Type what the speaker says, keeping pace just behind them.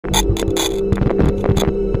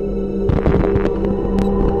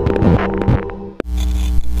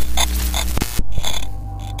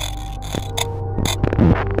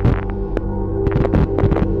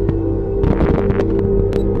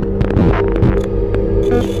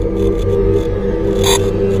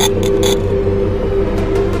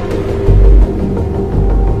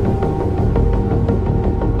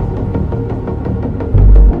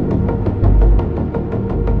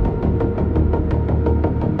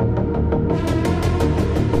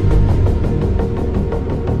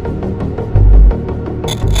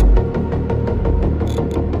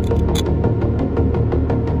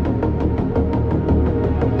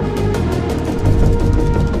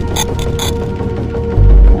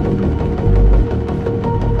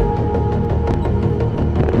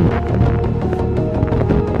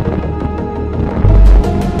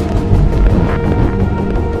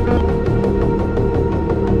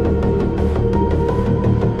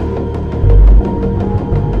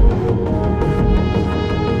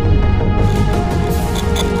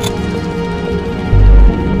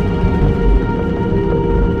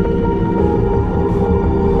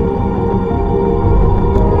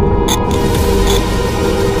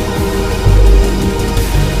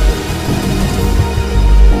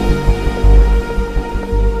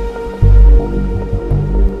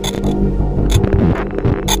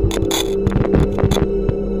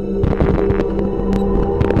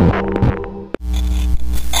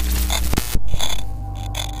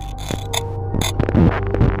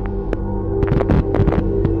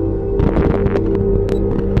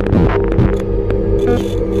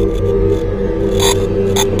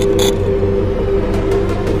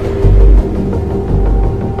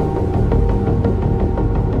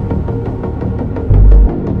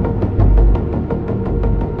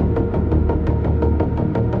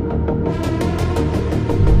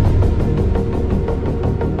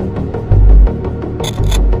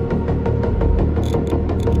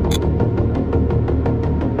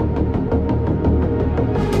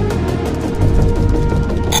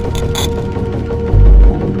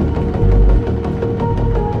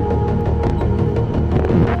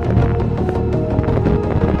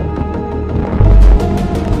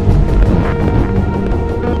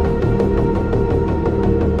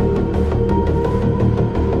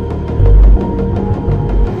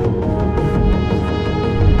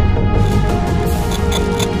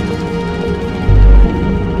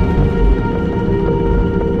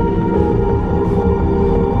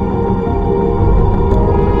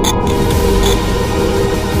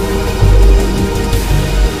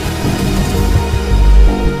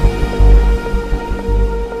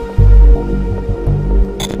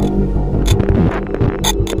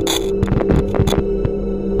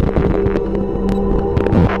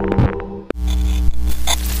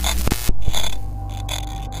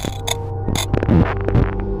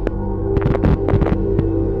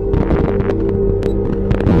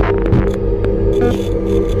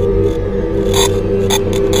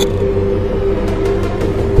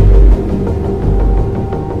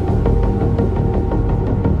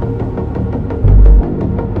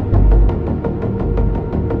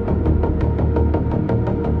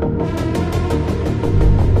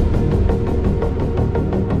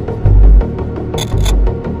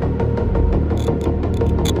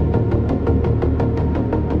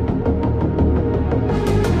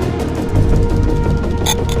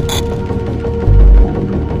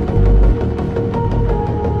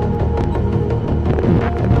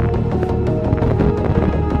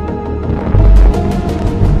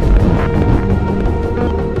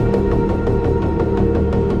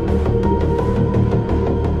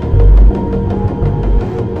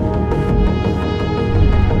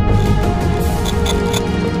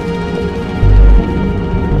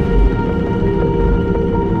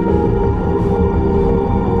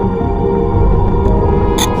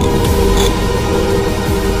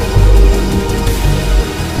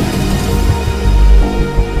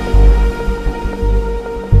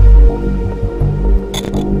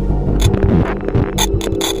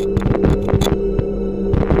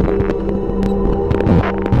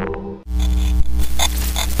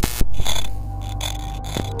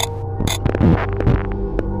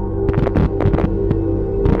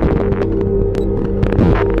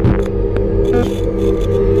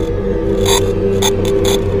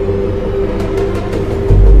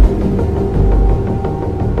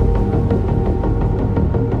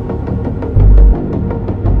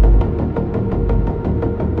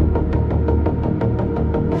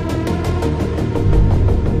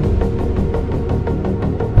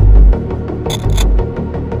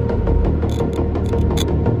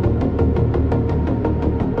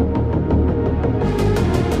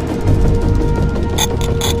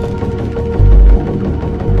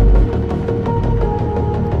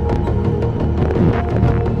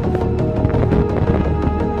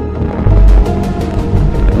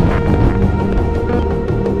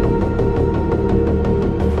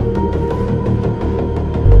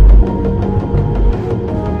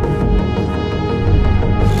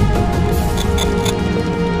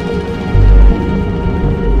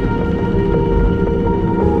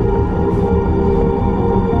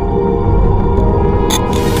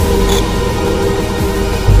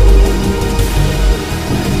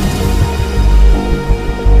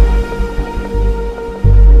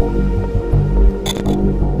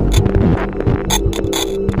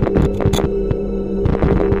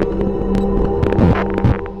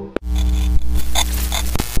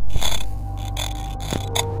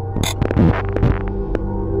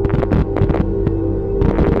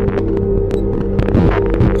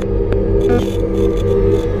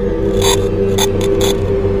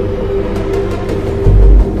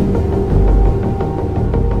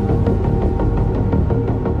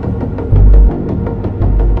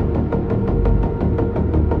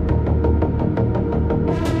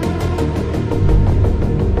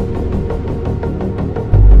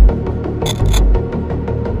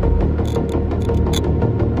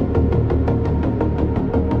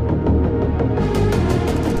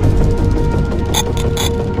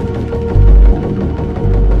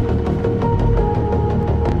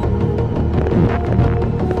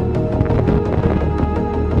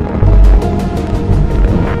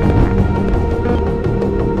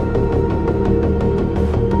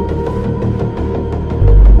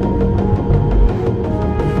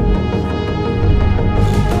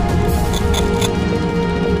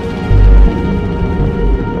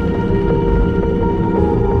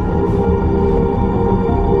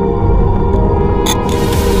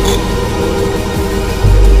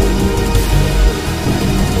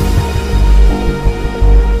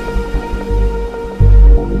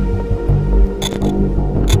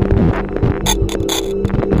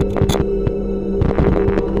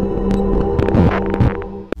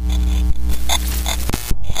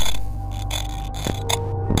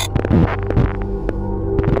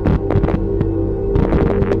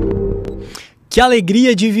Que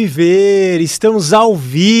alegria de viver! Estamos ao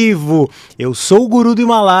vivo! Eu sou o Guru do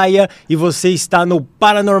Himalaia e você está no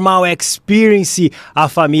Paranormal Experience. A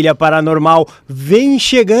família paranormal vem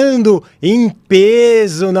chegando em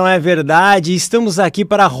peso, não é verdade? Estamos aqui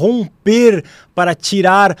para romper, para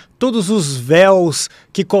tirar todos os véus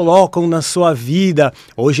que colocam na sua vida.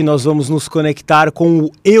 Hoje nós vamos nos conectar com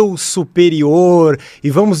o Eu Superior e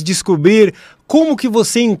vamos descobrir como que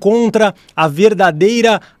você encontra a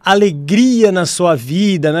verdadeira alegria na sua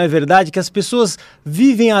vida, não é verdade? Que as pessoas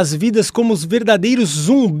vivem as vidas como os verdadeiros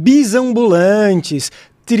zumbis ambulantes.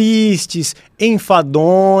 tristes,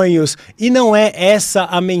 enfadonhos, e não é essa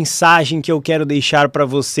a mensagem que eu quero deixar para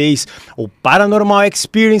vocês. O Paranormal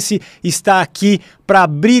Experience está aqui para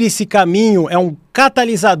abrir esse caminho, é um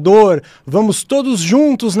catalisador. Vamos todos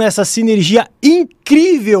juntos nessa sinergia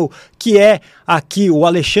incrível que é aqui. O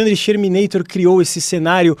Alexandre Sherminator criou esse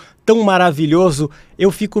cenário tão maravilhoso.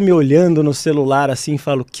 Eu fico me olhando no celular assim e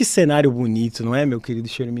falo, que cenário bonito, não é, meu querido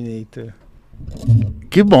Sherminator?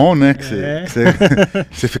 Que bom, né? Que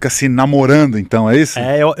você fica se namorando, então, é isso?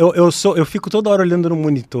 Eu fico toda hora olhando no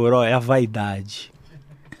monitor, ó, é a vaidade.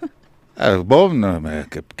 É bom, não,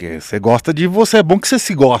 porque você gosta de você, é bom que você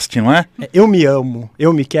se goste, não é? Eu me amo,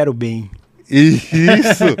 eu me quero bem.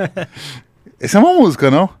 Isso! Essa é uma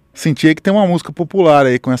música, não? Senti aí que tem uma música popular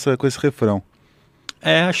aí com esse refrão.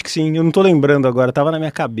 Acho que sim, eu não tô lembrando agora, tava na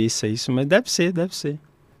minha cabeça isso, mas deve ser.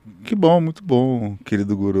 Que bom, muito bom,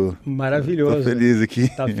 querido guru. Maravilhoso. Tô feliz aqui.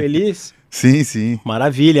 Tá feliz? Sim, sim.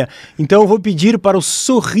 Maravilha. Então eu vou pedir para o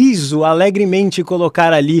Sorriso alegremente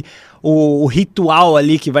colocar ali o ritual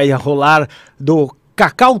ali que vai rolar do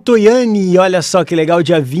Cacau Toiani. Olha só que legal,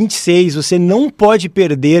 dia 26, você não pode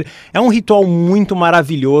perder. É um ritual muito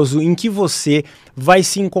maravilhoso em que você vai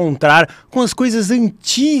se encontrar com as coisas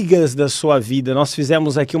antigas da sua vida. Nós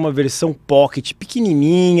fizemos aqui uma versão pocket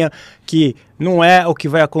pequenininha, que não é o que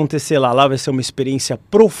vai acontecer lá vai ser uma experiência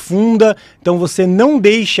profunda. Então você não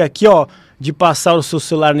deixa aqui, ó, de passar o seu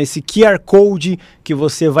celular nesse QR Code que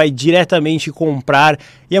você vai diretamente comprar.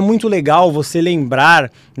 E é muito legal você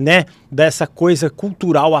lembrar, né, dessa coisa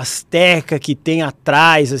cultural asteca que tem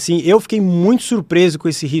atrás, assim. Eu fiquei muito surpreso com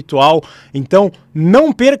esse ritual, então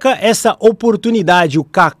não perca essa oportunidade. O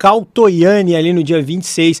Cacau Toiani ali no dia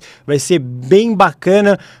 26 vai ser bem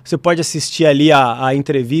bacana. Você pode assistir ali a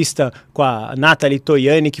entrevista com a Nathalie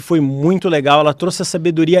Toiani, que foi muito legal. Ela trouxe a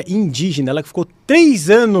sabedoria indígena, ela ficou 3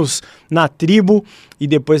 anos na tribo e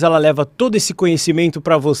depois ela leva todo esse conhecimento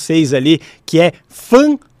para vocês ali, que é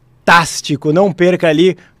fantástico. Não perca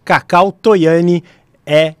ali, Cacau Toiani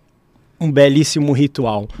é um belíssimo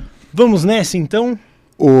ritual. Vamos nessa então?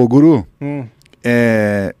 Ô, Guru,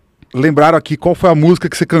 lembraram aqui qual foi a música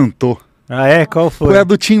que você cantou? Ah, qual foi? Foi a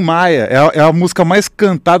do Tim Maia, é a música mais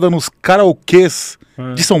cantada nos karaokês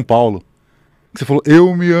de São Paulo. Você falou,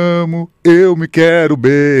 eu me amo, eu me quero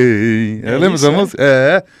bem. Lembra dessa música?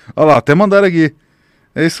 Olha lá, até mandaram aqui.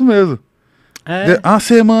 É isso mesmo. A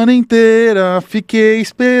semana inteira fiquei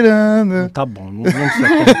esperando. Tá bom, não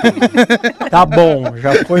sei. Tá bom,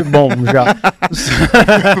 já foi bom, já.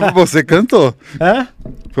 Você cantou.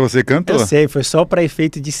 Foi você que cantou? Eu sei, foi só pra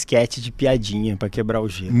efeito de sketch, de piadinha, pra quebrar o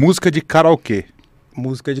gelo. Música de karaokê.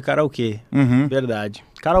 Música de karaokê, verdade.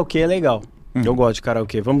 Karaokê é legal. Eu gosto de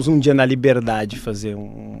karaokê. Vamos um dia na Liberdade fazer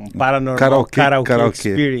um Paranormal karaokê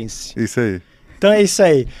Experience. Isso aí. Então é isso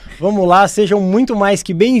aí. Vamos lá, sejam muito mais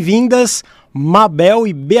que bem-vindas, Mabel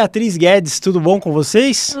e Beatriz Guedes. Tudo bom com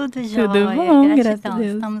vocês? Tudo jóia. Tudo bom, graças a Gratidão.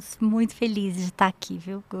 Deus. Estamos muito felizes de estar aqui,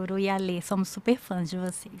 viu, Guru e Alê? Somos super fãs de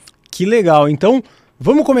vocês. Que legal. Então,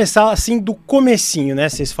 vamos começar assim do comecinho, né?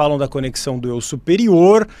 Vocês falam da conexão do eu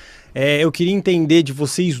superior. Eu queria entender de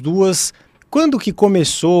vocês duas... Quando que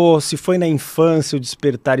começou? Se foi na infância o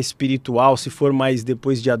despertar espiritual, se for mais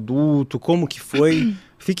depois de adulto, como que foi?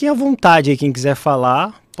 Fiquem à vontade aí, quem quiser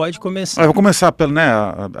falar, pode começar. Eu vou começar pelo, né,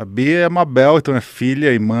 a Bia é Mabel, então é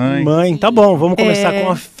filha e mãe. Mãe, tá bom, vamos começar com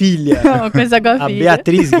a filha. Vamos começar com a filha.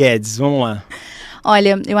 Beatriz Guedes, vamos lá.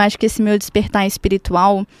 Olha, eu acho que esse meu despertar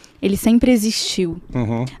espiritual, ele sempre existiu.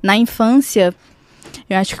 Na infância...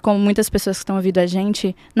 Eu acho que como muitas pessoas que estão ouvindo a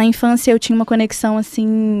gente, na infância eu tinha uma conexão,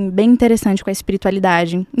 assim, bem interessante com a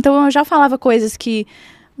espiritualidade. Então eu já falava coisas que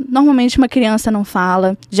normalmente uma criança não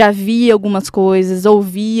fala, já via algumas coisas,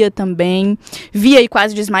 ouvia também, via e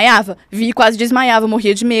quase desmaiava,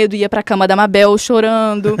 morria de medo, ia pra cama da Mabel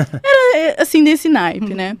chorando, era assim desse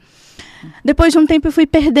naipe, né? Depois de um tempo eu fui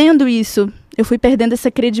perdendo isso, eu fui perdendo essa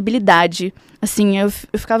credibilidade, assim, eu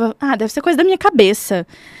ficava, deve ser coisa da minha cabeça.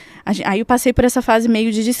 Aí eu passei por essa fase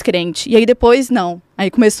meio de descrente. E aí depois, não.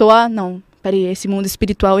 Aí começou não, peraí, esse mundo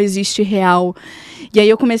espiritual existe real. E aí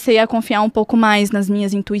eu comecei a confiar um pouco mais nas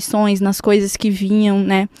minhas intuições, nas coisas que vinham,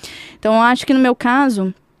 né? Então eu acho que no meu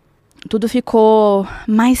caso, tudo ficou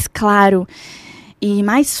mais claro e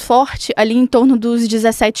mais forte ali em torno dos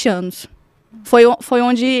 17 anos. Foi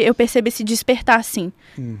onde eu percebi esse despertar, assim.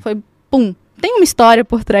 Foi, pum. Tem uma história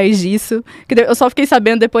por trás disso, que eu só fiquei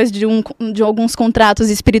sabendo depois de alguns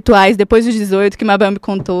contratos espirituais, depois dos 18, que Mabel me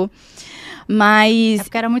contou. Mas... É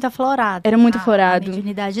porque era muito aflorado. Era muito aflorado. A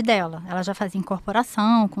mediunidade dela. Ela já fazia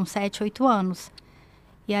incorporação com 7, 8 anos.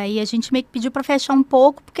 E aí a gente meio que pediu pra fechar um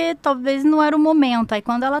pouco, porque talvez não era o momento. Aí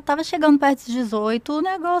quando ela tava chegando perto dos 18, o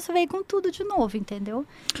negócio veio com tudo de novo, entendeu?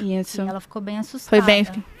 Isso. E ela ficou bem assustada. Foi bem...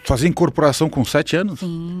 Fazia incorporação com 7 anos?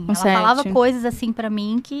 Sim, Com ela 7. falava coisas assim pra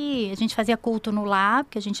mim que a gente fazia culto no lar,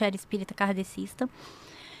 porque a gente era espírita kardecista.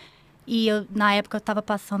 E na época eu tava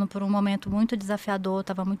passando por um momento muito desafiador,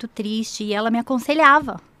 tava muito triste, e ela me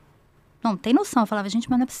aconselhava. Não, tem noção. Eu falava, gente,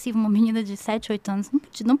 mas não é possível, uma menina de 7, 8 anos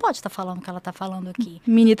não pode estar falando o que ela tá falando aqui.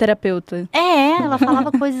 Mini terapeuta. Ela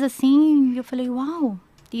falava coisas assim, e eu falei, uau.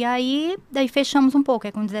 E aí, daí fechamos um pouco.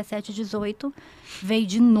 Aí com 17, 18, veio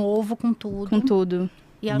de novo com tudo. Com tudo.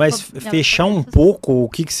 E ela Mas ficou- fechar ela um ficou pouco, o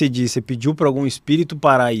que você disse? Você pediu para algum espírito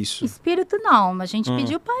parar isso? Espírito não, mas a gente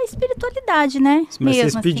pediu pra espiritualidade, né? Mas vocês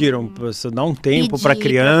Mesmo, pediram assim. pra você dar um tempo Pedi pra pra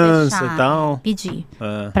criança fechar. e tal? Pedi.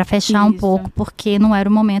 Ah, Pra fechar um Isso. pouco, porque não era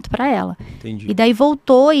o momento pra ela. entendi. E daí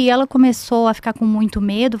voltou e ela começou a ficar com muito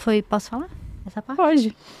medo. Posso falar? Essa parte?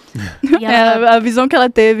 Pode. E ela, É a visão que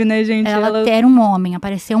ela teve, né, gente? ela era um homem,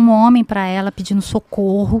 apareceu um homem pra ela pedindo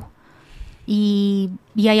socorro. E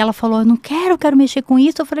aí ela falou, eu não quero mexer com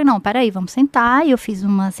isso. Eu falei, não, peraí, vamos sentar. E eu fiz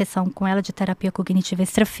uma sessão com ela de terapia cognitiva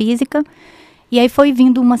extrafísica. E aí foi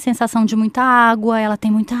vindo uma sensação de muita água. Ela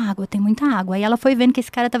tem muita água, tem muita água. Aí ela foi vendo que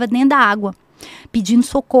esse cara tava dentro da água, pedindo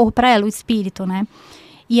socorro pra ela, o espírito, né?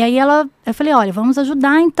 E aí eu falei, olha, vamos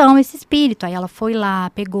ajudar então esse espírito. Aí ela foi lá,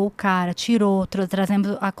 pegou o cara, tirou,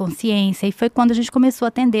 trazendo a consciência. E foi quando a gente começou a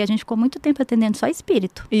atender. A gente ficou muito tempo atendendo só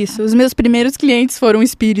espírito. Isso, os meus primeiros clientes foram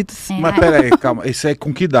espíritos. Mas peraí, calma. Isso aí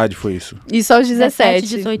com que idade foi isso? Isso aos 17.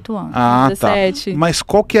 18 anos. Ah, 17. tá. Mas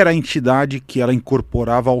qual que era a entidade que ela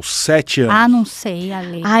incorporava aos 7 anos? Ah, não sei,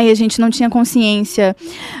 Ale. Ai, a gente não tinha consciência.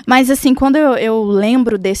 Mas assim, quando eu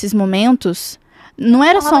lembro desses momentos, não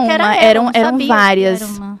era Falava só que era uma, ela, não eram sabia que várias.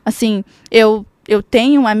 era uma. Assim, eu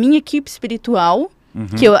tenho a minha equipe espiritual, Uhum.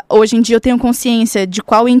 que hoje em dia eu tenho consciência de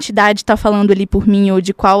qual entidade está falando ali por mim, ou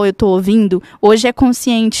de qual eu tô ouvindo. Hoje é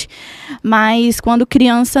consciente. Mas quando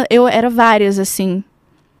criança, eu era várias, assim.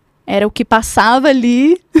 Era o que passava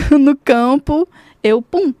ali no campo,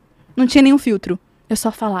 não tinha nenhum filtro. Eu só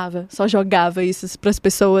falava, só jogava isso para as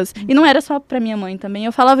pessoas. E não era só para minha mãe também.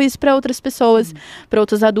 Eu falava isso para outras pessoas, para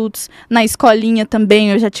outros adultos. Na escolinha também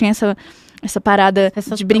eu já tinha essa parada As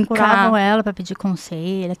pessoas de brincar. procuravam ela pra pedir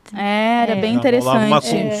conselho. Era bem Não, rolava uma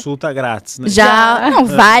interessante. consulta grátis, né? Não,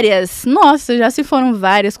 várias. Nossa, já se foram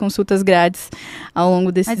várias consultas grátis ao longo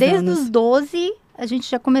desses Mas desde anos. os 12, a gente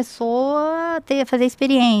já começou a fazer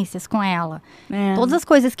experiências com ela. É. Todas as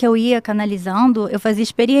coisas que eu ia canalizando, eu fazia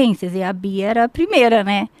experiências. E a Bia era a primeira,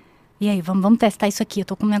 né? E aí, vamos testar isso aqui. Eu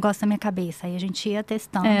tô com um negócio na minha cabeça. Aí a gente ia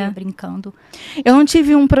testando, ia brincando. Eu não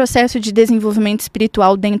tive um processo de desenvolvimento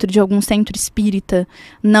espiritual dentro de algum centro espírita,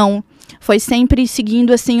 não. Foi sempre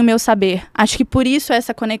seguindo, assim, o meu saber. Acho que por isso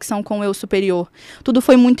essa conexão com o eu superior. Tudo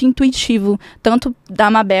foi muito intuitivo. Tanto da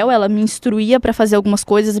Mabel, ela me instruía para fazer algumas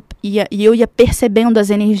coisas e eu ia percebendo as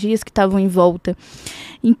energias que estavam em volta.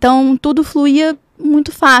 Então, tudo fluía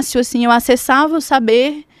muito fácil, assim. Eu acessava o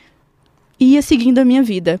saber e ia seguindo a minha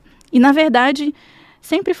vida. E, na verdade,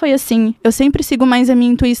 sempre foi assim. Eu sempre sigo mais a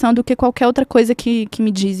minha intuição do que qualquer outra coisa que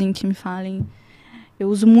me dizem, que me falem. Eu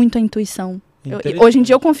uso muito a intuição. Hoje em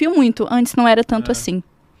dia eu confio muito. Antes não era tanto assim.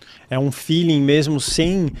 É um feeling mesmo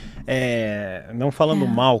sem, não falando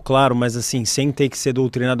mal, claro, mas assim, sem ter que ser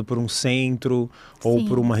doutrinado por um centro ou Sim.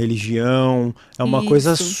 por uma religião. É uma Isso.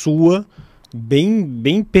 coisa sua,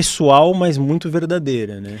 bem pessoal, mas muito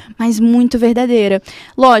verdadeira, né? Mas muito verdadeira.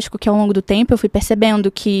 Lógico que ao longo do tempo eu fui percebendo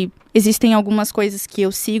que existem algumas coisas que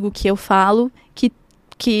eu sigo, que eu falo,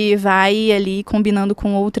 que vai ali combinando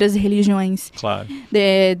com outras religiões. Claro.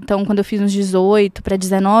 Então, quando eu fiz uns 18 para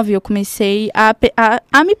 19, eu comecei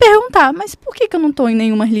a me perguntar, mas por que eu não estou em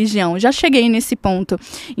nenhuma religião? Já cheguei nesse ponto.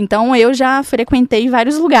 Então, eu já frequentei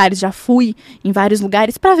vários lugares, já fui em vários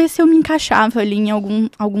lugares para ver se eu me encaixava ali em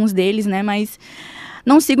alguns deles, né? Mas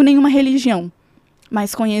não sigo nenhuma religião,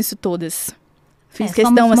 mas conheço todas. Fiz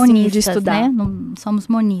questão, somos assim, monistas, de estudar. né? Não, somos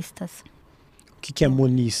monistas. O que é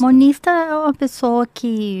monista? Monista é uma pessoa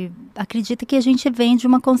que acredita que a gente vem de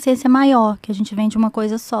uma consciência maior, que a gente vem de uma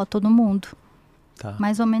coisa só, todo mundo. Tá.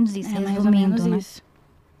 Mais ou menos isso, Mais ou resumindo, menos né? isso.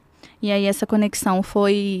 E aí essa conexão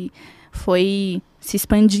foi se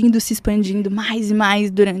expandindo mais e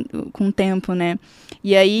mais com o tempo, né?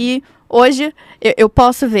 E aí, hoje, eu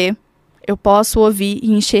posso ver, eu posso ouvir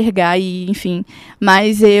e enxergar, e enfim.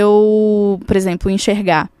 Mas por exemplo,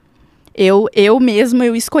 enxergar. Eu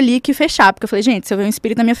escolhi que fechar, porque eu falei, gente, se eu ver um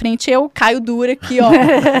espírito na minha frente, eu caio dura aqui, ó.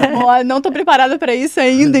 Ó, não tô preparada pra isso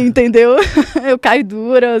ainda, entendeu? Eu caio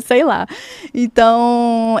dura, sei lá.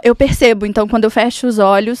 Então, eu percebo. Então, quando eu fecho os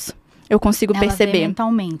olhos, eu consigo Ela perceber. vê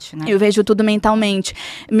mentalmente, né? Eu vejo tudo mentalmente.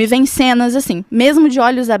 Me vem cenas assim, mesmo de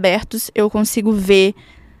olhos abertos, eu consigo ver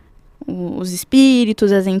os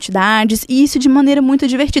espíritos, as entidades, e isso de maneira muito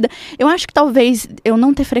divertida. Eu acho que talvez eu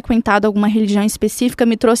não ter frequentado alguma religião específica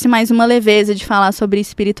me trouxe mais uma leveza de falar sobre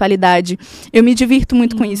espiritualidade. Eu me divirto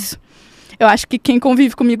muito com isso. Eu acho que quem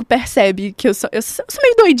convive comigo percebe que eu sou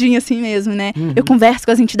meio doidinha assim mesmo, né? Eu converso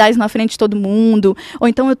com as entidades na frente de todo mundo. Ou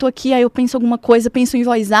então eu tô aqui, aí eu penso alguma coisa, penso em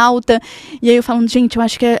voz alta. E aí eu falo, gente, eu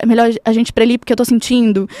acho que é melhor a gente ir pra ali porque eu tô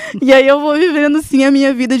sentindo. E aí eu vou vivendo, assim, a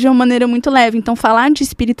minha vida de uma maneira muito leve. Então falar de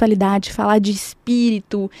espiritualidade, falar de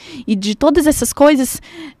espírito e de todas essas coisas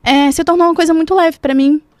se tornou uma coisa muito leve pra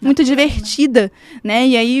mim. Muito divertida, né?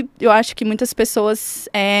 E aí eu acho que muitas pessoas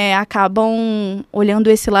acabam olhando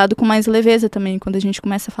esse lado com mais leveza também, quando a gente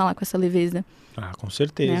começa a falar com essa leveza. Ah, com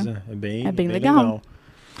certeza. É bem legal.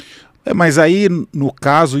 Mas aí, no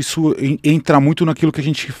caso, isso entra muito naquilo que a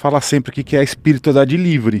gente fala sempre aqui, que é a espiritualidade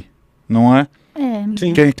livre, não é?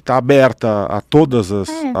 Sim. Que está aberta a todas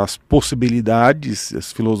as possibilidades,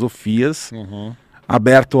 as filosofias,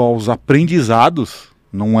 aberto aos aprendizados,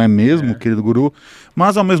 não é mesmo, querido guru?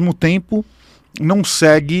 Mas, ao mesmo tempo, não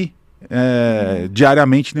segue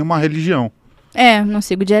diariamente nenhuma religião. Não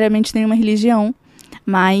sigo diariamente nenhuma religião,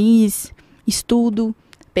 mas estudo,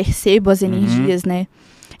 percebo as energias, né?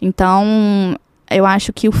 Então, eu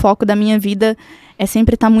acho que o foco da minha vida é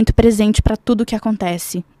sempre estar muito presente para tudo que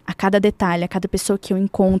acontece. A cada detalhe, a cada pessoa que eu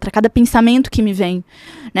encontro, a cada pensamento que me vem,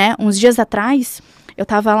 né? Uns dias atrás, eu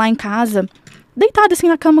estava lá em casa, deitada assim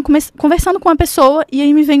na cama, conversando com uma pessoa, e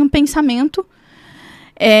aí me vem um pensamento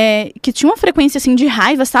que tinha uma frequência assim de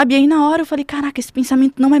raiva, sabe? E aí na hora eu falei, caraca, esse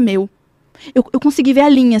pensamento não é meu. Eu consegui ver a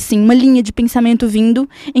linha, assim, uma linha de pensamento vindo,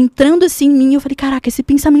 entrando assim em mim, e eu falei, caraca, esse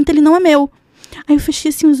pensamento ele não é meu. Aí eu fechei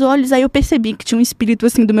assim os olhos, aí eu percebi que tinha um espírito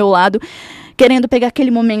assim do meu lado, querendo pegar aquele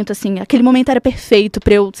momento, assim. Aquele momento era perfeito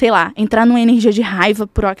pra eu, sei lá, entrar numa energia de raiva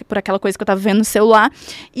por aquela coisa que eu tava vendo no celular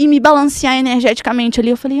e me balancear energeticamente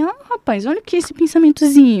ali. Eu falei, rapaz, olha aqui esse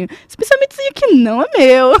pensamentozinho. Esse pensamentozinho aqui não é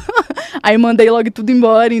meu. Aí mandei logo tudo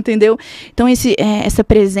embora, entendeu? Então essa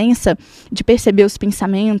presença de perceber os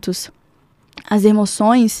pensamentos, as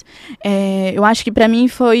emoções, eu acho que pra mim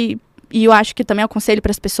foi... E eu acho que também aconselho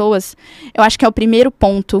para as pessoas, eu acho que é o primeiro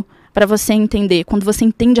ponto para você entender. Quando você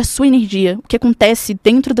entende a sua energia, o que acontece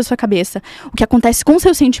dentro da sua cabeça, o que acontece com os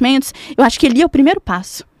seus sentimentos, eu acho que ali é o primeiro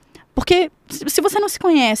passo. Porque se você não se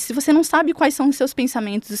conhece, se você não sabe quais são os seus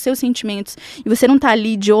pensamentos, os seus sentimentos, e você não tá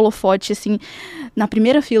ali de holofote, assim, na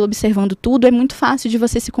primeira fila observando tudo, é muito fácil de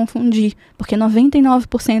você se confundir. Porque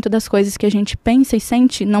 99% das coisas que a gente pensa e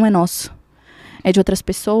sente não é nosso. É de outras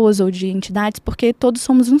pessoas ou de entidades, porque todos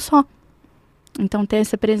somos um só. Então, ter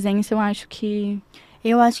essa presença, eu acho que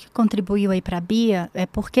contribuiu aí para a Bia,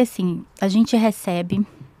 porque assim, a gente recebe,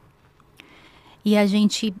 e a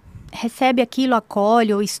gente recebe aquilo,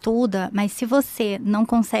 acolhe ou estuda, mas se você não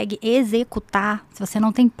consegue executar, se você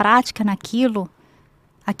não tem prática naquilo,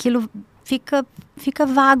 aquilo fica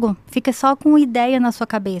vago, fica só com ideia na sua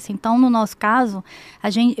cabeça. Então, no nosso caso,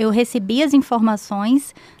 eu recebi as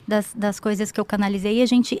informações das coisas que eu canalizei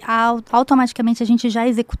e automaticamente a gente já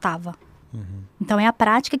executava. Então, é a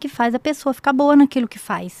prática que faz a pessoa ficar boa naquilo que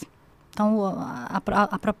faz. Então,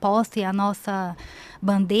 a proposta e a nossa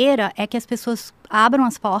bandeira é que as pessoas abram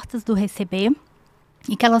as portas do receber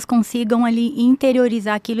e que elas consigam ali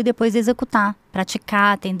interiorizar aquilo e depois executar,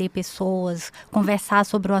 praticar, atender pessoas, conversar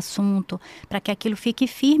sobre o assunto, para que aquilo fique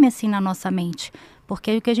firme assim na nossa mente.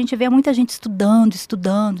 Porque o que a gente vê é muita gente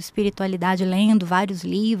estudando espiritualidade, lendo vários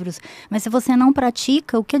livros, mas se você não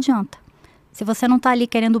pratica, o que adianta? Se você não está ali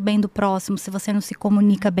querendo o bem do próximo, se você não se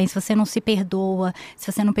comunica bem, se você não se perdoa,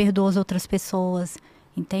 se você não perdoa as outras pessoas,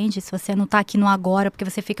 entende? Se você não está aqui no agora, porque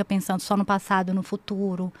você fica pensando só no passado, no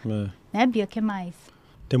futuro. Né, Bia? O que mais?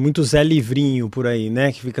 Tem muito Zé Livrinho por aí, né?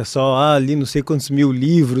 Que fica só ali não sei quantos mil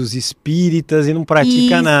livros espíritas e não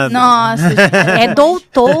pratica nada. Nossa, é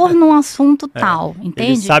doutor num assunto tal,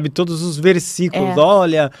 entende? Ele sabe todos os versículos.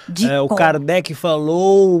 Olha, o Kardec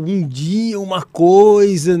falou um dia uma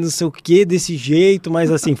coisa, não sei o que, desse jeito, mas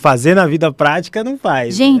assim, fazer na vida prática não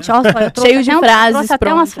faz. Gente, né? olha só, eu trouxe cheio de frases,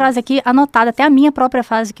 até umas frases aqui anotadas, até a minha própria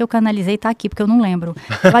frase que eu canalizei tá aqui, porque eu não lembro.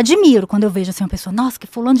 Eu admiro quando eu vejo assim uma pessoa, nossa, que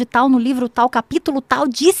fulano de tal, no livro tal, capítulo tal,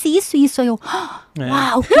 disse isso e isso. Aí eu,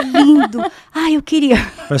 uau, que lindo. Ai, eu queria.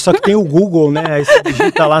 Mas só que tem o Google, né? Aí você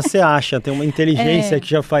digita lá, você acha. Tem uma inteligência que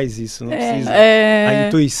já faz isso. Não precisa. A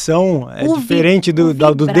intuição é diferente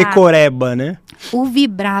do decoreba, né? O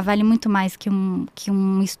vibrar vale muito mais que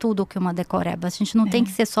um estudo ou que uma decoreba. A gente não tem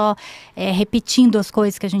que ser só repetindo as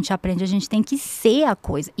coisas que a gente aprende. A gente tem que ser a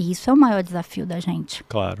coisa. E isso é o maior desafio da gente.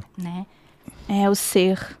 Claro. Né? É o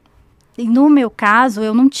ser. no meu caso,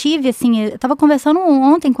 eu não tive, assim, eu tava conversando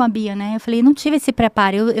ontem com a Bia, né? Eu falei, não tive esse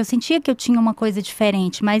preparo. Eu sentia que eu tinha uma coisa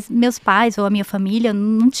diferente, mas meus pais ou a minha família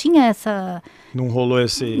não tinha essa... Não rolou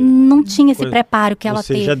esse... Não tinha esse preparo que ela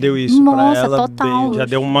teve. Você já deu isso pra ela, total. já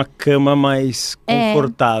deu uma cama mais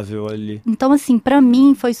confortável ali. Então, assim, pra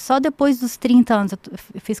mim, foi só depois dos 30 anos.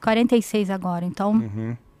 Eu fiz 46 agora,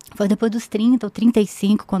 então... Foi depois dos 30 ou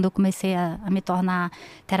 35, quando eu comecei a me tornar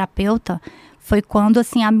terapeuta, foi quando,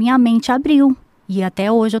 assim, a minha mente abriu. E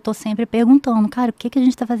até hoje eu tô sempre perguntando, cara, o que a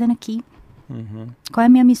gente tá fazendo aqui? Qual é a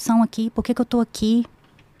minha missão aqui? Por que eu tô aqui?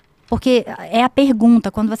 Porque é a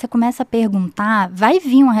pergunta, quando você começa a perguntar, vai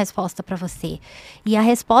vir uma resposta para você. E a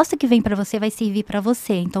resposta que vem para você vai servir para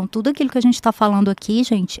você. Então, tudo aquilo que a gente tá falando aqui,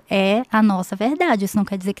 gente, é a nossa verdade. Isso não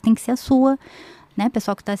quer dizer que tem que ser a sua. Né,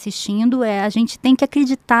 pessoal que está assistindo, a gente tem que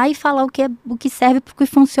acreditar e falar o que serve, o que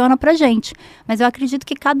funciona pra gente. Mas eu acredito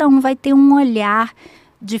que cada um vai ter um olhar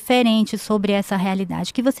diferente sobre essa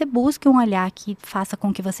realidade. Que você busque um olhar que faça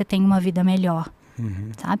com que você tenha uma vida melhor.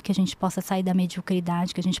 Sabe? Que a gente possa sair da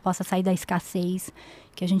mediocridade, que a gente possa sair da escassez,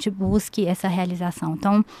 que a gente busque essa realização.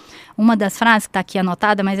 Então, uma das frases que está aqui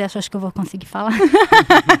anotada, mas acho que eu vou conseguir falar,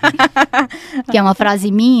 que é uma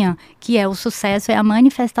frase minha, que é: o sucesso é a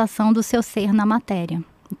manifestação do seu ser na matéria.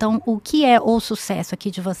 Então, o que é o sucesso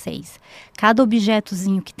aqui de vocês? Cada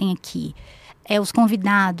objetozinho que tem aqui, os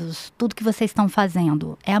convidados, tudo que vocês estão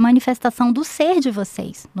fazendo, é a manifestação do ser de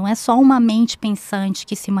vocês. Não é só uma mente pensante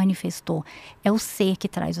que se manifestou. É o ser que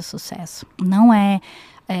traz o sucesso. Não é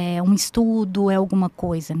um estudo, é alguma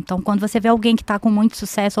coisa. Então, quando você vê alguém que está com muito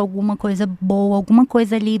sucesso, alguma coisa boa, alguma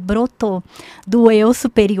coisa ali brotou do eu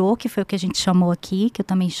superior, que foi o que a gente chamou aqui, que eu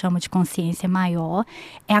também chamo de consciência maior,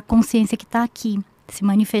 é a consciência que está aqui, se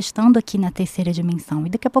manifestando aqui na terceira dimensão. E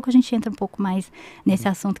daqui a pouco a gente entra um pouco mais nesse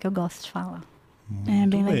assunto que eu gosto de falar. É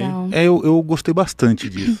bem legal. Eu gostei bastante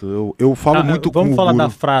disso. Eu falo muito com o Vamos falar Guru. da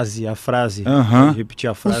frase, a frase. Repetir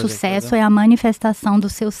a frase. O sucesso é a manifestação do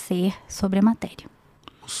seu ser sobre a matéria.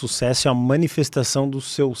 O sucesso é a manifestação do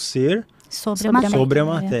seu ser sobre a matéria. Sobre a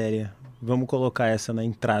matéria. Vamos colocar essa na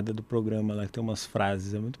entrada do programa lá, que tem umas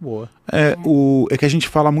frases, é muito boa. É que a gente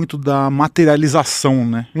fala muito da materialização,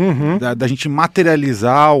 né? Da gente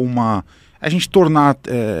materializar a gente tornar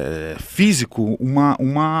físico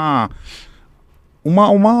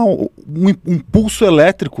um pulso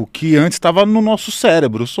elétrico que antes estava no nosso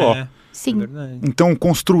cérebro só. Sim. É verdade. Então,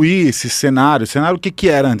 construir esse cenário... O que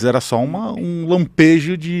era antes? Era só um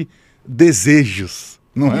lampejo de desejos,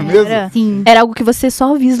 não é mesmo? Sim. Era algo que você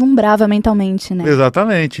só vislumbrava mentalmente, né?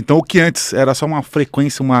 Exatamente. Então, o que antes era só uma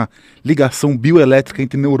frequência, uma ligação bioelétrica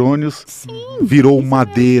entre neurônios, virou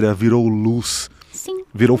madeira, virou luz,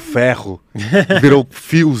 virou ferro, virou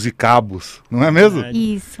fios e cabos, não é mesmo?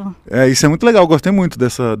 Isso. Isso é muito legal, gostei muito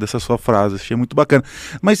dessa sua frase, achei muito bacana.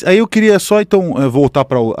 Mas aí eu queria só então voltar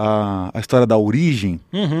para a história da origem,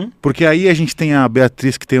 porque aí a gente tem a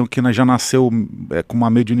Beatriz que já nasceu com uma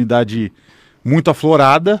mediunidade muito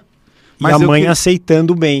aflorada. Mas e a mãe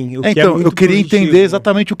aceitando bem. Então, eu queria entender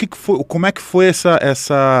exatamente o que foi, como é que foi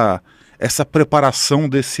essa preparação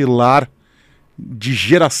desse lar de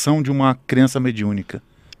geração de uma criança mediúnica.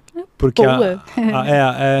 Porque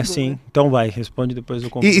sim. Então responde depois do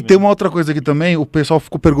complemento. E tem uma outra coisa aqui também, o pessoal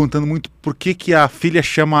ficou perguntando muito por que a filha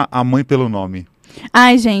chama a mãe pelo nome.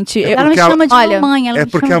 Ai, gente, ela me chama de mamãe.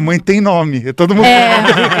 Porque a mãe tem nome. Todo mundo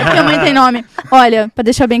porque a mãe tem nome. Olha, pra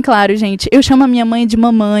deixar bem claro, gente, eu chamo a minha mãe de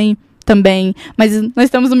mamãe também, mas nós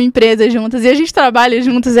estamos numa empresa juntas e a gente trabalha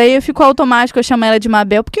juntas, aí eu fico automático, eu chamo ela de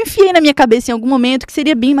Mabel, porque eu enfiei na minha cabeça em algum momento que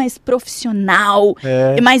seria bem mais profissional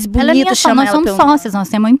e mais bonito chamar ela. Nós somos sócias, nós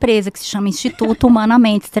temos uma empresa que se chama Instituto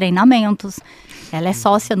Humanamente Treinamentos. Ela é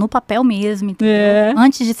sócia no papel mesmo, entendeu?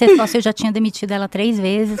 Antes de ser sócia, eu já tinha demitido ela 3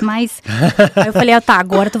 vezes, mas aí eu falei,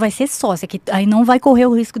 agora tu vai ser sócia, que aí não vai correr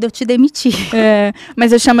o risco de eu te demitir.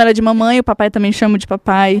 Mas eu chamo ela de mamãe, o papai também chama de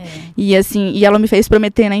papai, e assim, e ela me fez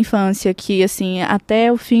prometer na infância que, assim,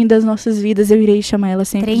 até o fim das nossas vidas eu irei chamar ela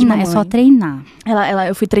sempre de mamãe. É só treinar.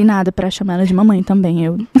 Eu fui treinada pra chamar ela de mamãe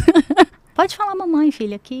também, Pode falar mamãe,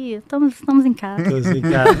 filha, aqui estamos em casa. Estamos em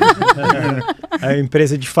casa. É uma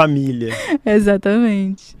empresa de família.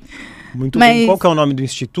 Exatamente. Muito bem. Qual que é o nome do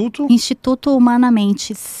instituto? Instituto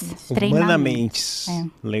Humanamentes. Humanamentes.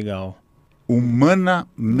 Legal.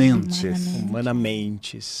 Humanamentes.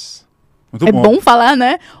 Muito bom falar,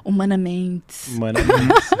 né? Humanamentes.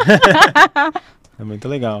 É muito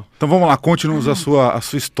legal. Então vamos lá, conte-nos a sua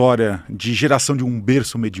história de geração de um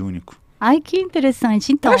berço mediúnico. Ai, que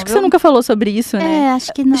interessante. Então, eu acho que você nunca falou sobre isso, né?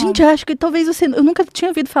 Acho que não. Gente, acho que talvez eu nunca tinha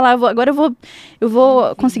ouvido falar. Agora eu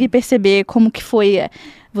vou conseguir perceber como que foi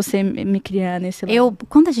você me criar nesse lado?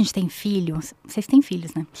 Quando a gente tem filho, vocês têm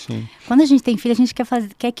filhos, né? Sim. Quando a gente tem filho, a gente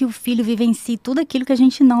quer que o filho vivencie tudo aquilo que a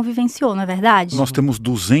gente não vivenciou, não é verdade? Nós temos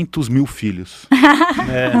 200 mil filhos.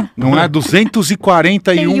 Não é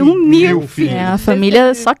 241 mil filhos. A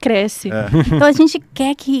família só cresce. Então a gente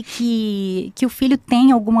quer que o filho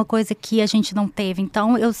tenha alguma coisa que a gente não teve.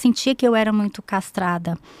 Então eu sentia que eu era muito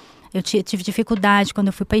castrada. Eu tive dificuldade quando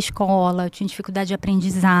eu fui para a escola, eu tinha dificuldade de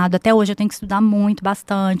aprendizado. Até hoje eu tenho que estudar muito,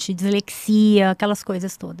 bastante, dislexia, aquelas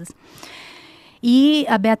coisas todas. E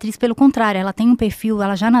a Beatriz, pelo contrário, ela tem um perfil,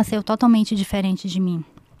 ela já nasceu totalmente diferente de mim.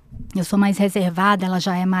 Eu sou mais reservada, ela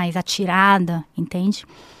já é mais atirada, entende?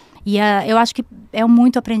 E eu acho que é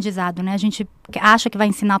muito aprendizado, né? A gente acha que vai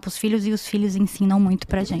ensinar para os filhos e os filhos ensinam muito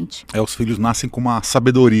pra gente. Os filhos nascem com uma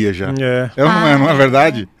sabedoria já. É. Não é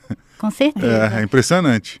verdade? Com certeza. É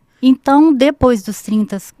impressionante. Então, depois dos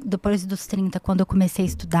 30, quando eu comecei a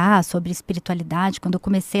estudar sobre espiritualidade, quando eu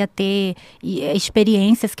comecei a ter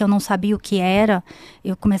experiências que eu não sabia o que era,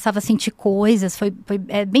 eu começava a sentir coisas, foi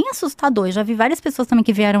bem assustador. Eu já vi várias pessoas também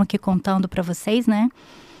que vieram aqui contando para vocês, né?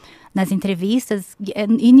 Nas entrevistas,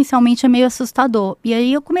 inicialmente é meio assustador. E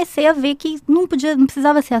aí eu comecei a ver que não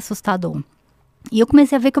precisava ser assustador. E eu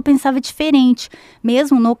comecei a ver que eu pensava diferente.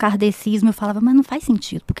 Mesmo no kardecismo, eu falava, mas não faz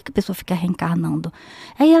sentido. Por que a pessoa fica reencarnando?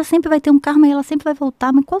 Aí ela sempre vai ter um karma e ela sempre vai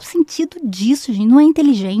voltar. Mas qual o sentido disso, gente? Não é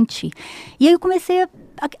inteligente. E aí eu comecei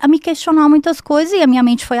a me questionar muitas coisas e a minha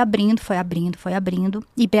mente foi abrindo.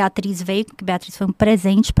 E Beatriz veio, porque Beatriz foi um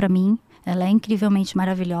presente para mim. Ela é incrivelmente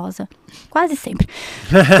maravilhosa. Quase sempre.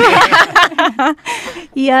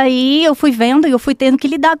 E aí eu fui vendo e eu fui tendo que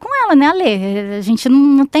lidar com ela, né, Alê? A gente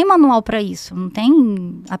não tem manual para isso. Não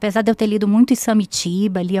tem. Apesar de eu ter lido muito em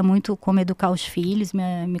Samitiba, lia muito Como Educar os Filhos, me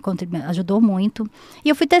ajudou muito. E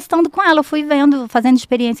eu fui testando com ela, eu fui vendo, fazendo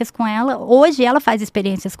experiências com ela. Hoje ela faz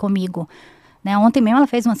experiências comigo. Né? Ontem mesmo ela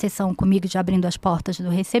fez uma sessão comigo de Abrindo as Portas do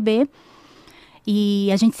Receber. E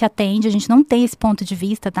a gente se atende, a gente não tem esse ponto de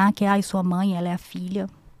vista, tá? Que, sua mãe, ela é a filha.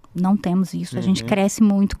 Não temos isso, a gente cresce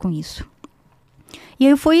muito com isso. E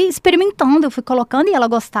aí eu fui experimentando, eu fui colocando e ela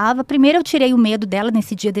gostava. Primeiro eu tirei o medo dela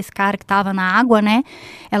nesse dia desse cara que tava na água, né?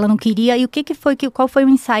 Ela não queria. E qual foi o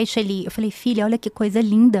insight ali? Eu falei, filha, olha que coisa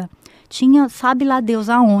linda. Tinha, sabe lá Deus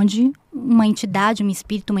aonde, uma entidade, um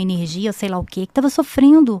espírito, uma energia, sei lá o quê, que estava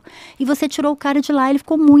sofrendo. E você tirou o cara de lá, ele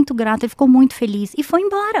ficou muito grato, ele ficou muito feliz. E foi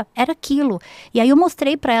embora, era aquilo. E aí eu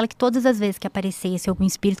mostrei para ela que todas as vezes que aparecesse algum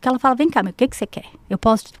espírito, que ela falava, vem cá, o que você quer? Eu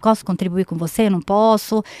posso contribuir com você? Não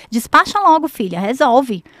posso? Despacha logo, filha,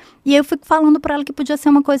 resolve. E eu fui falando para ela que podia ser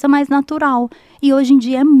uma coisa mais natural. E hoje em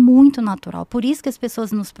dia é muito natural. Por isso que as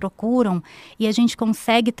pessoas nos procuram e a gente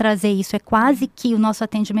consegue trazer isso. É quase que o nosso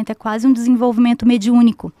atendimento é quase um desenvolvimento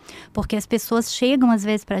mediúnico. Porque as pessoas chegam às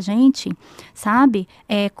vezes pra gente, sabe?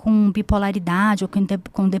 Com bipolaridade ou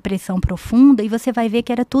com depressão profunda. E você vai ver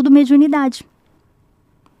que era tudo mediunidade.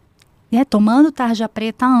 Tomando tarja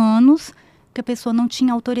preta há anos, que a pessoa não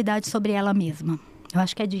tinha autoridade sobre ela mesma. Eu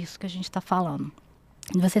acho que é disso que a gente está falando.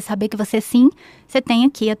 Você saber que você sim, você tem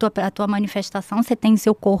aqui a tua manifestação, você tem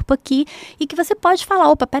seu corpo aqui e que você pode falar,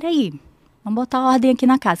 opa, peraí, vamos botar ordem aqui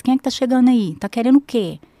na casa. Quem é que tá chegando aí? Tá querendo o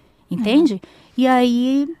quê? Entende? E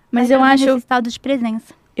aí, mas eu acho esse estado de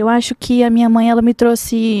presença. Eu acho que a minha mãe, ela me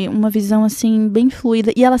trouxe uma visão assim bem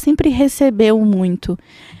fluida e ela sempre recebeu muito.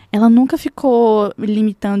 Ela nunca ficou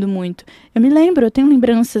limitando muito. Eu me lembro, eu tenho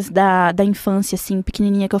lembranças da infância assim,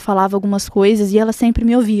 pequenininha, que eu falava algumas coisas e ela sempre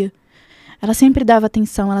me ouvia. Ela sempre dava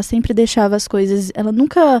atenção, ela sempre deixava as coisas, ela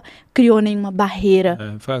nunca criou nenhuma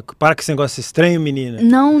barreira. Para com esse negócio estranho, menina.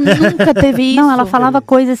 Não, nunca teve isso. Não, ela falava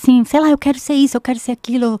coisa assim, sei lá, eu quero ser isso, eu quero ser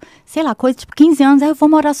aquilo, sei lá, coisa tipo 15 anos, aí eu vou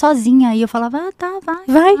morar sozinha. Aí eu falava, tá,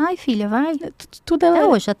 vai, filha, vai. Tudo ela... Até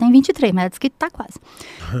hoje, já tem 23, mas ela disse que tá quase.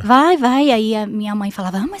 Vai. Aí a minha mãe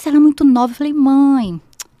falava, mas ela é muito nova. Eu falei, mãe,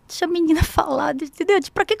 deixa a menina falar, entendeu?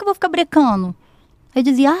 Pra que eu vou ficar brecando? Aí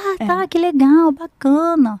dizia, tá, que legal,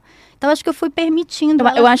 bacana. Então, acho que eu fui permitindo.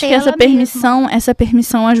 Eu acho que essa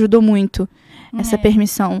permissão ajudou muito. Essa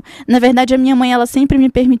permissão. Na verdade, a minha mãe, ela sempre me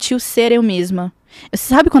permitiu ser eu mesma.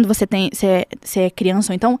 Sabe quando você é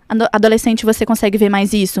criança, ou então, adolescente, você consegue ver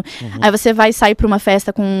mais isso? Aí você vai sair pra uma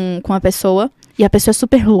festa com uma pessoa, e a pessoa é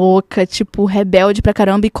super louca, tipo, rebelde pra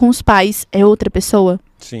caramba, e com os pais é outra pessoa.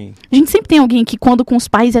 Sim. A gente sempre tem alguém que, quando com os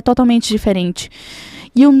pais, é totalmente diferente.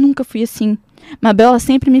 E eu nunca fui assim. Mabel, ela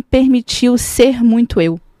sempre me permitiu ser muito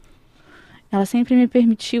eu. Ela sempre me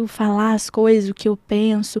permitiu falar as coisas, o que eu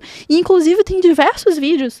penso. E, inclusive, tem diversos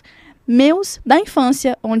vídeos meus da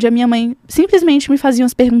infância, onde a minha mãe simplesmente me fazia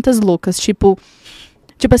umas perguntas loucas. Tipo,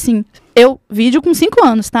 Tipo assim, vídeo com 5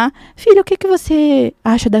 anos, tá? Filho, o que você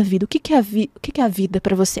acha da vida? O que é a vida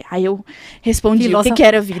pra você? Aí eu respondi o que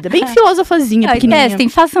era a vida. Bem filosofazinha, pequenininha. Testem,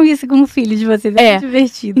 façam isso com o filho de vocês, é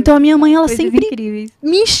divertido. Então a minha mãe, ela Coisas sempre incríveis.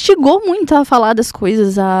 me instigou muito a falar das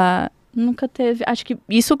coisas, nunca teve... Acho que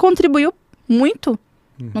isso contribuiu muito.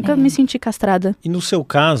 Nunca me senti castrada. E no seu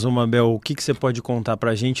caso, Mabel, o que você pode contar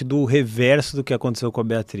pra gente do reverso do que aconteceu com a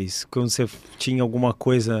Beatriz? Quando você tinha alguma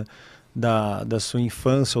coisa da sua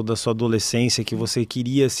infância ou da sua adolescência que você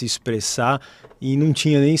queria se expressar e não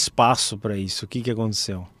tinha nem espaço para isso. O que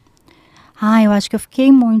aconteceu? Eu acho que eu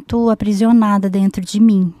fiquei muito aprisionada dentro de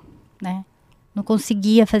mim, né? Não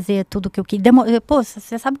conseguia fazer tudo o que eu queria. Pô,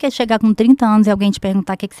 você sabe que é chegar com 30 anos e alguém te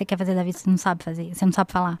perguntar o que você quer fazer da vida, você não sabe fazer, você não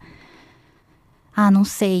sabe falar. Não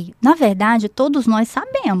sei. Na verdade, todos nós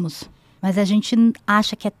sabemos, mas a gente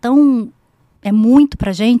acha que é muito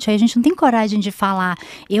pra gente, aí a gente não tem coragem de falar,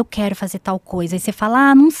 eu quero fazer tal coisa. Aí você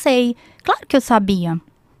fala, não sei. Claro que eu sabia.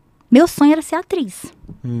 Meu sonho era ser atriz.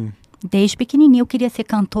 Desde pequenininha eu queria ser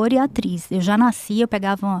cantora e atriz. Eu já nasci, eu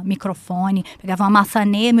pegava um microfone, pegava uma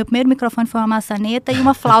maçaneta. Meu primeiro microfone foi uma maçaneta e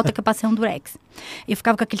uma flauta que eu passei um durex. Eu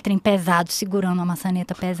ficava com aquele trem pesado, segurando uma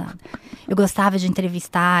maçaneta pesada. Eu gostava de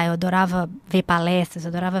entrevistar, eu adorava ver palestras, eu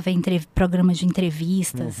adorava ver programas de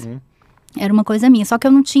entrevistas. Era uma coisa minha, só que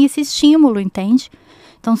eu não tinha esse estímulo, entende?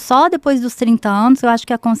 Então, só depois dos 30 anos, eu acho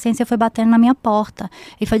que a consciência foi batendo na minha porta.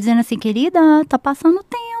 E foi dizendo assim, querida, tá passando o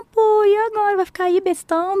tempo, e agora? Vai ficar aí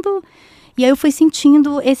bestando? E aí eu fui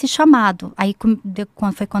sentindo esse chamado. Aí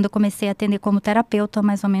foi quando eu comecei a atender como terapeuta,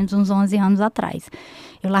 mais ou menos uns 11 anos atrás.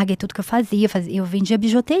 Eu larguei tudo que eu fazia, eu vendia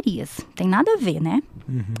bijuterias. Tem nada a ver, né?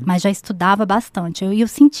 Mas já estudava bastante. Eu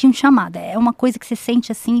senti um chamado. É uma coisa que você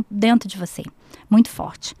sente assim dentro de você. Muito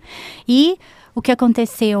forte. E o que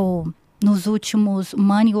aconteceu nos últimos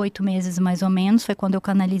 1 ano e 8 meses, mais ou menos, foi quando eu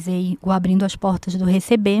canalizei o Abrindo as Portas do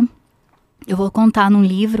Receber. Eu vou contar num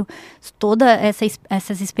livro todas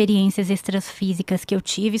essas experiências extrafísicas que eu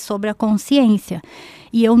tive sobre a consciência.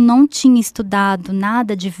 E eu não tinha estudado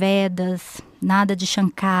nada de Vedas, nada de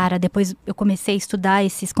Shankara. Depois eu comecei a estudar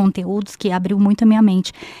esses conteúdos que abriu muito a minha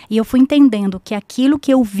mente. E eu fui entendendo que aquilo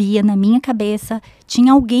que eu via na minha cabeça,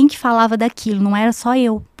 tinha alguém que falava daquilo, não era só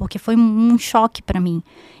eu. Porque foi um choque para mim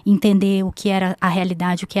entender o que era a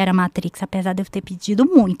realidade, o que era a Matrix. Apesar de eu ter pedido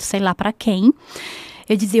muito, sei lá para quem.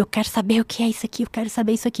 Eu dizia, eu quero saber o que é isso aqui, eu quero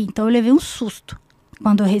saber isso aqui. Então eu levei um susto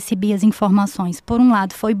quando eu recebi as informações. Por um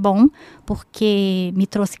lado foi bom, porque me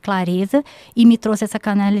trouxe clareza e me trouxe essa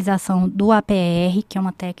canalização do APR, que é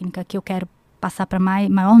uma técnica que eu quero passar para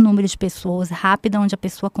maior número de pessoas, rápida, onde a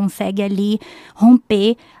pessoa consegue ali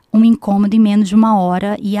romper um incômodo em menos de 1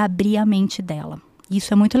 hora e abrir a mente dela.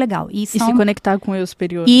 Isso é muito legal. E se conectar com o eu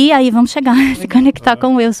superior. E aí vamos chegar a se conectar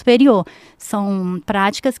com o eu superior. São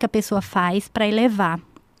práticas que a pessoa faz para elevar.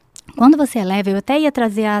 Quando você eleva, eu até ia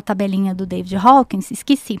trazer a tabelinha do David Hawkins,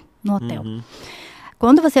 esqueci no hotel.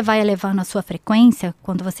 Quando você vai elevando a sua frequência,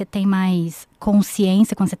 quando você tem mais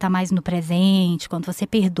consciência, quando você está mais no presente, quando você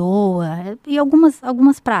perdoa, e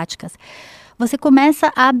algumas práticas, você começa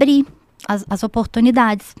a abrir as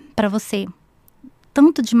oportunidades para você.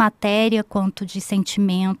 Tanto de matéria, quanto de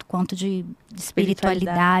sentimento, quanto de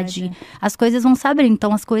espiritualidade. As coisas vão se abrir.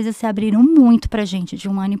 Então, as coisas se abriram muito pra gente, de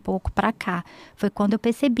 1 ano e pouco pra cá. Foi quando eu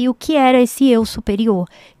percebi o que era esse eu superior,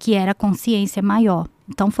 que era a consciência maior.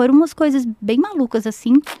 Então, foram umas coisas bem malucas,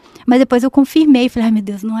 assim. Mas depois eu confirmei, falei, ai meu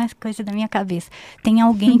Deus, não é coisa da minha cabeça. Tem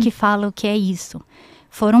alguém que fala o que é isso.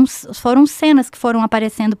 Foram cenas que foram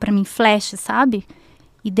aparecendo pra mim, flashes, sabe?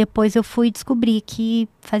 E depois eu fui descobrir que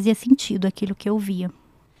fazia sentido aquilo que eu via.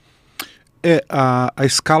 A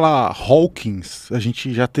escala Hawkins, a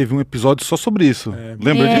gente já teve um episódio só sobre isso.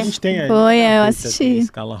 Lembra disso? A gente tem eu assisti.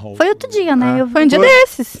 Foi outro dia, né? Foi um dia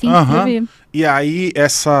desses. Sim, eu vi. E aí,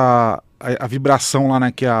 a vibração lá,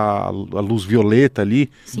 né, que é a luz violeta ali,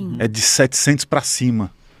 Sim. é de 700 para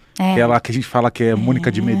cima. Aquela que a gente fala que é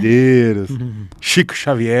Mônica de Medeiros, Chico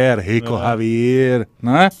Xavier, Rico Javier,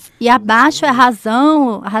 né? E abaixo é a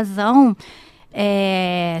razão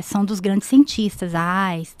são dos grandes cientistas,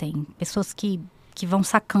 Einstein, pessoas que vão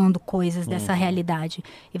sacando coisas dessa realidade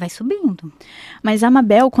e vai subindo. Mas a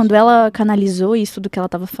Mabel, quando ela canalizou isso do que ela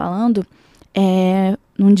estava falando,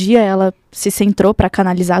 num dia ela se centrou para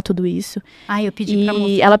canalizar tudo isso. Eu pedi pra moça.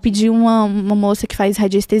 E ela pediu uma moça que faz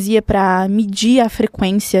radiestesia para medir a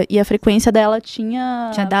frequência. E a frequência dela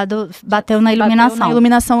tinha bateu na iluminação. Bateu na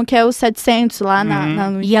iluminação, que é os 700 lá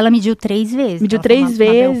na... E ela mediu 3 vezes. Mediu 3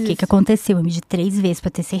 vezes. O que aconteceu? Eu medi 3 vezes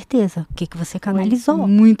para ter certeza. O que você canalizou?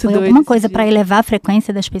 Muito doido. Foi alguma coisa para elevar a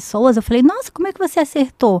frequência das pessoas. Eu falei, nossa, como é que você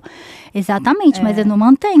acertou? Exatamente, mas eu não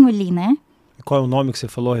mantenho ali, né? Qual é o nome que você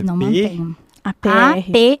falou? Não mantenho.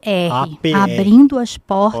 APR. Abrindo as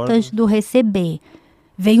portas do receber.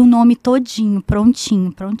 Veio o nome todinho,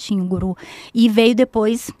 prontinho, guru. E veio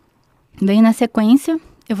na sequência,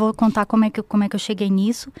 eu vou contar como é que eu cheguei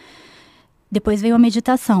nisso. Depois veio a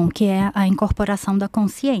meditação, que é a incorporação da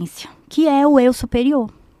consciência, que é o eu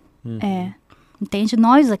superior. Entende?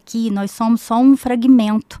 Nós somos só um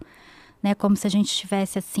fragmento, né? Como se a gente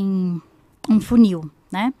tivesse, assim, um funil,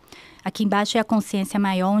 né? Aqui embaixo é a consciência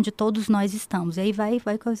maior, onde todos nós estamos. E aí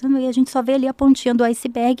vai coisando, e a gente só vê ali a pontinha do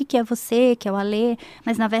iceberg, que é você, que é o Alê.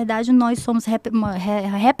 Mas, na verdade, nós somos uma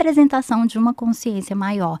representação de uma consciência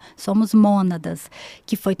maior. Somos mônadas,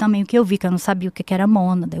 que foi também o que eu vi, que eu não sabia o que era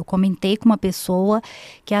mônada. Eu comentei com uma pessoa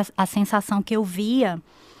que a sensação que eu via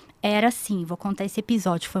era assim, vou contar esse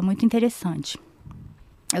episódio, foi muito interessante.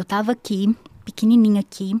 Eu estava aqui, pequenininha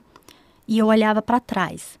aqui, e eu olhava para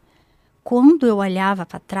trás. Quando eu olhava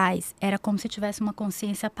para trás, era como se eu tivesse uma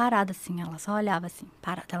consciência parada, assim. Ela só olhava assim,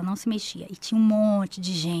 parada, ela não se mexia. E tinha um monte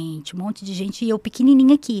de gente, e eu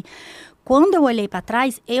pequenininha aqui. Quando eu olhei para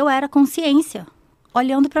trás, eu era consciência,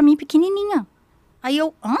 olhando para mim pequenininha. Aí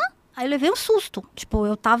eu levei um susto. Tipo,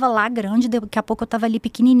 eu tava lá grande, daqui a pouco eu tava ali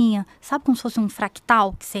pequenininha. Sabe como se fosse um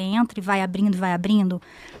fractal, que você entra e vai abrindo?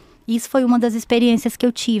 Isso foi uma das experiências que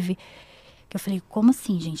eu tive. Eu falei, como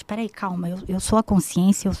assim, gente? Peraí, calma, eu sou a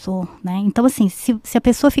consciência, eu sou, né? Então, assim, se a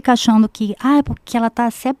pessoa fica achando que, é porque ela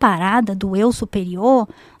tá separada do eu superior,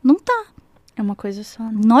 não tá. É uma coisa só.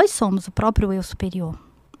 Né? Nós somos o próprio eu superior.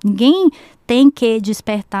 Ninguém tem que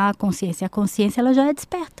despertar a consciência. A consciência, ela já é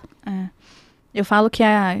desperta. Eu falo que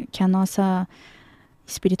a nossa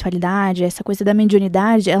espiritualidade, essa coisa da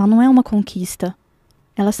mediunidade, ela não é uma conquista.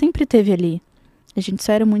 Ela sempre esteve ali. A gente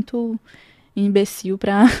só era muito imbecil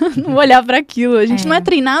pra não olhar pra aquilo. A gente não é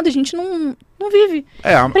treinado, a gente não vive.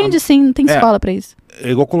 Aprende sim, não tem escola pra isso.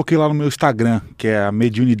 É igual eu coloquei lá no meu Instagram, que é a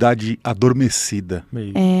mediunidade adormecida.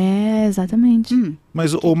 Exatamente.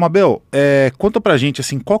 Mas, Mabel, conta pra gente,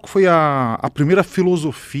 assim, qual que foi a primeira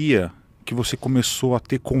filosofia que você começou a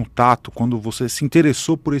ter contato quando você se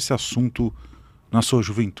interessou por esse assunto na sua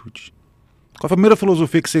juventude? Qual foi a primeira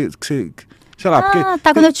filosofia que você sei lá,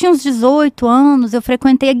 porque... Quando eu tinha uns 18 anos, eu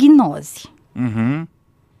frequentei a gnose.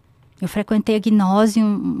 Eu frequentei a gnose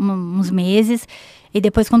uns meses, e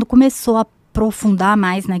depois quando começou a aprofundar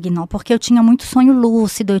mais na gnose, porque eu tinha muito sonho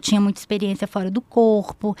lúcido, eu tinha muita experiência fora do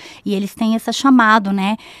corpo, e eles têm esse chamado,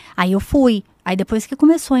 né? Aí eu fui. Aí depois que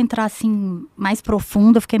começou a entrar assim, mais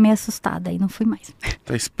profundo, eu fiquei meio assustada, aí não fui mais.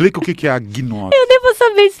 Tá, explica o que é a gnose. Eu nem vou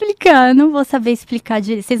saber explicar, não vou saber explicar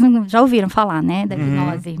direito. Vocês já ouviram falar, né, da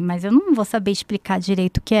gnose, mas eu não vou saber explicar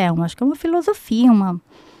direito o que é. Eu acho que é uma filosofia,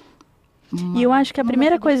 E eu acho que a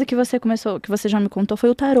primeira coisa que você começou, que você já me contou,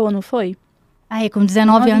 foi o tarô, não foi? Aí, com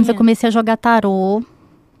 19 anos, eu comecei a jogar tarô.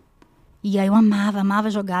 E aí eu amava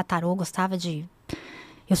jogar tarô, gostava de...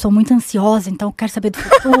 Eu sou muito ansiosa, então eu quero saber do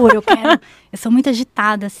futuro, eu sou muito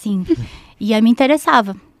agitada, assim. E aí me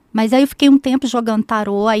interessava. Mas aí eu fiquei um tempo jogando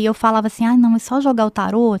tarô, aí eu falava assim, não, é só jogar o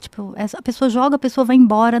tarô, tipo, a pessoa joga, a pessoa vai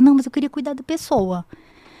embora. Não, mas eu queria cuidar da pessoa.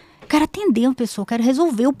 Eu quero atender a pessoa, eu quero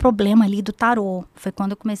resolver o problema ali do tarô. Foi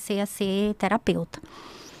quando eu comecei a ser terapeuta.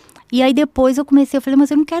 E aí depois eu falei,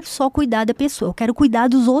 mas eu não quero só cuidar da pessoa, eu quero cuidar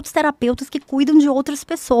dos outros terapeutas que cuidam de outras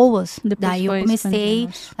pessoas. Daí eu comecei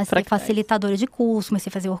a ser facilitadora de curso, comecei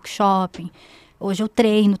a fazer workshop. Hoje eu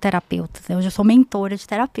treino terapeutas, hoje eu sou mentora de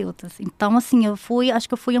terapeutas. Então, assim, acho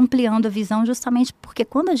que eu fui ampliando a visão justamente porque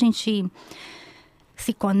quando a gente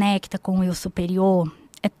se conecta com o eu superior,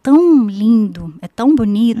 é tão lindo, é tão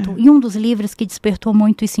bonito. E um dos livros que despertou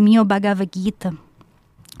muito isso em mim é o Bhagavad Gita.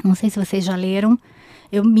 Não sei se vocês já leram.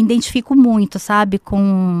 Eu me identifico muito, sabe,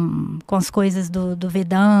 com as coisas do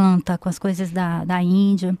Vedanta, com as coisas da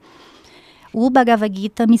Índia. O Bhagavad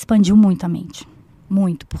Gita me expandiu muito a mente.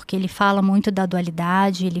 Muito, porque ele fala muito da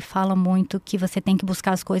dualidade, ele fala muito que você tem que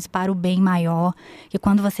buscar as coisas para o bem maior, que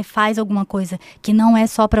quando você faz alguma coisa que não é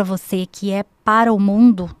só para você, que é para o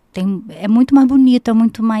mundo, é muito mais bonito, é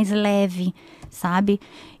muito mais leve, sabe?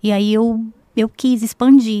 E aí eu quis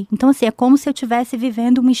expandir. Então, assim, é como se eu estivesse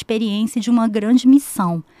vivendo uma experiência de uma grande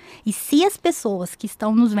missão. E se as pessoas que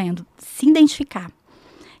estão nos vendo se identificar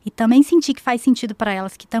e também sentir que faz sentido para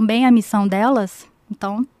elas, que também é a missão delas,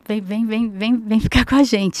 então vem ficar com a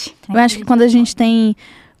gente. Eu acho que quando a gente tem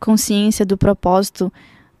consciência do propósito,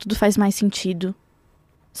 tudo faz mais sentido,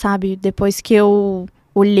 sabe? Depois que eu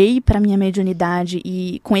olhei para minha mediunidade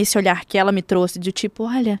e com esse olhar que ela me trouxe, de tipo,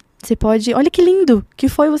 olha que lindo que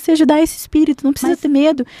foi você ajudar esse espírito, não precisa ter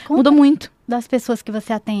medo, mudou muito. Das pessoas que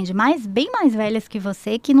você atende, bem mais velhas que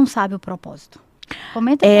você, que não sabe o propósito.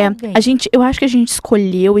 Comenta com eu acho que a gente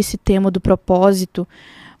escolheu esse tema do propósito,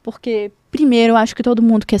 porque primeiro eu acho que todo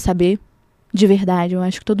mundo quer saber, de verdade. Eu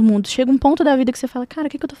acho que todo mundo chega um ponto da vida que você fala, cara, o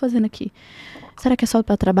que eu tô fazendo aqui? Será que é só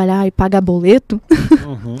pra trabalhar e pagar boleto?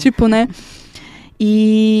 Uhum. Tipo, né?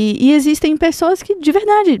 E existem pessoas que, de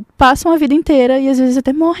verdade, passam a vida inteira e às vezes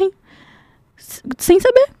até morrem sem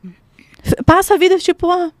saber. Passa a vida, tipo,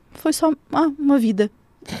 foi só uma vida.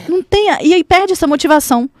 Não tem, e aí perde essa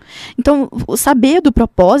motivação. Então, o saber do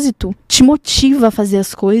propósito te motiva a fazer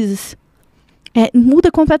as coisas.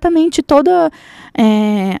 Muda completamente toda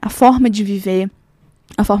a forma de viver,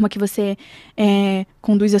 a forma que você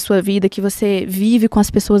conduz a sua vida, que você vive com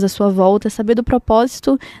as pessoas à sua volta. Saber do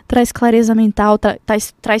propósito traz clareza mental,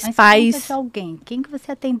 traz paz. Mas alguém, quem que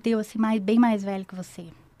você atendeu assim, bem mais velho que você?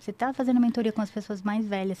 Você tá fazendo mentoria com as pessoas mais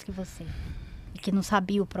velhas que você e que não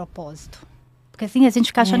sabia o propósito. Porque assim, a gente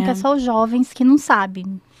fica achando que é só os jovens que não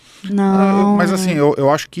sabem. Não. Mas assim, eu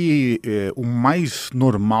acho que o mais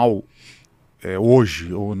normal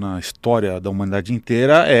hoje, ou na história da humanidade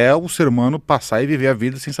inteira, é o ser humano passar e viver a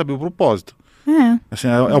vida sem saber o propósito. Assim,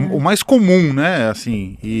 o mais comum, né?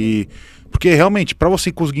 Assim, porque realmente, para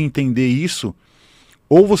você conseguir entender isso,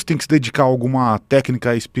 ou você tem que se dedicar a alguma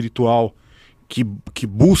técnica espiritual que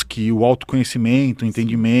busque o autoconhecimento, o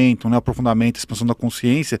entendimento, né, aprofundamento, a expansão da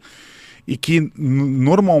consciência, e que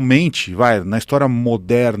normalmente, na história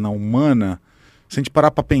moderna, humana, se a gente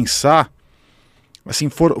parar para pensar, assim,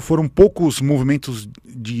 foram poucos movimentos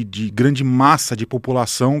de grande massa de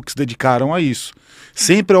população que se dedicaram a isso.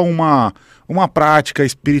 Sempre é uma prática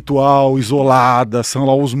espiritual isolada, são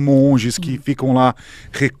lá os monges que ficam lá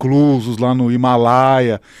reclusos lá no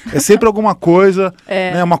Himalaia. É sempre alguma coisa,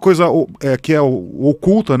 né, uma coisa que é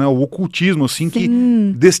oculta, né, o ocultismo, assim, que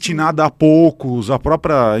destinada a poucos, a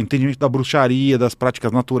própria entendimento da bruxaria, das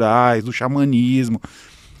práticas naturais, do xamanismo,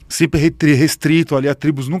 sempre restrito ali a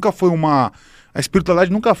tribos. Nunca foi a espiritualidade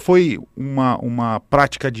nunca foi uma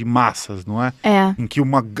prática de massas, não é? Em que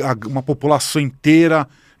uma população inteira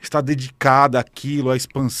está dedicada àquilo, à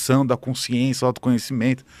expansão da consciência, ao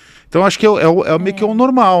autoconhecimento. Então acho que é meio que o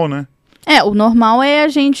normal, né? O normal é a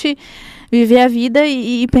gente viver a vida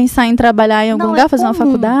e pensar em trabalhar em algum lugar, fazer uma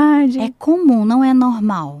faculdade. É comum, não é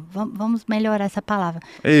normal. Vamos melhorar essa palavra.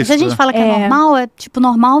 Isso, se a gente fala que é normal, tipo,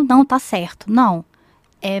 normal não tá certo. Não,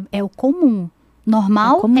 é o comum.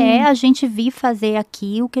 Normal é a gente vir fazer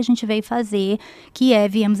aqui o que a gente veio fazer, que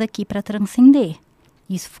viemos aqui para transcender.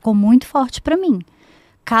 Isso ficou muito forte para mim.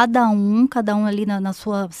 Cada um ali na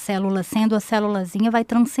sua célula, sendo a célulazinha, vai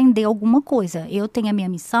transcender alguma coisa. Eu tenho a minha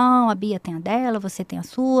missão, a Bia tem a dela, você tem a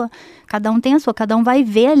sua, cada um tem a sua, cada um vai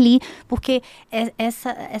ver ali, porque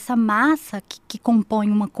essa massa que compõe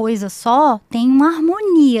uma coisa só tem uma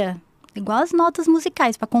harmonia. Igual as notas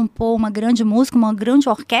musicais, para compor uma grande música, uma grande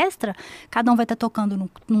orquestra, cada um vai estar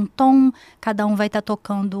tocando num tom, cada um vai estar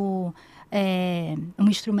tocando um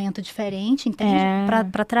instrumento diferente, entende?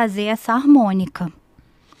 Para trazer essa harmônica,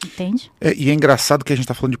 entende? E é engraçado que a gente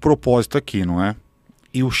está falando de propósito aqui, não é?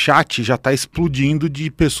 E o chat já está explodindo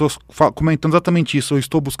de pessoas comentando exatamente isso. Eu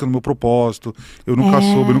estou buscando meu propósito, eu nunca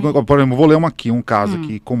soube. Por exemplo, vou ler um caso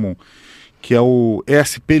aqui comum, que é o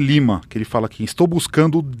ESP Lima, que ele fala aqui: estou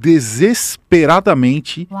buscando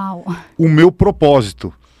desesperadamente o meu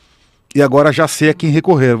propósito. E agora já sei a quem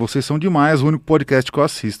recorrer. Vocês são demais, o único podcast que eu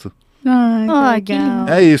assisto. Ai, que legal.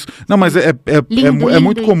 É isso. Não, mas Lindo,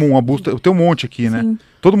 muito comum. Tem um monte aqui, né? Sim.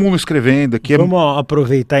 Todo mundo escrevendo aqui. Vamos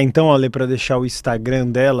aproveitar então, Ale, para deixar o Instagram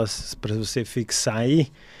delas, para você fixar aí.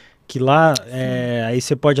 Que lá, aí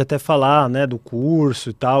você pode até falar, né, do curso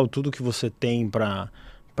e tal, tudo que você tem para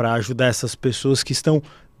ajudar essas pessoas que estão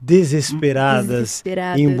desesperadas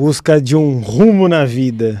em busca de um rumo na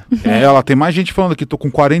vida. Ela tem mais gente falando aqui, tô com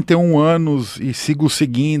 41 anos e sigo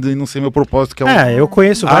seguindo e não sei meu propósito, que é eu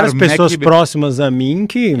conheço várias pessoas próximas a mim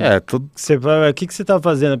que o que você tá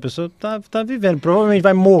fazendo? A pessoa tá vivendo, provavelmente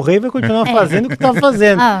vai morrer e vai continuar fazendo o que tá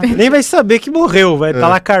fazendo. Nem vai saber que morreu, vai estar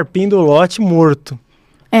lá carpindo o lote morto.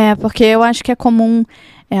 Porque eu acho que é comum.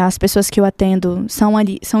 As pessoas que eu atendo são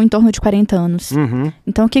em torno de 40 anos. Uhum.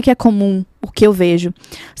 Então, o que é comum? O que eu vejo?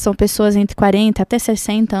 São pessoas entre 40 até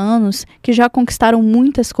 60 anos que já conquistaram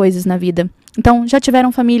muitas coisas na vida. Então, já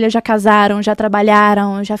tiveram família, já casaram, já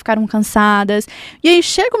trabalharam, já ficaram cansadas. E aí,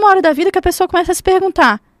 chega uma hora da vida que a pessoa começa a se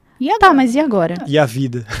perguntar: mas e agora? E a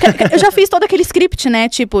vida? Eu já fiz todo aquele script, né?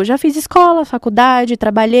 Tipo, já fiz escola, faculdade,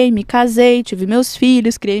 trabalhei, me casei, tive meus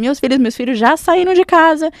filhos, criei meus filhos já saíram de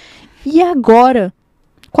casa. E agora?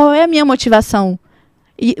 Qual é a minha motivação?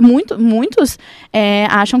 E muitos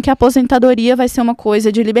acham que a aposentadoria vai ser uma coisa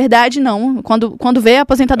de liberdade. Não. Quando vê a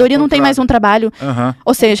aposentadoria, não tem mais um trabalho. Uhum.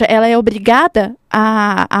 Ou seja, ela é obrigada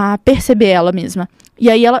a perceber ela mesma. E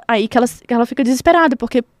aí que ela fica desesperada,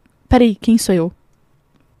 porque, peraí, quem sou eu?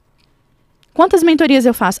 Quantas mentorias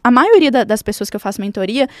eu faço? A maioria das pessoas que eu faço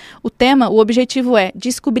mentoria, o objetivo é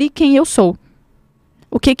descobrir quem eu sou.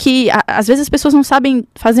 Às vezes as pessoas não sabem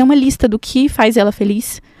fazer uma lista do que faz ela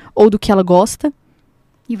feliz ou do que ela gosta.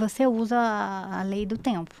 E você usa a lei do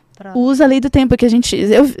tempo. Usa a lei do tempo, que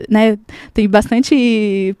tem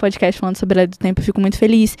bastante podcast falando sobre a lei do tempo, eu fico muito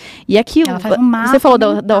feliz. E aqui, você falou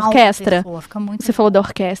da orquestra, você falou da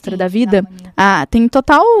orquestra da vida, tem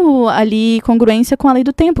total ali congruência com a lei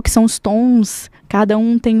do tempo, que são os tons, cada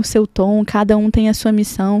um tem o seu tom, cada um tem a sua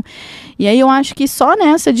missão. E aí eu acho que só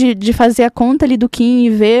nessa de fazer a conta ali do Kim e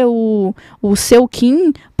ver o seu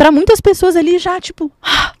Kim, para muitas pessoas ali já, tipo...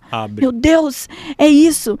 Meu Deus, é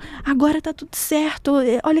isso, agora tá tudo certo,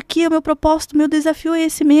 olha aqui, o meu propósito, meu desafio é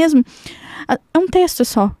esse mesmo. É um texto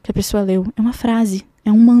só que a pessoa leu, é uma frase,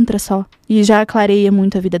 é um mantra só, e já clareia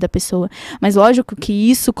muito a vida da pessoa. Mas lógico que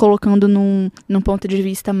isso, colocando num ponto de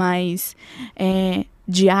vista mais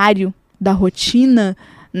diário, da rotina,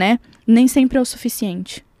 né, nem sempre é o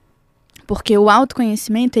suficiente. Porque o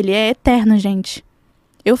autoconhecimento, ele é eterno, gente.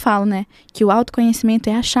 Eu falo, né, que o autoconhecimento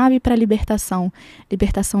é a chave para a libertação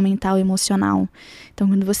mental e emocional. Então,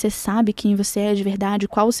 quando você sabe quem você é de verdade,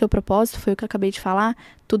 qual o seu propósito, foi o que eu acabei de falar,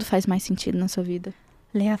 tudo faz mais sentido na sua vida.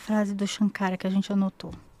 Lê a frase do Shankara que a gente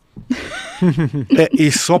anotou.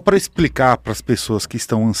 E só para explicar para as pessoas que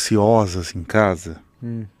estão ansiosas em casa,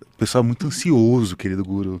 o pessoal é muito ansioso, querido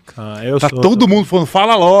guru. Todo mundo falando,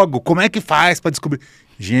 fala logo, como é que faz para descobrir?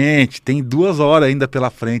 Gente, tem 2 horas ainda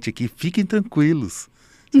pela frente aqui, fiquem tranquilos.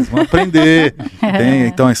 Vocês vão aprender.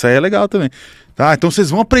 Então, isso aí é legal também. Tá? Então, vocês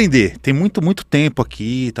vão aprender. Tem muito tempo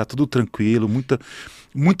aqui, tá tudo tranquilo.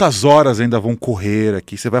 Muitas horas ainda vão correr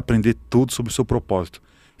aqui. Você vai aprender tudo sobre o seu propósito.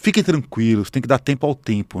 Fiquem tranquilos, tem que dar tempo ao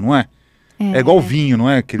tempo, não é? É igual vinho, não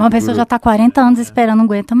é? Uma pessoa já tá 40 anos esperando, não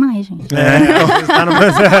aguenta mais, gente.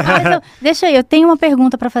 Deixa aí, eu tenho uma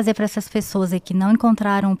pergunta para fazer para essas pessoas aí que não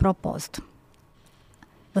encontraram um propósito.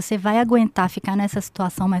 Você vai aguentar ficar nessa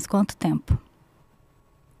situação mais quanto tempo?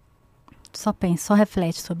 Só pensa, só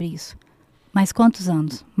reflete sobre isso. Mais quantos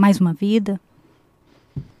anos? Mais uma vida?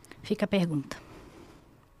 Fica a pergunta.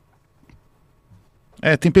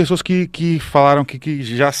 Tem pessoas que falaram que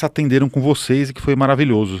já se atenderam com vocês e que foi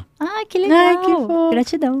maravilhoso. Ai, que legal.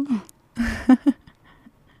 Gratidão.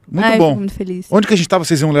 Muito bom. Muito feliz. Onde que a gente estava?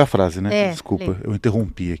 Vocês iam ler a frase, né? Desculpa, eu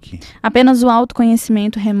interrompi aqui. Apenas o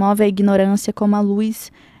autoconhecimento remove a ignorância como a luz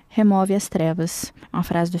remove as trevas. Uma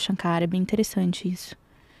frase do Shankara, é bem interessante isso.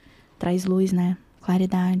 Traz luz, né?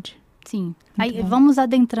 Claridade. Sim. Aí, vamos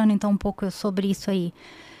adentrando então um pouco sobre isso aí.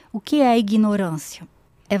 O que é a ignorância?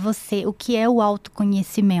 O que é o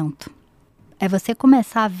autoconhecimento? É você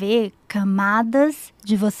começar a ver camadas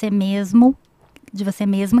de você mesma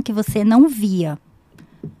que você não via.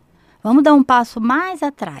 Vamos dar um passo mais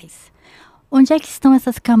atrás. Onde é que estão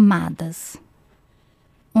essas camadas?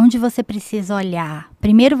 Onde você precisa olhar?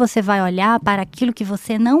 Primeiro você vai olhar para aquilo que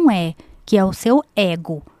você não é, que é o seu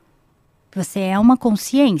ego. Você é uma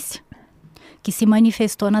consciência que se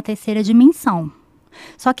manifestou na 3ª dimensão.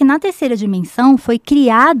 Só que na 3ª dimensão foi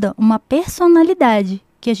criada uma personalidade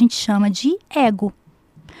que a gente chama de ego.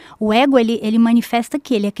 O ego, ele manifesta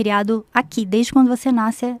aqui, ele é criado aqui, desde quando você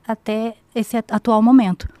nasce até esse atual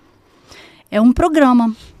momento. É um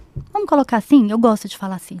programa. Vamos colocar assim? Eu gosto de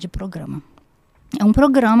falar assim, de programa. É um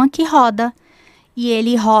programa que roda. E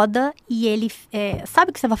ele roda e ele...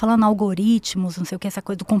 sabe o que você vai falando? Algoritmos, não sei o que, essa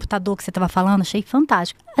coisa do computador que você estava falando, achei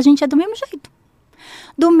fantástico. A gente é do mesmo jeito.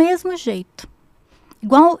 Do mesmo jeito.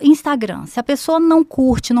 Igual Instagram. Se a pessoa não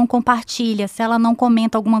curte, não compartilha, se ela não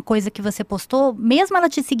comenta alguma coisa que você postou, mesmo ela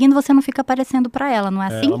te seguindo, você não fica aparecendo para ela, não é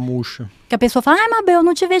assim? Ela murcha. Que a pessoa fala, Mabel, eu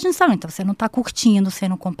não te vejo no Instagram. Então você não tá curtindo, você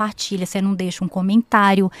não compartilha, você não deixa um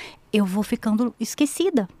comentário. Eu vou ficando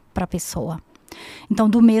esquecida para a pessoa. Então,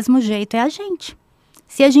 do mesmo jeito é a gente.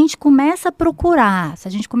 Se a gente começa a procurar, se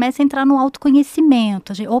a gente começa a entrar no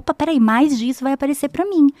autoconhecimento, opa, peraí, mais disso vai aparecer para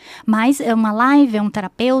mim. Mais é uma live, é um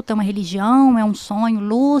terapeuta, é uma religião, é um sonho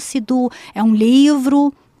lúcido, é um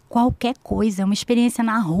livro, qualquer coisa, é uma experiência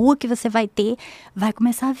na rua que você vai ter, vai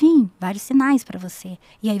começar a vir vários sinais para você.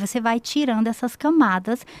 E aí você vai tirando essas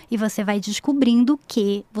camadas e você vai descobrindo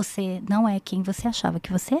que você não é quem você achava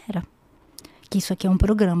que você era. Que isso aqui é um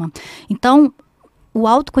programa. Então, o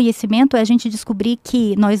autoconhecimento é a gente descobrir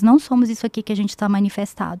que nós não somos isso aqui que a gente está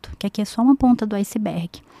manifestado, que aqui é só uma ponta do iceberg,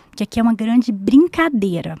 que aqui é uma grande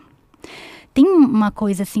brincadeira. Tem uma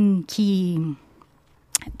coisa assim que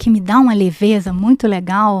me dá uma leveza muito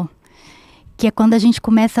legal, Que é quando a gente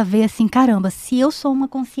começa a ver assim, caramba, se eu sou uma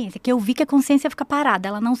consciência, que eu vi que a consciência fica parada,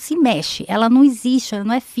 ela não se mexe, ela não existe, ela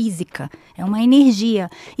não é física, é uma energia.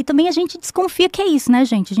 E também a gente desconfia que é isso, né,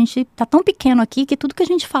 gente? A gente tá tão pequeno aqui que tudo que a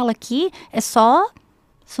gente fala aqui é só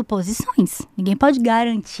suposições. Ninguém pode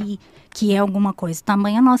garantir que é alguma coisa,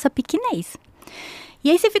 tamanho a nossa pequenez.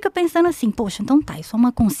 E aí você fica pensando assim, poxa, então tá, eu sou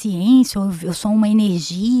uma consciência, eu sou uma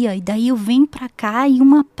energia, e daí eu venho pra cá e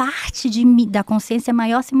uma parte da consciência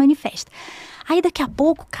maior se manifesta. Aí daqui a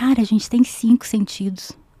pouco, cara, a gente tem 5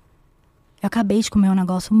 sentidos. Eu acabei de comer um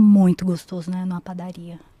negócio muito gostoso, né, numa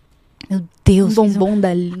padaria. Meu Deus. Bombom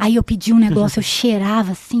dali. Aí eu pedi um negócio, eu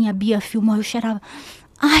cheirava assim, a Bia filmou, eu cheirava.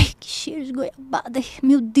 Ai, que cheiro de goiabada.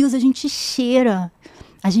 Meu Deus, a gente cheira.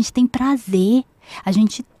 A gente tem prazer. A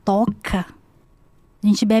gente toca. A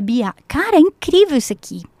gente bebe água. Cara, é incrível isso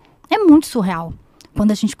aqui. É muito surreal.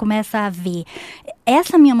 Quando a gente começa a ver.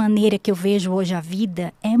 Essa minha maneira que eu vejo hoje a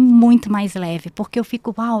vida é muito mais leve. Porque eu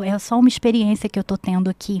fico, uau, é só uma experiência que eu tô tendo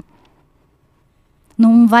aqui.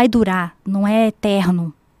 Não vai durar. Não é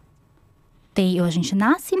eterno. A gente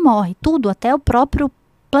nasce e morre. Tudo, até o próprio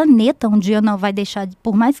planeta um dia não vai deixar,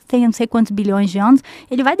 por mais que tenha não sei quantos bilhões de anos,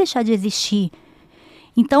 ele vai deixar de existir.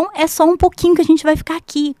 Então, é só um pouquinho que a gente vai ficar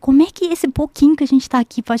aqui. Como é que esse pouquinho que a gente está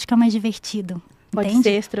aqui pode ficar mais divertido? Pode Entende?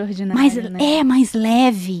 ser extraordinário, né? É mais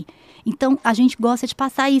leve. Então, a gente gosta de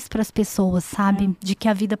passar isso para as pessoas, sabe? De que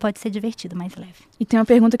a vida pode ser divertida, mais leve. E tem uma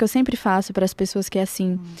pergunta que eu sempre faço para as pessoas que é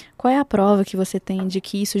assim, qual é a prova que você tem de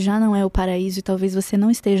que isso já não é o paraíso e talvez você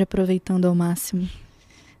não esteja aproveitando ao máximo?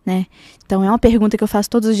 Né? Então, é uma pergunta que eu faço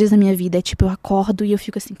todos os dias da minha vida. É tipo, eu acordo e eu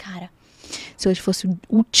fico assim, cara, se hoje fosse o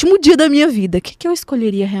último dia da minha vida, o que eu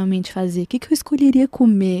escolheria realmente fazer? O que eu escolheria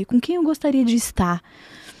comer? Com quem eu gostaria de estar?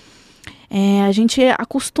 A gente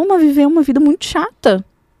acostuma a viver uma vida muito chata,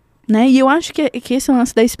 né? E eu acho que esse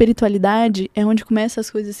lance da espiritualidade é onde começam as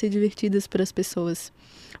coisas a ser divertidas para as pessoas.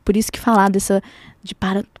 Por isso que falar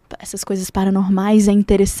essas coisas paranormais é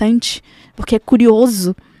interessante, porque é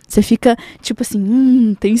curioso. Você fica, tipo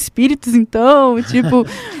assim, tem espíritos então? Tipo,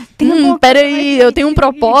 peraí, eu tenho um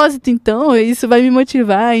propósito então, isso vai me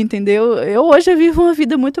motivar, entendeu? Eu hoje vivo uma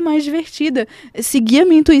vida muito mais divertida. Seguir a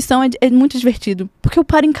minha intuição é muito divertido, porque eu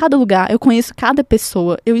paro em cada lugar, eu conheço cada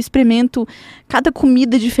pessoa, eu experimento cada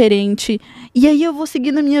comida diferente, e aí eu vou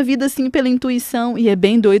seguindo a minha vida assim pela intuição, e é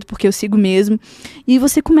bem doido porque eu sigo mesmo, e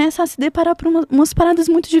você começa a se deparar por umas paradas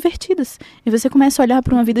muito divertidas, e você começa a olhar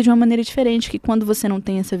para uma vida de uma maneira diferente, que quando você não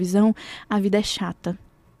tem essa visão, a vida é chata,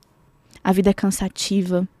 a vida é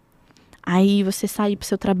cansativa, aí você sair pro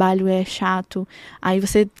seu trabalho é chato, aí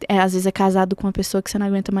você às vezes é casado com uma pessoa que você não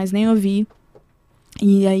aguenta mais nem ouvir,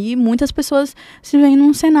 e aí muitas pessoas se veem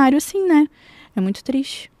num cenário assim, né? É muito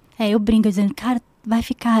triste. Eu brinco dizendo, cara, vai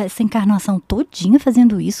ficar essa encarnação todinha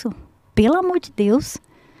fazendo isso? Pelo amor de Deus.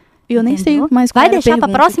 Eu nem sei mais qual vai deixar para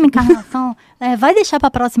a próxima que... encarnação? Vai deixar para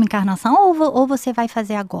a próxima encarnação ou você vai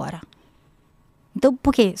fazer agora? Então,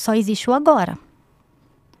 por quê? Só existe o agora.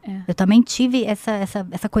 Eu também tive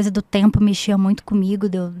essa coisa do tempo, mexia muito comigo.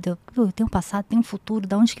 Eu tenho um passado, tenho um futuro,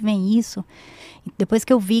 de onde que vem isso? Depois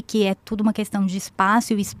que eu vi que é tudo uma questão de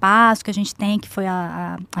espaço, e o espaço que a gente tem, que foi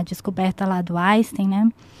a descoberta lá do Einstein, né?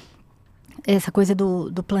 Essa coisa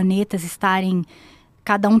do planetas estarem,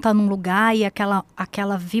 cada um está num lugar e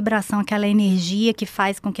aquela vibração, aquela energia que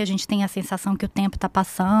faz com que a gente tenha a sensação que o tempo está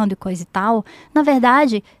passando e coisa e tal. Na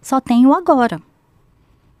verdade, só tem o agora.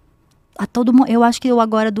 Eu acho que o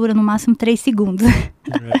agora dura no máximo 3 segundos.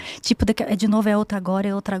 Tipo, de novo é outra agora,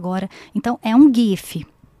 é outra agora. Então, é um GIF.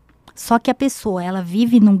 Só que a pessoa, ela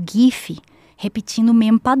vive num GIF repetindo o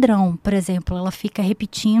mesmo padrão. Por exemplo, ela fica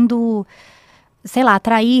repetindo, sei lá,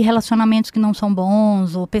 atrair relacionamentos que não são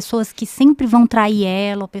bons, ou pessoas que sempre vão trair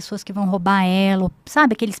ela, ou pessoas que vão roubar ela, ou,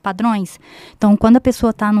 sabe, aqueles padrões? Então, quando a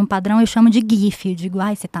pessoa tá num padrão, eu chamo de GIF. Eu digo,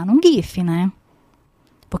 você tá num GIF, né?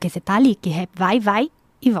 Porque você tá ali, que vai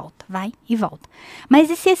e volta, vai e volta.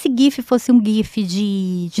 Mas e se esse GIF fosse um GIF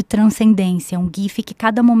de transcendência, um GIF que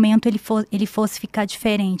cada momento ele fosse ficar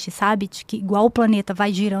diferente, sabe? Que igual o planeta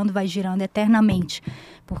vai girando eternamente,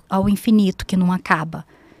 ao infinito, que não acaba.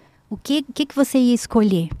 O que você ia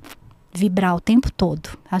escolher? Vibrar o tempo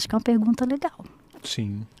todo? Acho que é uma pergunta legal.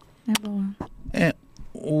 Sim. É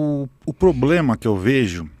boa. O problema que eu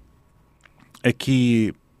vejo é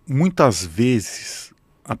que muitas vezes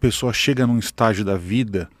a pessoa chega num estágio da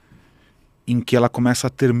vida em que ela começa a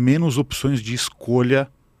ter menos opções de escolha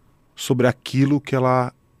sobre aquilo que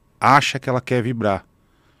ela acha que ela quer vibrar.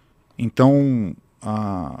 Então,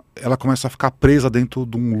 ela começa a ficar presa dentro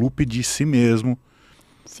de um loop de si mesmo.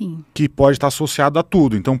 Sim. Que pode estar associado a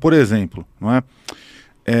tudo. Então, por exemplo, não é?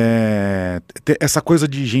 Essa coisa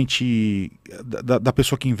de gente, da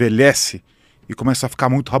pessoa que envelhece e começa a ficar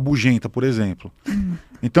muito rabugenta, por exemplo.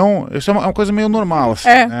 Então, isso é uma coisa meio normal, assim,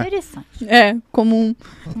 né? Interessante. É, comum.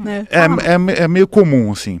 Né? É meio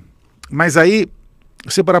comum, assim. Mas aí,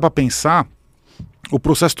 se você parar pra pensar, o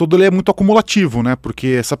processo todo ele é muito acumulativo, né? Porque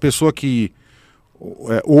essa pessoa que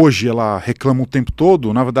hoje ela reclama o tempo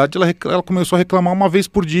todo, na verdade ela começou a reclamar uma vez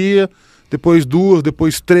por dia, depois 2,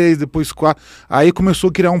 depois 3, depois 4. Aí começou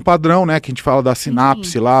a criar um padrão, né? Que a gente fala da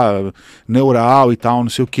sinapse lá, neural e tal, não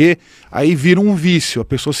sei o quê. Aí vira um vício, a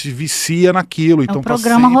pessoa se vicia naquilo. Então um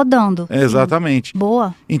programa rodando. Exatamente.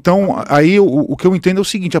 Boa. Então, aí o que eu entendo é o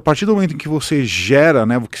seguinte, a partir do momento em que você gera,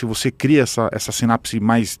 né? Que se você cria essa sinapse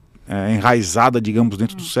mais enraizada, digamos,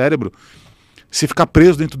 dentro do cérebro, você fica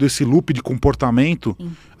preso dentro desse loop de comportamento,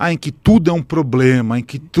 em que tudo é um problema, em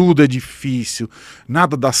que tudo é difícil,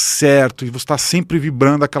 nada dá certo, e você está sempre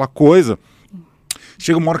vibrando aquela coisa.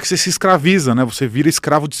 Chega uma hora que você se escraviza, né? Você vira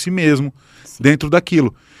escravo de si mesmo dentro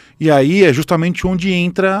daquilo. E aí é justamente onde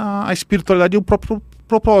entra a espiritualidade e o próprio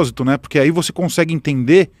propósito, né? Porque aí você consegue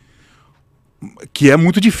entender, que é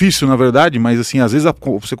muito difícil, na verdade, mas assim, às vezes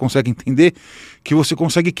você consegue entender que você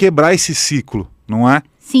consegue quebrar esse ciclo, não é?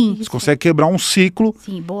 Sim. Você consegue quebrar um ciclo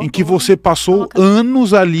em que boa. você passou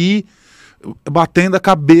anos ali batendo a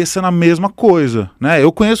cabeça na mesma coisa, né?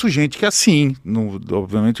 Eu conheço gente que é assim,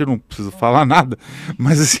 obviamente eu não preciso falar nada,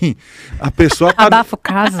 mas assim, a pessoa... Abafa o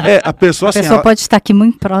caso. A pessoa assim... pode estar aqui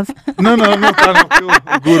muito próxima. Não tá, não, porque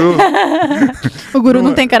o guru... O guru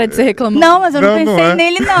não tem cara de ser reclamão. Não, mas eu não pensei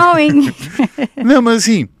nele não, hein? Não, mas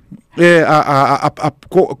assim...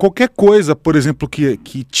 qualquer coisa, por exemplo,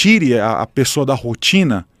 que tire a pessoa da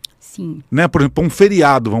rotina, sim, né? Por exemplo, um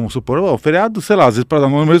feriado, vamos supor, o feriado, sei lá, às vezes para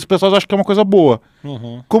as pessoas acham que é uma coisa boa.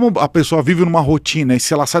 Como a pessoa vive numa rotina e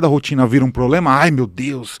se ela sai da rotina vira um problema, ai meu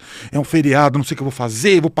Deus, é um feriado, não sei o que eu vou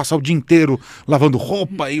fazer, vou passar o dia inteiro lavando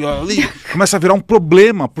roupa e ali começa a virar um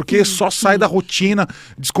problema, porque só sai da rotina,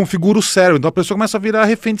 desconfigura o cérebro, então a pessoa começa a virar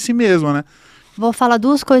refém de si mesma, né? Vou falar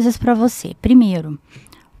duas coisas para você. Primeiro,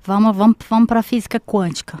 vamos para a física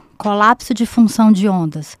quântica. Colapso de função de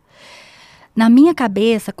ondas. Na minha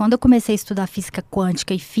cabeça, quando eu comecei a estudar física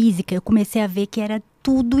quântica e física, eu comecei a ver que era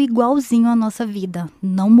tudo igualzinho à nossa vida.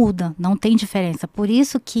 Não muda, não tem diferença. Por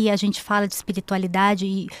isso que a gente fala de espiritualidade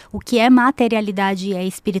e o que é materialidade e é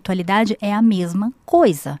espiritualidade é a mesma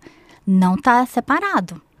coisa. Não está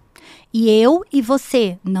separado. E eu e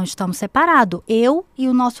você não estamos separados. Eu e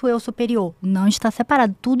o nosso eu superior não está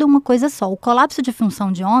separado. Tudo é uma coisa só. O colapso de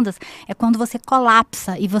função de ondas é quando você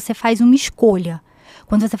colapsa e você faz uma escolha.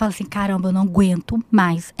 Quando você fala assim, caramba, eu não aguento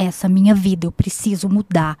mais essa minha vida. Eu preciso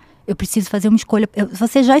mudar. Eu preciso fazer uma escolha.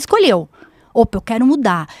 Você já escolheu. Opa, eu quero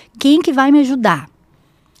mudar. Quem que vai me ajudar?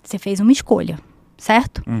 Você fez uma escolha,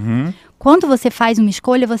 certo? Quando você faz uma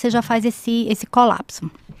escolha, você já faz esse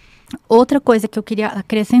colapso. Outra coisa que eu queria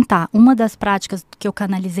acrescentar, uma das práticas que eu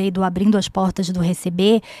canalizei do abrindo as portas do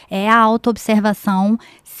receber é a autoobservação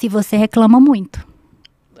se você reclama muito.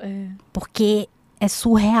 Porque é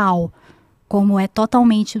surreal, como é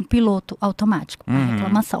totalmente um piloto automático, a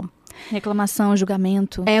reclamação. Reclamação,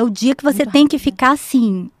 julgamento. É o dia que você tem que ficar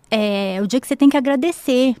assim, é o dia que você tem que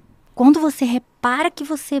agradecer. Quando você repara que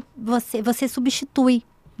você substitui.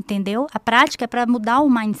 Entendeu? A prática é para mudar o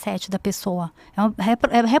mindset da pessoa.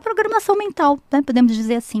 É reprogramação mental, né? Podemos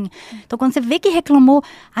dizer assim. Então, quando você vê que reclamou,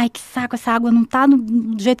 ai, que saco, essa água não tá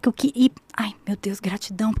do jeito que eu quis. Ai, meu Deus,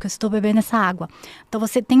 gratidão, porque eu estou bebendo essa água. Então,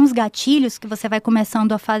 você tem uns gatilhos que você vai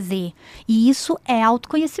começando a fazer. E isso é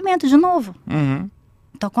autoconhecimento, de novo.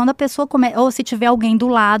 Então, quando a pessoa ou se tiver alguém do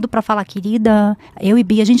lado para falar, querida, eu e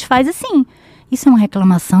Bia, a gente faz assim. Isso é uma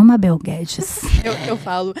reclamação, Mabel Guedes? Eu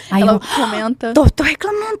falo. Aí ela comenta. Tô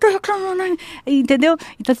reclamando. Entendeu?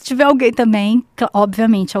 Então, se tiver alguém também,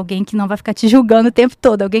 obviamente, alguém que não vai ficar te julgando o tempo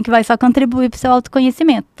todo, alguém que vai só contribuir pro seu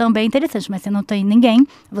autoconhecimento. Também é interessante, mas você não tem ninguém,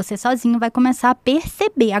 você sozinho vai começar a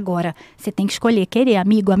perceber. Agora, você tem que escolher, querer,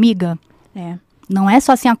 amigo, amiga. Não é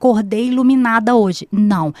só assim, acordei iluminada hoje.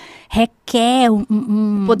 Não. Requer o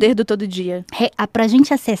poder do todo dia. Pra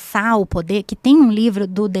gente acessar o poder, que tem um livro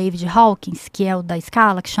do David Hawkins, que é o da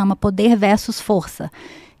escala, que chama Poder versus Força.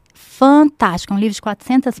 Fantástico, é um livro de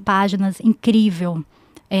 400 páginas, incrível.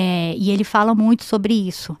 E ele fala muito sobre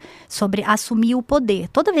isso, sobre assumir o poder.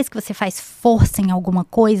 Toda vez que você faz força em alguma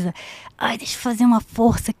coisa, ai, deixa eu fazer uma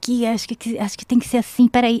força aqui, acho que tem que ser assim,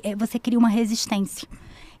 peraí, você cria uma resistência.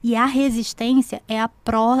 E a resistência é a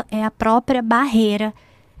própria barreira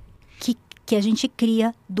que a gente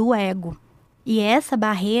cria do ego. E essa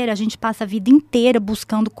barreira, a gente passa a vida inteira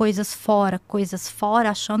buscando coisas fora,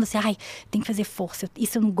 achando assim, ai, tem que fazer força,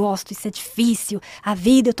 isso eu não gosto, isso é difícil, a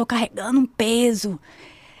vida, eu tô carregando um peso.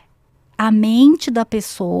 A mente da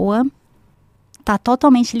pessoa está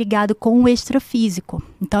totalmente ligado com o extrafísico.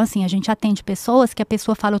 Então, assim, a gente atende pessoas que a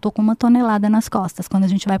pessoa fala, eu tô com 1 tonelada nas costas, quando a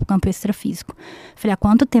gente vai pro campo extrafísico. Falei, há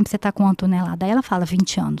quanto tempo você tá com 1 tonelada? Aí ela fala,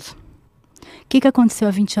 20 anos. O que aconteceu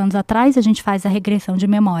há 20 anos atrás? A gente faz a regressão de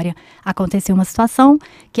memória. Aconteceu uma situação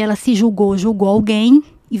que ela se julgou alguém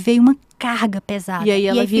e veio uma carga pesada. E aí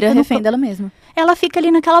ela vira refém dela mesma. Ela fica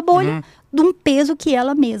ali naquela bolha de um peso que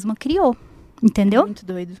ela mesma criou. Entendeu? Muito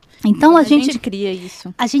doido. Então a gente cria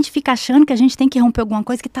isso. A gente fica achando que a gente tem que romper alguma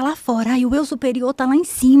coisa que tá lá fora. Ai, o eu superior tá lá em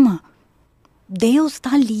cima. Deus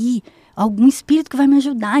tá ali. Algum espírito que vai me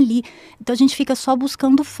ajudar ali. Então a gente fica só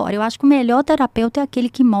buscando fora. Eu acho que o melhor terapeuta é aquele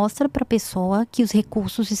que mostra pra pessoa que os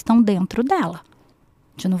recursos estão dentro dela.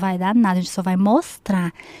 A gente não vai dar nada, a gente só vai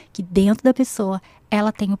mostrar que dentro da pessoa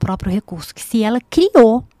ela tem o próprio recurso. Que se ela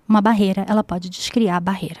criou uma barreira, ela pode descriar a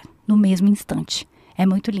barreira no mesmo instante. É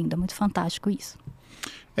muito lindo, é muito fantástico isso.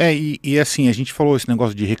 E assim, a gente falou esse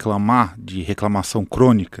negócio de reclamar, de reclamação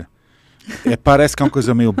crônica. Parece que é uma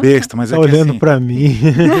coisa meio besta, mas tá é que olhando assim... pra mim.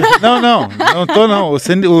 Não tô não.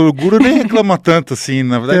 O Guru nem reclama tanto assim,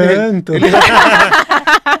 na verdade. Tanto.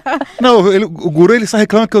 O Guru ele só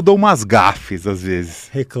reclama que eu dou umas gafes às vezes.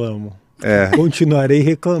 Reclamo. Continuarei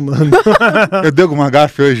reclamando. Eu dei alguma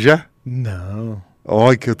gafe hoje já? Não.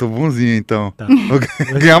 Olha que eu tô bonzinho, então. Tá. Vou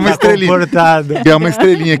ganhar uma estrelinha. Ganhar uma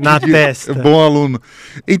estrelinha aqui. Na testa. Bom aluno.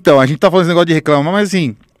 Então, a gente tá falando esse negócio de reclamar, mas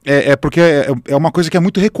assim, porque é uma coisa que é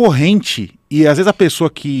muito recorrente. E às vezes a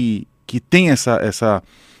pessoa que tem essa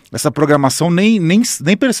programação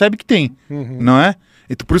nem percebe que tem, não é?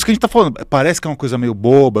 Então, por isso que a gente tá falando, parece que é uma coisa meio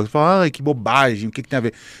boba, você fala, ai, que bobagem, o que tem a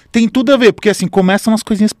ver? Tem tudo a ver, porque assim, começam umas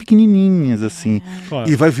coisinhas pequenininhas, assim,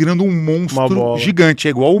 claro. E vai virando um monstro gigante,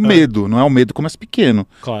 é igual o medo, não é? O medo começa pequeno,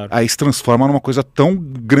 claro. Aí se transforma numa coisa tão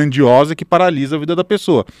grandiosa que paralisa a vida da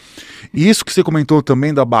pessoa. E isso que você comentou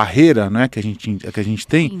também da barreira, né, que a gente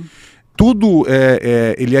tem, sim. Tudo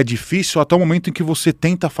ele é difícil até o momento em que você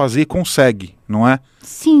tenta fazer e consegue, não é?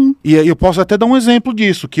 Sim. E aí eu posso até dar um exemplo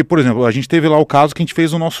disso, que, por exemplo, a gente teve lá o caso que a gente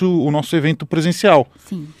fez o nosso evento presencial.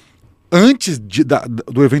 Sim. Antes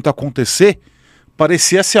do evento acontecer,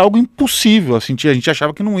 parecia ser algo impossível, assim, a gente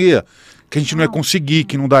achava que não ia, que a gente não ia conseguir,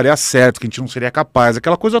 que não daria certo, que a gente não seria capaz,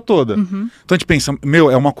 aquela coisa toda. Então a gente pensa,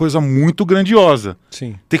 é uma coisa muito grandiosa.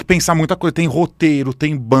 Sim. Tem que pensar muita coisa, tem roteiro,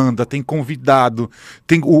 tem banda, tem convidado,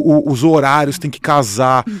 tem os horários, tem que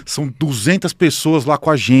casar, são 200 pessoas lá com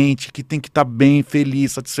a gente, que tem que estar bem,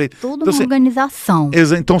 feliz, satisfeito. Tudo uma organização.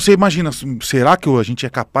 Então você imagina, será que a gente é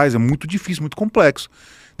capaz? É muito difícil, muito complexo.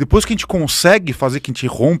 Depois que a gente consegue fazer, que a gente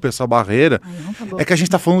rompe essa barreira, é que a gente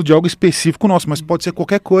está falando de algo específico nosso, mas pode ser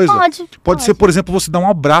qualquer coisa. Pode ser, por exemplo, você dar um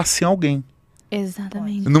abraço em alguém.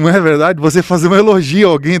 Exatamente. Não é verdade? Você fazer um elogio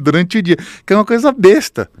a alguém durante o dia, que é uma coisa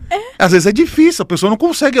besta. Às vezes é difícil, a pessoa não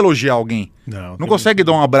consegue elogiar alguém. Não consegue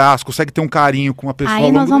dar um abraço, consegue ter um carinho com uma pessoa.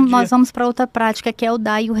 Aí nós vamos para outra prática, que é o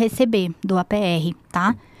dar e o receber, do APR,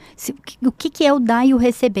 tá? O que é o dar e o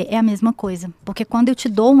receber? É a mesma coisa. Porque quando eu te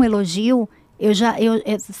dou um elogio,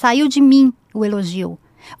 saiu de mim o elogio.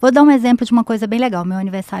 Vou dar um exemplo de uma coisa bem legal. Meu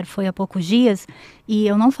aniversário foi há poucos dias e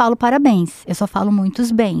eu não falo parabéns, eu só falo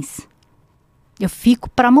muitos bens. Eu fico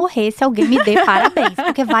pra morrer se alguém me dê parabéns,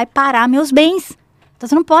 porque vai parar meus bens. Então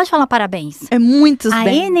você não pode falar parabéns. É muitos bens.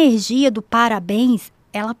 A energia do parabéns,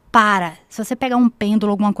 ela para. Se você pegar um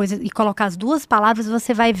pêndulo, alguma coisa e colocar as duas palavras,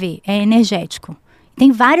 você vai ver. É energético.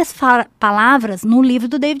 Tem várias palavras no livro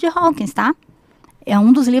do David Hawkins, tá? É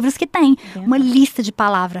um dos livros que tem uma lista de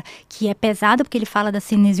palavras que é pesada, porque ele fala da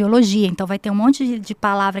cinesiologia. Então vai ter um monte de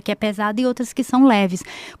palavra que é pesada e outras que são leves.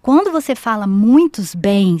 Quando você fala muitos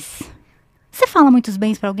bens, você fala muitos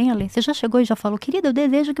bens para alguém, Ale? Você já chegou e já falou, querida, eu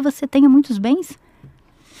desejo que você tenha muitos bens?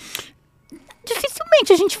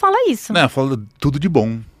 Dificilmente a gente fala isso. Não, fala tudo de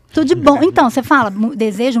bom. Tudo de bom. Então, você fala,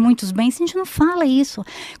 desejo muitos bens, a gente não fala isso.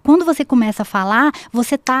 Quando você começa a falar,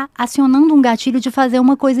 você tá acionando um gatilho de fazer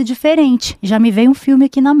uma coisa diferente. Já me veio um filme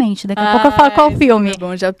aqui na mente. Daqui a pouco eu falo qual o filme.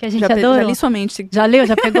 Bom, já, que a gente adorou. Já li sua mente. Já leu?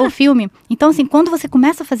 Já pegou o filme? Então, assim, quando você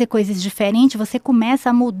começa a fazer coisas diferentes, você começa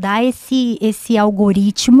a mudar esse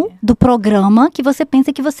algoritmo do programa que você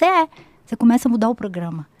pensa que você é. Você começa a mudar o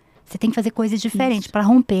programa. Você tem que fazer coisas diferentes para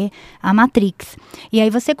romper a Matrix. E aí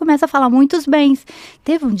você começa a falar muitos bens.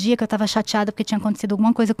 Teve um dia que eu estava chateada porque tinha acontecido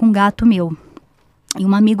alguma coisa com um gato meu. E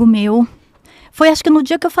um amigo meu... Foi acho que no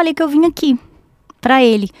dia que eu falei que eu vim aqui para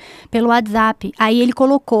ele, pelo WhatsApp. Aí ele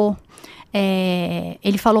colocou...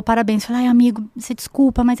 ele falou parabéns. Eu falei, ai amigo, você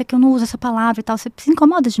desculpa, mas é que eu não uso essa palavra e tal. Você se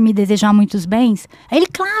incomoda de me desejar muitos bens? Aí ele,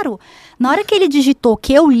 claro. Na hora que ele digitou,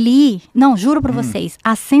 que eu li... Não, juro pra vocês.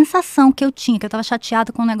 A sensação que eu tinha, que eu tava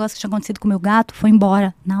chateada com um negócio que tinha acontecido com o meu gato, foi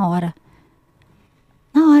embora na hora.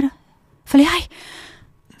 Na hora. Falei, ai...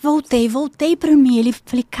 Voltei pra mim. Ele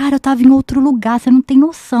falei, cara, eu tava em outro lugar, você não tem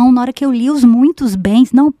noção. Na hora que eu li os muitos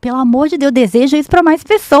bens, não, pelo amor de Deus, deseja isso pra mais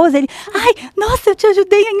pessoas. Ele, ai, nossa, eu te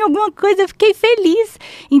ajudei em alguma coisa, eu fiquei feliz.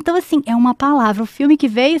 Então, assim, é uma palavra. O filme que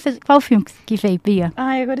veio, qual o filme que veio, Bia?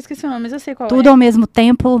 Ai, agora esqueci o nome, mas eu sei qual Tudo ao mesmo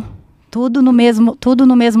tempo, tudo no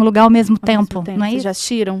mesmo lugar ao mesmo tempo. Não é Vocês isso? já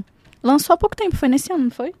assistiram? Lançou há pouco tempo, foi nesse ano,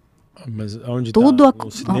 não foi? Mas onde Tudo tá?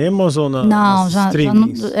 Nos cinemas ou Não, nas já não,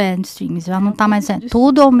 streamings? nos streamings, já não tá mais.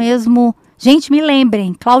 Tudo ao mesmo. Gente, me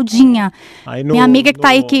lembrem, Claudinha, Aí minha amiga que tá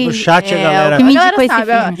aí que. No chat a galera... que me A indicou esse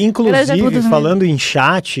galera filme. Inclusive, falando em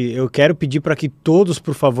chat, eu quero pedir para que todos,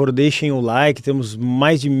 por favor, deixem o like. Temos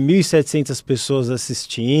mais de 1.700 pessoas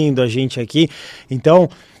assistindo a gente aqui. Então,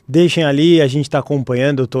 deixem ali, a gente está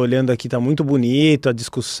acompanhando, eu estou olhando aqui, está muito bonito a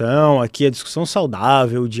discussão, aqui a discussão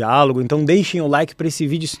saudável, o diálogo. Então, deixem o like para esse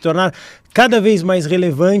vídeo se tornar cada vez mais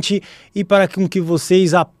relevante e para que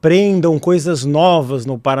vocês aprendam coisas novas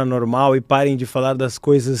no paranormal e parem de falar das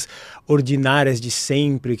coisas ordinárias de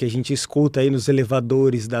sempre que a gente escuta aí nos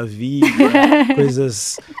elevadores da vida,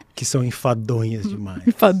 coisas que são enfadonhas demais.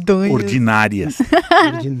 Enfadonhas. Ordinárias.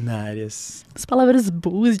 Ordinárias. As palavras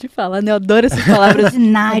boas de falar, né? Eu adoro essas palavras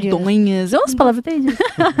Ordinárias. enfadonhas. É umas palavras...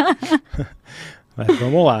 Mas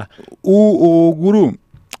vamos lá. O Guru,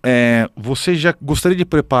 você já gostaria de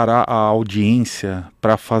preparar a audiência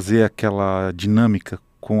para fazer aquela dinâmica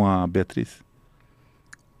com a Beatriz?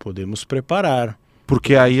 Podemos preparar.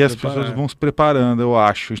 Porque aí as pessoas vão se preparando, eu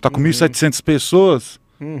acho. A gente está com 1.700 pessoas.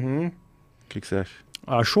 O que você acha?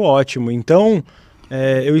 Acho ótimo. Então,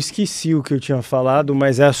 eu esqueci o que eu tinha falado,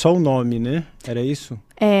 mas é só o nome, né? Era isso?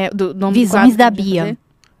 Do nome Visões do quadro da que a gente Bia. vai fazer?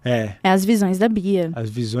 É. É as visões da Bia. As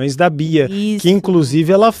visões da Bia. Isso. Que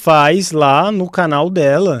inclusive ela faz lá no canal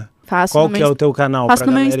dela. Faço Qual no que meu é o teu canal? Faço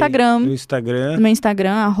pra no meu galera aí? Instagram. No Instagram. No meu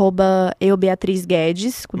Instagram,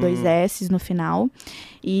 @eubEatrizGuedes, com 2 S no final.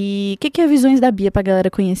 E o que é Visões da Bia pra galera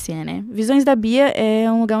conhecer, né? Visões da Bia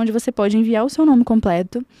é um lugar onde você pode enviar o seu nome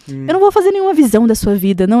completo. Eu não vou fazer nenhuma visão da sua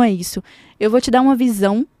vida, não é isso. Eu vou te dar uma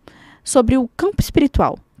visão sobre o campo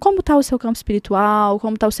espiritual. Como tá o seu campo espiritual,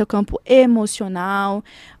 como tá o seu campo emocional,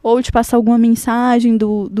 ou te passar alguma mensagem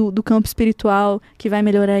do campo espiritual que vai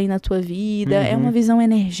melhorar aí na tua vida. É uma visão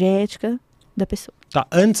energética da pessoa. Tá,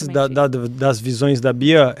 antes das visões da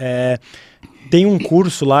Bia, tem um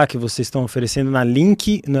curso lá que vocês estão oferecendo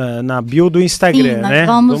na bio do Instagram, Sim, nós né?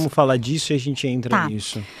 vamos- Vamos falar disso e a gente entra Tá.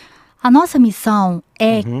 nisso. A nossa missão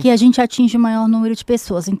é que a gente atinja o maior número de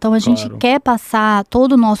pessoas. Então, a gente Claro. quer passar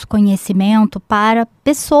todo o nosso conhecimento para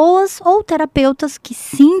pessoas ou terapeutas que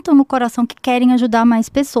sintam no coração que querem ajudar mais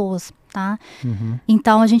pessoas, tá?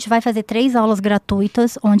 Então, a gente vai fazer 3 aulas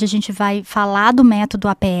gratuitas, onde a gente vai falar do método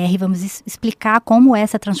APR, vamos explicar como é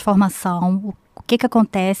essa transformação, o que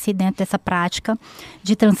acontece dentro dessa prática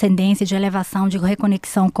de transcendência, de elevação, de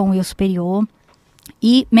reconexão com o eu superior.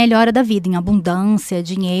 E melhora da vida, em abundância,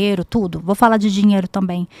 dinheiro, tudo. Vou falar de dinheiro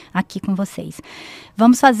também aqui com vocês.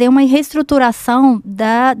 Vamos fazer uma reestruturação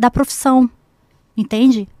da profissão,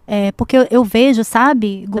 entende? Porque eu vejo,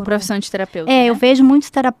 sabe, Da Guru? profissão de terapeuta. Eu vejo muitos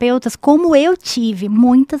terapeutas, como eu tive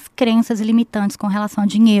muitas crenças limitantes com relação ao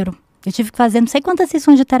dinheiro. Eu tive que fazer não sei quantas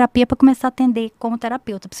sessões de terapia para começar a atender como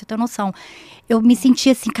terapeuta, para você ter noção. Eu me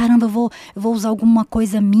sentia assim, caramba, eu vou usar alguma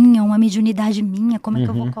coisa minha, uma mediunidade minha, como é que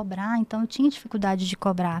eu vou cobrar? Então eu tinha dificuldade de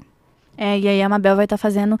cobrar. E aí a Mabel vai estar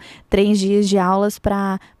fazendo 3 dias de aulas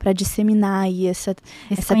para disseminar aí essa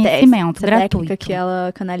conhecimento gratuito. técnica que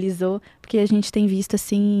ela canalizou, porque a gente tem visto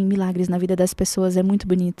assim milagres na vida das pessoas, é muito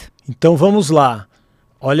bonito. Então vamos lá.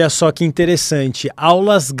 Olha só que interessante,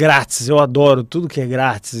 aulas grátis, eu adoro tudo que é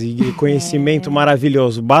grátis e conhecimento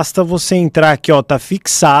maravilhoso. Basta você entrar aqui, ó, tá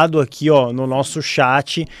fixado aqui, ó, no nosso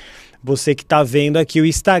chat, você que tá vendo aqui o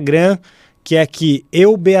Instagram, que é aqui,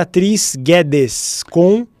 BEATRIZ GUEDES,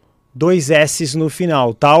 com 2 S no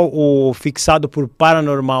final, tá? O fixado por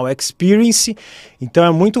Paranormal Experience, então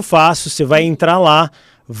é muito fácil, você vai entrar lá,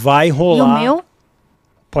 vai rolar. E o meu?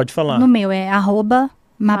 Pode falar. No meu é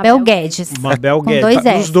 @Mabel Guedes. Mabel com Guedes. 2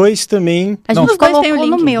 Tá, S. os dois também. A Não, gente os dois colocou têm o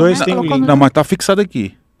no link. meu, Dois né? têm o Colocou link. no Não, mas tá fixado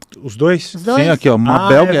aqui. Os dois? Os dois? Sim, aqui, ó,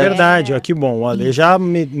 Mabel É Guedes. verdade, ó, que bom. O Ale já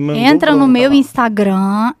me mandou. Entra no pronto meu lá.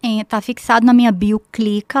 Instagram, tá fixado na minha bio,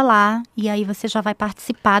 clica lá e aí você já vai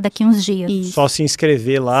participar daqui uns dias. Isso. Só se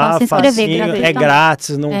inscrever lá, Só se inscrever, facinho, gratuito é também.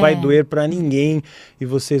 grátis, não vai doer pra ninguém e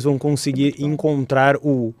vocês vão conseguir encontrar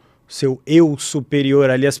o seu eu superior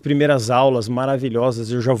ali, as primeiras aulas maravilhosas.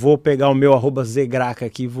 Eu já vou pegar o meu @zegraca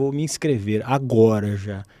aqui e vou me inscrever agora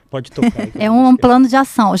já. Pode tocar. É um plano de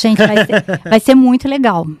ação. Gente, vai ser muito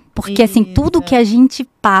legal. Porque, assim, tudo que a gente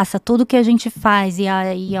passa, tudo que a gente faz e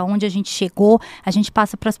aonde a gente chegou, a gente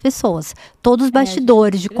passa para as pessoas. Todos os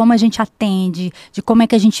bastidores, de como a gente atende, de como é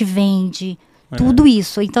que a gente vende, tudo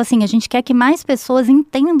isso. Então, assim, a gente quer que mais pessoas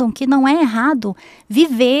entendam que não é errado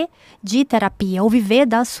viver de terapia ou viver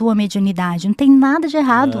da sua mediunidade. Não tem nada de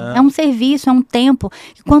errado. É um serviço, é um tempo.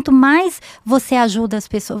 E quanto mais você ajuda as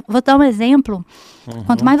pessoas... Vou dar um exemplo.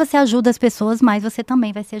 Quanto mais você ajuda as pessoas, mais você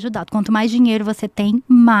também vai ser ajudado. Quanto mais dinheiro você tem,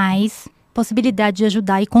 mais possibilidade de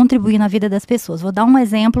ajudar e contribuir na vida das pessoas. Vou dar um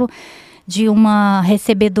exemplo de uma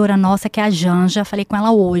recebedora nossa, que é a Janja. Falei com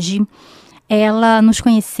ela hoje. Ela nos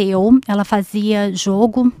conheceu, ela fazia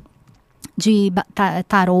jogo de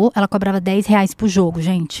tarô, ela cobrava R$10 por jogo,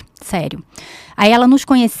 gente, sério. Aí ela nos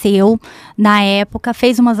conheceu, na época,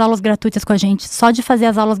 fez umas aulas gratuitas com a gente. Só de fazer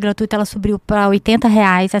as aulas gratuitas, ela subiu para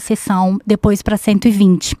R$80 a sessão, depois para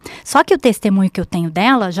 120. Só que o testemunho que eu tenho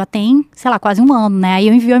dela já tem, sei lá, quase um ano, né? Aí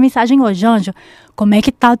eu envio a mensagem hoje: Anjo, como é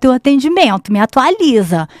que tá o teu atendimento? Me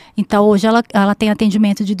atualiza. Então, hoje ela tem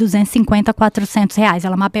atendimento de R$250 a R$400.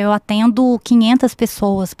 Ela mapeou, eu atendo 500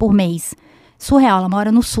 pessoas por mês. Surreal, ela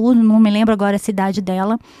mora no sul, não me lembro agora a cidade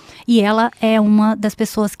dela, e ela é uma das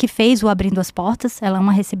pessoas que fez o Abrindo as Portas. Ela é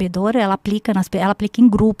uma recebedora, ela aplica em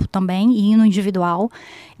grupo também e no individual,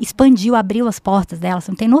 expandiu, abriu as portas dela,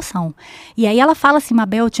 você não tem noção. E aí ela fala assim: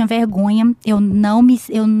 Mabel, eu tinha vergonha, eu não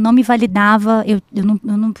me validava, eu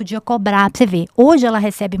não podia cobrar, pra você ver. Hoje ela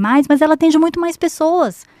recebe mais, mas ela atende muito mais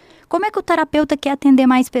pessoas. Como é que o terapeuta quer atender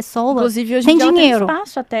mais pessoas? Inclusive, hoje sem em dia dinheiro? Ela tem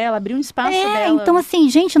espaço até, ela abriu um espaço dela. Então assim,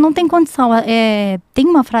 gente, não tem condição. Tem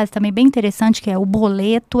uma frase também bem interessante que é: o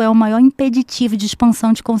boleto é o maior impeditivo de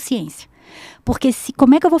expansão de consciência. Porque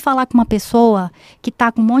como é que eu vou falar com uma pessoa que tá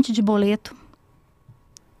com um monte de boleto,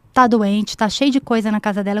 tá doente, tá cheio de coisa na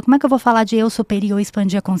casa dela, como é que eu vou falar de eu superior e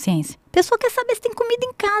expandir a consciência? A pessoa quer saber se tem comida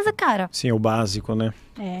em casa, cara. Sim, é o básico, né?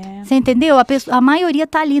 Você entendeu? A maioria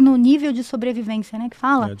tá ali no nível de sobrevivência, né, que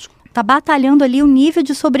fala? Desculpa. Tá batalhando ali o nível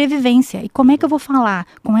de sobrevivência. E como é que eu vou falar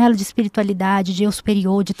com ela de espiritualidade, de eu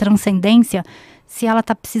superior, de transcendência, se ela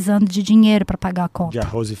tá precisando de dinheiro para pagar a conta? De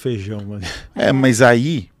arroz e feijão, mano. Mas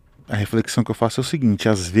aí a reflexão que eu faço é o seguinte: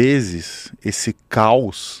 às vezes esse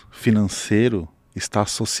caos financeiro está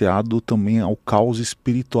associado também ao caos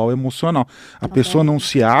espiritual e emocional. A pessoa não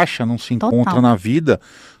se acha, não se encontra na vida,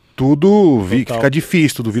 tudo fica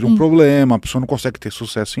difícil, tudo vira um problema, a pessoa não consegue ter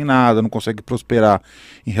sucesso em nada, não consegue prosperar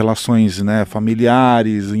em relações, né,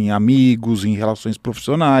 familiares, em amigos, em relações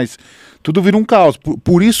profissionais, tudo vira um caos.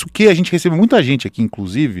 Por isso que a gente recebe muita gente aqui,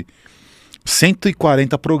 inclusive,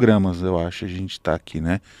 140 programas, eu acho, a gente está aqui,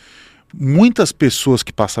 né? Muitas pessoas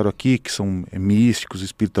que passaram aqui, que são místicos,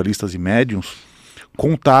 espiritualistas e médiuns,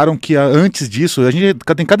 contaram que antes disso, a gente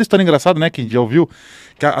tem cada história engraçada, né, que a gente já ouviu,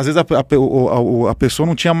 que às vezes a pessoa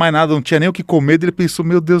não tinha mais nada, não tinha nem o que comer, ele pensou: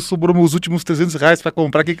 meu Deus, sobrou meus últimos R$300 para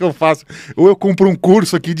comprar, o que eu faço? Ou eu compro um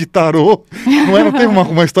curso aqui de tarô, não tem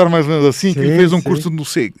uma história mais ou menos assim, que ele fez um curso, não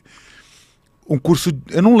sei, um curso,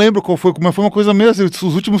 eu não lembro qual foi, mas foi uma coisa mesmo,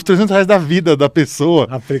 os últimos R$300 da vida da pessoa.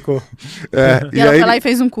 Aplicou. E ela foi lá e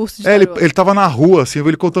fez um curso de tarô. Ele tava na rua, assim,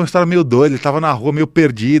 ele contou uma história meio doida, ele tava na rua meio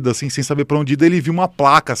perdido, assim, sem saber pra onde ir, daí ele viu uma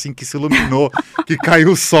placa, assim, que se iluminou, que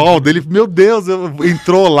caiu o sol, dele, meu Deus,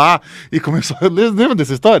 entrou lá e começou, lembra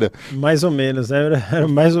dessa história? Mais ou menos, né? Era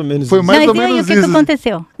mais ou menos foi isso. mais ou Mas menos e aí, o que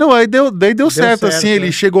aconteceu? Não, daí deu certo, assim, né?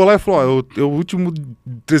 ele chegou lá e falou: ó, o último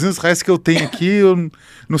R$300 que eu tenho aqui, eu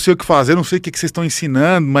não sei o que fazer, não sei o que vocês estão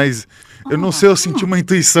ensinando, mas eu não sei, eu senti uma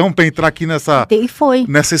intuição para entrar aqui nessa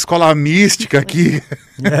escola mística aqui.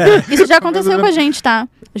 Isso já aconteceu com a gente, tá?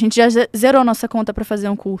 A gente já zerou nossa conta para fazer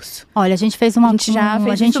um curso. Olha, a gente fez uma...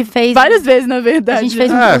 A gente fez várias vezes, na verdade. A gente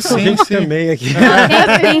fez um curso. A gente também aqui.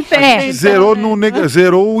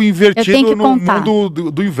 Zerou o invertido no mundo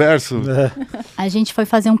do inverso. A gente foi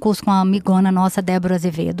fazer um curso com uma amigona nossa, Débora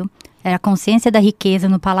Azevedo. Era a Consciência da Riqueza,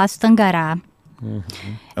 no Palácio Tangará.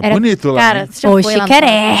 É bonito lá. Cara, você já foi lá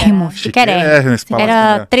no chiquérrimo.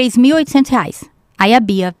 Era R$3.800. Aí a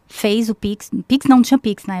Bia fez o Pix. Pix não tinha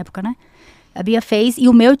Pix na época, né? A Bia fez e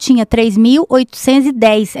o meu tinha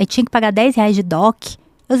 3.810. Aí tinha que pagar R$10 de DOC.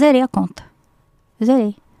 Eu zerei a conta. Eu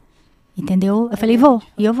zerei. Entendeu? Eu falei, vou.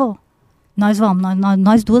 E eu vou. Nós vamos.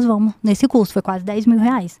 Nós duas vamos nesse curso. Foi quase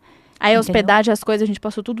R$10.000. Aí a hospedagem, as coisas, a gente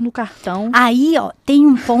passou tudo no cartão. Aí, ó, tem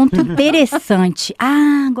um ponto interessante.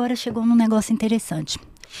 Agora chegou num negócio interessante.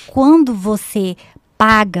 Quando você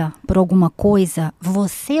paga por alguma coisa,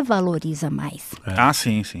 você valoriza mais. Ah,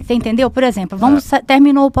 sim, sim. Você entendeu? Por exemplo,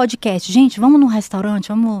 terminou o podcast. Gente, vamos num restaurante,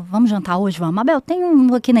 vamos jantar hoje, vamos. Mabel, tem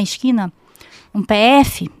um aqui na esquina, um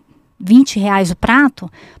PF, R$20 o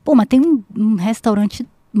prato. Pô, mas tem um restaurante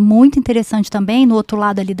muito interessante também, no outro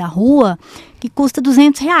lado ali da rua, que custa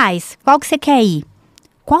R$200. Qual que você quer ir?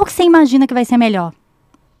 Qual que você imagina que vai ser melhor?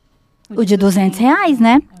 O de R$200,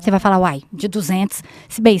 né? Você vai falar, uai, de 200.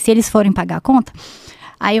 Se eles forem pagar a conta,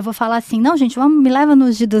 aí eu vou falar assim, não, gente, me leva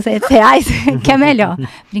nos de R$200, que é melhor.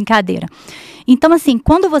 Brincadeira. Então, assim,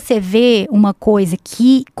 quando você vê uma coisa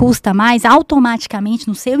que custa mais, automaticamente,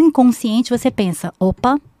 no seu inconsciente, você pensa,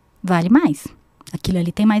 opa, vale mais. Aquilo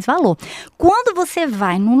ali tem mais valor. Quando você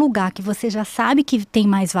vai num lugar que você já sabe que tem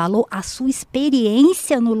mais valor, a sua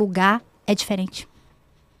experiência no lugar é diferente.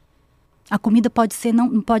 A comida pode ser,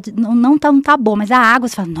 não tá boa, mas a água,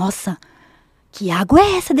 você fala, nossa, que água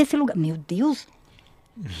é essa desse lugar? Meu Deus,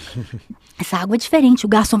 essa água é diferente. O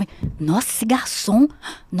garçom vem, nossa, esse garçom,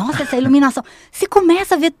 nossa, essa iluminação. Você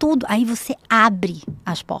começa a ver tudo, aí você abre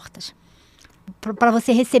as portas para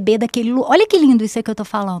você receber daquele... Olha que lindo isso aí que eu tô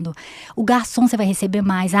falando. O garçom você vai receber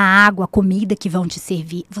mais, a água, a comida que vão te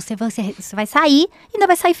servir. Você vai sair e ainda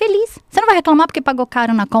vai sair feliz. Você não vai reclamar porque pagou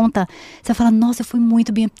caro na conta. Você vai falar, nossa, eu fui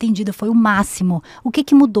muito bem atendida, foi o máximo. O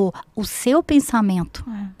que mudou? O seu pensamento.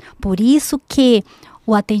 Por isso que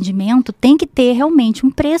o atendimento tem que ter realmente um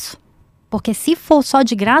preço. Porque se for só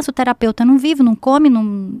de graça, o terapeuta não vive, não come,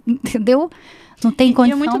 não... Entendeu? Não tem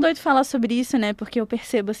condição. E é muito doido falar sobre isso, né? Porque eu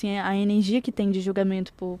percebo, assim, a energia que tem de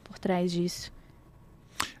julgamento por trás disso.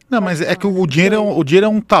 Não, mas é que o dinheiro é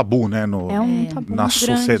um tabu, né? Um tabu na muito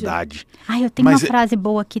sociedade. Eu tenho uma frase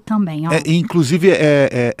boa aqui também, ó. Inclusive,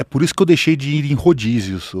 é por isso que eu deixei de ir em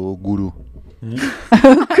rodízios, o guru.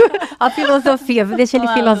 A filosofia, deixa ele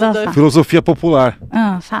filosofar. Filosofia popular.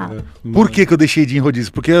 Fala. Por que eu deixei de ir em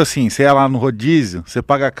rodízio? Porque assim, você é lá no rodízio, você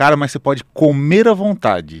paga caro, mas você pode comer à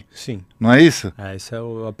vontade. Sim. Não é isso? Essa é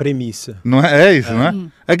a premissa. Não é isso, não é?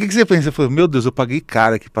 Aí o que você pensa? Você fala, meu Deus, eu paguei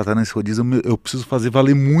caro aqui pra estar nesse rodízio, eu preciso fazer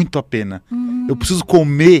valer muito a pena. Eu preciso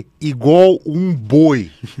comer igual um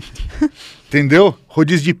boi. Entendeu?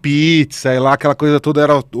 Rodízio de pizza, e lá aquela coisa toda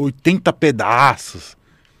era 80 pedaços.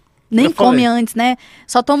 Nem come antes, né?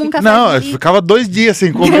 Só toma um café. Não, eu ficava 2 dias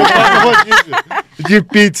sem comer rodízio de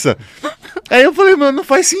pizza. Aí eu falei, mano, não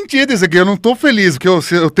faz sentido isso aqui, eu não tô feliz. Porque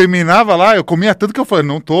eu terminava lá, eu comia tanto que eu falei,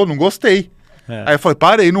 não gostei. Aí eu falei,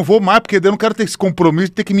 parei, não vou mais, porque eu não quero ter esse compromisso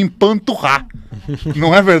de ter que me empanturrar.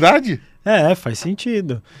 Não é verdade? Faz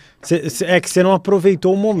sentido. É que você não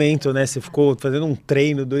aproveitou o momento, né? Você ficou fazendo um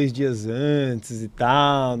treino 2 dias antes e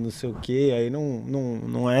tal, não sei o quê. Aí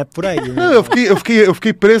não é por aí, né? Não, eu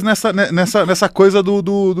fiquei preso nessa coisa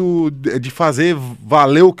de fazer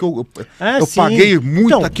valer o que eu paguei muito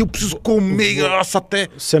então, aqui, eu preciso comer, nossa, até...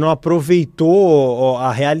 Você não aproveitou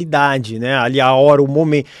a realidade, né? Ali a hora, o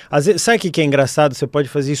momento. Às vezes, sabe o que é engraçado? Você pode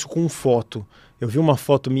fazer isso com foto. Eu vi uma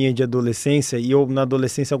foto minha de adolescência e na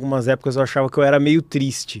adolescência, algumas épocas, eu achava que eu era meio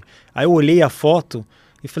triste. Aí eu olhei a foto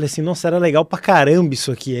e falei assim, nossa, era legal pra caramba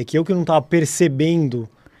isso aqui. É que eu que não tava percebendo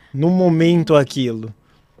no momento aquilo.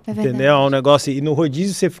 Entendeu? É um negócio. E no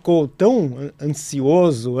rodízio você ficou tão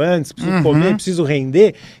ansioso antes, preciso comer, preciso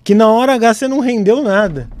render, que na hora H você não rendeu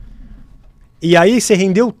nada. E aí você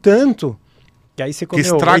rendeu tanto que aí você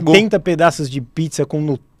comeu 80 pedaços de pizza com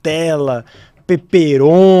Nutella,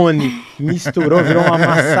 pepperoni, misturou, virou uma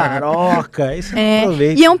maçaroca. Isso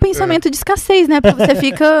e é um pensamento de escassez, né? Porque você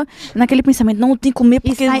fica naquele pensamento, não, tem que comer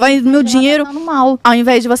porque vai meu dinheiro mal. Ao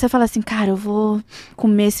invés de você falar assim, cara, eu vou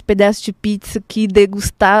comer esse pedaço de pizza aqui,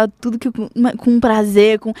 degustar tudo com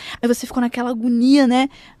prazer. Aí você ficou naquela agonia, né?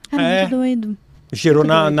 Cara, muito doido. Gerou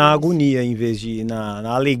na agonia em vez de na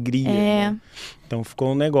alegria. Né? Então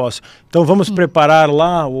ficou um negócio. Então vamos preparar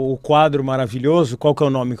lá o quadro maravilhoso. Qual que é o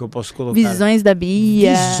nome que eu posso colocar? Visões da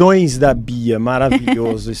Bia. Visões da Bia.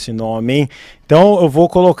 Maravilhoso esse nome, hein? Então eu vou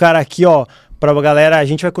colocar aqui, ó, pra galera, a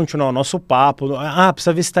gente vai continuar o nosso papo.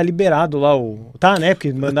 Precisa ver se tá liberado lá o... Tá, né?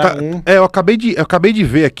 Porque mandaram eu acabei de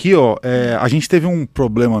ver aqui, ó, a gente teve um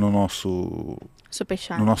problema no nosso...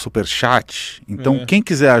 Superchat. Então, quem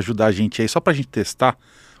quiser ajudar a gente aí, só pra gente testar,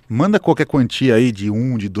 manda qualquer quantia aí de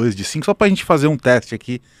 1, de 2, de 5, só pra gente fazer um teste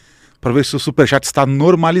aqui, pra ver se o Superchat está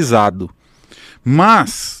normalizado.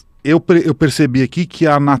 Mas, eu percebi aqui que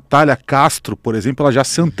a Natália Castro, por exemplo, ela já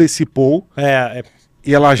se antecipou.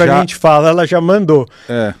 E ela a gente fala, ela já mandou.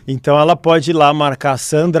 Então ela pode ir lá marcar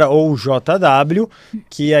Sandra ou JW,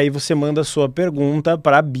 que aí você manda a sua pergunta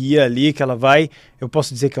pra Bia ali, que ela vai... Eu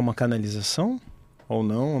posso dizer que é uma canalização? Ou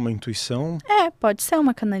não? Uma intuição? Pode ser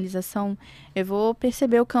uma canalização. Eu vou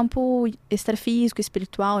perceber o campo extrafísico,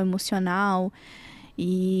 espiritual, emocional.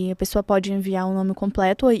 E a pessoa pode enviar o nome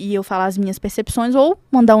completo e eu falar as minhas percepções, ou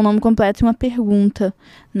mandar um nome completo e uma pergunta,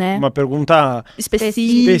 né? Uma pergunta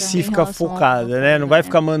específica focada, né? Não vai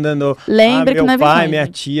ficar mandando Lembra que meu não é pai, verdade. minha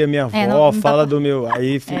tia, minha avó, não fala dá do meu...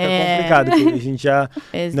 Aí fica complicado, porque a gente já...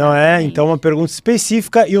 Não é? Exatamente. Então uma pergunta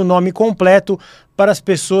específica e o nome completo para as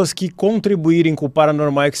pessoas que contribuírem com o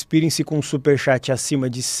Paranormal Experience com um superchat acima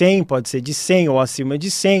de 100, pode ser de 100 ou acima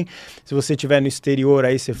de 100. Se você estiver no exterior,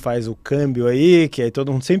 aí você faz o câmbio aí, que aí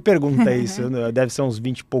todo mundo sempre pergunta isso, deve ser uns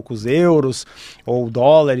 20 e poucos euros, ou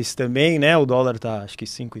dólares também, né? O dólar tá, acho que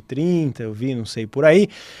 5,30, eu vi, não sei, por aí.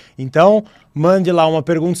 Então, mande lá uma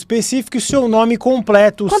pergunta específica e o seu nome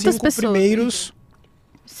completo, os Quantas 5 pessoas? primeiros...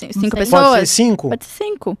 5 sei. pessoas? Pode ser 5? Pode ser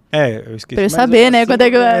 5. Eu esqueci. Pra eu mais saber, umas né, quando é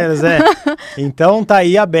que eu- primeiras, Então tá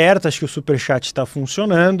aí aberto, acho que o superchat está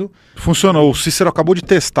funcionando. Funcionou. O Cícero acabou de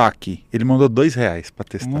testar aqui. Ele mandou R$2 pra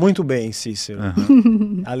testar. Muito bem, Cícero.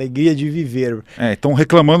 Aham. Alegria de viver. Estão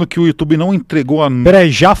reclamando que o YouTube não entregou a... Peraí,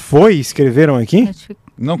 já foi? Escreveram aqui?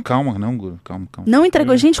 Não, calma, não, Guru. Calma. Não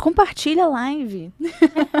entregou? Gente, compartilha a live.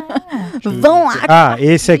 Vão lá.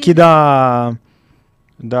 Esse aqui da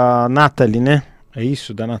Nathalie, né? É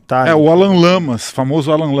isso, da Natália. O Alan Lamas,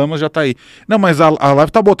 famoso Alan Lamas já tá aí. Não, mas a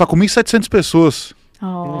live tá boa, tá com 1.700 pessoas. É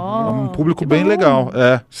um público bem legal.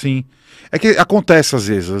 Sim. É que acontece às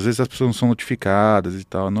vezes as pessoas não são notificadas e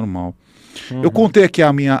tal, é normal. Eu contei aqui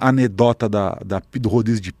a minha anedota do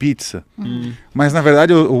rodízio de pizza, mas na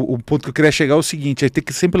verdade o ponto que eu queria chegar é o seguinte, tem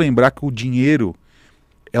que sempre lembrar que o dinheiro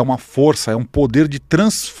é uma força, é um poder de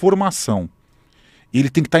transformação. E ele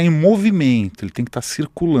tem que estar em movimento, ele tem que estar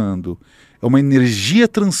circulando. É uma energia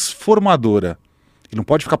transformadora. Ele não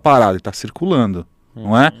pode ficar parado, ele está circulando,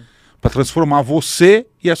 não é? Para transformar você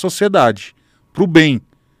e a sociedade, para o bem.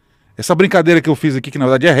 Essa brincadeira que eu fiz aqui, que na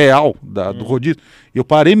verdade é real, do rodízio, eu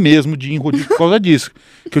parei mesmo de ir em rodízio por causa disso.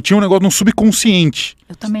 Que eu tinha um negócio no subconsciente.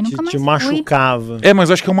 Eu também nunca mais Te fui. machucava. Mas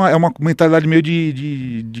acho que é uma mentalidade meio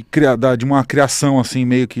de uma criação, assim,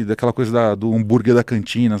 meio que daquela coisa do hambúrguer da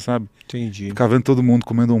cantina, sabe? Entendi. Ficar vendo todo mundo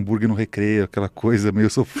comendo hambúrguer no recreio, aquela coisa meio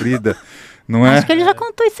sofrida, não é? Acho que ele já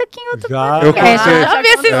contou isso aqui em outro Já, Eu podcast. contei. Já vi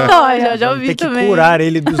essa história, já ouvi Tem que também. curar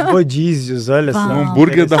ele dos rodízios, olha só. Um Vamos.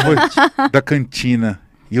 hambúrguer da cantina.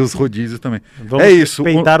 E os rodízios também. Vamos É isso.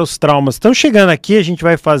 respeitar os traumas. Estão chegando aqui, a gente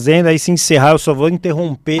vai fazendo, aí se encerrar, eu só vou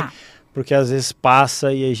interromper, Tá. porque às vezes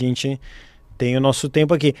passa e a gente tem o nosso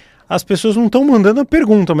tempo aqui. As pessoas não estão mandando a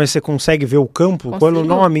pergunta, mas você consegue ver o campo? Qual é o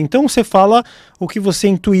nome? Então você fala o que você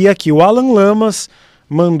intuir aqui. O Alan Lamas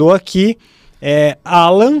mandou aqui,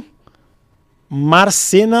 Alan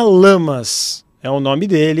Marcena Lamas, é o nome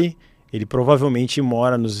dele. Ele provavelmente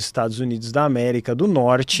mora nos Estados Unidos da América do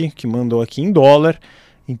Norte, que mandou aqui em dólar.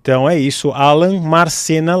 Então é isso, Alan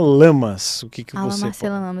Marcena Lamas. O que Alan você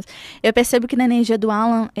Marcela Lamas. Eu percebo que na energia do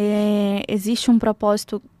Alan existe um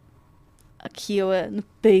propósito aqui no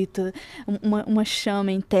peito, uma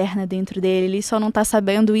chama interna dentro dele. Ele só não está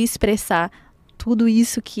sabendo expressar tudo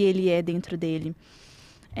isso que ele é dentro dele.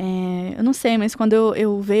 Eu não sei, mas quando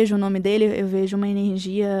eu vejo o nome dele, eu vejo uma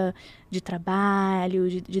energia de trabalho,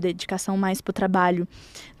 de dedicação mais para o trabalho.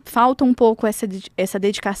 Falta um pouco essa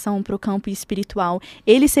dedicação para o campo espiritual.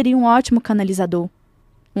 Ele seria um ótimo canalizador,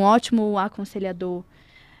 um ótimo aconselhador.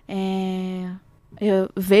 Eu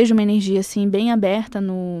vejo uma energia assim bem aberta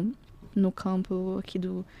no campo aqui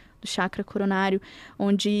do chakra coronário,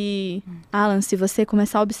 onde, Alan, se você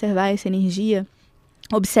começar a observar essa energia,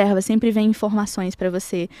 observa, sempre vem informações para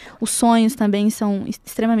você. Os sonhos também são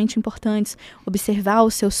extremamente importantes, observar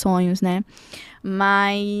os seus sonhos, né?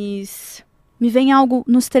 Mas me vem algo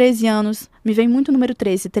nos 13 anos, me vem muito o número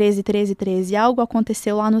 13. Algo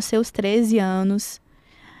aconteceu lá nos seus 13 anos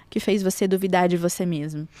que fez você duvidar de você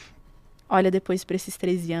mesmo. Olha depois para esses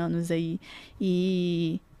 13 anos aí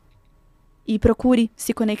e procure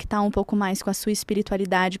se conectar um pouco mais com a sua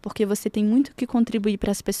espiritualidade, porque você tem muito que contribuir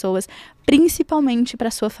para as pessoas, principalmente para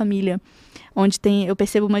a sua família, onde eu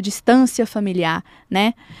percebo uma distância familiar,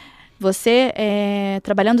 né? Você,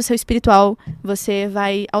 trabalhando o seu espiritual, você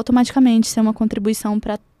vai automaticamente ser uma contribuição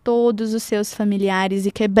para todos os seus familiares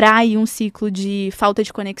e quebrar aí um ciclo de falta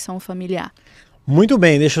de conexão familiar. Muito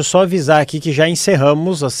bem, deixa eu só avisar aqui que já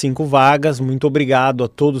encerramos as 5 vagas. Muito obrigado a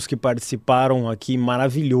todos que participaram aqui,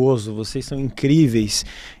 maravilhoso, vocês são incríveis.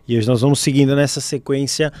 E hoje nós vamos seguindo nessa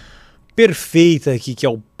sequência perfeita aqui, que é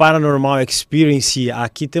o Paranormal Experience.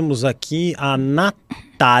 Aqui temos aqui a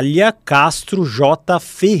Natália Castro J.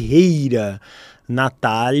 Ferreira.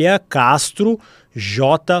 Natália Castro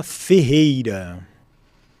J. Ferreira.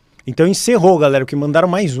 Então encerrou, galera, porque mandaram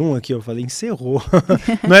mais um aqui, eu falei, encerrou.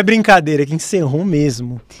 Não é brincadeira, é que encerrou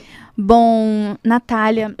mesmo. Bom,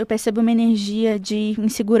 Natália, eu percebo uma energia de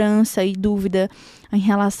insegurança e dúvida em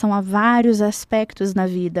relação a vários aspectos da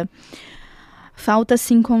vida. Falta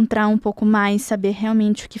se encontrar um pouco mais, saber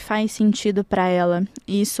realmente o que faz sentido para ela.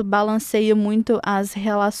 E isso balanceia muito as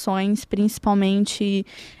relações, principalmente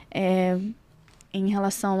em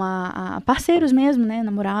relação a parceiros mesmo, né,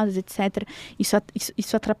 namorados, etc.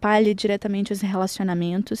 Isso atrapalha diretamente os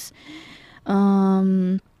relacionamentos.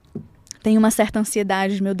 Tem uma certa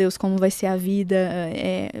ansiedade, meu Deus, como vai ser a vida.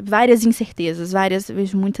 Várias incertezas,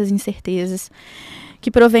 vejo muitas incertezas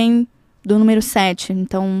que provém do número 7.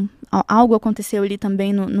 Então, algo aconteceu ali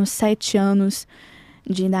também nos 7 anos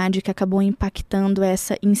de idade que acabou impactando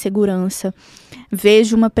essa insegurança.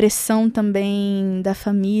 Vejo uma pressão também da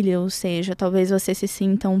família, ou seja, talvez você se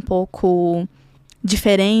sinta um pouco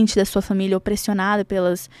diferente da sua família, ou pressionada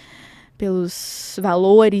pelos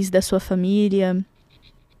valores da sua família.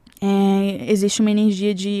 Existe uma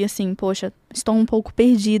energia de, assim, poxa, estou um pouco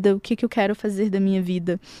perdida, o que eu quero fazer da minha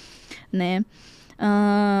vida, né?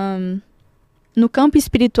 No campo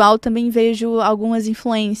espiritual também vejo algumas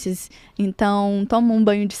influências. Então, toma um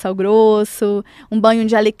banho de sal grosso, um banho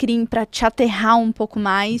de alecrim para te aterrar um pouco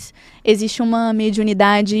mais. Existe uma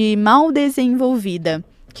mediunidade mal desenvolvida,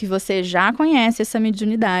 que você já conhece essa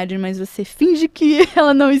mediunidade, mas você finge que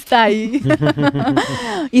ela não está aí.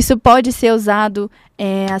 Isso pode ser usado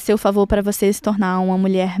a seu favor para você se tornar uma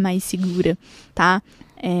mulher mais segura, tá?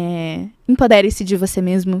 Empodere-se de você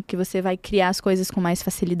mesmo, que você vai criar as coisas com mais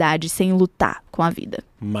facilidade, sem lutar com a vida.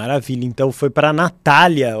 Maravilha, então foi para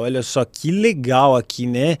Natália, olha só que legal aqui,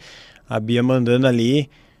 né? A Bia mandando ali,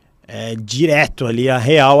 direto ali, a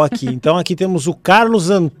real aqui. Então aqui temos o Carlos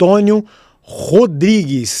Antônio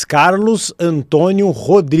Rodrigues. Carlos Antônio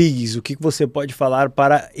Rodrigues, o que você pode falar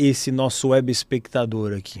para esse nosso web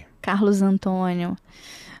espectador aqui? Carlos Antônio...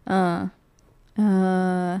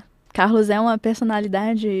 Carlos é uma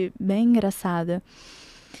personalidade bem engraçada.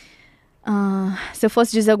 Se eu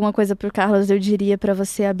fosse dizer alguma coisa pro Carlos, eu diria para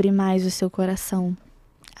você abrir mais o seu coração.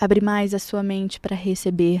 Abrir mais a sua mente para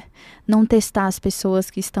receber. Não testar as pessoas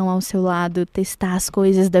que estão ao seu lado, testar as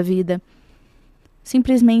coisas da vida.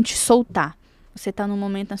 Simplesmente soltar. Você está num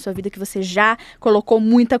momento na sua vida que você já colocou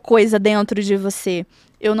muita coisa dentro de você.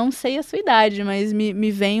 Eu não sei a sua idade, mas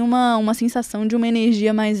me vem uma sensação de uma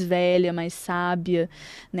energia mais velha, mais sábia,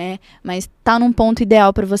 né? Mas tá num ponto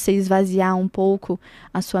ideal para você esvaziar um pouco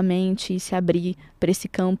a sua mente e se abrir para esse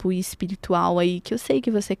campo espiritual aí, que eu sei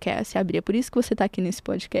que você quer se abrir. É por isso que você tá aqui nesse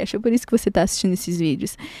podcast, é por isso que você tá assistindo esses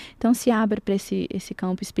vídeos. Então se abra para esse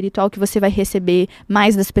campo espiritual, que você vai receber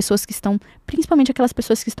mais das pessoas que estão, principalmente aquelas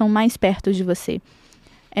pessoas que estão mais perto de você.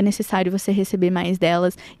 É necessário você receber mais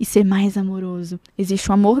delas e ser mais amoroso. Existe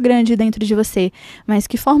um amor grande dentro de você, mas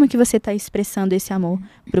que forma que você está expressando esse amor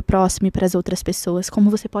para o próximo e para as outras pessoas? Como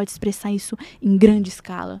você pode expressar isso em grande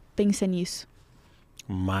escala? Pensa nisso.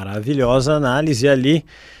 Maravilhosa análise ali.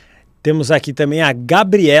 Temos aqui também a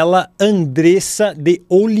Gabriela Andressa de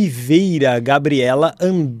Oliveira. Gabriela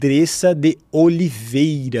Andressa de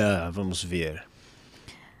Oliveira. Vamos ver.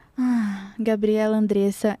 Gabriela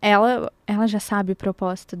Andressa, ela já sabe o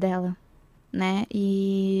propósito dela, né?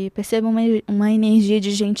 E perceba uma energia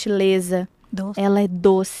de gentileza. Doce. Ela é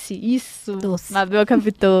doce. Isso. Doce. Mabel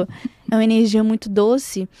captou. É uma energia muito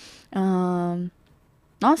doce.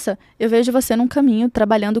 Nossa, eu vejo você num caminho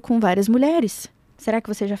trabalhando com várias mulheres. Será que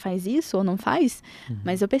você já faz isso ou não faz?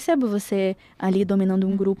 Mas eu percebo você ali dominando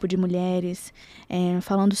um grupo de mulheres,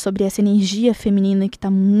 falando sobre essa energia feminina que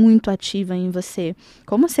está muito ativa em você.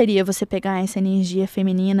 Como seria você pegar essa energia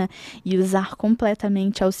feminina e usar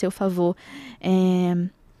completamente ao seu favor?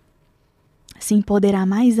 Se empoderar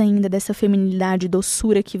mais ainda dessa feminilidade,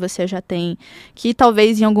 doçura que você já tem, que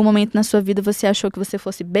talvez em algum momento na sua vida você achou que você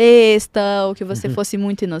fosse besta, ou que você fosse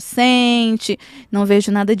muito inocente. Não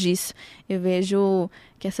vejo nada disso. Eu vejo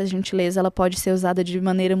que essa gentileza ela pode ser usada de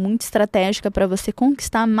maneira muito estratégica para você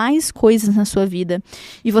conquistar mais coisas na sua vida.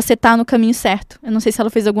 E você tá no caminho certo. Eu não sei se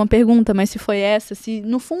ela fez alguma pergunta, mas se foi essa, se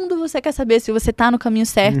no fundo você quer saber se você tá no caminho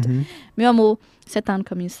certo, meu amor, você tá no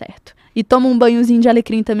caminho certo. E toma um banhozinho de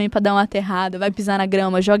alecrim também pra dar uma aterrada, vai pisar na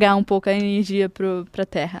grama, jogar um pouco a energia pra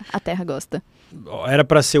terra. A terra gosta. Era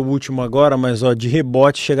pra ser o último agora, mas de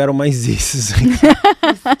rebote chegaram mais esses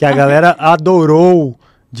aqui. Que a galera adorou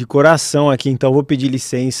de coração aqui, então vou pedir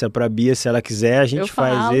licença pra Bia, se ela quiser, a gente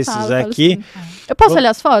faz esses aqui. Eu posso olhar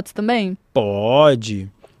as fotos também?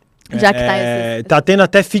 Pode. Já que tá esses... Tá tendo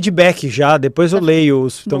até feedback já, depois eu leio,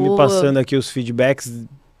 estão me passando aqui os feedbacks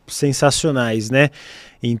sensacionais, né?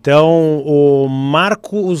 Então, o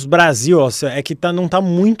Marcos Brasil, ó, é que não tá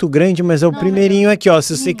muito grande, mas é o primeirinho aqui, ó.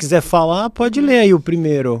 Se você quiser falar, pode ler aí o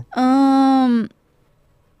primeiro.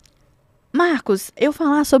 Marcos, eu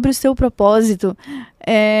falar sobre o seu propósito,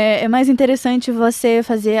 é mais interessante você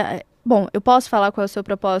fazer... Bom, eu posso falar qual é o seu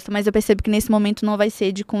propósito, mas eu percebo que nesse momento não vai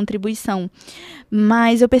ser de contribuição.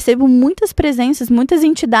 Mas eu percebo muitas presenças, muitas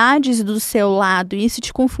entidades do seu lado, e isso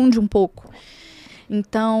te confunde um pouco.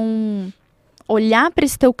 Então, olhar para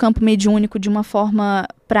esse teu campo mediúnico de uma forma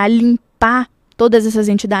para limpar todas essas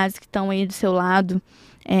entidades que estão aí do seu lado,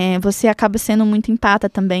 você acaba sendo muito empata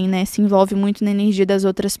também, né? Se envolve muito na energia das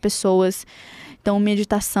outras pessoas. Então,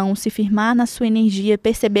 meditação, se firmar na sua energia,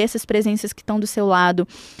 perceber essas presenças que estão do seu lado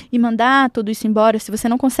e mandar tudo isso embora. Se você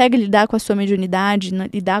não consegue lidar com a sua mediunidade,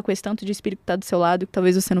 lidar com esse tanto de espírito que está do seu lado, que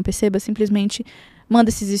talvez você não perceba, simplesmente manda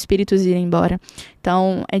esses espíritos irem embora.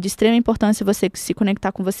 Então, é de extrema importância você se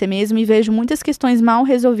conectar com você mesmo, e vejo muitas questões mal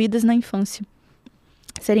resolvidas na infância.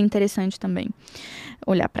 Seria interessante também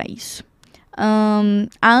olhar para isso. A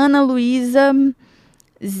Ana Luísa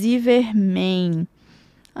Ziverman.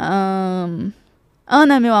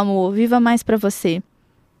 Ana, meu amor, viva mais pra você.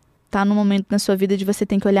 Tá no momento na sua vida de você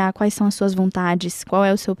ter que olhar quais são as suas vontades, qual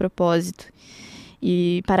é o seu propósito.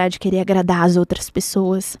 E parar de querer agradar as outras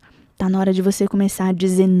pessoas. Tá na hora de você começar a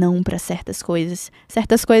dizer não pra certas coisas.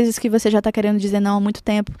 Certas coisas que você já tá querendo dizer não há muito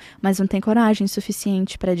tempo, mas não tem coragem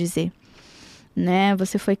suficiente pra dizer. Né?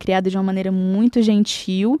 Você foi criado de uma maneira muito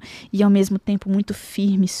gentil e ao mesmo tempo muito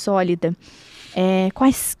firme, sólida.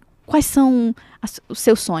 Quais são os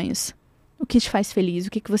seus sonhos? O que te faz feliz? O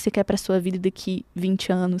que você quer para sua vida daqui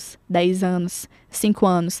 20 anos, 10 anos, 5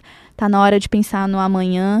 anos? Tá na hora de pensar no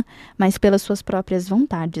amanhã, mas pelas suas próprias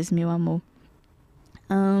vontades, meu amor.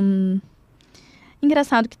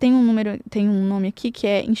 Engraçado que tem um nome aqui que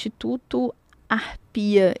é Instituto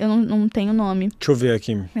Arpia. Eu não tenho nome. Deixa eu ver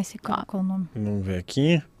aqui. Vai ser qual o nome? Vamos ver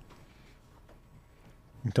aqui.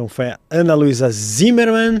 Então foi a Ana Luísa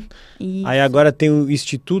Zimmermann. Isso. Aí agora tem o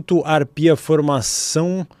Instituto Arpia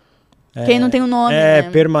Formação... Quem não tem o nome, né?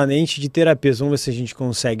 Permanente de terapias. Vamos ver se a gente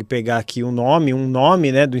consegue pegar aqui um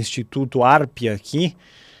nome, né, do Instituto Arpia aqui.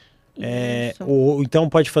 Então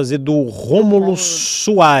pode fazer do Rômulo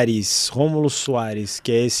Soares. Rômulo Soares,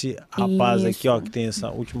 que é esse rapaz aqui, ó, que tem essa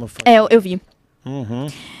última foto. Eu vi. Uhum.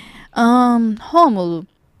 Rômulo.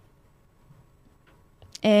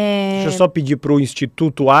 Deixa eu só pedir pro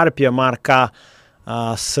Instituto Arpia marcar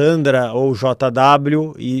a Sandra ou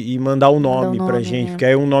JW e mandar o nome pra gente, porque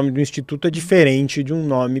aí o nome do instituto é diferente de um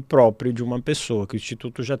nome próprio de uma pessoa, que o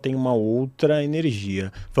instituto já tem uma outra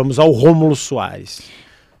energia. Vamos ao Rômulo Soares.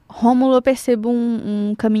 Rômulo, eu percebo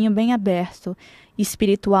um caminho bem aberto,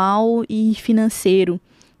 espiritual e financeiro.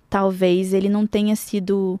 Talvez ele não tenha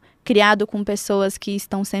sido criado com pessoas que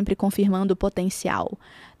estão sempre confirmando o potencial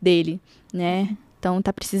dele, né? Então,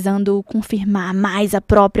 tá precisando confirmar mais a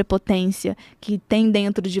própria potência que tem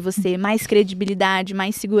dentro de você, mais credibilidade,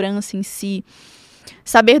 mais segurança em si.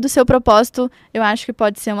 Saber do seu propósito, eu acho que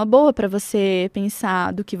pode ser uma boa para você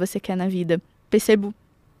pensar do que você quer na vida. Percebo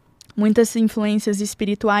muitas influências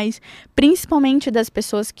espirituais, principalmente das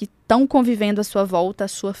pessoas que estão convivendo à sua volta, a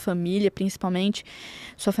sua família principalmente.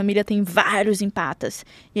 Sua família tem vários empatas.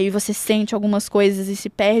 E aí você sente algumas coisas e se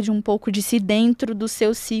perde um pouco de si dentro do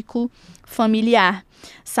seu ciclo familiar.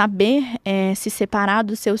 Saber se separar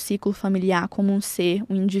do seu ciclo familiar como um ser,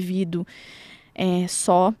 um indivíduo,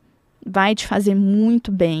 só vai te fazer muito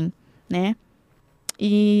bem, né?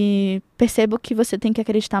 E percebo que você tem que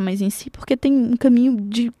acreditar mais em si, porque tem um caminho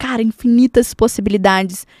de, infinitas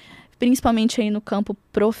possibilidades, principalmente aí no campo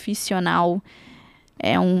profissional.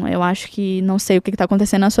 Eu acho que, não sei o que está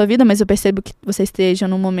acontecendo na sua vida, mas eu percebo que você esteja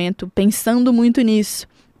num momento pensando muito nisso.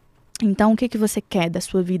 Então, o que você quer da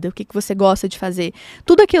sua vida? O que você gosta de fazer?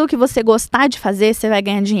 Tudo aquilo que você gostar de fazer, você vai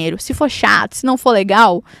ganhar dinheiro. Se for chato, se não for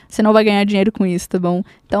legal, você não vai ganhar dinheiro com isso, tá bom?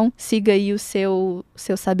 Então, siga aí o seu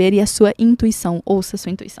saber e a sua intuição. Ouça a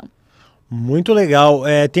sua intuição. Muito legal.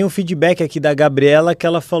 Tem um feedback aqui da Gabriela que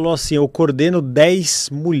ela falou assim, eu coordeno 10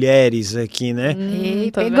 mulheres aqui, né?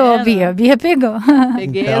 Pegou, Bia. Bia pegou.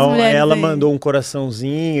 Peguei então, as mulheres ela aí. mandou um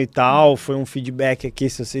coraçãozinho e tal, foi um feedback aqui,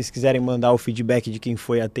 se vocês quiserem mandar o feedback de quem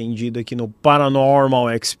foi atendido aqui no Paranormal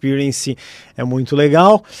Experience, é muito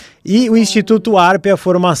legal. E o Instituto Arpia, a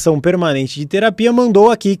Formação Permanente de Terapia, mandou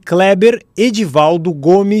aqui Kleber Edivaldo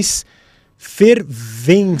Gomes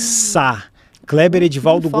Fervença. Kleber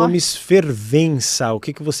Edivaldo Gomes Fervença, o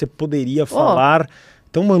que você poderia falar?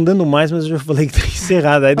 Estão mandando mais, mas eu já falei que tá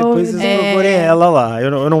encerrado. Aí depois vocês procurem ela lá.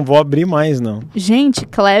 Eu não vou abrir mais, não. Gente,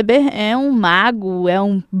 Kleber é um mago, é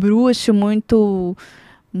um bruxo muito,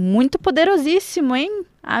 muito poderosíssimo, hein?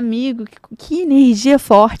 Amigo, que energia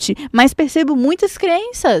forte. Mas percebo muitas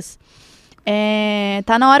crenças.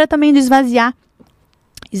 Tá na hora também de esvaziar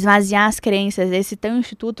esvaziar as crenças. Esse teu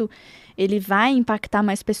instituto, ele vai impactar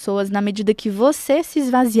mais pessoas na medida que você se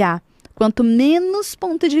esvaziar. Quanto menos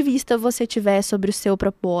ponto de vista você tiver sobre o seu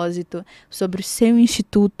propósito, sobre o seu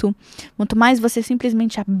instituto, quanto mais você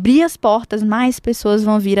simplesmente abrir as portas, mais pessoas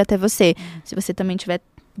vão vir até você. Se você também tiver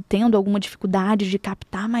tendo alguma dificuldade de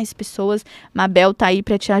captar mais pessoas, Mabel tá aí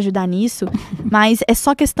para te ajudar nisso, mas é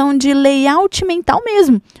só questão de layout mental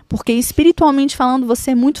mesmo, porque espiritualmente falando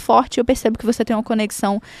você é muito forte, eu percebo que você tem uma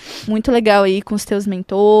conexão muito legal aí com os teus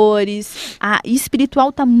mentores, a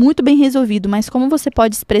espiritual tá muito bem resolvido, mas como você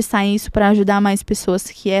pode expressar isso para ajudar mais pessoas,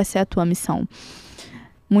 que essa é a tua missão?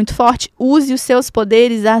 Muito forte. Use os seus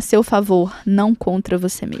poderes a seu favor, não contra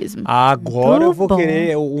você mesmo. Agora eu vou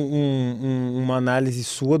querer uma análise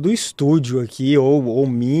sua do estúdio aqui, ou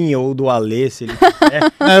minha, ou do Alê, se ele quiser.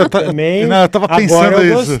 Eu tava pensando agora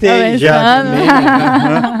eu isso. gostei já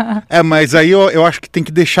também. Mas aí eu acho que tem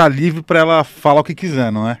que deixar livre pra ela falar o que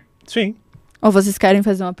quiser, não é? Sim. Ou vocês querem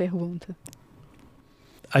fazer uma pergunta?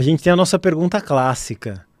 A gente tem a nossa pergunta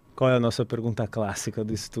clássica. Qual é a nossa pergunta clássica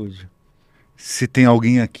do estúdio? Se tem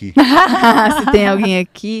alguém aqui. Se tem alguém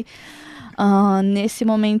aqui. Nesse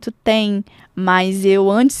momento tem, mas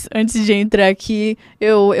eu antes de entrar aqui,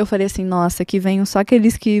 eu falei assim, nossa, que venham só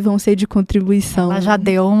aqueles que vão ser de contribuição. Ela já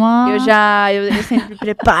deu uma... Eu sempre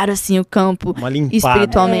preparo assim o campo Uma limpada.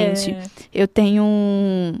 espiritualmente. Eu tenho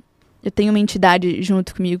uma entidade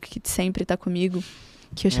junto comigo, que sempre tá comigo,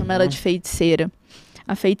 que eu chamo ela de feiticeira.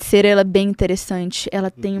 A feiticeira, ela é bem interessante.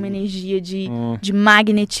 Ela tem uma energia de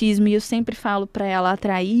magnetismo. E eu sempre falo para ela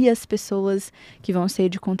atrair as pessoas que vão ser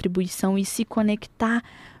de contribuição e se conectar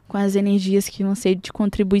com as energias que vão ser de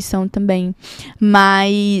contribuição também.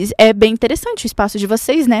 Mas é bem interessante o espaço de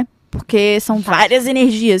vocês, né? Porque são várias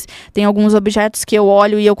energias. Tem alguns objetos que eu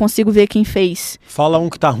olho e eu consigo ver quem fez. Fala um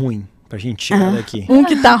que tá ruim, pra gente tirar daqui. Um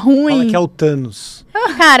que tá ruim. Fala que é o Thanos.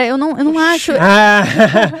 Cara, eu não acho...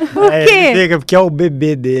 Por quê? Porque é o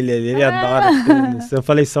bebê dele ali, ele adora Thanos. Eu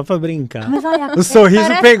falei só pra brincar. Mas olha, O sorriso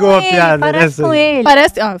parece pegou com a piada, né? Parece com ele.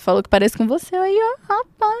 Parece... falou que parece com você aí, ó.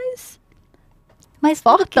 Rapaz. Mas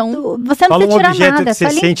Fortão. você não Fala um precisa tirar objeto nada, que é você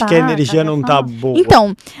só sente limpar, que a energia não tá só- boa.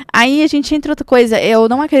 Então, aí a gente entra outra coisa. Eu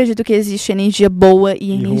não acredito que existe energia boa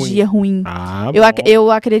e energia ruim.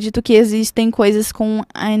 Eu acredito que existem coisas com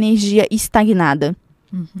a energia estagnada.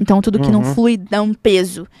 Então, tudo que não flui dá um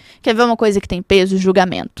peso. Quer ver uma coisa que tem peso?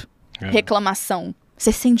 Julgamento. Reclamação.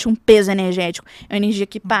 Você sente um peso energético. É uma energia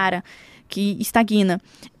que para, que estagna.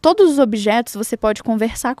 Todos os objetos, você pode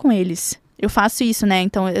conversar com eles. Eu faço isso, né?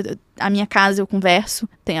 Então, a minha casa eu converso.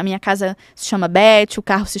 A minha casa se chama Beth, o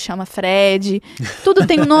carro se chama Fred. Tudo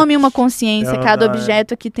tem um nome e uma consciência. Cada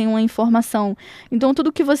objeto aqui tem uma informação. Então,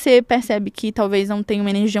 tudo que você percebe que talvez não tenha uma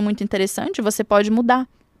energia muito interessante, você pode mudar.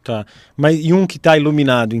 Tá. Mas e um que tá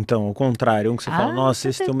iluminado, então? Ao contrário, um que você fala, nossa,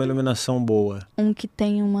 esse tem uma iluminação boa. Um que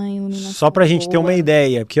tem uma iluminação Só pra gente ter uma boa.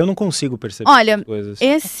 ideia, porque eu não consigo perceber Olha, as coisas.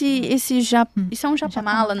 Isso é um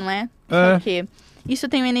japamala, não é? É. Por quê? Isso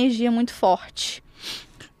tem uma energia muito forte.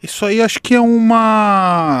 Isso aí acho que é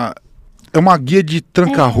uma guia de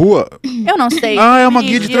tranca-rua. Eu não sei. É uma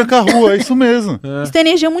guia de tranca-rua, é isso mesmo. Isso tem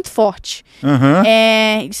energia muito forte. Aham.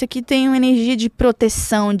 Isso aqui tem uma energia de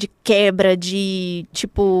proteção, de quebra, de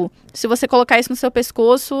tipo... Se você colocar isso no seu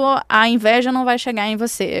pescoço, a inveja não vai chegar em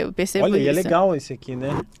você. Eu percebo Olha, isso. e é legal esse aqui,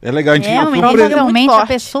 né? É legal, a gente É, ganhou uma um energia presente. Provavelmente muito a forte.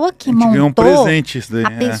 pessoa que A gente ganhou um montou... presente isso daí.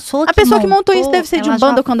 A É. pessoa que montou isso deve ser de ela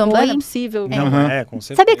banda já candomblé, não é foi- possível. Com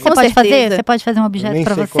certeza. Sabe o que você Com pode fazer? certeza. Você pode fazer um objeto Nem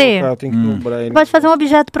pra sei você? colocar, eu tenho que dobrar ele. Você pode fazer um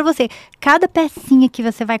objeto pra você. Cada pecinha que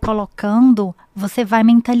você vai colocando, você vai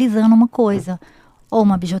mentalizando uma coisa. Ou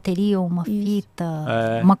uma bijuteria, ou uma fita,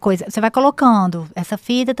 uma coisa. Você vai colocando. Essa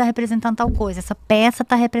fita tá representando tal coisa, essa peça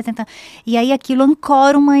tá representando... E aí aquilo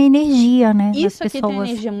ancora uma energia, né? Isso nas aqui tem pessoas. uma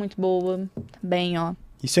energia muito boa. Bem, ó.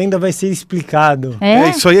 Isso ainda vai ser explicado.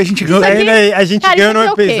 Isso aí a gente ganhou. Isso ainda a gente Cara, ganhou isso aqui num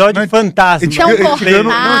é o quê? episódio fantasma. Isso é um a gente ganhou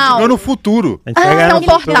portal. no futuro. A gente vai ganhar é um no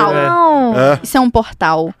futuro, portal. é. Não. Isso é um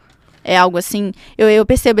portal. É algo assim. Eu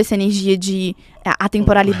percebo essa energia de... A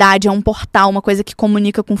temporalidade é um portal, uma coisa que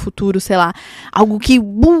comunica com o futuro, sei lá. Algo que...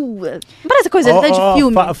 parece coisa até de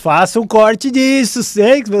filme. Faça um corte disso,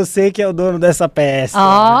 sei que você que é o dono dessa peça.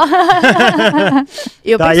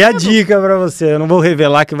 Eu Tá aí a percebo. dica pra você. Eu não vou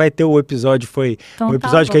revelar que vai ter o episódio. Foi Então o tá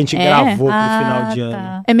episódio que a gente bom. gravou pro final de ano.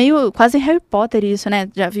 Tá. É meio quase Harry Potter isso, né?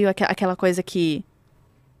 Já viu aquela coisa que...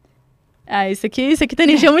 isso aqui tem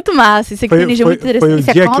energia muito massa. Isso aqui tem energia muito Foi interessante. o Isso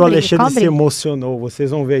é dia que o cobre? Alexandre Cobre? se emocionou. Vocês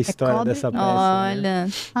vão ver a história cobre? dessa peça. né? Olha...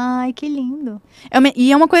 Ai, que lindo.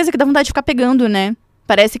 E é uma coisa que dá vontade de ficar pegando, né?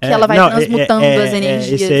 Parece que ela vai transmutando as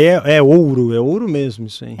energias. Isso aí é ouro mesmo,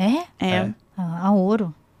 isso aí. É? É. A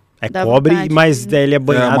ouro. É Dá cobre, vontade mas ele é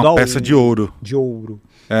banhado uma a peça ouro. de ouro. De ouro.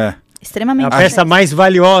 É. Extremamente. A peça mais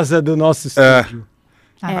valiosa do nosso estúdio.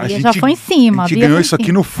 A A Bia gente- já foi em cima. A gente Bia ganhou foi em isso aqui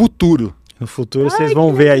cima. no futuro. No futuro vocês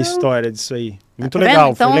vão ver a história disso aí. Muito Tá legal,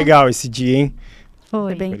 vendo? Então- foi legal esse dia, hein?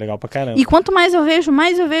 Foi. bem. Foi legal pra caramba. E quanto mais eu vejo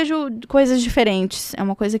coisas diferentes. É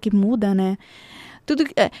uma coisa que muda, né? Tudo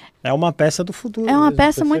É uma peça do futuro. é uma mesmo,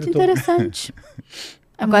 peça você muito acertou. interessante.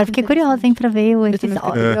 Agora fiquei curiosa, hein, pra ver o Eu também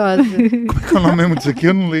fiquei episódio. curiosa. Como é que é o nome mesmo disso aqui?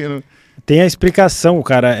 Eu não lembro. Tem a explicação,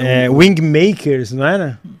 cara. É Wingmakers, não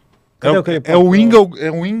era? Cadê aquele É o Wing...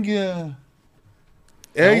 É o Wing...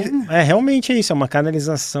 É realmente isso, é uma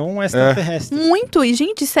canalização extraterrestre. Muito. E,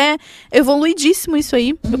 gente, isso é evoluidíssimo isso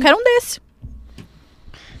aí. Eu quero um desse.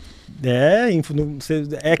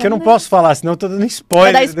 É que eu não posso falar, senão eu tô dando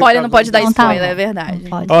spoiler. Vai dar spoiler, não pode dar Não, tá spoiler, bom. é verdade. Não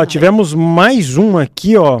pode. Ó, tivemos mais um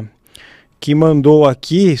aqui, ó, que mandou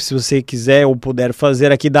aqui, se você quiser ou puder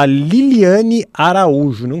fazer aqui, da Liliane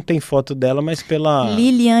Araújo. Não tem foto dela, mas pela...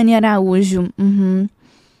 Liliane Araújo. Uhum.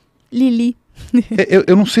 Lili.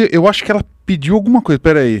 Eu não sei, eu acho que ela pediu alguma coisa.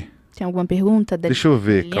 Pera aí. Tem alguma pergunta? Deixa eu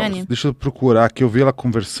ver, Liliane? Carlos. Deixa eu procurar aqui. Eu vi ela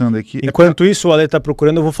conversando aqui. Enquanto isso, o Ale tá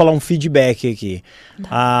procurando, eu vou falar um feedback aqui.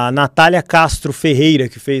 A Natália Castro Ferreira,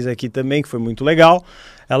 que fez aqui também, que foi muito legal,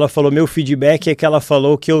 ela falou, meu feedback é que ela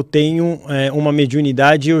falou que eu tenho uma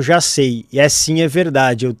mediunidade e eu já sei. E sim, é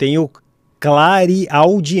verdade, eu tenho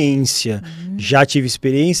clareaudiência. Já tive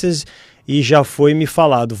experiências e já foi me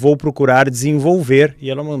falado, vou procurar desenvolver. E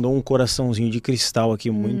ela mandou um coraçãozinho de cristal aqui,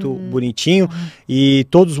 muito bonitinho. E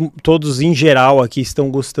todos em geral aqui estão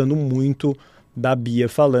gostando muito da Bia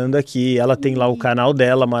falando aqui. Ela tem lá o canal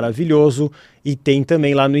dela, maravilhoso. E tem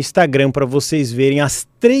também lá no Instagram para vocês verem as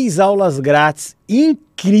 3 aulas grátis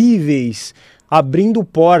incríveis, abrindo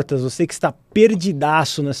portas. Você que está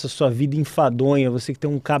perdidaço nessa sua vida enfadonha, você que tem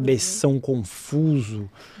um cabeção confuso,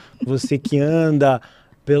 você que anda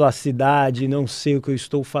pela cidade, não sei o que eu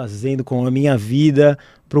estou fazendo com a minha vida,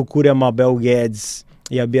 procure a Mabel Guedes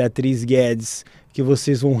e a Beatriz Guedes, que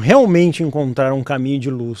vocês vão realmente encontrar um caminho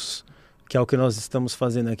de luz, que é o que nós estamos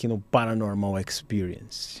fazendo aqui no Paranormal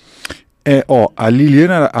Experience. A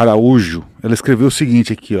Liliana Araújo, ela escreveu o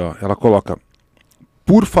seguinte aqui, ó. Ela coloca,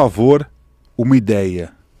 por favor, uma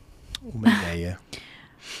ideia. Uma ideia.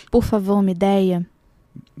 Por favor, uma ideia.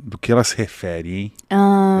 Do que ela se refere, hein?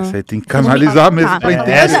 Ah, Essa aí tem que canalizar mesmo pra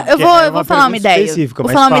entender. Eu vou falar uma ideia. Vou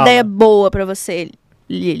falar uma ideia boa pra você,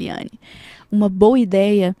 Liliane. Uma boa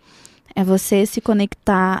ideia é você se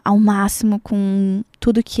conectar ao máximo com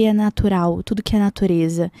tudo que é natural, tudo que é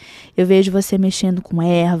natureza. Eu vejo você mexendo com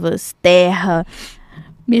ervas, terra,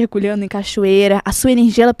 mergulhando em cachoeira. A sua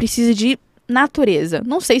energia, ela precisa de natureza.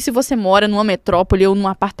 Não sei se você mora numa metrópole ou num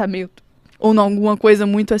apartamento ou em alguma coisa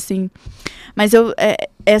muito assim. Mas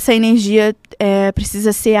essa energia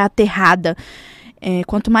precisa ser aterrada.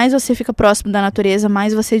 Quanto mais você fica próximo da natureza,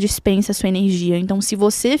 mais você dispensa a sua energia. Então, se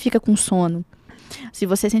você fica com sono, se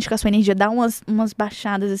você sente que a sua energia dá umas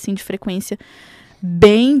baixadas assim de frequência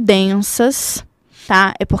bem densas,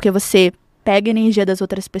 tá? É porque você pega a energia das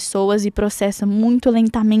outras pessoas e processa muito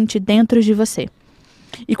lentamente dentro de você.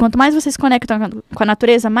 E quanto mais você se conecta com a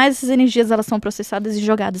natureza, mais essas energias elas são processadas e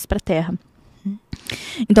jogadas para a Terra.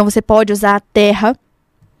 Então você pode usar a Terra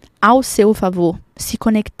ao seu favor, se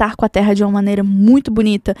conectar com a Terra de uma maneira muito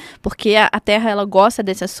bonita, porque a Terra ela gosta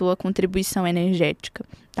dessa sua contribuição energética,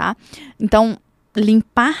 tá? Então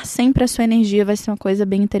limpar sempre a sua energia vai ser uma coisa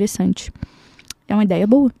bem interessante. É uma ideia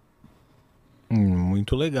boa.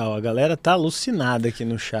 Muito legal. A galera tá alucinada aqui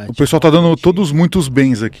no chat. O pessoal tá dando todos muitos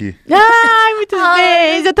bens aqui. Ai, muitos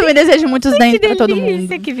bens! Eu também desejo muitos bens pra todo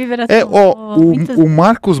mundo. Que vibração. O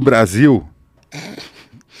Marcos Brasil,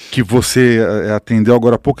 que você atendeu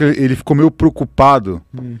agora há pouco, ele ficou meio preocupado,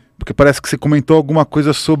 porque parece que você comentou alguma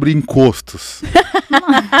coisa sobre encostos.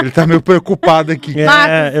 Ele tá meio preocupado aqui.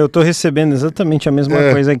 Eu tô recebendo exatamente a mesma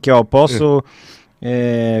coisa aqui, ó. Posso...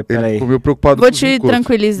 Ele ficou meio preocupado. Vou te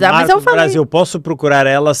tranquilizar, mas eu falei. Brasil, posso procurar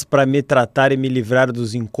elas para me tratar e me livrar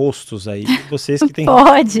dos encostos aí? Vocês que têm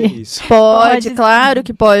Pode. isso. Pode, claro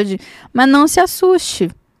que pode. Mas não se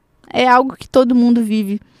assuste. É algo que todo mundo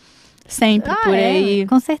vive sempre por aí.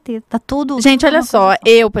 Com certeza. Tá tudo. Gente, olha só.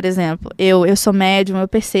 Eu, por exemplo, eu sou médium, eu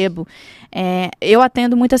percebo. Eu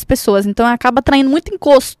atendo muitas pessoas, então acaba atraindo muito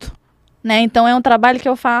encosto. Né? Então é um trabalho que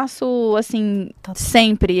eu faço assim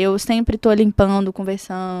sempre. Eu sempre tô limpando,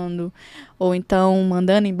 conversando, ou então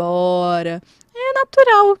mandando embora. É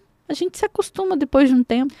natural. A gente se acostuma depois de um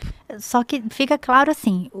tempo. Só que fica claro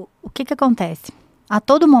assim, o que acontece? A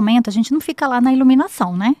todo momento a gente não fica lá na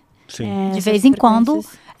iluminação, né? Sim. De vez em quando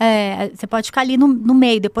Você pode ficar ali no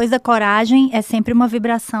meio. Depois da coragem, é sempre uma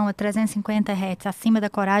vibração, é 350 Hz. Acima da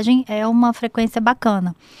coragem é uma frequência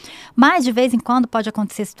bacana. Mas, de vez em quando, pode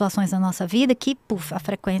acontecer situações na nossa vida que, a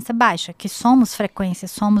frequência baixa, que somos frequências,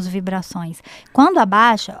 somos vibrações. Quando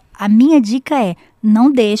abaixa, a minha dica é,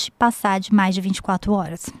 não deixe passar de mais de 24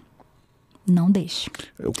 horas. Não deixe.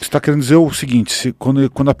 O que você está querendo dizer é o seguinte,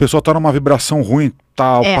 quando a pessoa está numa vibração ruim,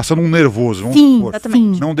 tá passando um nervoso, vamos sim, supor.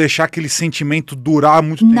 Sim. Não deixar aquele sentimento durar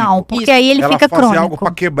muito tempo. Não, porque aí ele fica crônico. Ela fazer algo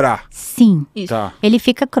para quebrar. Sim, tá. Ele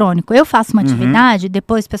fica crônico. Eu faço uma atividade,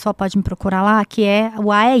 depois o pessoal pode me procurar lá, que é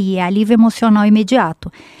o AEI, é alívio emocional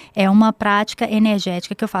imediato. É uma prática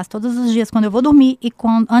energética que eu faço todos os dias quando eu vou dormir e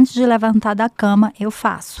antes de levantar da cama eu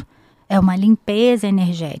faço. É uma limpeza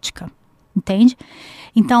energética, entende?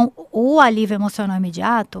 Então, o alívio emocional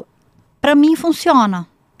imediato, para mim, funciona.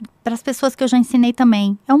 Para as pessoas que eu já ensinei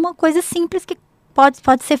também. É uma coisa simples que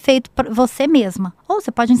pode ser feito por você mesma. Ou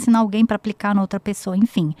você pode ensinar alguém para aplicar na outra pessoa,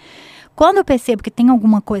 enfim. Quando eu percebo que tem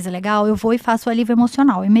alguma coisa legal, eu vou e faço o alívio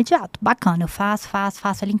emocional imediato. Bacana, eu faço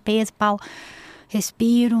a limpeza, pau,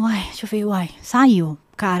 respiro, deixa eu ver, saiu.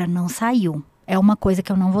 Cara, não saiu. É uma coisa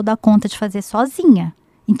que eu não vou dar conta de fazer sozinha,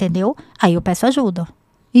 entendeu? Aí eu peço ajuda.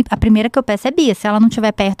 E a primeira que eu peço é Bia. Se ela não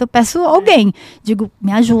estiver perto, eu peço alguém. Digo,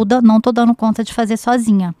 me ajuda, não estou dando conta de fazer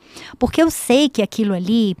sozinha. Porque eu sei que aquilo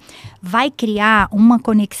ali vai criar uma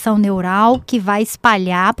conexão neural que vai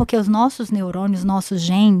espalhar, porque os nossos neurônios, nossos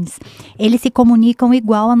genes, eles se comunicam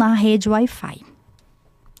igual na rede Wi-Fi.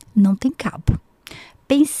 Não tem cabo.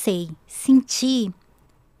 Pensei, senti,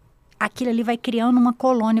 aquilo ali vai criando uma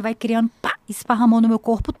colônia, vai criando, esparramou no meu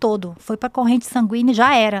corpo todo. Foi para a corrente sanguínea e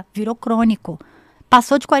já era, virou crônico.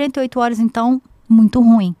 Passou de 48 horas, então, muito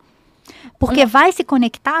ruim. Porque vai se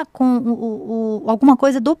conectar com alguma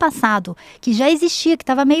coisa do passado, que já existia, que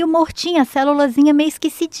estava meio mortinha, a célulazinha meio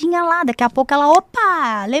esquecidinha lá. Daqui a pouco ela,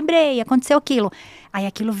 opa, lembrei, aconteceu aquilo. Aí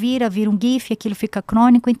aquilo vira um GIF, aquilo fica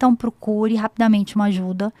crônico, então procure rapidamente uma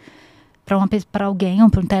ajuda para alguém ou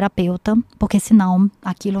para um terapeuta, porque senão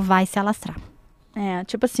aquilo vai se alastrar.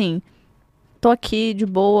 Tipo assim, tô aqui de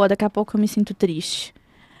boa, daqui a pouco eu me sinto triste.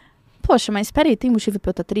 Poxa, mas peraí, tem motivo pra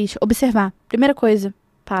eu estar triste? Observar. Primeira coisa,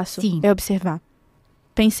 é observar.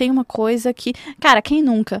 Pensei em uma coisa que... Cara, quem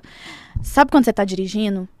nunca? Sabe quando você tá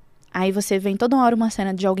dirigindo? Aí você vem toda hora uma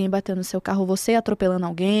cena de alguém batendo no seu carro, você atropelando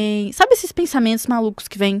alguém. Sabe esses pensamentos malucos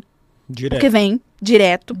que vêm? Direto. Porque vem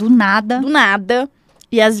direto. Do nada. Do nada.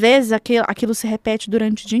 E às vezes aquilo se repete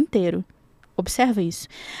durante o dia inteiro. Observa isso.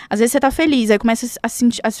 Às vezes você tá feliz, aí começa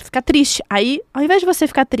a ficar triste. Aí, ao invés de você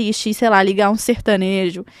ficar triste e, sei lá, ligar um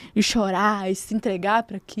sertanejo e chorar e se entregar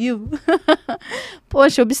para aquilo,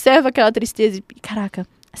 poxa, observa aquela tristeza e, caraca,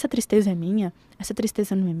 essa tristeza é minha? Essa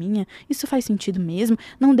tristeza não é minha? Isso faz sentido mesmo?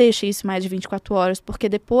 Não deixe isso mais de 24 horas, porque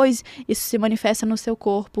depois isso se manifesta no seu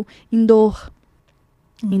corpo em dor,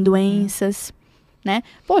 em doenças, né?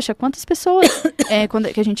 Poxa, quantas pessoas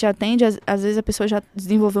que a gente atende, às vezes a pessoa já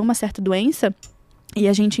desenvolveu uma certa doença e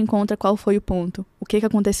a gente encontra qual foi o ponto. O que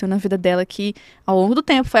aconteceu na vida dela que ao longo do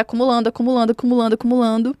tempo foi acumulando.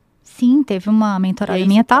 Sim, teve uma mentorada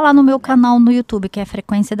minha, tá lá no meu canal no YouTube, que é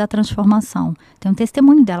Frequência da Transformação. Tem um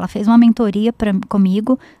testemunho dela, ela fez uma mentoria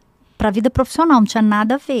comigo pra vida profissional, não tinha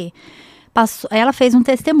nada a ver. Ela fez um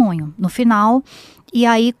testemunho no final. E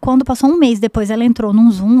aí, quando passou um mês depois, ela entrou num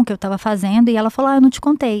Zoom que eu tava fazendo e ela falou, eu não te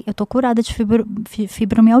contei, eu tô curada de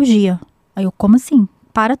fibromialgia. Aí eu, como assim?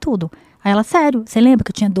 Para tudo. Aí ela, sério, você lembra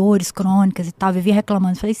que eu tinha dores crônicas e tal, vivia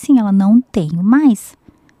reclamando? Eu falei, sim, ela, não tenho mais.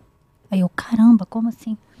 Aí eu, caramba, como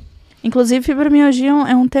assim? Inclusive, fibromialgia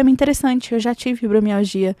é um tema interessante. Eu já tive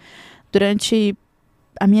fibromialgia durante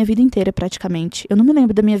a minha vida inteira, praticamente. Eu não me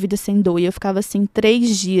lembro da minha vida sem dor. E eu ficava, assim,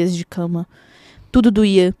 3 dias de cama. Tudo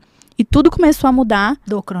doía. E tudo começou a mudar.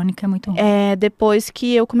 Dor crônica é muito ruim. Depois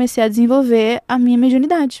que eu comecei a desenvolver a minha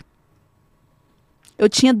mediunidade. Eu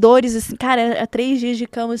tinha dores, assim, cara, 3 dias de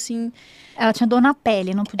cama, assim... Ela tinha dor na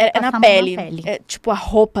pele, não podia passar na a pele. mão na pele. Tipo, a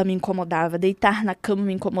roupa me incomodava, deitar na cama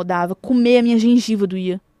me incomodava, comer a minha gengiva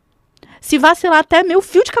doía. Se vacilar, até meu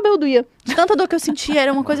fio de cabelo doía. De tanta dor que eu sentia,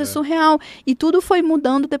 era uma coisa surreal. E tudo foi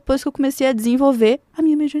mudando depois que eu comecei a desenvolver a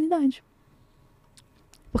minha mediunidade.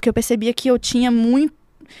 Porque eu percebia que eu tinha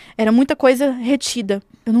era muita coisa retida.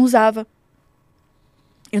 Eu não usava.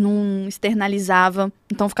 Eu não externalizava.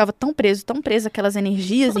 Então ficava tão presa aquelas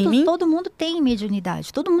energias em mim. Todo mundo tem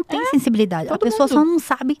mediunidade. Todo mundo tem sensibilidade. A pessoa só não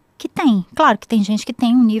sabe que tem. Claro que tem gente que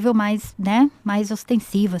tem um nível mais, né, mais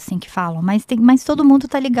ostensivo, assim, que falam. Mas todo mundo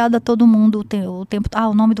tá ligado a todo mundo o tempo...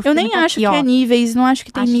 o nome do filme Eu nem tá acho aqui, que é níveis. Não acho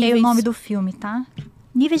que tem níveis. Achei o nome do filme, tá?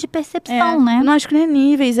 Níveis de percepção, né? Eu não acho que nem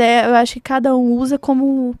níveis. Eu acho que cada um usa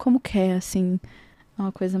como quer, assim...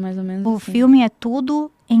 Uma coisa mais ou menos O assim. filme é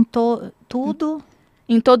tudo Tudo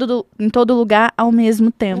Em todo lugar ao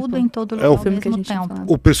mesmo tempo. em todo lugar o ao filme que a mesmo gente tempo. fala.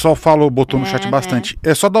 O pessoal botou no chat bastante.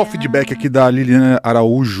 É só dar o feedback aqui da Liliana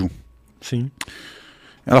Araújo. Sim.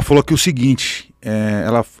 Ela falou aqui o seguinte,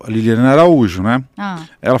 a Liliana Araújo, né?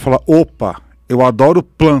 Ela falou, opa, eu adoro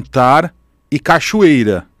plantar e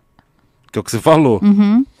cachoeira, que é o que você falou.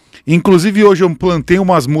 Uhum. Inclusive hoje eu plantei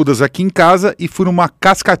umas mudas aqui em casa e fui numa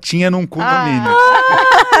cascatinha num condomínio.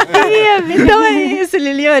 Então é isso,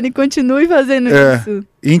 Liliane, continue fazendo isso.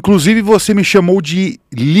 Inclusive você me chamou de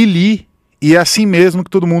Lili e é assim mesmo que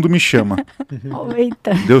todo mundo me chama.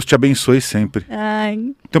 Eita. Deus te abençoe sempre.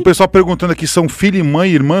 Ai. Tem o pessoal perguntando aqui, são filha e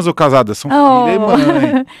mãe, irmãs ou casadas? São filha e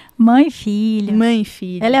mãe. Mãe e filha. Mãe e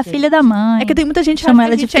filha. Ela é a filha da mãe. É que tem muita gente que chama acha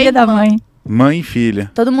ela que a de gente é filha da irmã. mãe. Mãe e filha.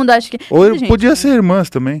 Todo mundo acha que... Ou Gente, podia ser irmãs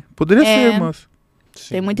também. Poderia ser irmãs.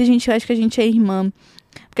 Tem muita gente que acha que a gente é irmã.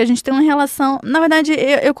 Porque a gente tem uma relação... Na verdade,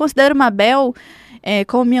 eu considero Mabel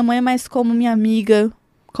como minha mãe, mas como minha amiga,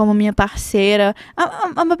 como minha parceira.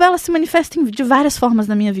 A Mabel ela se manifesta de várias formas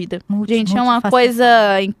na minha vida. Gente, é uma coisa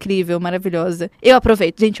incrível, maravilhosa. Eu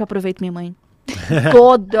aproveito minha mãe.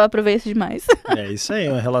 Eu aproveito demais. É isso aí,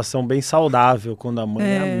 uma relação bem saudável quando a mãe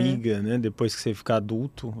é amiga, né? Depois que você fica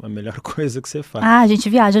adulto, a melhor coisa que você faz. A gente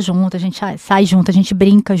viaja junto, a gente sai junto, a gente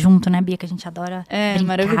brinca junto, né, Bia? Que a gente adora brincar,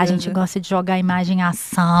 maravilhoso. a gente gosta de jogar imagem em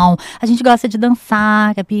ação, a gente gosta de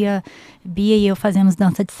dançar, a Bia e eu fazemos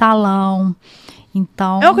dança de salão.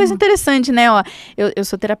 Então... É uma coisa interessante, né? Ó, eu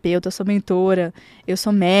sou terapeuta, eu sou mentora, eu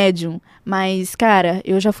sou médium, mas, cara,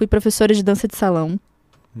 eu já fui professora de dança de salão.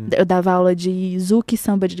 Eu dava aula de zouk,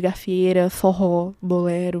 samba de gafieira, forró,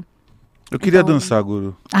 bolero. Eu queria dançar,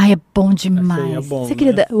 Guru. Ai, é bom demais. É bom, Você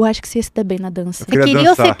queria eu acho que você ia se dar bem na dança. Você queria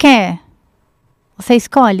ou você quer? Você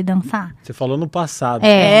escolhe dançar? Você falou no passado.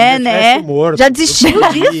 Né? Morto, já desistiu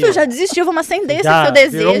disso, já desistiu. Vamos acender esse seu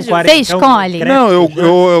desejo. Você escolhe? Não,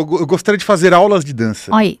 eu gostaria de fazer aulas de dança.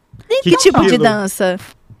 Olha. Que tipo de dança?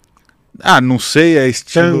 Não sei, é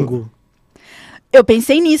estilo... Tango. Eu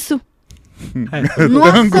pensei nisso.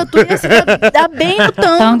 Nossa, tu ia se dar bem no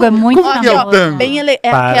tango. Tango é muito Como que é o tango? Bem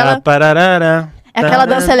aquela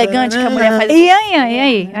dança elegante que a mulher faz. E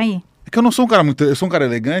aí? É que eu não sou um cara eu sou um cara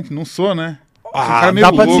elegante? Não sou, né?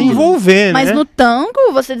 Dá pra desenvolver, Mas né? no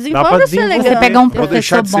tango, você desenvolve essa elegância. Você pegar um Vou professor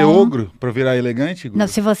deixar de ser bom. ogro pra virar elegante? Guru? Não,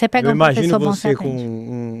 se você pegar Eu um imagino professor bom, você você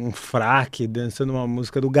com um fraque dançando uma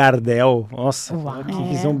música do Gardel. Nossa, que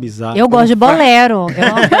visão bizarra. Eu gosto de bolero.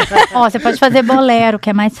 Você pode fazer bolero, que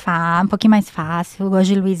é mais fácil, um pouquinho mais fácil. Eu gosto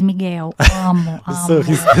de Luiz Miguel. Amo. O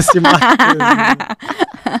sorriso desse matando.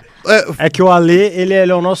 É que o Alê, ele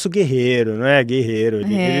é o nosso guerreiro, não é? Guerreiro.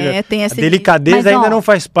 Tem a esse... delicadeza ainda não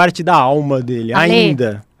faz parte da alma dele, Alê,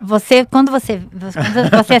 ainda. Quando você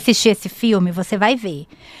assistir esse filme, você vai ver.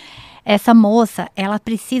 Essa moça, ela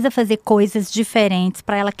precisa fazer coisas diferentes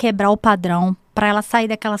para ela quebrar o padrão, para ela sair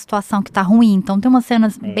daquela situação que tá ruim. Então tem umas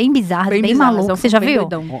cenas bem bizarras, bem malucas. Você já viu?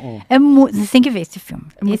 Você tem que ver esse filme.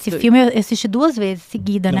 Esse filme eu assisti 2 vezes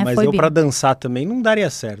seguida, né? Mas Foi eu pra dançar também não daria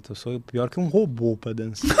certo. Eu sou pior que um robô pra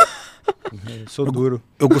dançar. Eu sou duro.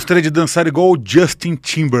 Eu gostaria de dançar igual o Justin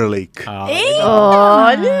Timberlake.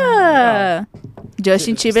 Olha!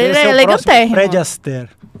 Justin Timberlake é elegantérrimo. Fred Astaire.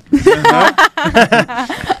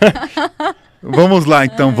 Vamos lá,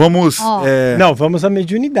 então, vamos... Não, vamos à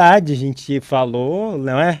mediunidade. A gente falou,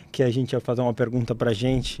 não é? Que a gente ia fazer uma pergunta pra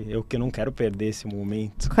gente. Eu que não quero perder esse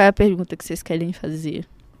momento. Qual é a pergunta que vocês querem fazer?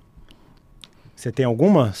 Você tem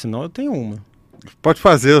alguma? Senão eu tenho uma. Pode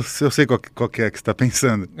fazer, eu sei qual que é que você tá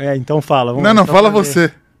pensando. Então fala. Não, fala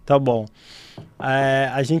você. Tá bom.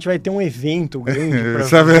 A gente vai ter um evento grande pra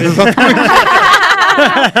sabe, exatamente.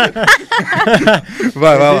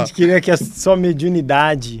 Vai a lá. gente queria que a sua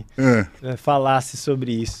mediunidade falasse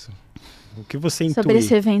sobre isso. O que você intui? Sobre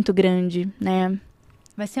esse evento grande, né?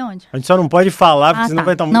 Vai ser onde? A gente só não pode falar, porque senão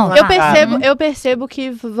vai estar muito eu percebo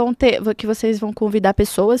que vocês vão convidar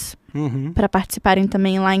pessoas para participarem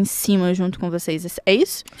também lá em cima junto com vocês. É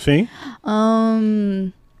isso? Sim.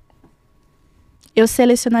 Eu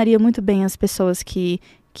selecionaria muito bem as pessoas que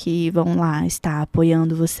vão lá estar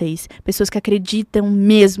apoiando vocês. Pessoas que acreditam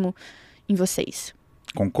mesmo em vocês.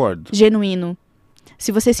 Concordo. Genuíno.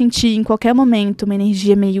 Se você sentir em qualquer momento uma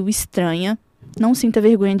energia meio estranha, não sinta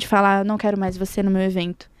vergonha de falar, não quero mais você no meu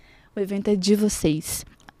evento. O evento é de vocês.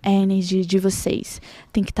 É a energia de vocês.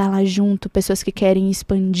 Tem que estar lá junto, pessoas que querem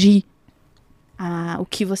expandir o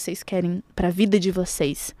que vocês querem para a vida de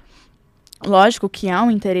vocês. Lógico que há um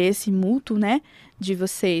interesse mútuo, né, de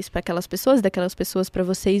vocês para aquelas pessoas, daquelas pessoas para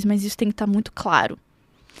vocês, mas isso tem que estar muito claro.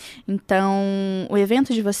 Então, o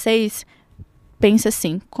evento de vocês pense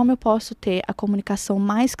assim, como eu posso ter a comunicação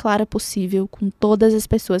mais clara possível com todas as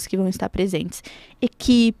pessoas que vão estar presentes?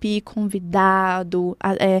 Equipe, convidado,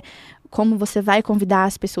 como você vai convidar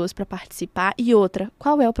as pessoas para participar. E outra,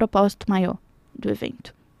 qual é o propósito maior do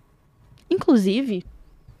evento? Inclusive,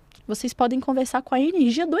 vocês podem conversar com a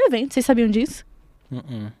energia do evento. Vocês sabiam disso?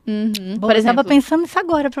 Uhum. Por exemplo, eu tava pensando nisso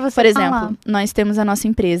agora pra você Por falar. exemplo, nós temos a nossa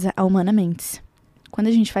empresa, a Humanamente. Quando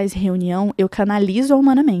a gente faz reunião, eu canalizo a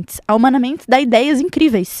Humanamente. A Humanamente dá ideias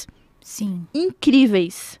incríveis. Sim.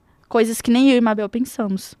 Incríveis. Coisas que nem eu e Mabel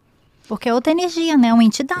pensamos. Porque é outra energia, né? É uma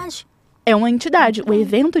entidade. É uma entidade. O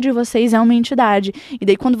evento de vocês é uma entidade. E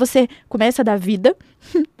daí, quando você começa a dar vida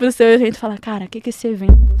pro seu evento, fala, cara, o que esse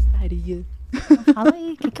evento gostaria? Fala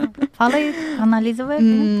aí, fala aí, analisa o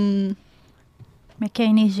evento. Como é que é a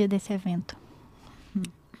energia desse evento?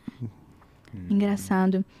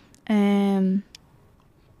 Engraçado.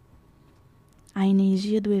 A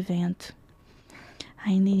energia do evento.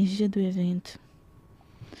 A energia do evento.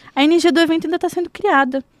 A energia do evento ainda está sendo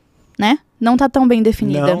criada, né? Não está tão bem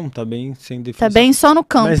definida. Não, tá bem sem definição. Tá bem só no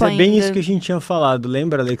campo ainda. Mas é bem isso que a gente tinha falado.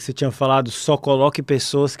 Lembra, Ale, que você tinha falado, só coloque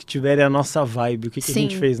pessoas que tiverem a nossa vibe. O que a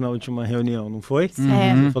gente fez na última reunião, não foi? Você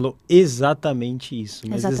falou exatamente isso.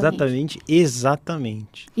 Mas exatamente.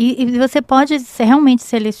 E você pode realmente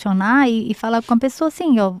selecionar e falar com a pessoa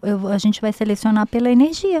assim, ó, a gente vai selecionar pela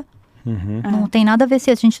energia. Não tem nada a ver se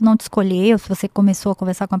a gente não te escolheu, se você começou a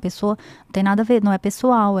conversar com a pessoa, não tem nada a ver, não é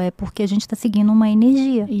pessoal, é porque a gente tá seguindo uma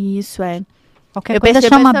energia. Isso, Qualquer coisa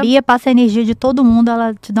chama a Bia, passa a energia de todo mundo,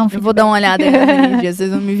 ela te dá um feedback. Eu vou dar uma olhada aí nas energias, vocês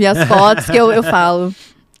vão me enviar as fotos que eu falo.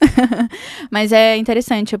 Mas é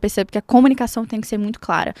interessante, eu percebo que a comunicação tem que ser muito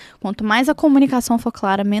clara. Quanto mais a comunicação for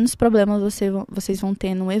clara, menos problemas vocês vão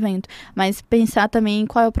ter no evento. Mas pensar também em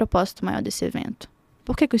qual é o propósito maior desse evento.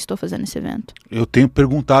 Por que eu estou fazendo esse evento? Eu tenho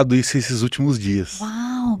perguntado isso esses últimos dias.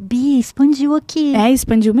 Uau, Bia, expandiu aqui.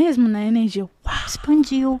 Expandiu mesmo, né, energia? Uau,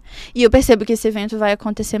 expandiu. E eu percebo que esse evento vai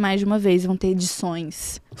acontecer mais de uma vez, vão ter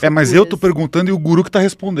edições. Mas eu tô perguntando e o guru que tá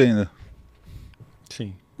respondendo.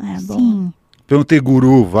 Sim. Bom. Sim. Perguntei,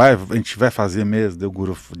 guru, a gente vai fazer mesmo? Deu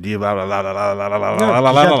guru, Já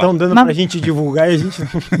estão dando pra gente divulgar e a gente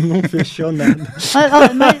não fechou nada.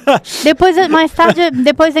 Mas mais tarde,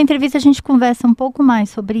 depois da entrevista, a gente conversa um pouco mais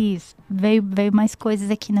sobre isso. Veio mais coisas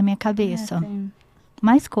aqui na minha cabeça.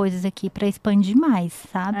 Mais coisas aqui pra expandir mais,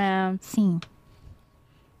 sabe? Sim.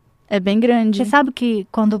 É bem grande. Você sabe que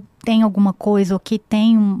quando tem alguma coisa, ou que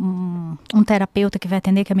tem um terapeuta que vai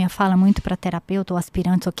atender, que a minha fala muito para terapeuta, ou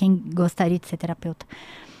aspirantes, ou quem gostaria de ser terapeuta.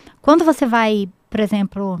 Quando você vai, por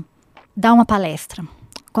exemplo, dar uma palestra,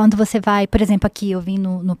 quando você vai, por exemplo, aqui eu vim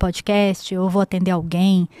no podcast, eu vou atender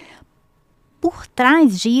alguém, por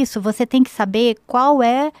trás disso, você tem que saber qual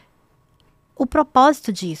é o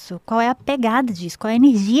propósito disso, qual é a pegada disso, qual é a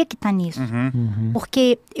energia que está nisso.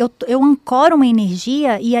 Porque eu ancoro uma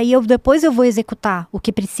energia e aí depois eu vou executar o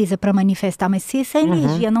que precisa para manifestar. Mas se essa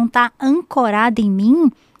energia não está ancorada em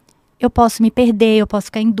mim, eu posso me perder, eu posso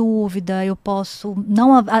ficar em dúvida, eu posso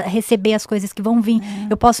não receber as coisas que vão vir,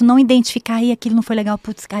 eu posso não identificar, e aquilo não foi legal,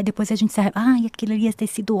 putz, depois a gente sabe, aquilo ia ter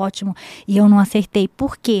sido ótimo e eu não acertei.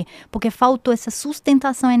 Por quê? Porque faltou essa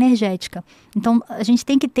sustentação energética. Então, a gente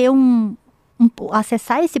tem que ter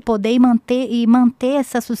acessar esse poder e manter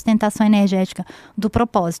essa sustentação energética do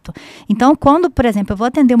propósito. Então, quando, por exemplo, eu vou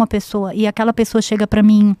atender uma pessoa e aquela pessoa chega para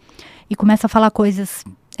mim e começa a falar coisas,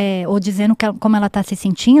 ou dizendo como ela está se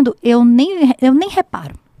sentindo, eu nem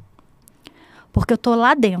reparo. Porque eu estou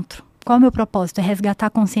lá dentro. Qual é o meu propósito? É resgatar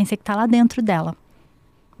a consciência que está lá dentro dela.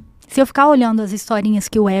 Se eu ficar olhando as historinhas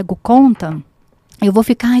que o ego conta, eu vou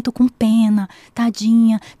ficar, tô com pena,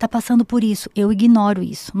 tadinha, tá passando por isso. Eu ignoro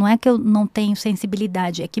isso. Não é que eu não tenho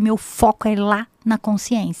sensibilidade, é que meu foco é lá na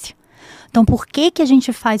consciência. Então, por que a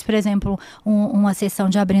gente faz, por exemplo, uma sessão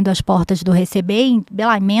de abrindo as portas do receber, em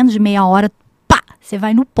menos de meia hora, você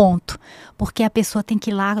vai no ponto. Porque a pessoa tem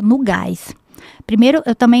que ir lá no gás. Primeiro,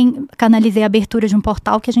 eu também canalizei a abertura de um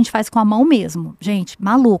portal que a gente faz com a mão mesmo. Gente,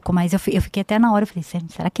 maluco, mas eu fiquei até na hora, eu falei,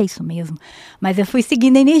 será que é isso mesmo? Mas eu fui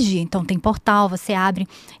seguindo a energia. Então, tem portal, você abre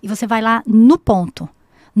e você vai lá no ponto.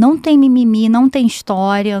 Não tem mimimi, não tem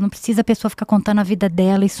história, não precisa a pessoa ficar contando a vida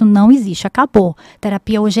dela, isso não existe, acabou.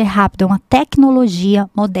 Terapia hoje é rápida, é uma tecnologia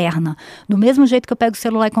moderna. Do mesmo jeito que eu pego o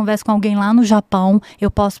celular e converso com alguém lá no Japão,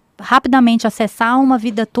 eu posso rapidamente acessar uma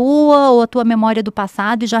vida tua ou a tua memória do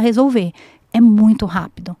passado e já resolver. É muito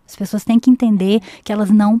rápido. As pessoas têm que entender que elas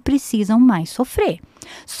não precisam mais sofrer.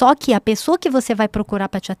 Só que a pessoa que você vai procurar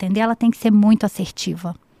para te atender, ela tem que ser muito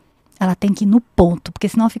assertiva. Ela tem que ir no ponto, porque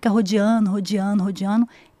senão fica rodeando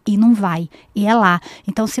e não vai. E é lá.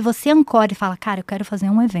 Então, se você ancora e fala, cara, eu quero fazer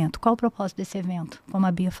um evento. Qual o propósito desse evento? Como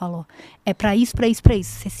a Bia falou. É para isso, para isso, para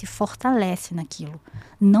isso. Você se fortalece naquilo.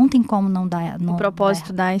 Não tem como não dar. Não o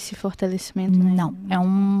propósito dá esse fortalecimento, né? Não. É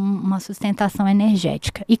uma sustentação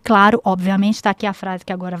energética. E claro, obviamente, está aqui a frase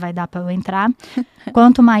que agora vai dar para eu entrar.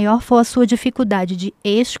 Quanto maior for a sua dificuldade de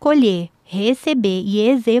escolher, receber e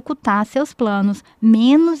executar seus planos,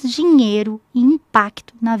 menos dinheiro e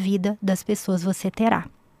impacto na vida das pessoas você terá.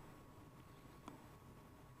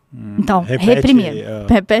 Então, primeiro.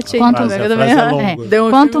 Repete aí.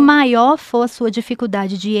 Quanto maior for a sua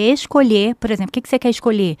dificuldade de escolher, por exemplo, o que você quer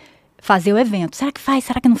escolher? Fazer o evento. Será que faz?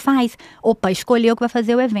 Será que não faz? Opa, escolheu que vai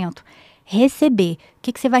fazer o evento. Receber. O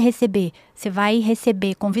que você vai receber? Você vai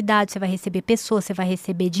receber convidados, você vai receber pessoas, você vai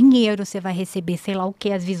receber dinheiro, você vai receber sei lá o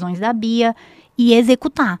que, as visões da Bia e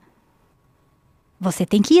executar. Você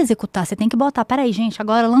tem que executar, você tem que botar, peraí gente,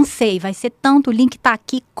 agora lancei, vai ser tanto, o link tá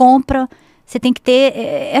aqui, compra. Você tem que ter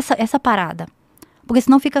essa parada. Porque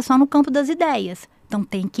senão fica só no campo das ideias. Então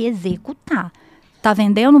tem que executar. Tá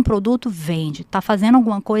vendendo um produto? Vende. Tá fazendo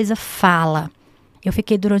alguma coisa? Fala. Eu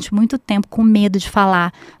fiquei durante muito tempo com medo de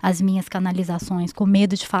falar as minhas canalizações, com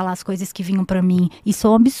medo de falar as coisas que vinham para mim. Isso é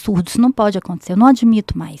um absurdo, isso não pode acontecer, eu não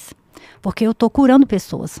admito mais. Porque eu tô curando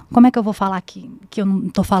pessoas. Como é que eu vou falar que eu não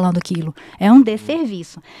tô falando aquilo? É um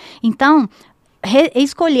desserviço. Então,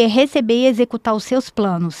 escolher, receber e executar os seus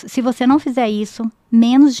planos. Se você não fizer isso,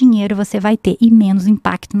 menos dinheiro você vai ter e menos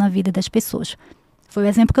impacto na vida das pessoas. Foi o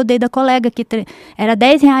exemplo que eu dei da colega, que era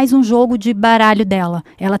R$10 um jogo de baralho dela.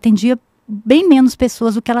 Ela atendia bem menos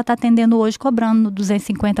pessoas do que ela está atendendo hoje, cobrando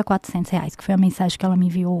R$250, R$400, que foi a mensagem que ela me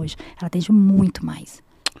enviou hoje. Ela atende muito mais.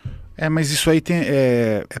 Mas isso aí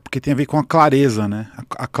é porque tem a ver com a clareza, né?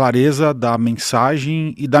 A clareza da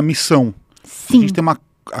mensagem e da missão. Sim. A gente tem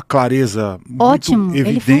a clareza ótimo, muito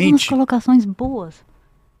evidente. Ele faz umas colocações boas.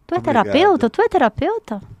 Tu é terapeuta? Tu é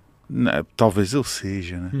terapeuta? Talvez eu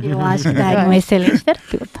seja, né? Eu acho que daria um excelente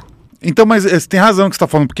terapeuta. Então, mas você tem razão no que você está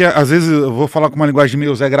falando, porque às vezes eu vou falar com uma linguagem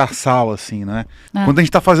meio Zé Graçal, assim, né? Quando a gente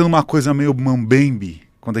está fazendo uma coisa meio mambembe,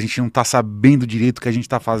 quando a gente não está sabendo direito o que a gente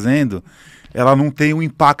está fazendo, ela não tem o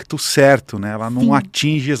impacto certo, né? Ela não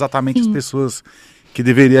atinge exatamente as pessoas que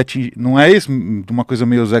deveria atingir. Não é isso? Uma coisa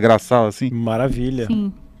meio Zé Graçal, assim? Maravilha.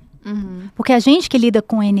 Sim. Uhum. Porque a gente que lida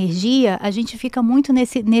com energia, a gente fica muito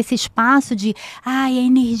nesse espaço de a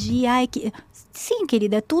energia, sim,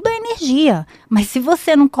 querida, é tudo a energia. Mas se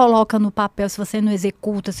você não coloca no papel, se você não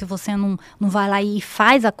executa, se você não vai lá e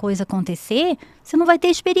faz a coisa acontecer, você não vai ter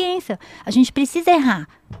experiência. A gente precisa errar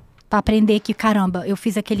para aprender que, caramba, eu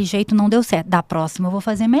fiz aquele jeito, não deu certo. Da próxima eu vou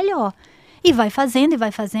fazer melhor. E vai fazendo, e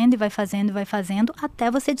vai fazendo, e vai fazendo, e vai fazendo,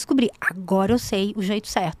 até você descobrir, agora eu sei o jeito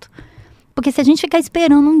certo. Porque se a gente ficar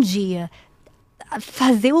esperando um dia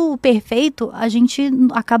fazer o perfeito, a gente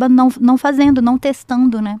acaba não fazendo, não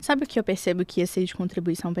testando, né? Sabe o que eu percebo que ia ser de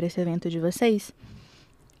contribuição para esse evento de vocês?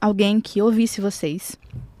 Alguém que ouvisse vocês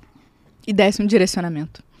e desse um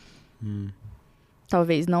direcionamento.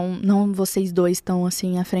 Talvez não vocês dois estão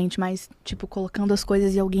assim à frente, mas tipo colocando as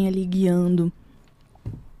coisas e alguém ali guiando.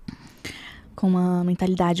 Com uma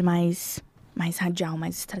mentalidade mais radial,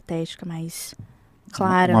 mais estratégica, mais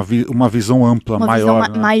clara. Uma visão ampla, maior.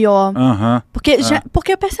 Visão maior. Uhum.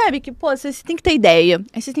 Porque percebe que, pô, você tem que ter ideia,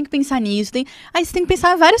 aí você tem que pensar nisso, aí você tem que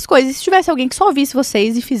pensar em várias coisas. Se tivesse alguém que só ouvisse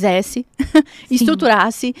vocês e fizesse,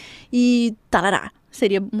 estruturasse e tarará,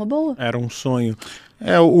 seria uma boa. Era um sonho.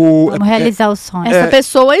 Vamos realizar o sonho. Essa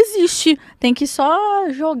pessoa existe, tem que só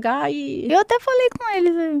jogar e... Eu até falei com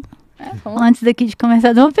eles antes daqui de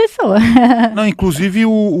começar de uma pessoa. Não, inclusive,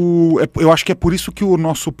 eu acho que é por isso que o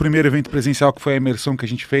nosso primeiro evento presencial, que foi a imersão que a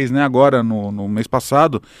gente fez, né, agora no mês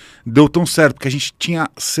passado, deu tão certo, porque a gente tinha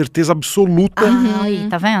certeza absoluta. Aí,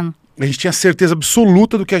 tá vendo? A gente tinha certeza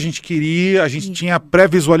absoluta do que a gente queria, a gente tinha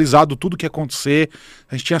pré-visualizado tudo que ia acontecer,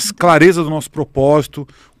 a gente tinha clareza do nosso propósito,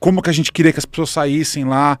 como que a gente queria que as pessoas saíssem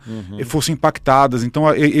lá e fossem impactadas. Então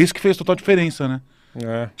é isso que fez total diferença, né?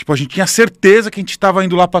 Tipo, a gente tinha certeza que a gente estava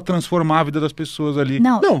indo lá para transformar a vida das pessoas ali.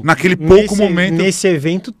 Não, naquele pouco momento. Nesse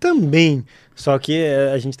evento também. Só que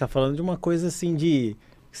a gente tá falando de uma coisa assim de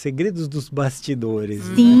segredos dos bastidores.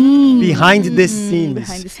 Sim. Behind the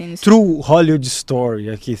scenes. True Hollywood Story.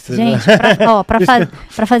 Aqui. Gente,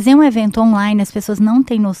 pra fazer um evento online, as pessoas não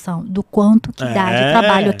têm noção do quanto que dá de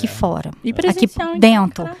trabalho aqui fora. E presencial. Aqui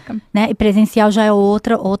dentro. Né? E presencial já é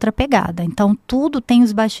outra pegada. Então, tudo tem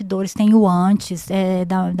os bastidores, tem o antes.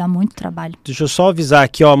 Dá muito trabalho. Deixa eu só avisar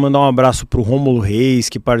aqui, mandar um abraço pro Rômulo Reis,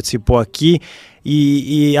 que participou aqui.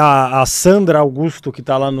 E a Sandra Augusto, que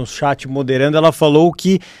tá lá no chat moderando, ela falou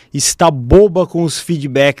que está boba com os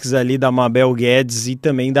feedbacks ali da Mabel Guedes e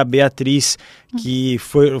também da Beatriz, que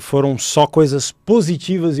foram só coisas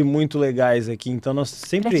positivas e muito legais aqui. Então nós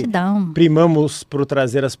sempre primamos por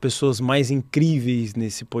trazer as pessoas mais incríveis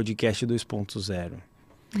nesse podcast 2.0.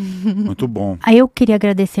 Muito bom. Aí eu queria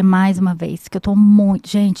agradecer mais uma vez, que eu tô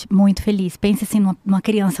muito feliz. Pense assim, numa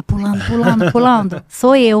criança pulando.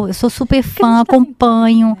 Sou eu sou super fã,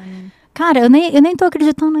 acompanho. Cara, eu nem tô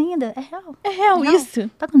acreditando ainda. É real. É real isso.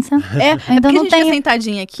 Tá acontecendo. Ainda porque não a gente tá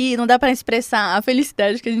sentadinha aqui, não dá pra expressar a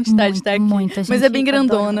felicidade que a gente tá de estar aqui. Mas é bem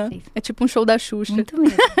grandona. É tipo um show da Xuxa. Muito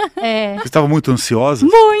mesmo. Você estava muito ansiosa?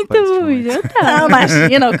 Muito. Não,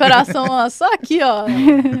 imagina, o coração, ó, só aqui, ó.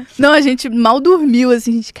 Não, a gente mal dormiu,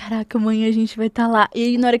 assim, gente, caraca, amanhã a gente vai estar lá. E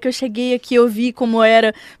aí, na hora que eu cheguei aqui, eu vi como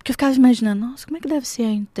era. Porque eu ficava imaginando, nossa, como é que deve ser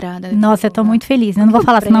a entrada? Nossa, eu tô muito feliz. Eu não vou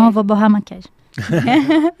falar, senão eu vou borrar a maquiagem.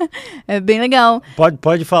 É bem legal.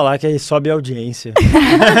 Pode falar que aí sobe a audiência.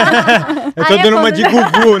 Eu tô dando uma de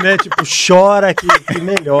Gugu, né? Tipo, chora que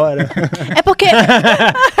melhora. É porque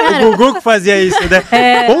o Gugu que fazia isso, né?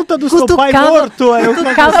 Conta do seu pai morto. Aí eu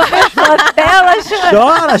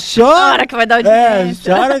chora que vai dar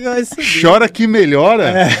audiência. Chora que vai subir. Chora que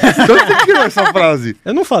melhora? Então você criou essa frase.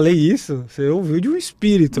 Eu não falei isso. Você ouviu de um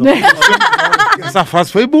espírito. Essa frase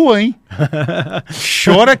foi boa, hein?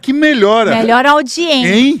 Chora que melhora. Melhora a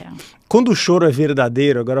audiência. Hein? Quando o choro é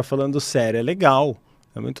verdadeiro, agora falando sério, é legal.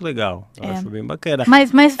 É muito legal. Eu acho bem bacana.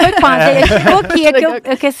 Mas foi quase. Ele ficou aqui.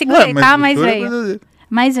 Eu que segurei, tá?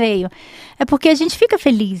 Mas veio. É porque a gente fica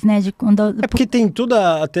feliz, né? É porque tem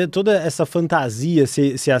toda essa fantasia,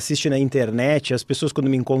 se assiste na internet, as pessoas quando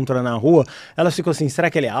me encontram na rua, elas ficam assim, será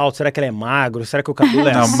que ele é alto? Será que ele é magro? Será que o cabelo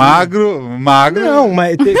é assim? Magro. Não,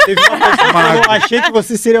 mas teve uma eu achei que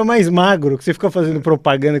você seria mais magro, que você fica fazendo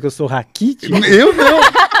propaganda que eu sou raquítico. Eu não.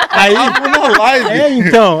 Aí na live.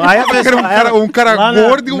 Então. Aí a pessoa, um cara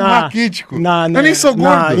gordo e um raquítico. Eu nem sou gordo.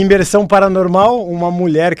 Na imersão paranormal, uma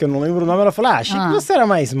mulher, que eu não lembro o nome, ela falou, achei que você era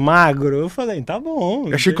mais magro. Eu falei, tá bom.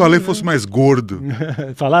 Eu achei que o Ale fosse mais gordo.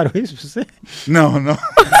 Falaram isso pra você? Não.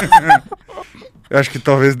 Eu acho que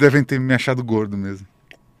talvez devem ter me achado gordo mesmo.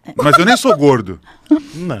 Mas eu nem sou gordo.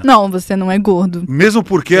 Não, você não é gordo. Mesmo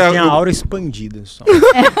porque... Você tem a aura expandida só.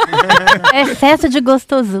 Excesso de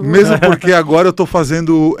gostosura. Mesmo porque agora eu tô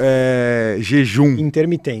fazendo jejum.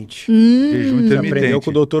 Intermitente. Jejum intermitente. Aprendeu com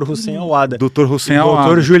o Dr. Hussein Awada. Dr. Hussein Awada.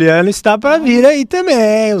 O Dr. Juliano está pra vir aí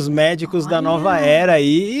também. Os médicos da nova era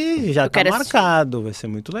aí já tá marcado. Vai ser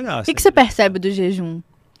muito legal. O que você percebe do jejum?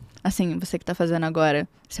 Assim, você que tá fazendo agora.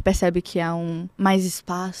 Você percebe que há mais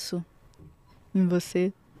espaço em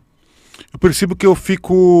você? Eu percebo que eu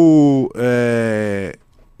fico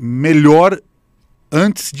melhor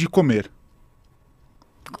antes de comer.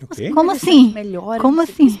 Como assim? Melhor. Como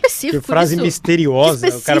assim? Específico. Que frase isso. misteriosa.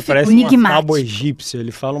 O cara parece um cabo egípcio.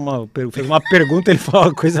 Ele fala fez uma pergunta, ele fala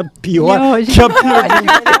uma coisa pior que a pergunta.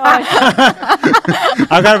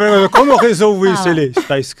 A cara pergunta, como eu resolvo isso? Ele,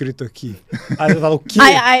 está escrito aqui. Aí ele fala, o quê?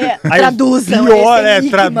 Traduza.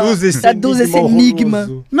 Traduz esse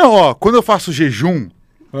enigma. Não, ó, quando eu faço jejum,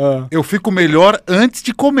 eu fico melhor antes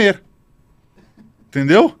de comer.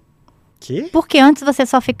 Entendeu? Quê? Porque antes você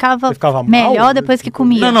só ficava melhor mal, depois que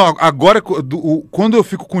comia. Não, agora, quando eu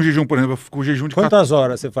fico com jejum, por exemplo, eu fico com jejum de... Quantas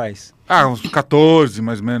horas você faz? Uns 14,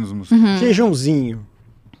 mais ou menos. Jejumzinho.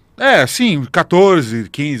 Sim, 14,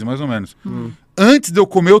 15, mais ou menos. Antes de eu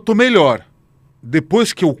comer, eu tô melhor.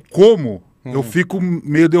 Depois que eu como, eu fico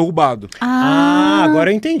meio derrubado.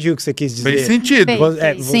 Agora eu entendi o que você quis dizer. Fez sentido.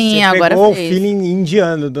 Você pegou o feeling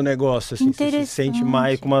indiano do negócio, assim, você se sente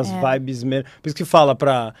mais com umas vibes menos. Por isso que fala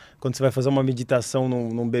quando você vai fazer uma meditação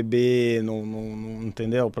num bebê,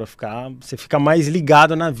 entendeu? Você fica mais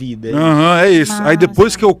ligado na vida. É isso. Aí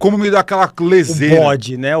depois que eu como, me dá aquela leseira. O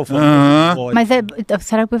bode, né? O famoso bode. Mas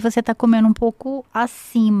será que você tá comendo um pouco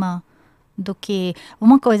acima do que...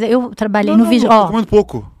 Uma coisa, eu trabalhei no vídeo... Tô comendo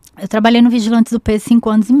pouco. Eu trabalhei no Vigilantes do Peso 5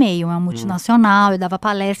 anos e meio, é uma multinacional, eu dava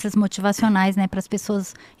palestras motivacionais, né, para as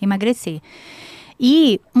pessoas emagrecer.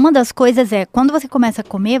 E uma das coisas quando você começa a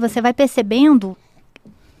comer, você vai percebendo,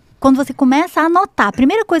 quando você começa a anotar, a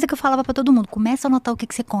primeira coisa que eu falava para todo mundo, começa a anotar o que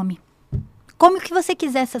você come. Come o que você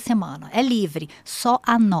quiser essa semana, é livre, só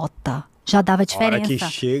anota. Já dava diferença. A hora que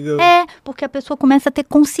chega... porque a pessoa começa a ter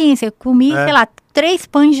consciência. Eu comi, sei lá, 3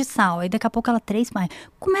 pães de sal. Aí daqui a pouco ela 3 pães.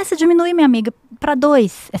 Começa a diminuir, minha amiga, para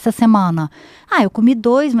 2 essa semana. Eu comi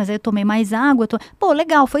 2, mas aí eu tomei mais água. Pô,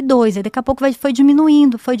 legal, foi 2. Aí daqui a pouco foi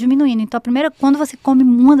diminuindo. Então a primeira, quando você come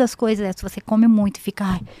uma das coisas, se você come muito e fica,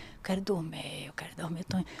 eu quero dormir.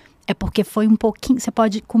 é porque foi um pouquinho, você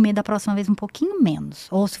pode comer da próxima vez um pouquinho menos.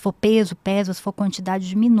 Ou se for peso, pesa, ou se for quantidade,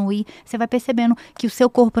 diminui. Você vai percebendo que o seu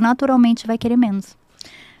corpo naturalmente vai querer menos.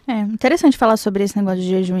 Interessante falar sobre esse negócio de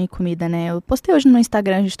jejum e comida, né? Eu postei hoje no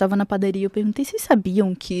Instagram, a gente tava na padaria, eu perguntei, vocês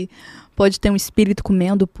sabiam que pode ter um espírito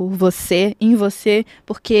comendo por você, em você?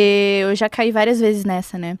 Porque eu já caí várias vezes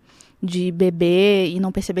nessa, né? De beber e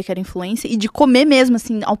não perceber que era influência. E de comer mesmo,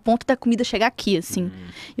 assim, ao ponto da comida chegar aqui, assim.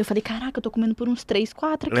 E eu falei, caraca, eu tô comendo por uns 3,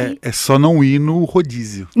 4 aqui. É só não ir no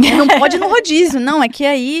rodízio. Não pode ir no rodízio, não. É que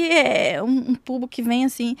aí é um tubo que vem,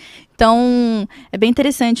 assim. Então, é bem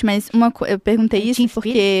interessante. Mas eu perguntei isso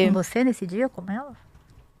porque... Com você nesse dia, com ela?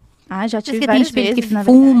 Já tive que várias tem vezes, que na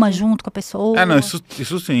fuma verdade. junto com a pessoa. Não,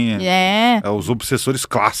 isso sim. É. É os obsessores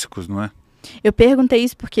clássicos, não é? Eu perguntei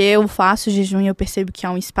isso porque eu faço jejum e eu percebo que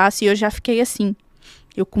há um espaço e eu já fiquei assim.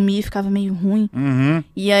 Eu comia e ficava meio ruim.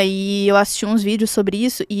 E aí eu assisti uns vídeos sobre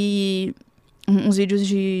isso e uns vídeos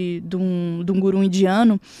de um guru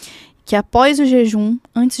indiano que após o jejum,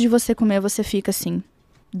 antes de você comer, você fica assim,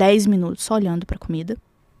 10 minutos só olhando pra comida.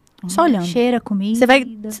 Só olhando. Cheira a comida. Você vai,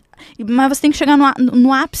 mas você tem que chegar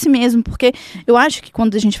no ápice mesmo, porque eu acho que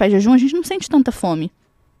quando a gente faz jejum, a gente não sente tanta fome.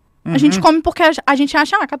 A gente come porque a gente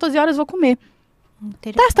acha, 14 horas eu vou comer.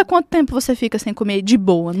 Testa quanto tempo você fica sem comer de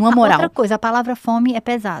boa, numa moral. Outra coisa, a palavra fome é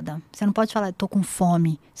pesada. Você não pode falar, tô com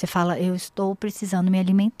fome. Você fala, eu estou precisando me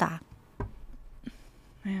alimentar.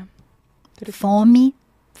 Fome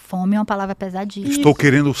é uma palavra pesadíssima. Estou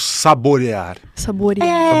querendo saborear.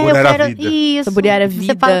 Saborear a vida. Isso. Saborear a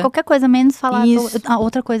vida. Você fala qualquer coisa, menos falar. Isso.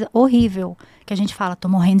 Outra coisa horrível que a gente fala, tô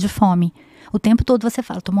morrendo de fome. O tempo todo você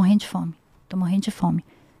fala, tô morrendo de fome. Tô morrendo de fome.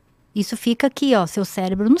 Isso fica aqui, ó, seu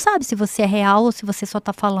cérebro não sabe se você é real ou se você só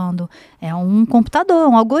tá falando. É um computador,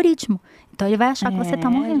 um algoritmo. Então ele vai achar que você tá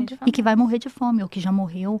morrendo e que vai morrer de fome ou que já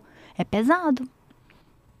morreu. É pesado.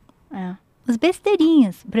 As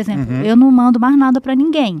besteirinhas. Por exemplo, eu não mando mais nada pra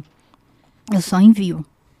ninguém. Eu só envio.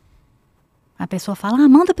 A pessoa fala,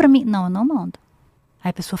 manda pra mim. Não, eu não mando.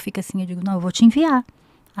 Aí a pessoa fica assim, eu digo, não, eu vou te enviar.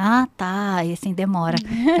 Tá, e assim demora.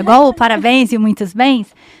 É igual o parabéns e muitos bens.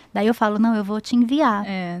 Daí eu falo, não, eu vou te enviar.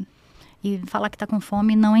 E falar que tá com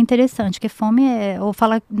fome não é interessante, porque fome ou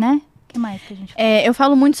falar, né? O que mais que a gente fala? Eu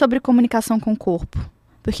falo muito sobre comunicação com o corpo.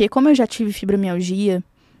 Porque como eu já tive fibromialgia,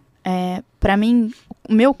 pra mim,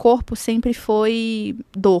 o meu corpo sempre foi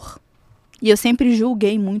dor. E eu sempre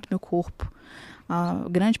julguei muito meu corpo. A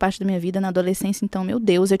grande parte da minha vida na adolescência, então, meu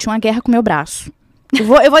Deus, eu tinha uma guerra com o meu braço. Eu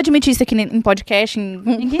vou admitir isso aqui em podcast.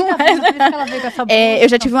 Ninguém tá vendo, por isso que ela veio com essa blusa, eu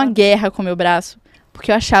já tive uma guerra com o meu braço. Porque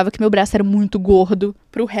eu achava que meu braço era muito gordo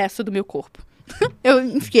pro resto do meu corpo. Eu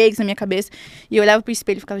enfiei isso na minha cabeça. E eu olhava pro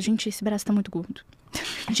espelho e ficava, gente, esse braço tá muito gordo.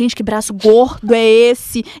 Gente, que braço gordo é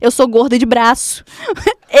esse? Eu sou gorda de braço.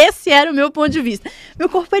 Esse era o meu ponto de vista. Meu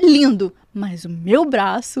corpo é lindo, mas o meu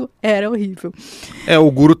braço era horrível. O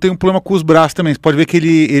guru tem um problema com os braços também. Você pode ver que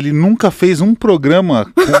ele nunca fez um programa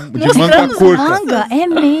de manga curta. Manga? É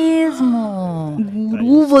mesmo.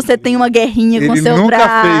 Guru, você tem uma guerrinha com seu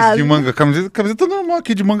braço. Ele nunca fez de manga. Camiseta normal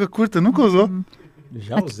aqui de manga curta. Nunca usou.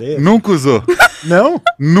 Já usei. Nunca usou. Não?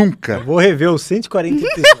 Nunca. Eu vou rever os 140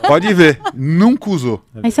 episódios. Pode ver. Nunca usou.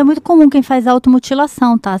 Isso é muito comum quem faz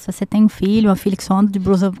automutilação, tá? Se você tem um filho, uma filha que só anda de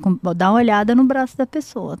blusa, dá uma olhada no braço da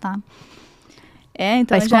pessoa, tá? Então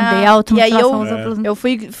pra esconder a automutilação. E aí eu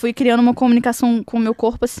fui criando uma comunicação com o meu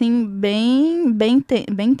corpo, assim, bem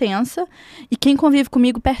tensa. E quem convive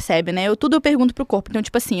comigo percebe, né? Tudo eu pergunto pro corpo. Então,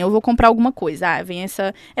 tipo assim, eu vou comprar alguma coisa. Vem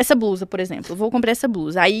essa blusa, por exemplo. Eu vou comprar essa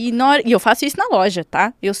blusa. Aí, e eu faço isso na loja,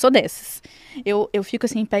 tá? Eu sou dessas. Eu fico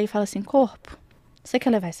assim, em pé e falo assim, corpo, você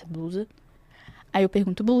quer levar essa blusa? Aí eu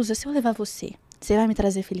pergunto, blusa, se eu levar você vai me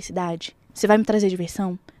trazer felicidade? Você vai me trazer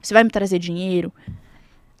diversão? Você vai me trazer dinheiro?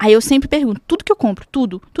 Aí eu sempre pergunto, tudo que eu compro,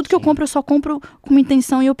 tudo que eu compro, eu só compro com uma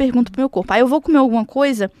intenção e eu pergunto pro meu corpo. Aí eu vou comer alguma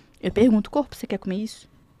coisa, eu pergunto, corpo, você quer comer isso?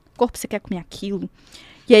 Corpo, você quer comer aquilo?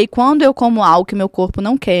 E aí quando eu como algo que meu corpo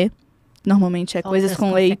não quer, normalmente coisas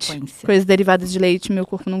com leite, coisas derivadas de leite, meu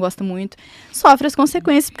corpo não gosta muito, sofre as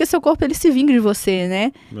consequências, porque seu corpo ele se vinga de você,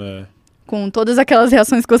 né? Com todas aquelas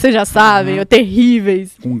reações que você já sabe,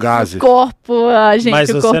 terríveis. Com gases. O corpo,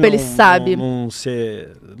 o corpo ele sabe. Você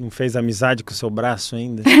não fez amizade com o seu braço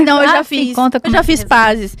ainda? Não, eu já fiz. Eu já fiz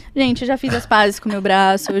pazes. Gente, eu já fiz as pazes com o meu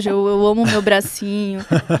braço. Hoje eu amo o meu bracinho.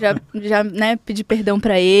 Já né, pedi perdão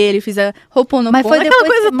pra ele. Fiz a Ho'oponopono. Mas foi depois,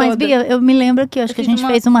 aquela coisa mas, toda. Bia, eu me lembro que acho que a gente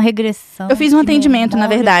fez uma regressão. Eu fiz um atendimento, na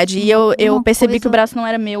verdade. E eu percebi coisa... que o braço não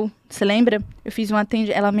era meu. Você lembra? Eu fiz um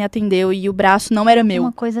atendimento, ela me atendeu e o braço não era meu.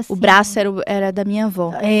 Uma coisa assim. O braço era da minha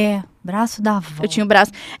avó. Braço da avó. Eu tinha o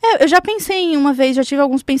braço. Eu já pensei em uma vez, já tive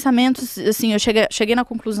alguns pensamentos, assim, eu cheguei na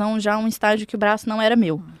conclusão, já um estágio que o braço não era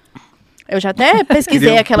meu. Eu já até pesquisei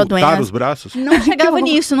Queria aquela amputar doença. os braços? Não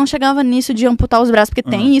chegava nisso de amputar os braços, porque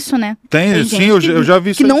tem isso, né? Tem gente sim, eu já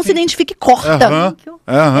vi isso. Que não assim. se identifica e corta.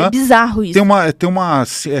 É bizarro isso. Tem uma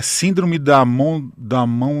síndrome da mão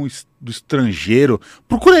do estrangeiro.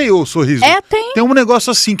 Procura aí o sorriso. Tem. Tem um negócio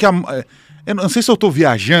assim que eu não sei se eu tô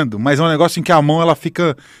viajando, mas é um negócio em que a mão ela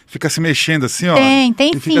fica se mexendo assim, ó. Tem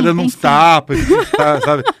e sim. fica dando uns tapas,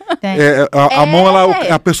 sabe? Tem. A mão,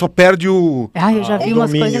 a pessoa perde o. Eu já vi umas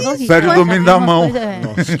domínio. coisas horríveis. Perde o domínio da mão.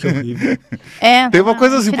 Nossa, que horrível. Tem uma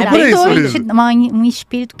coisa assim, Te procura dá aí, doido, sorriso. um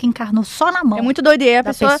espírito que encarnou só na mão. É muito doido. E aí a da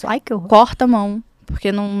pessoa Ai, que horror. corta a mão,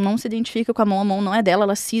 porque não se identifica com a mão não é dela,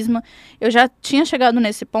 ela cisma. Eu já tinha chegado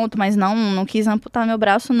nesse ponto, mas não quis amputar meu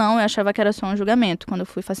braço, não. Eu achava que era só um julgamento. Quando eu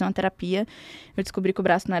fui fazer uma terapia, eu descobri que o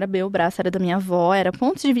braço não era meu, o braço era da minha avó, era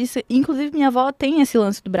ponto de vista. Inclusive, minha avó tem esse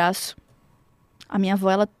lance do braço. A minha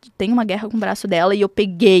avó, ela tem uma guerra com o braço dela e eu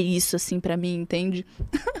peguei isso, assim, pra mim, entende?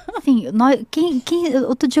 Assim,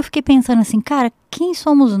 outro dia eu fiquei pensando assim, cara, quem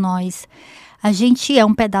somos nós? A gente é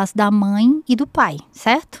um pedaço da mãe e do pai,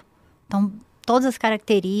 certo? Então, todas as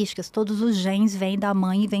características, todos os genes vêm da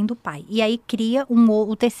mãe e vêm do pai. E aí cria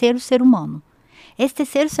o terceiro ser humano. Esse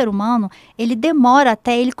terceiro ser humano, ele demora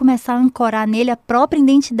até ele começar a ancorar nele a própria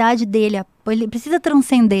identidade dele. Ele precisa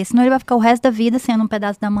transcender, senão ele vai ficar o resto da vida sendo um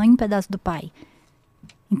pedaço da mãe e um pedaço do pai.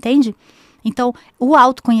 Entende? Então, o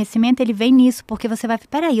autoconhecimento, ele vem nisso, porque você vai,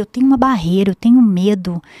 peraí, eu tenho uma barreira, eu tenho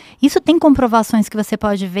medo. Isso tem comprovações que você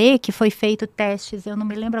pode ver, que foi feito testes, eu não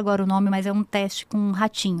me lembro agora o nome, mas é um teste com um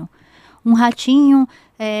ratinho. Um ratinho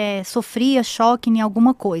sofria choque em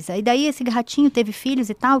alguma coisa. E daí esse ratinho teve filhos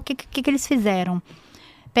e tal, o que eles fizeram?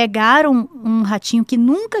 Pegaram um ratinho que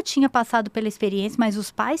nunca tinha passado pela experiência, mas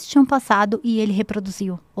os pais tinham passado e ele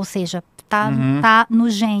reproduziu. Ou seja, tá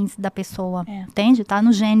nos genes da pessoa, entende? Tá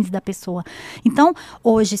nos genes da pessoa. Então,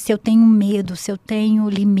 hoje, se eu tenho medo, se eu tenho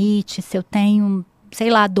limite, se eu tenho, sei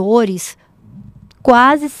lá, dores,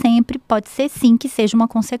 quase sempre pode ser sim que seja uma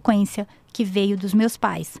consequência que veio dos meus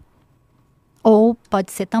pais. Ou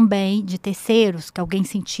pode ser também de terceiros, que alguém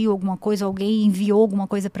sentiu alguma coisa, alguém enviou alguma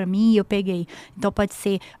coisa para mim e eu peguei. Então pode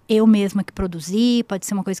ser eu mesma que produzi, pode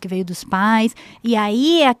ser uma coisa que veio dos pais. E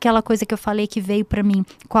aí é aquela coisa que eu falei que veio para mim.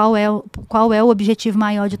 Qual é o objetivo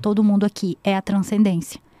maior de todo mundo aqui? É a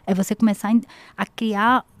transcendência. É você começar a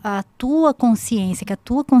criar a tua consciência, que a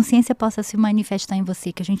tua consciência possa se manifestar em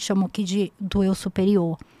você, que a gente chamou aqui do eu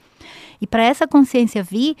superior. E para essa consciência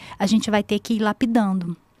vir, a gente vai ter que ir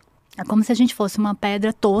lapidando. É como se a gente fosse uma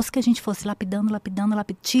pedra tosca, a gente fosse lapidando,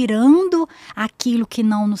 tirando aquilo que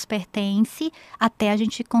não nos pertence, até a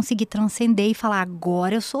gente conseguir transcender e falar,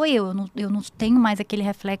 agora eu sou eu não tenho mais aquele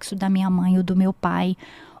reflexo da minha mãe ou do meu pai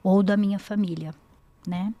ou da minha família,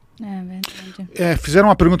 né? É verdade. Fizeram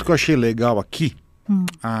uma pergunta que eu achei legal aqui,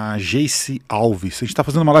 a Geice Alves. A gente tá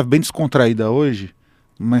fazendo uma live bem descontraída hoje,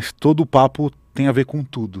 mas todo o papo tem a ver com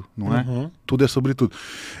tudo, não é? Tudo é sobre tudo.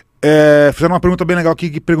 Fizeram uma pergunta bem legal aqui,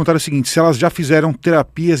 que perguntaram o seguinte: se elas já fizeram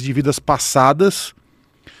terapias de vidas passadas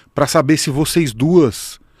para saber se vocês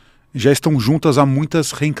duas já estão juntas há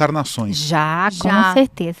muitas reencarnações. Já. Com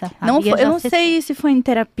certeza. Eu não sei se foi em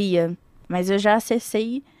terapia, mas eu já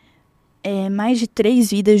acessei mais de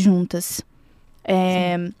 3 vidas juntas.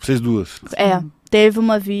 Vocês duas? Teve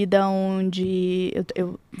uma vida onde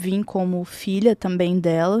eu vim como filha também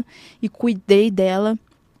dela e cuidei dela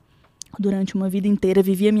durante uma vida inteira,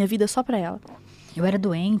 vivi a minha vida só pra ela. Eu era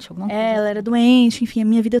doente, alguma coisa? Ela era doente, enfim, a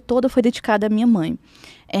minha vida toda foi dedicada à minha mãe.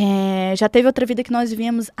 Já teve outra vida que nós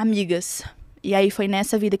vivíamos amigas. E aí foi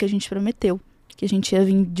nessa vida que a gente prometeu que a gente ia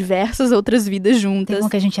vir em diversas outras vidas juntas. Tem uma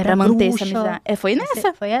que a gente era pra manter bruxa. essa amizade. Foi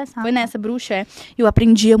nessa. Foi essa? Foi nessa, bruxa, Eu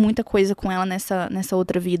aprendia muita coisa com ela nessa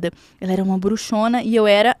outra vida. Ela era uma bruxona e eu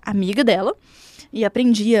era amiga dela. E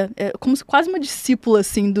aprendia, como quase uma discípula,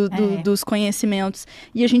 assim, dos conhecimentos.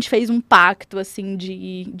 E a gente fez um pacto, assim,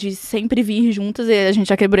 de sempre vir juntas. E a gente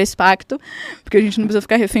já quebrou esse pacto, porque a gente não precisa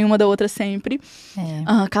ficar refém uma da outra sempre.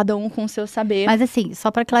 Cada um com o seu saber. Mas assim, só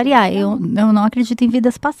pra clarear, eu não acredito em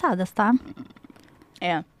vidas passadas, tá?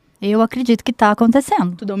 Eu acredito que tá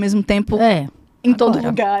acontecendo. Tudo ao mesmo tempo, em Agora, todo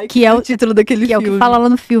lugar. que é o título daquele filme. Que é o que fala lá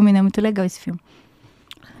no filme, né? Muito legal esse filme.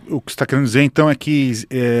 O que você está querendo dizer, então, é que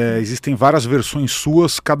existem várias versões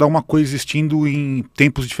suas, cada uma coexistindo em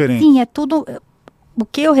tempos diferentes. Sim, é tudo... O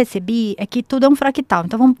que eu recebi é que tudo é um fractal.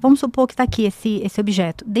 Então, vamos supor que está aqui esse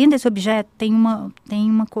objeto. Dentro desse objeto tem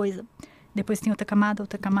uma coisa. Depois tem outra camada,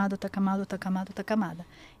 outra camada, outra camada, outra camada, outra camada.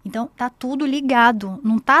 Então, tá tudo ligado,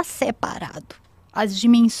 não tá separado. As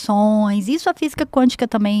dimensões, isso a física quântica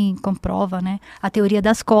também comprova, né? A teoria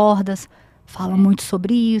das cordas fala muito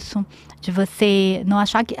sobre isso, de você não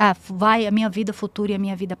achar que vai a minha vida futura e a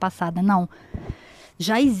minha vida passada. Não.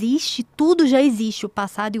 Já existe, tudo já existe, o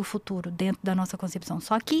passado e o futuro dentro da nossa concepção.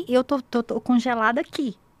 Só que eu tô congelada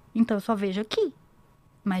aqui. Então eu só vejo aqui.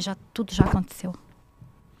 Mas tudo já aconteceu.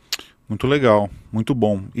 Muito legal, muito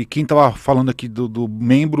bom. E quem estava falando aqui do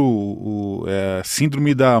membro,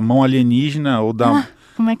 síndrome da mão alienígena ou da...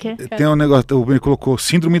 Como é que é? Tem um negócio, ele colocou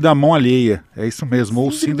síndrome da mão alheia, é isso mesmo,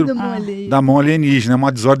 ou síndrome da mão alienígena, é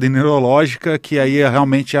uma desordem neurológica que aí é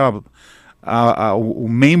realmente o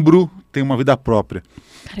membro tem uma vida própria.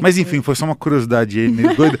 Mas enfim, foi só uma curiosidade aí,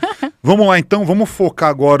 meio doida. Vamos lá então, vamos focar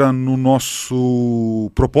agora no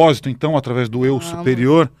nosso propósito então, através do eu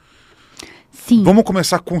superior. Sim. Vamos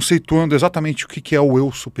começar conceituando exatamente o que é o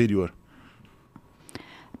eu superior.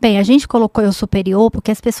 Bem, a gente colocou eu superior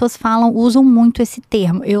porque as pessoas usam muito esse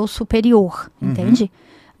termo, eu superior, entende?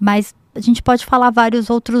 Mas a gente pode falar vários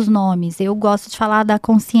outros nomes. Eu gosto de falar da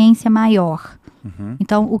consciência maior.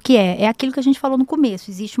 Então, o que é? É aquilo que a gente falou no começo.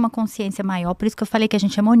 Existe uma consciência maior, por isso que eu falei que a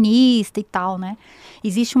gente é monista e tal, né?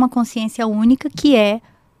 Existe uma consciência única que é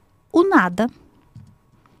o nada.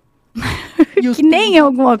 Que nem é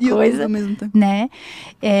alguma coisa, né?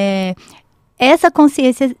 Essa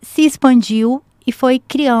consciência se expandiu e foi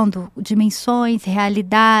criando dimensões,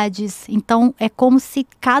 realidades. Então, é como se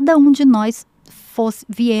cada um de nós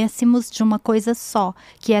viéssemos de uma coisa só,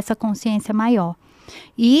 que é essa consciência maior.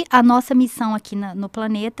 E a nossa missão aqui no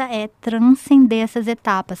planeta é transcender essas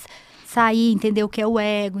etapas. Sair, entender o que é o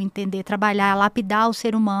ego, entender, trabalhar, lapidar o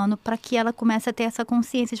ser humano para que ela comece a ter essa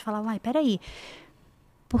consciência de falar, peraí,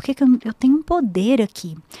 por que eu tenho um poder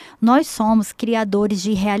aqui? Nós somos criadores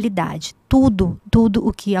de realidade. Tudo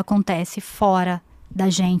o que acontece fora da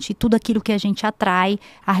gente, tudo aquilo que a gente atrai,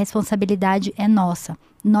 a responsabilidade é nossa.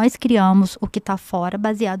 Nós criamos o que está fora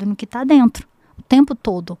baseado no que está dentro, o tempo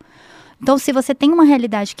todo. Então, se você tem uma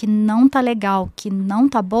realidade que não está legal, que não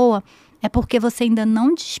está boa, é porque você ainda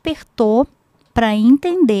não despertou para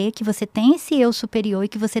entender que você tem esse eu superior e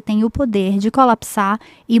que você tem o poder de colapsar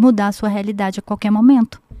e mudar a sua realidade a qualquer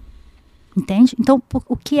momento. Entende? Então,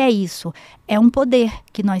 o que é isso? É um poder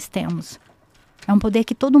que nós temos. É um poder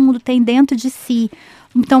que todo mundo tem dentro de si.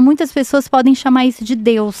 Então, muitas pessoas podem chamar isso de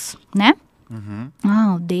Deus, né?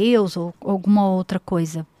 Deus ou alguma outra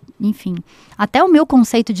coisa. Enfim, até o meu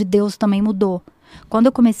conceito de Deus também mudou. Quando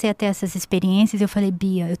eu comecei a ter essas experiências, eu falei,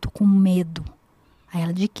 Bia, eu tô com medo. Aí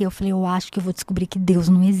ela, de quê? Eu falei, eu acho que eu vou descobrir que Deus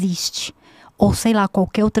não existe. Ou sei lá,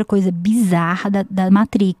 qualquer outra coisa bizarra da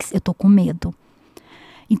Matrix. Eu tô com medo.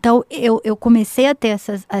 Então, eu comecei a ter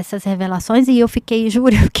essas revelações e eu fiquei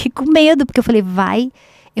com medo. Porque eu falei,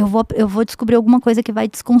 eu vou descobrir alguma coisa que vai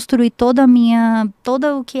desconstruir todo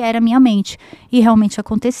o que era a minha mente. E realmente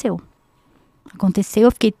aconteceu.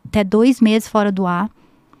 Eu fiquei até 2 meses fora do ar.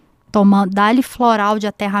 Dar-lhe floral de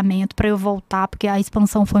aterramento para eu voltar, porque a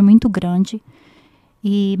expansão foi muito grande.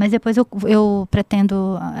 Mas depois eu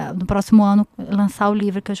pretendo, no próximo ano, lançar o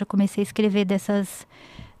livro que eu já comecei a escrever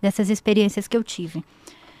dessas experiências que eu tive.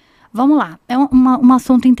 Vamos lá. É um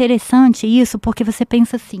assunto interessante isso, porque você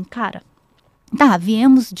pensa assim, cara,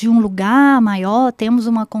 viemos de um lugar maior, temos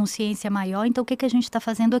uma consciência maior, então o que a gente está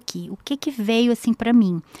fazendo aqui? O que veio assim para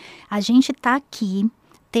mim? A gente está aqui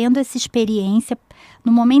tendo essa experiência.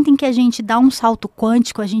 No momento em que a gente dá um salto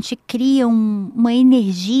quântico, a gente cria uma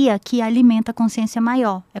energia que alimenta a consciência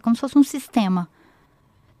maior. É como se fosse um sistema.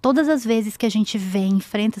 Todas as vezes que a gente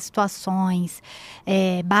enfrenta situações,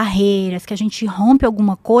 barreiras, que a gente rompe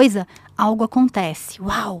alguma coisa, algo acontece.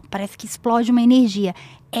 Uau, parece que explode uma energia.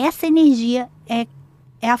 Essa energia é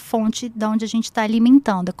a fonte de onde a gente está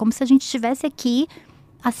alimentando. É como se a gente estivesse aqui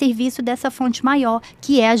a serviço dessa fonte maior,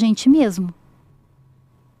 que é a gente mesmo.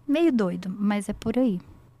 Meio doido, mas é por aí.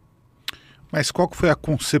 Mas qual que foi a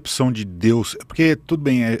concepção de Deus? Porque, tudo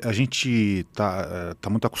bem, a gente tá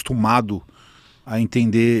muito acostumado a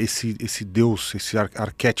entender esse Deus, esse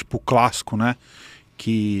arquétipo clássico, né?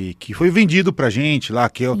 Que foi vendido pra gente lá,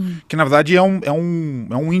 que na verdade é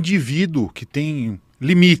um indivíduo que tem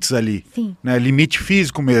limites ali, né? Limite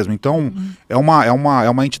físico mesmo. Então, é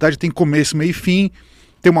uma entidade que tem começo, meio e fim,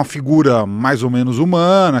 tem uma figura mais ou menos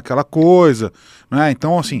humana, aquela coisa, né?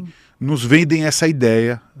 Então, assim, nos vendem essa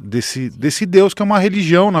ideia desse Deus, que é uma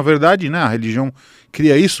religião, na verdade, né? A religião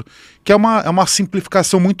cria isso, que é uma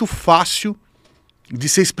simplificação muito fácil de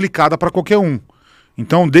ser explicada para qualquer um.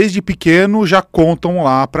 Então, desde pequeno, já contam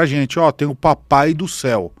lá pra gente, tem o papai do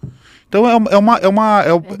céu. Então,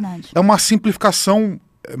 é uma simplificação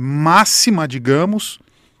máxima, digamos,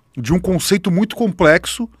 de um conceito muito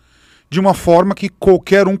complexo, de uma forma que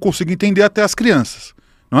qualquer um consiga entender, até as crianças,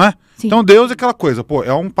 não é? Sim. Então, Deus é aquela coisa,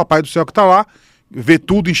 é um papai do céu que tá lá, vê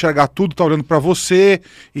tudo, enxergar tudo, tá olhando para você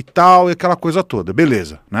e tal, e aquela coisa toda,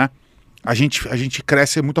 beleza, né? A gente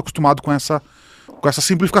cresce muito acostumado com essa com essa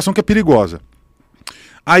simplificação que é perigosa.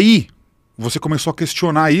 Aí, você começou a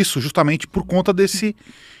questionar isso justamente por conta desse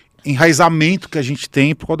enraizamento que a gente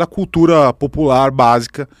tem por causa da cultura popular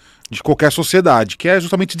básica de qualquer sociedade, que é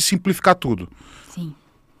justamente de simplificar tudo. Sim.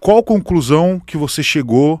 Qual conclusão que você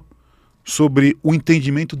chegou sobre o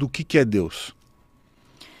entendimento do que é Deus?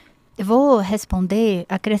 Eu vou responder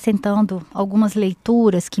acrescentando algumas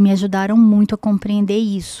leituras que me ajudaram muito a compreender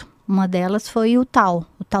isso. Uma delas foi o Tao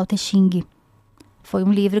Te Ching. Foi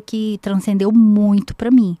um livro que transcendeu muito para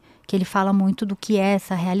mim, que ele fala muito do que é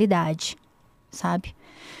essa realidade, sabe?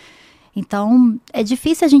 Então, é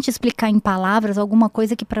difícil a gente explicar em palavras alguma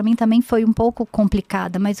coisa que para mim também foi um pouco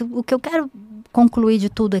complicada, mas o que eu quero concluir de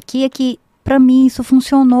tudo aqui é que para mim isso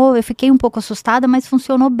funcionou. Eu fiquei um pouco assustada, mas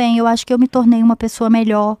funcionou bem. Eu acho que eu me tornei uma pessoa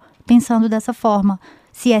melhor pensando dessa forma.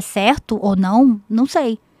 Se é certo ou não, não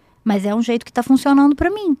sei. Mas é um jeito que está funcionando para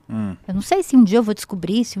mim. Eu não sei se um dia eu vou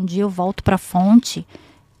descobrir, se um dia eu volto para a fonte.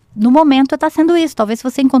 No momento está sendo isso. Talvez se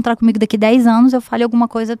você encontrar comigo daqui 10 anos, eu fale alguma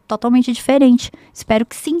coisa totalmente diferente. Espero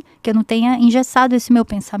que sim, que eu não tenha engessado esse meu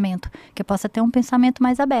pensamento, que eu possa ter um pensamento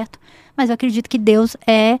mais aberto. Mas eu acredito que Deus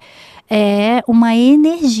é uma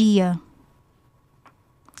energia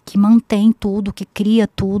que mantém tudo, que cria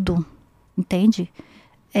tudo, entende?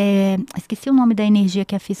 Esqueci o nome da energia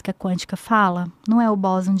que a física quântica fala. Não é o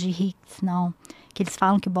bóson de Higgs, não. Que eles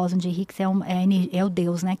falam que o bóson de Higgs é o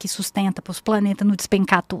Deus, né? Que sustenta para os planetas não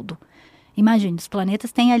despencar tudo. Imagine, os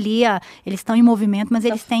planetas têm ali, eles estão em movimento, mas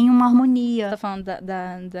eles têm uma harmonia. Tá falando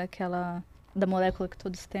da molécula que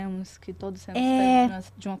todos temos, que todos temos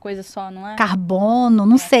de uma coisa só, não é? Carbono,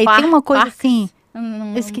 não sei, tem uma coisa assim.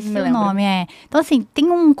 Eu esqueci o nome, Então, assim, tem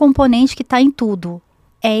um componente que está em tudo.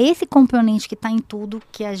 É esse componente que está em tudo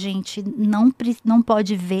que a gente não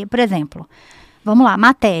pode ver. Por exemplo, vamos lá,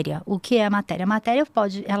 matéria. O que é a matéria? A matéria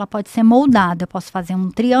ela pode ser moldada. Eu posso fazer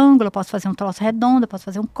um triângulo, eu posso fazer um troço redondo, eu posso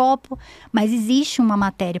fazer um copo. Mas existe uma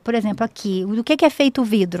matéria. Por exemplo, aqui, do que é feito o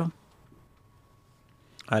vidro?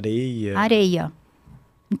 Areia. Areia.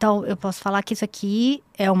 Então, eu posso falar que isso aqui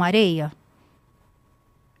é uma areia?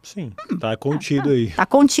 Sim, tá contido aí. Tá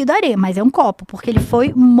contido a areia, mas é um copo, porque ele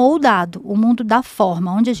foi moldado. O mundo da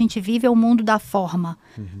forma, onde a gente vive é o mundo da forma.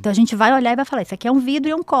 Então a gente vai olhar e vai falar, isso aqui é um vidro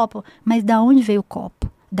e é um copo. Mas da onde veio o copo?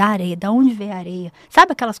 Da areia, da onde veio a areia?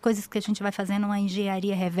 Sabe aquelas coisas que a gente vai fazendo uma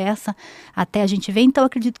engenharia reversa até a gente ver? Então eu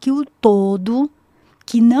acredito que o todo,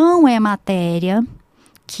 que não é matéria,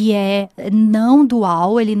 que é não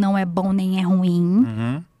dual, ele não é bom nem é ruim,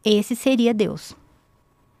 esse seria Deus.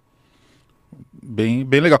 Bem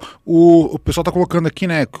legal. O pessoal está colocando aqui,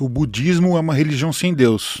 né, que o budismo é uma religião sem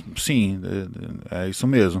Deus. Sim, é isso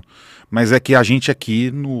mesmo. Mas é que a gente aqui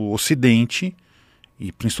no Ocidente,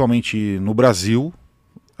 e principalmente no Brasil,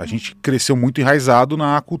 a gente cresceu muito enraizado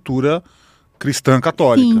na cultura cristã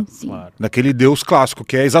católica. Sim. Claro. Daquele Deus clássico,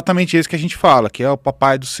 que é exatamente esse que a gente fala, que é o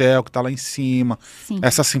papai do céu, que está lá em cima. Sim.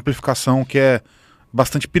 Essa simplificação que é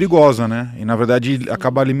bastante perigosa, né? E na verdade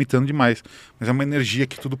acaba limitando demais. Mas é uma energia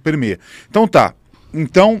que tudo permeia. Então tá.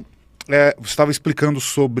 Então, você estava explicando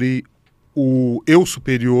sobre o eu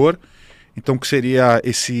superior, então que seria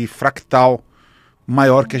esse fractal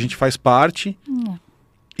maior que a gente faz parte,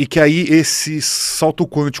 e que aí esse salto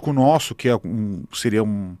quântico nosso, que seria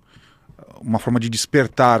uma forma de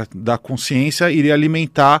despertar da consciência, iria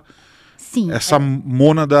alimentar essa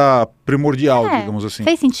mônada primordial, digamos assim.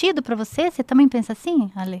 Fez sentido para você? Você também pensa assim,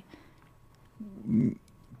 Ale?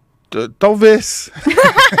 Talvez.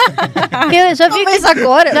 Eu já vi Talvez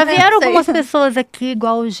agora. Já né? vieram Sei. algumas pessoas aqui,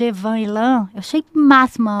 igual o Gevan Ilan. Eu achei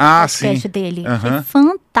máximo o podcast dele. Achei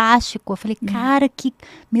fantástico. Eu falei, cara,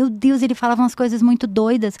 meu Deus, ele falava umas coisas muito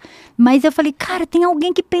doidas. Mas eu falei, cara, tem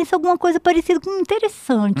alguém que pensa alguma coisa parecida com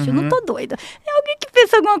interessante. Eu não tô doida. Tem alguém que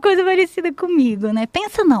pensa alguma coisa parecida comigo, né?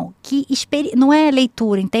 Pensa não. Não é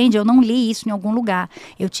leitura, entende? Eu não li isso em algum lugar.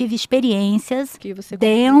 Eu tive experiências Que você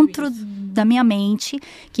dentro isso. da minha mente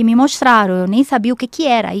que me mostraram. Eu nem sabia o que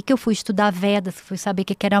era. Aí que eu fui estudar Vedas, fui saber o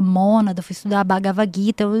que era mônada, fui estudar Bhagavad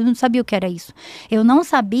Gita, eu não sabia o que era isso. Eu não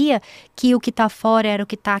sabia que o que tá fora era o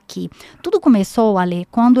que tá aqui. Tudo começou, Ale,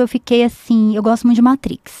 quando eu fiquei assim, eu gosto muito de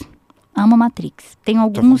Matrix. Amo Matrix. Tem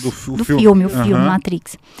alguns do filme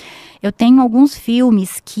Matrix. Eu tenho alguns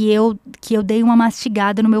filmes que eu dei uma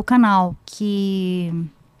mastigada no meu canal,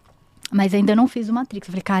 mas ainda não fiz o Matrix.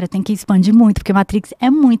 Eu falei, cara, eu tenho que expandir muito, porque Matrix é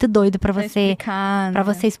muito doido pra você explicar, para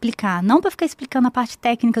você explicar. Não pra ficar explicando a parte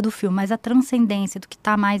técnica do filme, mas a transcendência do que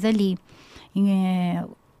tá mais ali.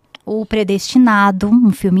 O Predestinado,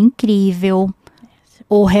 um filme incrível.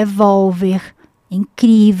 O Revolver,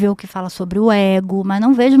 incrível, que fala sobre o ego. Mas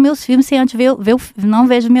não vejo meus filmes sem antes não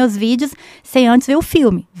vejo meus vídeos sem antes ver o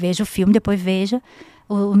filme. Veja o filme, depois veja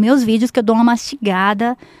os meus vídeos que eu dou uma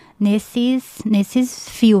mastigada nesses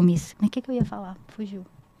filmes. Mas o que eu ia falar? Fugiu.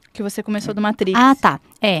 Que você começou do Matrix. Ah, tá.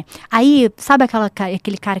 Aí, sabe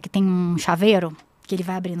aquele cara que tem um chaveiro? Que ele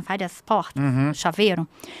vai abrindo várias portas, chaveiro.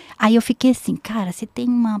 Aí eu fiquei assim, cara, se tem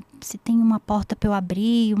uma porta pra eu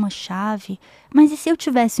abrir, uma chave. Mas e se eu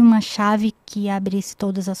tivesse uma chave que abrisse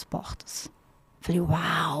todas as portas? Falei,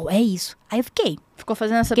 uau, é isso. Aí eu Ficou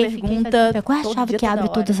fazendo essa pergunta. Qual é a chave que abre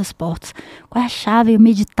todas as portas? Qual é a chave? Eu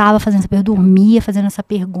meditava fazendo essa pergunta, eu dormia fazendo essa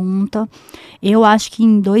pergunta. Eu acho que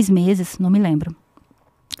em 2 meses, não me lembro,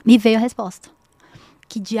 me veio a resposta.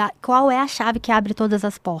 Qual é a chave que abre todas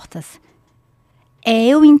as portas? É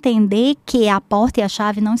eu entender que a porta e a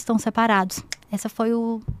chave não estão separados. Esse foi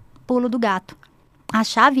o pulo do gato. A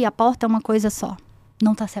chave e a porta é uma coisa só.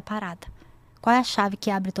 Não está separada. Qual é a chave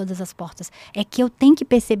que abre todas as portas? É que eu tenho que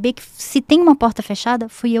perceber que se tem uma porta fechada,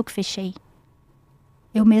 fui eu que fechei.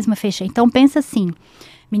 Eu mesma fechei. Então pensa assim,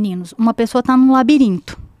 meninos, uma pessoa está num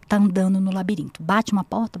labirinto. Tá andando no labirinto, bate uma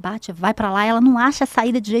porta, vai pra lá, ela não acha a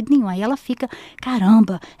saída de jeito nenhum, aí ela fica,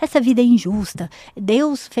 caramba, essa vida é injusta,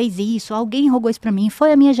 Deus fez isso, alguém rogou isso pra mim,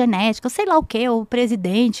 foi a minha genética, sei lá o que, o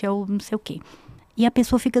presidente, ou não sei o que, e a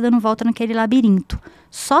pessoa fica dando volta naquele labirinto,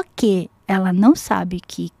 só que ela não sabe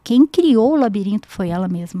que quem criou o labirinto foi ela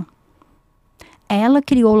mesma. Ela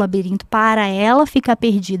criou o labirinto para ela ficar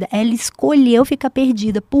perdida, ela escolheu ficar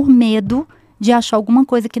perdida por medo de achar alguma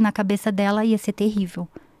coisa que na cabeça dela ia ser terrível.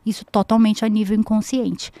 Isso totalmente a nível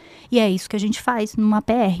inconsciente. E é isso que a gente faz numa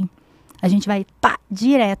PR. A gente vai,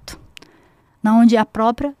 direto. Na onde a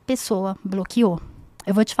própria pessoa bloqueou.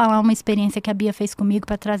 Eu vou te falar uma experiência que a Bia fez comigo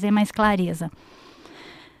para trazer mais clareza.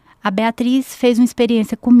 A Beatriz fez uma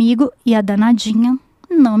experiência comigo e a danadinha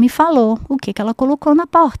não me falou o que ela colocou na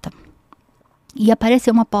porta. E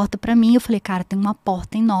apareceu uma porta para mim, eu falei, cara, tem uma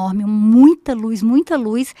porta enorme, muita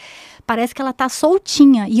luz, parece que ela tá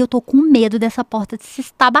soltinha, e eu tô com medo dessa porta de se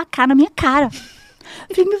estabacar na minha cara.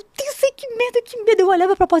 Eu falei, meu Deus, que medo, eu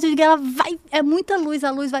olhava pra porta e digo, ela vai, é muita luz,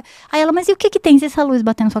 a luz vai. Aí ela, mas e o que tem se essa luz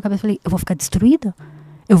bater na sua cabeça? Eu falei, eu vou ficar destruída?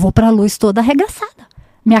 Eu vou pra luz toda arregaçada,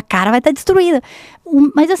 minha cara vai estar destruída.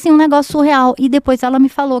 Mas assim, um negócio surreal, e depois ela me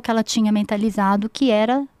falou que ela tinha mentalizado que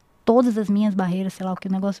era todas as minhas barreiras, sei lá,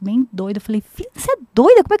 um negócio bem doido. Eu falei, filha, você é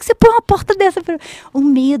doida? Como é que você põe uma porta dessa? O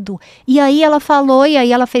medo. E aí ela falou, e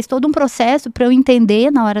aí ela fez todo um processo para eu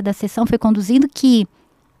entender, na hora da sessão, foi conduzindo, que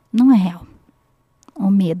não é real.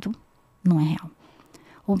 O medo não é real.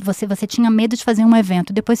 Ou você tinha medo de fazer um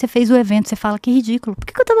evento, depois você fez o evento, você fala, que ridículo. Por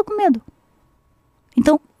que eu tava com medo?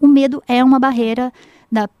 Então, o medo é uma barreira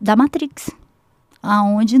da Matrix,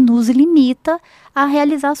 aonde nos limita a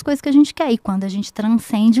realizar as coisas que a gente quer. E quando a gente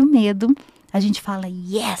transcende o medo, a gente fala,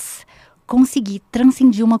 yes, consegui,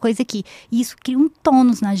 transcendi uma coisa aqui. E isso cria um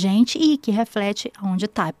tônus na gente e que reflete onde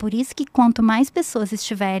está. É por isso que quanto mais pessoas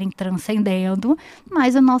estiverem transcendendo,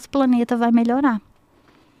 mais o nosso planeta vai melhorar.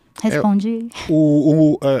 Responde.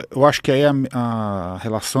 Eu acho que aí a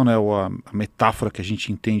relação, né, ou a metáfora que a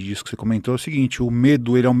gente entende disso que você comentou é o seguinte, o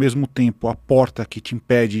medo, ele é ao mesmo tempo a porta que te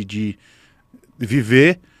impede de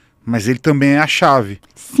viver, mas ele também é a chave.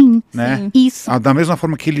 Sim, né? Sim. Isso. Da mesma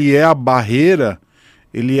forma que ele é a barreira,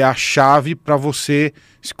 ele é a chave para você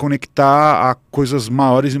se conectar a coisas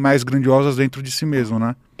maiores e mais grandiosas dentro de si mesmo,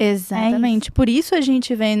 né? Exatamente. Por isso a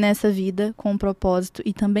gente vem nessa vida com um propósito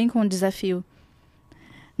e também com um desafio.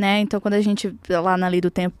 Né? Então, quando a gente, lá na Lei do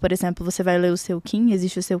Tempo, por exemplo, você vai ler o seu Kim,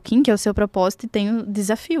 existe o seu Kim, que é o seu propósito, e tem o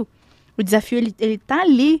desafio. O desafio, ele tá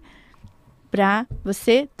ali para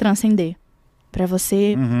você transcender. Para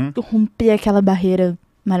você romper aquela barreira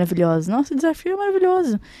maravilhosa. Nossa, o desafio é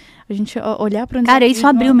maravilhoso. A gente olhar para um Cara, isso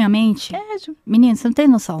abriu minha mente. Menina, você não tem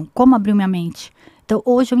noção como abriu minha mente. Então,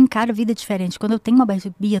 hoje eu encaro a vida diferente. Quando eu tenho uma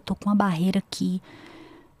barreira, Bia, tô com uma barreira aqui.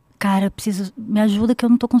 Cara, eu preciso, me ajuda que eu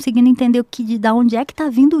não tô conseguindo entender da onde é que tá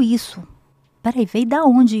vindo isso. Peraí, veio da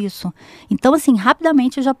onde isso? Então, assim,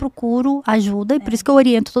 rapidamente eu já procuro ajuda. E por isso que eu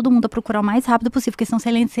oriento todo mundo a procurar o mais rápido possível. Porque senão você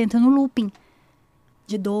entra no looping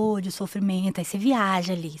de dor, de sofrimento, aí você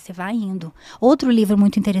viaja ali, você vai indo. Outro livro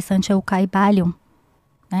muito interessante é o Caibalion,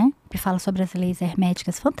 né? Que fala sobre as leis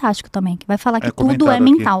herméticas, fantástico também, que vai falar que tudo é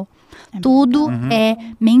mental. Tudo é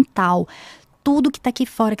mental. Tudo que está aqui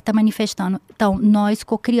fora, que está manifestando. Então, nós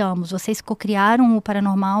cocriamos. Vocês cocriaram o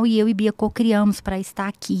Paranormal e eu e Bia cocriamos para estar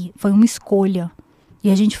aqui. Foi uma escolha.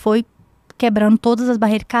 E a gente foi quebrando todas as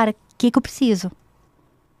barreiras. Cara, o que eu preciso?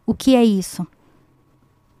 O que é isso?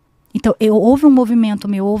 Então, houve um movimento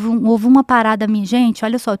meu, houve uma parada minha. Gente,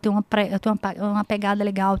 olha só, eu tenho uma pegada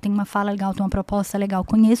legal, tenho uma fala legal, tenho uma proposta legal,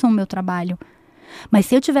 conheçam o meu trabalho. Mas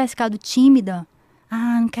se eu tivesse ficado tímida,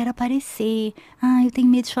 não quero aparecer. Eu tenho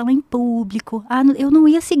medo de falar em público. Eu não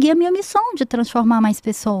ia seguir a minha missão de transformar mais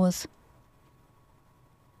pessoas.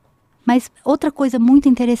 Mas outra coisa muito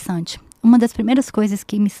interessante. Uma das primeiras coisas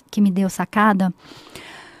que me deu sacada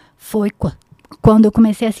foi quando eu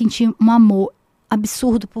comecei a sentir um amor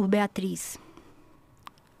absurdo por Beatriz.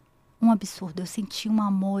 Um absurdo. Eu senti um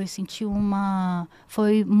amor,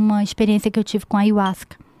 foi uma experiência que eu tive com a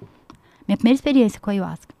ayahuasca. Minha primeira experiência com a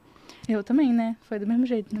ayahuasca. Eu também, né? Foi do mesmo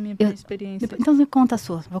jeito na minha primeira experiência. Então você conta a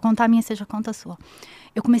sua. Vou contar a minha, você já conta a sua.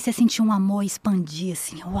 Eu comecei a sentir um amor expandir,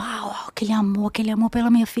 assim. Uau, aquele amor pela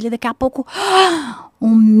minha filha. Daqui a pouco,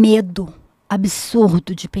 um medo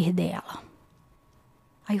absurdo de perder ela.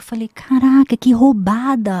 Aí eu falei, caraca, que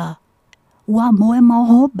roubada. O amor é mal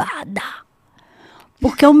roubada.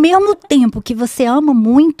 Porque ao mesmo tempo que você ama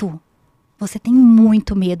muito, você tem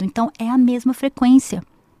muito medo. Então, é a mesma frequência.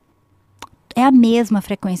 É a mesma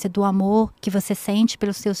frequência do amor que você sente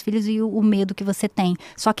pelos seus filhos e o medo que você tem.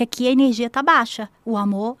 Só que aqui a energia tá baixa. O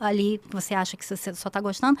amor ali, que você acha que você só tá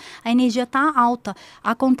gostando, a energia tá alta.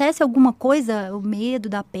 Acontece alguma coisa, o medo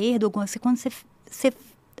da perda, quando você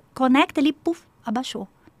conecta ali, puf, abaixou.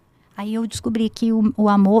 Aí eu descobri que o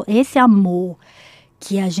amor, esse amor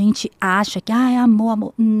que a gente acha que é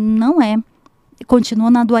amor, não é.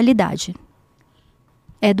 Continua na dualidade.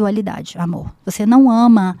 É dualidade, amor. Você não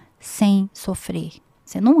ama sem sofrer.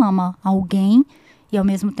 Você não ama alguém e ao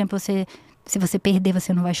mesmo tempo se você perder,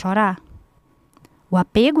 você não vai chorar. O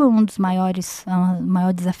apego é um dos maiores, o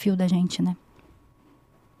maior desafio da gente, né?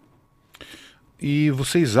 E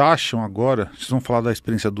vocês acham agora, vocês vão falar da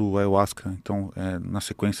experiência do ayahuasca, então, na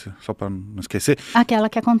sequência, só para não esquecer. Aquela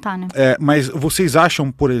quer contar, né? Mas vocês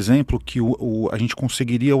acham, por exemplo, que a gente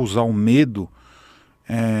conseguiria usar o medo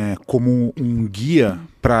como um guia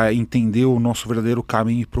para entender o nosso verdadeiro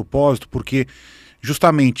caminho e propósito? Porque,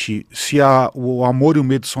 justamente, se o amor e o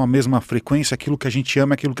medo são a mesma frequência, aquilo que a gente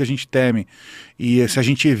ama é aquilo que a gente teme. E se a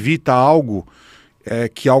gente evita algo...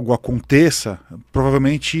 que algo aconteça,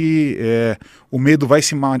 provavelmente o medo vai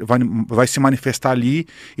se manifestar ali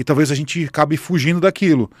e talvez a gente acabe fugindo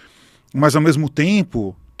daquilo. Mas ao mesmo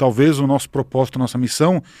tempo, talvez o nosso propósito, a nossa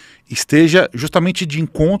missão esteja justamente de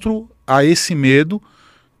encontro a esse medo,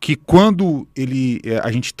 que quando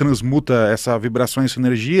a gente transmuta essa vibração, essa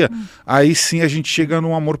energia, aí sim a gente chega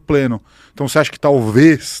num amor pleno. Então você acha que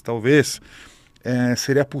talvez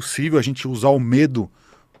seria possível a gente usar o medo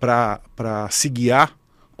para se guiar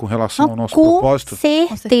com relação ao nosso propósito?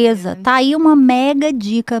 Com certeza. Tá aí uma mega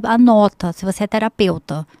dica, anota, se você é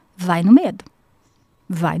terapeuta. Vai no medo.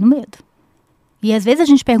 Vai no medo. E às vezes a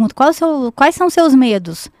gente pergunta, quais são os seus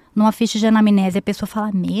medos? Numa ficha de anamnese, a pessoa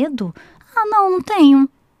fala, medo? Não tenho.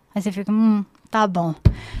 Aí você fica, tá bom.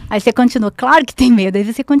 Aí você continua, claro que tem medo. Aí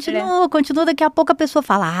você continua, daqui a pouco a pessoa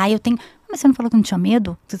fala, eu tenho... Mas você não falou que não tinha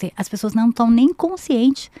medo? Quer dizer, as pessoas não estão nem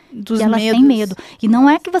conscientes dos que elas têm medo. E não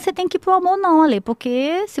é que você tem que ir pro amor, não, Ale.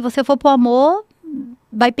 Porque se você for pro amor,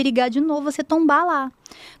 vai perigar de novo você tombar lá.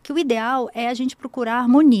 Porque o ideal é a gente procurar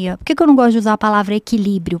harmonia. Por que eu não gosto de usar a palavra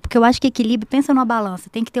equilíbrio? Porque eu acho que equilíbrio, pensa numa balança.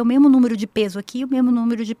 Tem que ter o mesmo número de peso aqui, o mesmo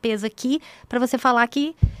número de peso aqui, para você falar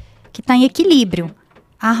que tá em equilíbrio.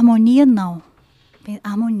 A harmonia, não.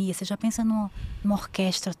 Harmonia, você já pensa numa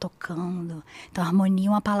orquestra tocando. Então, harmonia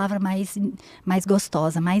é uma palavra mais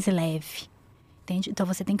gostosa, mais leve. Entende? Então,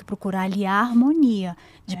 você tem que procurar ali a harmonia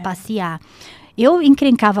de passear. Eu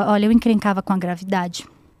encrencava com a gravidade.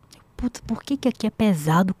 Puta, por que aqui é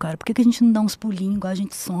pesado, cara? Por que a gente não dá uns pulinhos igual a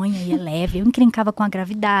gente sonha e é leve? Eu encrencava com a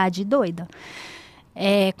gravidade, doida.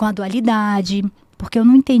 Com a dualidade, porque eu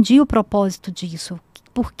não entendi o propósito disso.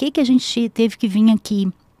 Por que a gente teve que vir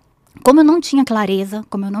aqui? Como eu não tinha clareza,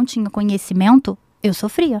 como eu não tinha conhecimento, eu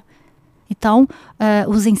sofria. Então,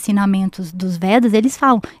 os ensinamentos dos Vedas, eles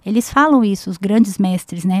falam isso, os grandes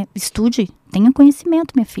mestres, né? Estude, tenha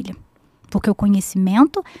conhecimento, minha filha. Porque o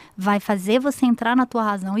conhecimento vai fazer você entrar na tua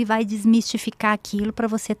razão e vai desmistificar aquilo para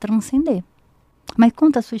você transcender. Mas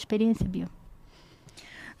conta a sua experiência, Bia.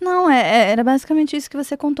 Não, era basicamente isso que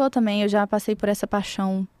você contou também. Eu já passei por essa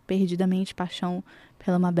paixão, perdidamente paixão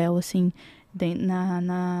pela Mabel, assim,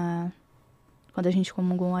 quando a gente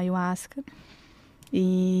comungou a ayahuasca.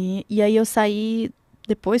 E aí eu saí,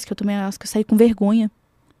 depois que eu tomei a ayahuasca, eu saí com vergonha.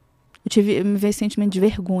 Me veio esse sentimento de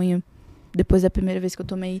vergonha, depois da primeira vez que eu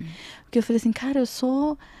tomei. Porque eu falei assim, cara, eu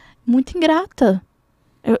sou muito ingrata.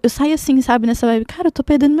 Eu saí assim, sabe, nessa vibe, cara, eu tô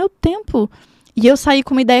perdendo meu tempo. E eu saí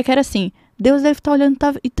com uma ideia que era assim, Deus deve estar olhando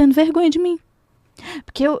e tendo vergonha de mim.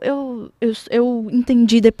 Porque eu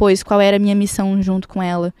entendi depois qual era a minha missão junto com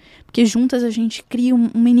ela. Porque juntas a gente cria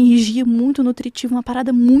uma energia muito nutritiva, uma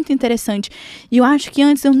parada muito interessante. E eu acho que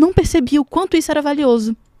antes eu não percebia o quanto isso era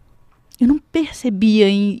valioso. Eu não percebia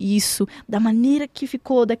isso da maneira que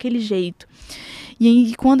ficou, daquele jeito. E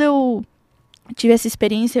aí, quando eu tive essa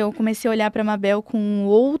experiência, eu comecei a olhar para a Mabel com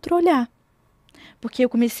outro olhar. Porque eu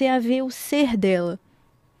comecei a ver o ser dela.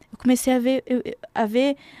 Eu comecei a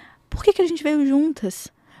ver por que a gente veio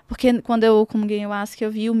juntas. Porque quando eu comunguei o Ask,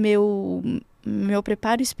 eu vi o meu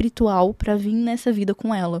preparo espiritual para vir nessa vida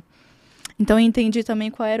com ela. Então eu entendi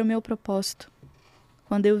também qual era o meu propósito.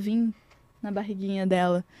 Quando eu vim na barriguinha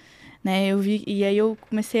dela, né? E aí eu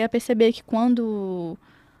comecei a perceber que quando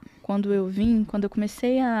eu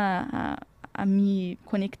comecei a me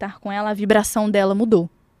conectar com ela, a vibração dela mudou.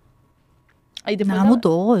 Aí depois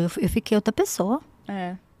mudou, eu fiquei outra pessoa.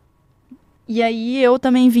 E aí eu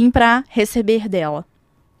também vim pra receber dela.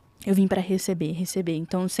 Eu vim pra receber.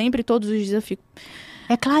 Então sempre, todos os dias eu fico...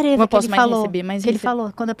 É clareza Não que posso ele mais falou. receber, mas ele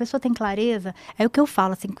falou, quando a pessoa tem clareza, é o que eu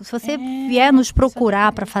falo, assim, se você vier nos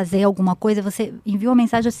procurar para fazer alguma coisa, você envia uma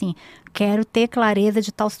mensagem assim, quero ter clareza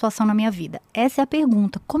de tal situação na minha vida. Essa é a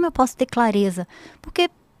pergunta, como eu posso ter clareza? Porque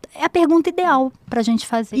é a pergunta ideal pra gente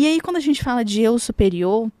fazer. E aí, quando a gente fala de eu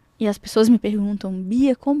superior, e as pessoas me perguntam,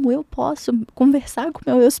 Bia, como eu posso conversar com o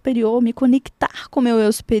meu eu superior, me conectar com o meu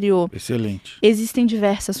eu superior? Excelente. Existem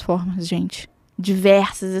diversas formas, gente.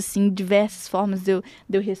 Diversas formas de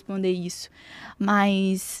eu responder isso.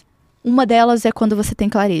 Mas uma delas é quando você tem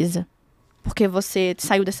clareza. Porque você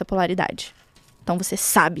saiu dessa polaridade. Então você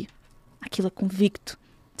sabe. Aquilo é convicto.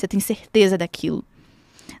 Você tem certeza daquilo.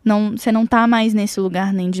 Você não tá mais nesse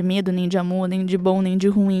lugar nem de medo, nem de amor, nem de bom, nem de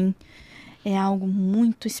ruim. É algo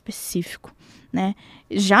muito específico, né?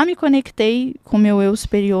 Já me conectei com meu eu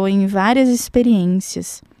superior em várias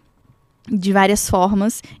experiências, de várias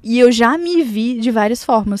formas, e eu já me vi de várias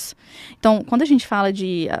formas. Então, quando a gente fala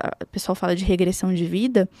o pessoal fala de regressão de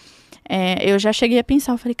vida, eu já cheguei a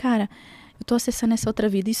pensar, eu falei, cara, eu tô acessando essa outra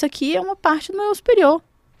vida, isso aqui é uma parte do meu eu superior,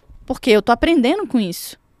 porque eu tô aprendendo com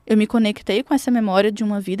isso. Eu me conectei com essa memória de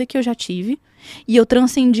uma vida que eu já tive e eu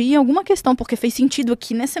transcendi em alguma questão, porque fez sentido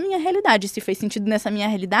aqui nessa minha realidade. Se fez sentido nessa minha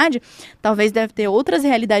realidade, talvez deve ter outras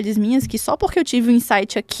realidades minhas que só porque eu tive um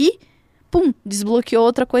insight aqui, pum, desbloqueou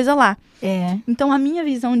outra coisa lá. Então a minha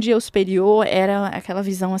visão de eu superior era aquela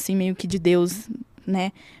visão assim meio que de Deus,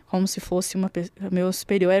 né? Como se fosse meu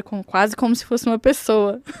superior era quase como se fosse uma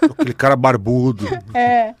pessoa. Aquele cara barbudo.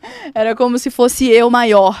 Era como se fosse eu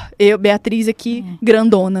maior. Eu, Beatriz aqui,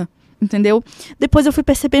 grandona. Entendeu? Depois eu fui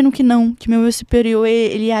percebendo que não. Que meu eu superior,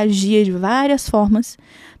 ele agia de várias formas.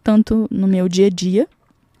 Tanto no meu dia a dia,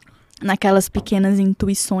 naquelas pequenas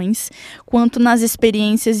intuições, quanto nas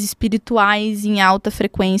experiências espirituais em alta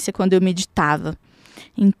frequência, quando eu meditava.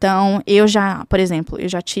 Então, por exemplo, eu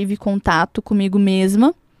já tive contato comigo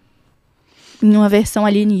mesma em uma versão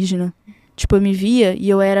alienígena. Tipo, eu me via e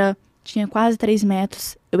tinha quase 3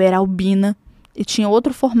 metros, eu era albina, eu tinha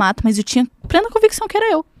outro formato, mas eu tinha plena convicção que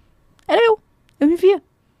era eu. Eu me via.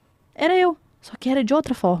 Era eu. Só que era de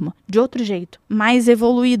outra forma, de outro jeito, mais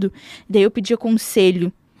evoluído. Daí eu pedia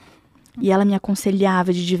conselho. E ela me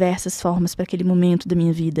aconselhava de diversas formas para aquele momento da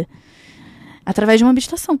minha vida. Através de uma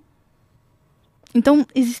meditação. Então,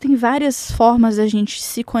 existem várias formas da gente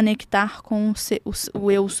se conectar com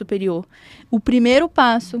o eu superior. O primeiro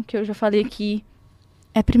passo, que eu já falei aqui,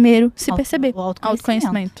 é primeiro se perceber. O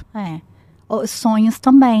autoconhecimento. Sonhos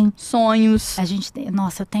também. Sonhos.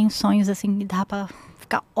 Eu tenho sonhos assim, que dá pra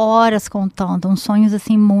ficar horas contando. Uns sonhos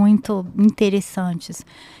assim muito interessantes.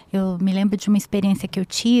 Eu me lembro de uma experiência que eu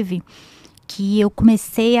tive, que eu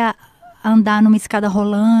comecei a andar numa escada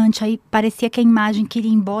rolante, aí parecia que a imagem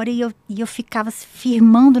queria ir embora e eu ficava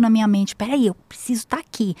firmando na minha mente, peraí, eu preciso estar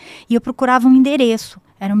aqui. E eu procurava um endereço,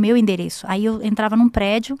 era o meu endereço. Aí eu entrava num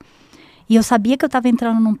prédio e eu sabia que eu estava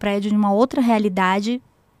entrando num prédio de uma outra realidade,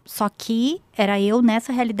 só que era eu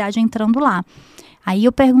nessa realidade entrando lá. Aí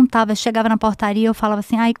eu perguntava, chegava na portaria, eu falava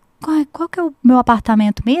assim, qual que é o meu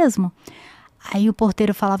apartamento mesmo? Aí o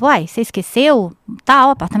porteiro falava, uai, você esqueceu?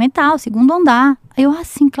 Tal, apartamento tal, 2º andar. Aí eu,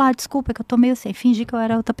 sim, claro, desculpa, que eu tô meio assim, fingi que eu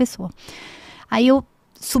era outra pessoa. Aí eu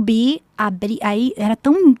subi, abri, aí era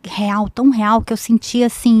tão real, que eu sentia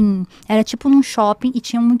assim, era tipo num shopping e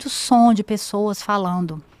tinha muito som de pessoas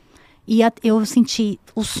falando. E eu senti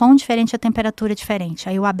o som diferente, a temperatura diferente.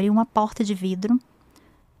 Aí eu abri uma porta de vidro,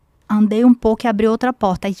 andei um pouco e abri outra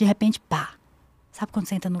porta. Aí de repente, pá, sabe quando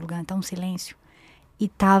você entra no lugar, então um silêncio? E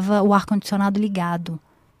tava o ar-condicionado ligado.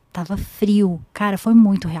 Tava frio. Cara, foi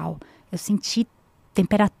muito real. Eu senti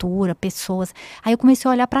temperatura, pessoas. Aí eu comecei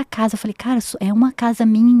a olhar pra casa. Eu falei, cara, é uma casa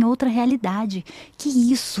minha em outra realidade. Que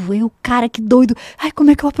isso? Cara, que doido. Ai, como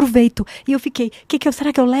é que eu aproveito? E eu fiquei,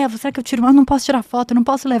 será que eu levo? Será que eu tiro? Eu não posso tirar foto, eu não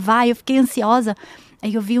posso levar. E eu fiquei ansiosa.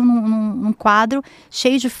 Aí eu vi num quadro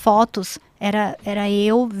cheio de fotos, era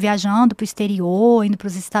eu viajando para o exterior, indo para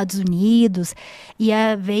os Estados Unidos, e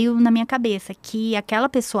veio na minha cabeça que aquela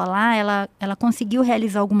pessoa lá, ela conseguiu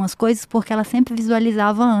realizar algumas coisas porque ela sempre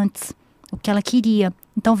visualizava antes o que ela queria.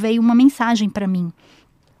 Então veio uma mensagem para mim.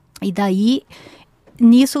 E daí,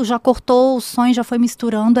 nisso já cortou, o sonho já foi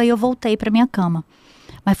misturando, aí eu voltei para minha cama.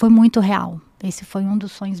 Mas foi muito real. Esse foi um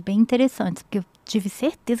dos sonhos bem interessantes, porque eu tive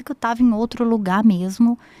certeza que eu estava em outro lugar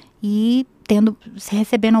mesmo e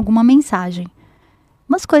recebendo alguma mensagem.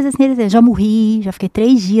 Umas coisas assim, já morri, já fiquei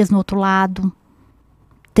 3 dias no outro lado.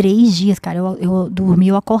 3 dias, cara, eu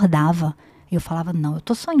dormia, eu acordava. Eu falava, não, eu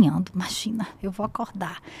tô sonhando, imagina, eu vou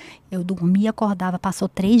acordar. Eu dormia, acordava, passou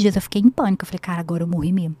 3 dias, eu fiquei em pânico. Eu falei, cara, agora eu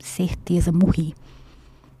morri mesmo, certeza, morri.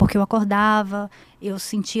 Porque eu acordava, eu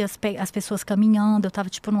sentia as pessoas caminhando, eu estava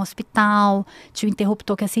tipo no hospital, tinha um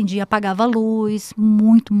interruptor que acendia e apagava a luz,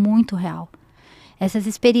 muito, muito real. Essas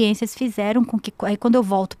experiências fizeram com que, aí quando eu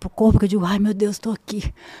volto pro corpo, que eu digo, ai meu Deus, estou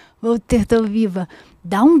aqui, estou viva.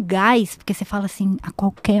 Dá um gás, porque você fala assim, a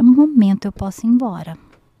qualquer momento eu posso ir embora.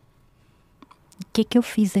 O que eu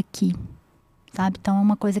fiz aqui? Sabe? Então é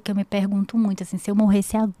uma coisa que eu me pergunto muito, assim, se eu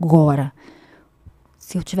morresse agora,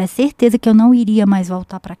 se eu tivesse certeza que eu não iria mais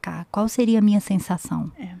voltar pra cá, qual seria a minha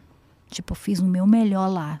sensação? Tipo, eu fiz o meu melhor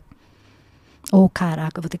lá. Ou,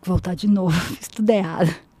 caraca, eu vou ter que voltar de novo, fiz tudo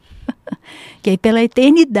errado. Que aí pela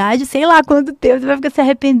eternidade, sei lá quanto tempo, você vai ficar se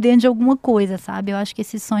arrependendo de alguma coisa, sabe? Eu acho que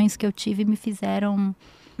esses sonhos que eu tive me fizeram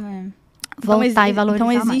voltar e valorizar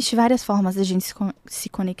mais. Então existe várias formas da gente se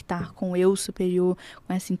conectar com o eu superior,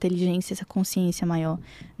 com essa inteligência, essa consciência maior,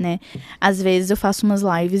 né? Às vezes eu faço umas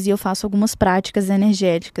lives e eu faço algumas práticas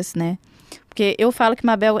energéticas, né? Porque eu falo que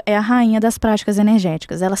Mabel é a rainha das práticas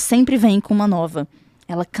energéticas. Ela sempre vem com uma nova.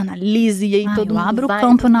 Ela canaliza e aí todo mundo abre vai, o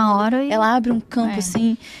campo na hora. Ela abre um campo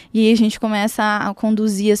assim, e aí a gente começa a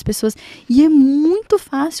conduzir as pessoas. E é muito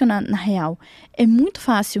fácil, na real. É muito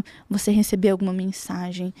fácil você receber alguma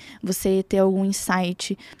mensagem, você ter algum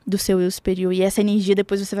insight do seu eu superior. E essa energia,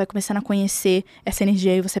 depois você vai começando a conhecer essa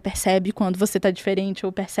energia e você percebe quando você tá diferente,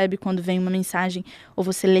 ou percebe quando vem uma mensagem, ou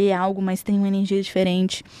você lê algo, mas tem uma energia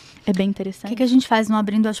diferente. É bem interessante. O que a gente faz no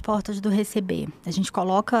Abrindo as Portas do Receber? A gente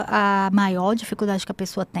coloca a maior dificuldade que a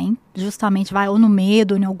pessoa tem, justamente vai ou no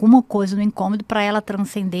medo, ou em alguma coisa, no incômodo, para ela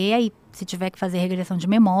transcender, aí se tiver que fazer regressão de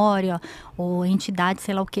memória, ou entidade,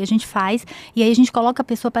 sei lá o que a gente faz, e aí a gente coloca a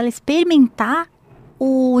pessoa para ela experimentar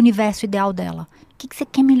o universo ideal dela. O que você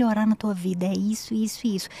quer melhorar na tua vida? É isso, isso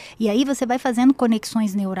e isso. E aí você vai fazendo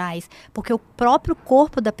conexões neurais, porque o próprio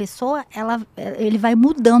corpo da pessoa, ele vai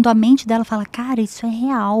mudando, a mente dela fala, cara, isso é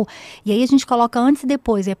real. E aí a gente coloca antes e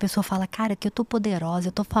depois, e a pessoa fala, cara, que eu tô poderosa,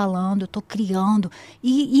 eu tô falando, eu tô criando.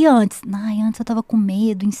 E antes? Antes eu tava com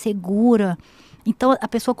medo, insegura. Então a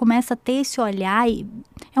pessoa começa a ter esse olhar, e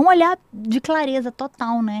é um olhar de clareza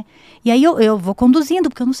total, né? E aí eu vou conduzindo,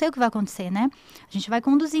 porque eu não sei o que vai acontecer, né? A gente vai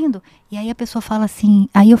conduzindo. E aí a pessoa fala assim,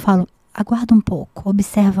 aí eu falo, aguarda um pouco,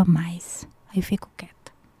 observa mais. Aí eu fico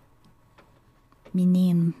quieta.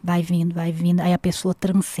 Menino, vai vindo. Aí a pessoa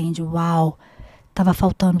transcende, uau, tava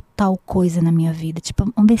faltando tal coisa na minha vida.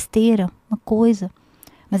 Tipo, uma besteira, uma coisa.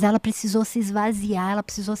 Mas ela precisou se esvaziar, ela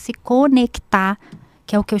precisou se conectar,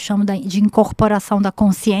 que é o que eu chamo de incorporação da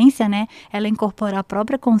consciência, né? Ela incorporar a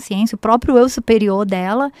própria consciência, o próprio eu superior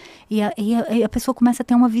dela, e a pessoa começa a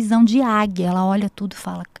ter uma visão de águia. Ela olha tudo e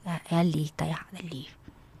fala, é ali, tá errado, é ali.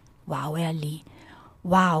 Uau, é ali.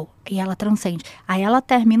 Uau, e ela transcende. Aí ela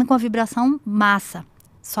termina com a vibração massa.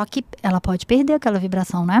 Só que ela pode perder aquela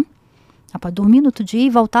vibração, né? Ela pode dormir no outro dia e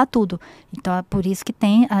voltar tudo. Então é por isso que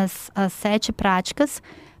tem as 7 práticas,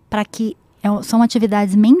 para que são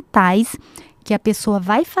atividades mentais que a pessoa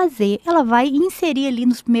vai fazer, ela vai inserir ali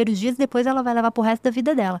nos primeiros dias, depois ela vai levar pro resto da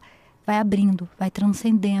vida dela. Vai abrindo, vai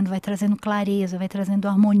transcendendo, vai trazendo clareza, vai trazendo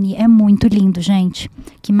harmonia. É muito lindo, gente.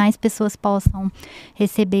 Que mais pessoas possam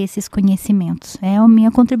receber esses conhecimentos. É a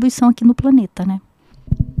minha contribuição aqui no planeta, né?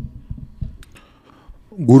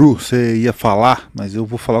 Guru, você ia falar, mas eu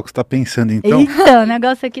vou falar o que você está pensando, então. Eita, o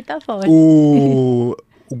negócio aqui tá forte. O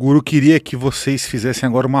Guru queria que vocês fizessem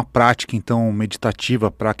agora uma prática, então, meditativa,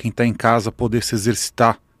 para quem está em casa poder se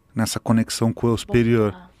exercitar nessa conexão com o eu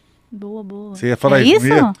superior. Boa. Você ia falar isso?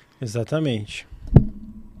 Exatamente.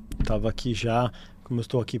 Tava aqui já, como eu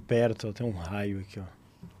estou aqui perto, tem um raio aqui,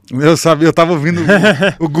 ó. Eu tava ouvindo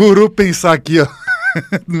o Guru pensar aqui, ó,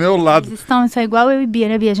 do meu lado. Isso é igual eu e Bia,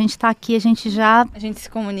 né, Bia? A gente tá aqui, a gente se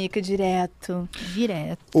comunica direto.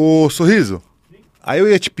 Ô, Sorriso, aí eu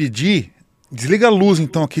ia te pedir, desliga a luz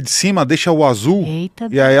então aqui de cima, deixa o azul. Eita,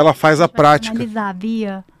 e aí ela faz a prática. Finalizar,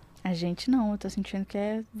 Bia. A gente não, eu tô sentindo que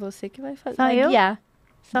é você que vai fazer. Só eu? Guiar.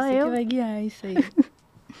 Só você eu? que vai guiar isso aí.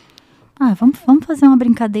 Vamos fazer uma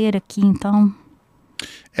brincadeira aqui, então.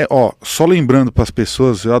 Só lembrando para as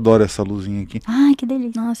pessoas, eu adoro essa luzinha aqui. Ai, que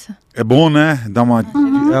delícia. Nossa. É bom, né?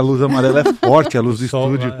 A luz amarela é forte, a luz do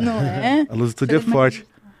estúdio. Não é? A luz do estúdio é forte.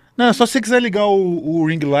 Não, é só se você quiser ligar o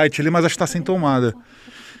ring light ali, mas acho que tá sem tomada.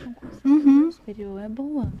 Superior é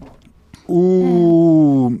boa.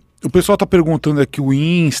 O pessoal tá perguntando aqui, o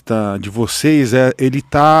Insta de vocês, ele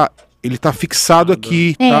tá fixado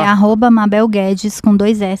aqui, tá? @Mabel Guedes com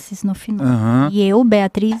 2 S no final. Uhum. E eu,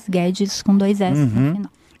 Beatriz Guedes com 2 S no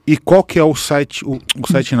final. E qual que é o site, o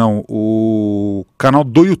site não, o canal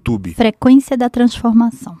do YouTube? Frequência da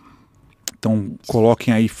Transformação. Então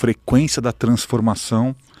coloquem aí Frequência da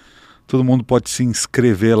Transformação. Todo mundo pode se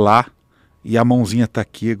inscrever lá. E a mãozinha tá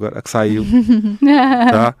aqui agora, que saiu.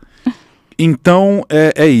 Tá? Então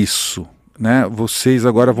é isso, né? Vocês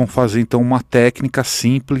agora vão fazer então uma técnica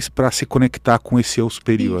simples para se conectar com esse eu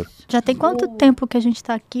superior. Já tem quanto tempo que a gente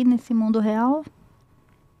tá aqui nesse mundo real?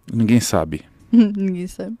 Ninguém sabe. Ninguém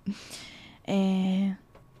sabe.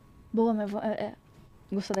 Boa, mas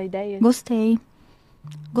gostou da ideia? Gostei.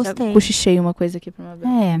 Cochichei uma coisa aqui pra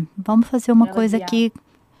Mabel. Vamos fazer uma Pra ela coisa criar. aqui,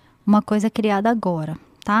 uma coisa criada agora,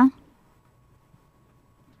 tá?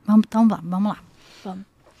 Vamos lá. Vamos.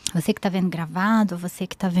 Você que está vendo gravado, você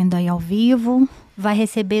que está vendo aí ao vivo, vai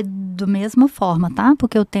receber da mesma forma, tá?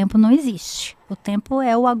 Porque o tempo não existe. O tempo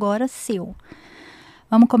é o agora seu.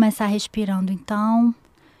 Vamos começar respirando, então.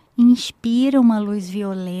 Inspira uma luz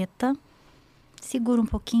violeta. Segura um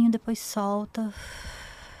pouquinho, depois solta.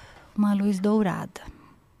 Uma luz dourada.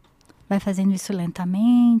 Vai fazendo isso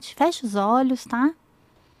lentamente. Fecha os olhos, tá?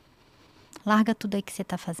 Larga tudo aí que você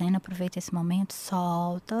está fazendo. Aproveita esse momento.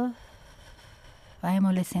 Solta. Vai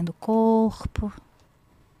amolecendo o corpo.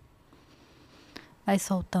 Vai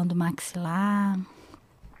soltando o maxilar.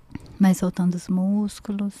 Vai soltando os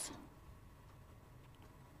músculos.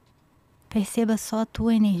 Perceba só a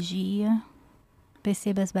tua energia.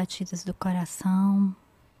 Perceba as batidas do coração.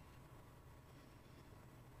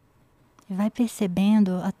 E vai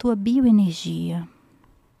percebendo a tua bioenergia.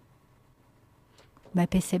 Vai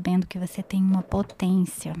percebendo que você tem uma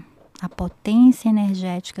potência. A potência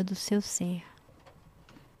energética do seu ser.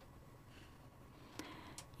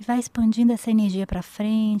 E vai expandindo essa energia para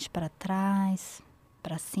frente, para trás,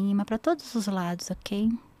 para cima, para todos os lados,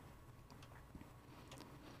 ok?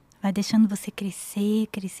 Vai deixando você crescer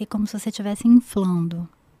como se você estivesse inflando.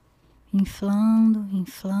 Inflando,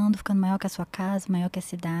 ficando maior que a sua casa, maior que a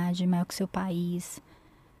cidade, maior que o seu país.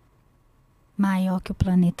 Maior que o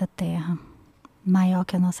planeta Terra. Maior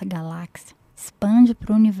que a nossa galáxia. Expande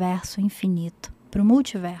para o universo infinito, para o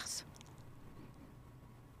multiverso.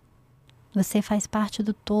 Você faz parte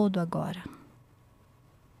do todo agora.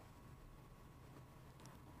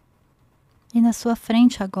 E na sua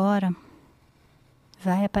frente agora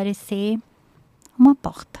vai aparecer uma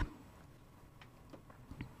porta.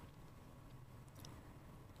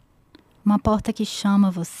 Uma porta que chama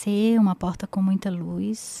você, uma porta com muita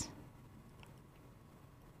luz.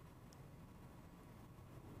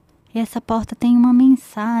 E essa porta tem uma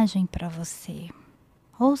mensagem para você.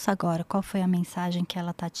 Ouça agora qual foi a mensagem que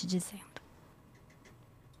ela está te dizendo.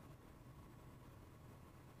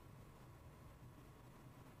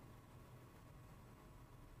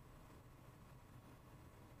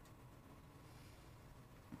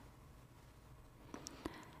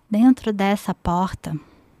 Dentro dessa porta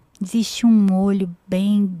existe um olho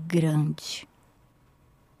bem grande.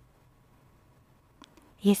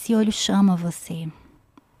 E esse olho chama você.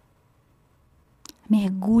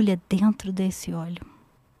 Mergulha dentro desse olho.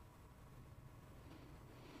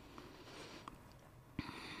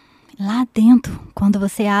 Lá dentro, quando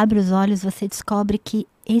você abre os olhos, você descobre que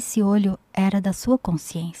esse olho era da sua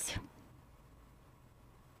consciência.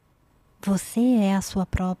 Você é a sua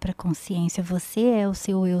própria consciência, você é o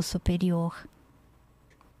seu eu superior.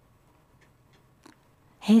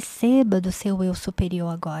 Receba do seu eu superior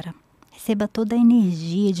agora. Receba toda a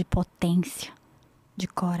energia de potência, de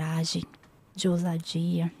coragem, de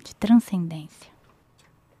ousadia, de transcendência.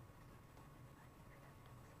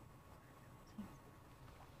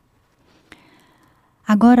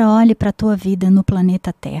 Agora olhe para a tua vida no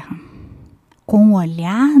planeta Terra, com o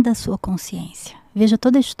olhar da sua consciência. Veja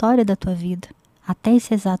toda a história da tua vida, até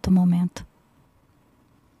esse exato momento.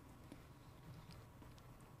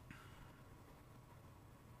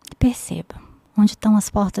 Perceba onde estão as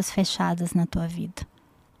portas fechadas na tua vida.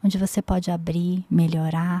 Onde você pode abrir,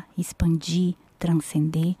 melhorar, expandir,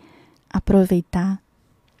 transcender, aproveitar,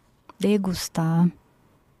 degustar.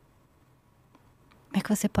 Como é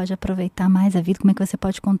que você pode aproveitar mais a vida? Como é que você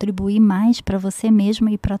pode contribuir mais para você mesmo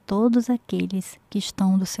e para todos aqueles que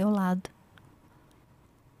estão do seu lado?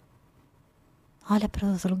 Olha para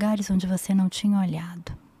os lugares onde você não tinha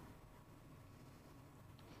olhado.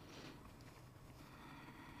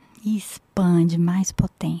 E expande mais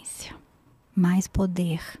potência, mais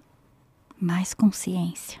poder, mais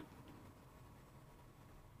consciência.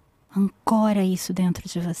 Ancora isso dentro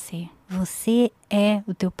de você. Você é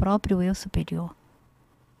o teu próprio eu superior.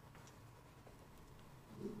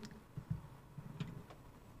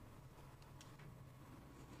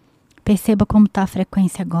 Perceba como está a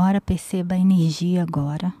frequência agora, perceba a energia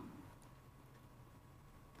agora.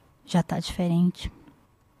 Já está diferente.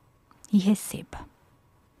 E receba.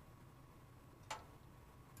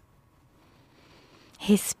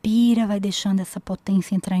 Respira, vai deixando essa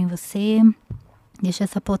potência entrar em você. Deixa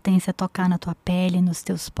essa potência tocar na tua pele, nos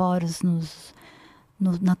teus poros,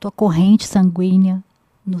 na tua corrente sanguínea,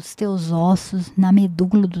 nos teus ossos, na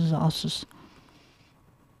medula dos ossos.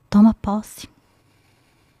 Toma posse.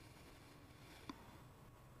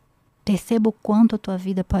 Perceba o quanto a tua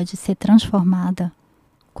vida pode ser transformada,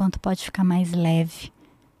 o quanto pode ficar mais leve,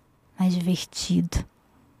 mais divertido.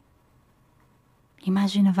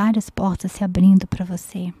 Imagina várias portas se abrindo para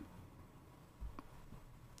você.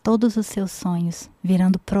 Todos os seus sonhos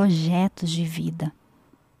virando projetos de vida.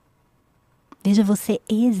 Veja você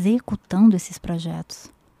executando esses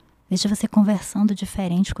projetos. Veja você conversando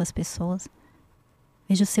diferente com as pessoas.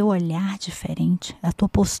 Veja o seu olhar diferente, a tua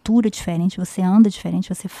postura diferente, você anda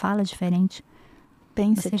diferente, você fala diferente.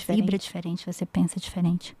 Pensa você diferente. vibra diferente, você pensa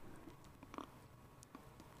diferente.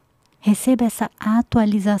 Receba essa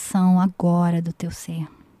atualização agora do teu ser.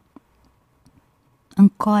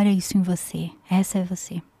 Ancora isso em você. Essa é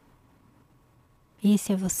você.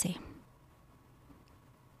 Esse é você.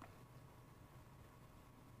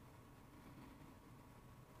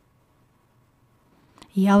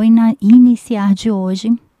 E ao iniciar de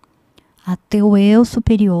hoje, a teu eu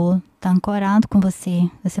superior está ancorado com você.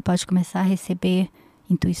 Você pode começar a receber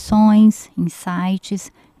intuições,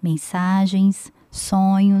 insights, mensagens,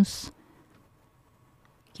 sonhos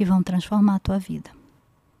que vão transformar a tua vida,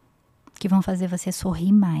 que vão fazer você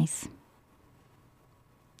sorrir mais,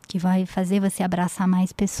 que vai fazer você abraçar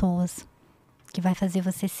mais pessoas, que vai fazer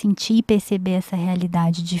você sentir e perceber essa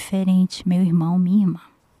realidade diferente, meu irmão, minha irmã.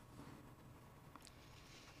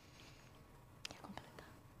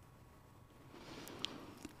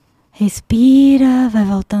 Respira, vai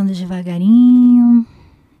voltando devagarinho.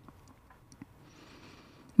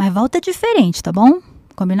 Mas volta diferente, tá bom?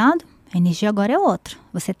 Combinado? A energia agora é outra.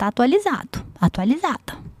 Você tá atualizado,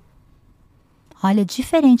 atualizada. Olha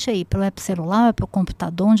diferente aí, pro celular, pro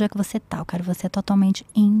computador, onde é que você tá? Eu quero você totalmente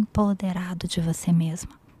empoderado de você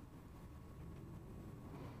mesma.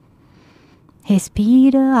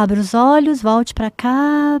 Respira, abre os olhos, volte pra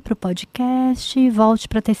cá, pro podcast, volte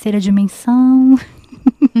pra terceira dimensão.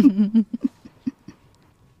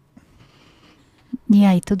 E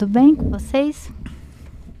aí, tudo bem com vocês?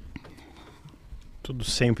 Tudo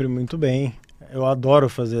sempre muito bem. Eu adoro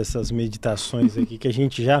fazer essas meditações aqui, que a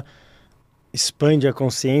gente já expande a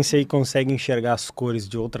consciência e consegue enxergar as cores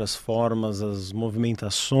de outras formas, as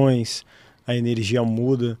movimentações, a energia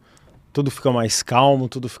muda, tudo fica mais calmo,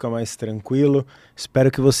 tudo fica mais tranquilo. Espero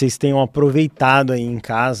que vocês tenham aproveitado aí em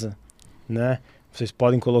casa, né? Vocês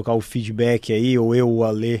podem colocar o feedback aí, ou eu, o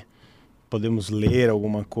Alê, podemos ler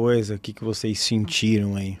alguma coisa. O que vocês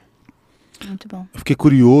sentiram aí? Muito bom. Eu fiquei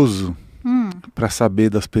curioso para saber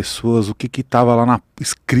das pessoas o que estava lá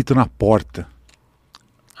escrito na porta.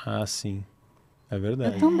 Ah, sim. É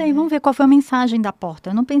verdade. Eu também. Vamos ver qual foi a mensagem da porta.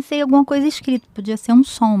 Eu não pensei em alguma coisa escrita. Podia ser um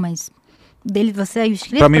som, mas dele você é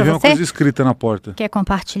escrito Para mim veio você? uma coisa escrita na porta. Quer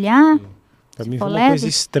compartilhar? Pra mim foi uma coisa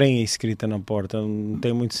estranha escrita na porta, não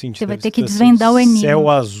tem muito sentido. Você vai ter que desvendar o enigma. Céu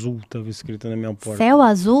azul estava escrito na minha porta. Céu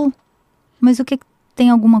azul? Mas o que tem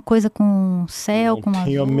alguma coisa com céu, com azul? Não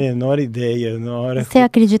tenho a menor ideia. Na hora Você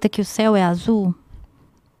acredita que o céu é azul?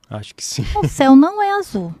 Acho que sim. O céu não é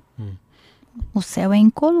azul. O céu é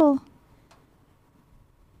incolor.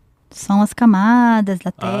 São as camadas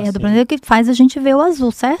da Terra, do planeta, que faz a gente ver o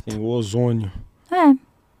azul, certo? Tem o ozônio. É.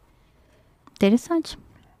 Interessante.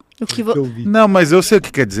 Não, mas eu sei o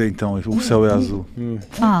que quer dizer então, o céu é azul.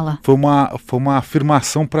 Fala. Foi uma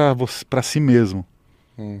afirmação para si mesmo.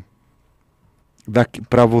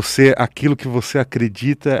 Para você, aquilo que você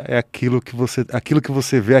acredita é aquilo que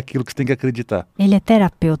você vê, é aquilo que você tem que acreditar. Ele é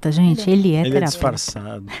terapeuta, gente. Ele é terapeuta.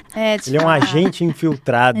 Disfarçado. É Ele é um agente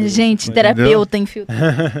infiltrado. Gente, terapeuta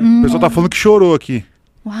infiltrado. O pessoal tá falando que chorou aqui.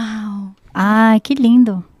 Uau. Ai, que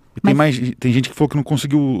lindo. E tem gente que falou que não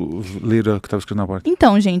conseguiu ler o que estava escrito na porta.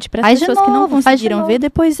 Então, gente, para as pessoas que não conseguiram ver,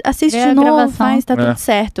 depois assiste de novo, faz, tá tudo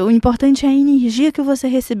certo. O importante é a energia que você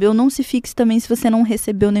recebeu. Não se fixe também se você não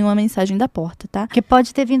recebeu nenhuma mensagem da porta, tá? Porque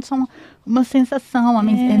pode ter vindo só uma sensação.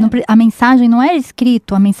 A mensagem não é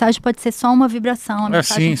escrito, a mensagem pode ser só uma vibração. A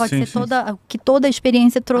mensagem pode ser toda a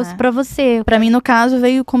experiência trouxe para você. Para mim, no caso,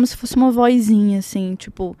 veio como se fosse uma vozinha, assim,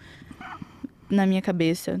 tipo, na minha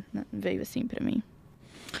cabeça. Veio assim para mim.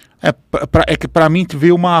 É que pra mim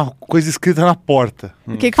veio uma coisa escrita na porta.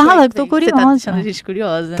 Que fala, eu tô curiosa. Você tá deixando a gente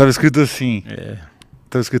curiosa. Tava escrito assim.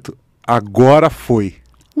 Tava escrito, agora foi.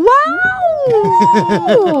 Uau!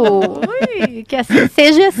 Ui, que assim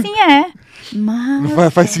seja e assim é.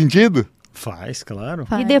 Não faz sentido? Faz, claro.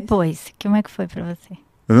 E depois, como é que foi pra você?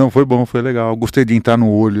 Não, foi bom, foi legal. Gostei de entrar no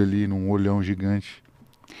olho ali, num olhão gigante.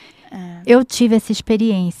 Eu tive essa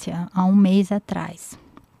experiência há um mês atrás.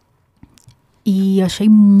 E achei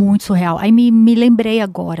muito surreal. Aí me lembrei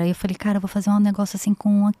agora. Eu falei, cara, eu vou fazer um negócio assim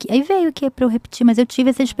com aqui. Aí veio aqui pra eu repetir, mas eu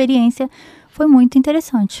tive essa experiência. Foi muito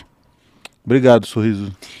interessante. Obrigado,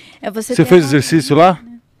 Sorriso. Você fez exercício lá?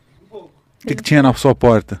 Um pouco. O que tinha na sua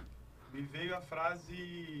porta? Me veio a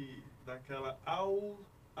frase daquela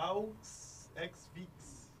aux ex vix.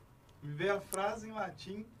 Me veio a frase em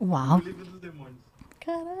latim do livro dos demônios.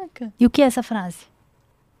 Caraca. E o que é essa frase?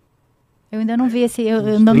 Eu ainda não vi esse...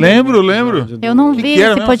 Lembro. Eu não vi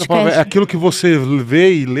esse podcast. É aquilo que você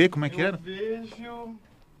vê e lê, como é que era?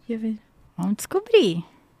 Eu vejo... Vamos descobrir.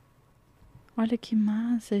 Olha que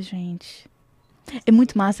massa, gente. É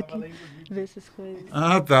muito massa aqui ver essas coisas.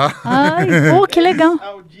 Ah, tá. Ai, que legal.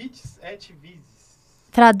 Audites et visis.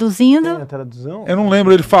 Traduzindo... Tem a tradução? Eu não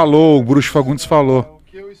lembro, ele falou, o Bruxo Fagundes falou. O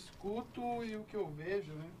que eu escuto e o que eu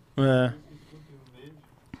vejo, né?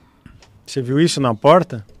 Você viu isso na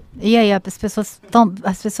porta? E aí, as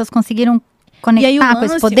pessoas conseguiram conectar com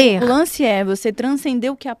esse poder? O lance é você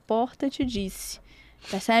transcender o que a porta te disse.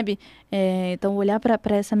 Percebe? Então, olhar para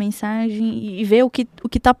essa mensagem e ver o que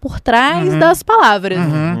tá por trás das palavras.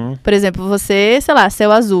 Por exemplo, você, sei lá,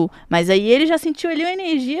 céu azul. Mas aí ele já sentiu ali uma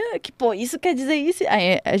energia que, pô, isso quer dizer isso.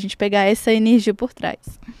 Aí a gente pegar essa energia por trás.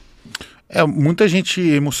 Muita gente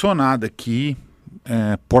emocionada aqui.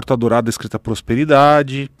 Porta dourada escrita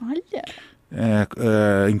prosperidade. Olha.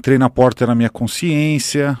 Entrei na porta na minha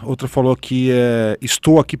consciência. Outra falou que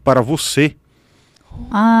estou aqui para você.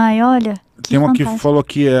 Ai, olha. Tem uma que falou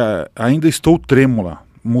que ainda estou trêmula.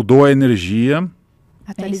 Mudou a energia.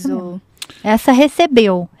 Atualizou. Essa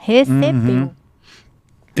recebeu.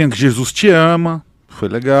 Tem que Jesus te ama. Foi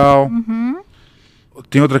legal.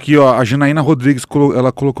 Tem outra aqui, ó. A Janaína Rodrigues,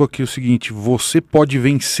 ela colocou aqui o seguinte: você pode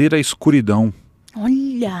vencer a escuridão.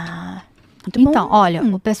 Olha. Muito então, bom. olha,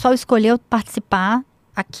 o pessoal escolheu participar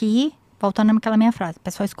aqui, voltando naquela minha frase. O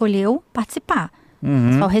pessoal escolheu participar. O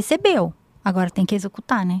pessoal recebeu. Agora tem que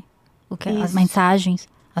executar, né? As mensagens,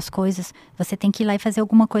 as coisas. Você tem que ir lá e fazer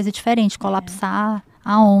alguma coisa diferente, colapsar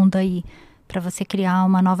a onda aí, para você criar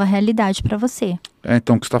uma nova realidade para você.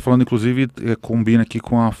 Então, o que você está falando, inclusive, combina aqui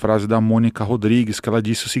com a frase da Mônica Rodrigues, que ela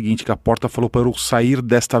disse o seguinte, que a porta falou para eu sair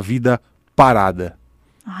desta vida parada.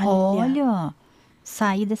 Olha,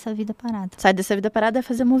 sair dessa vida parada. Sair dessa vida parada é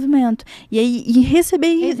fazer movimento. E aí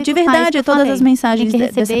receber de verdade todas as mensagens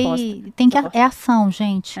dessa posta. É ação,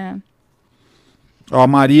 gente. A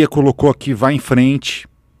Maria colocou aqui, vai em frente.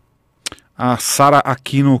 A Sara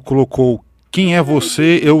Aquino colocou, quem é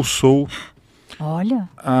você? Eu sou. Olha.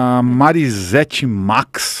 A Marisete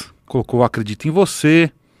Max colocou, acredito em você.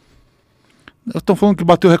 Estão falando que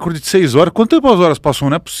bateu o recorde de 6 horas. Quanto tempo as horas passou?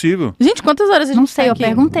 Não é possível. Gente, quantas horas a gente Não sei, eu aqui?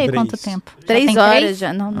 perguntei 3. quanto tempo. 3 horas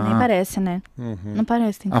já. Não, nem parece, né? Não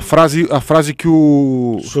parece. Tem a frase que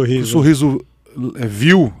o Sorriso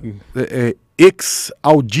viu é ex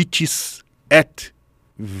auditis et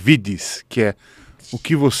vidis, que é o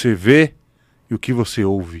que você vê e o que você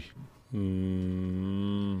ouve.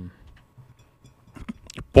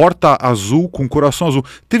 Porta azul com coração azul.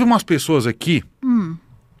 Teve umas pessoas aqui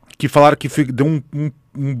que falaram que deu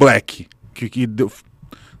um black, que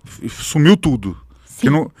sumiu tudo.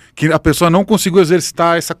 Que a pessoa não conseguiu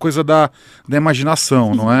exercitar essa coisa da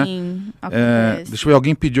imaginação, não é? Deixa eu ver,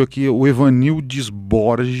 alguém pediu aqui, o Evanildes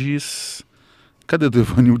Borges. Cadê o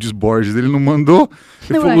Evanildes Borges? Ele não mandou?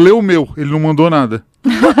 Ele falou, leu o meu. Ele não mandou nada.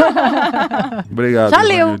 Obrigado, Já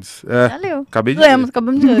leu. Evanildes. Já leu. Acabei de Lemos,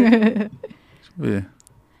 acabamos de ler. Deixa eu ver.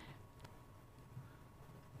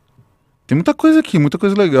 Tem muita coisa aqui, muita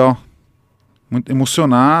coisa legal. Muito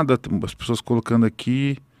emocionada, as pessoas colocando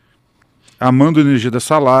aqui. Amando a energia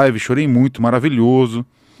dessa live, chorei muito, maravilhoso.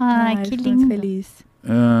 Ai, que lindo. Feliz.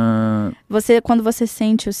 Quando você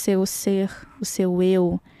sente o seu ser, o seu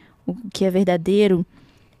eu, o que é verdadeiro,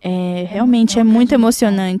 Realmente é muito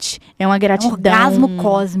emocionante. É uma gratidão. É um orgasmo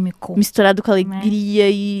cósmico. Misturado com alegria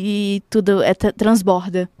e tudo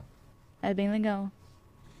transborda. É bem legal.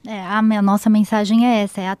 A nossa mensagem é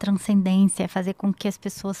essa, é a transcendência, é fazer com que as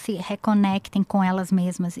pessoas se reconectem com elas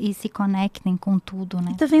mesmas e se conectem com tudo,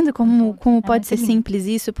 né? Tá vendo como pode ser simples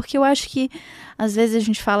isso? Porque eu acho que às vezes a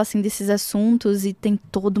gente fala assim desses assuntos e tem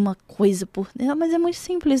toda uma coisa por... Mas é muito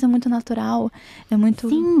simples, é muito natural, é muito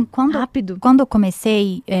rápido. Quando eu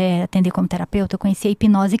comecei a atender como terapeuta, eu conheci a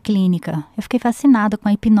hipnose clínica. Eu fiquei fascinada com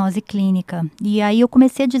a hipnose clínica. E aí eu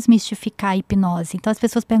comecei a desmistificar a hipnose. Então as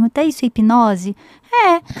pessoas perguntam, é isso hipnose?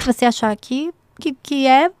 Se você achar que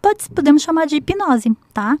podemos chamar de hipnose,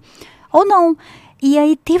 tá? Ou não. E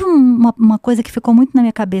aí teve uma coisa que ficou muito na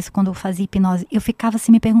minha cabeça quando eu fazia hipnose. Eu ficava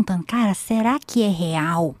assim me perguntando, cara, será que é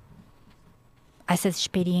real essa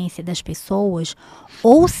experiência das pessoas?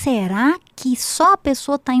 Ou será que só a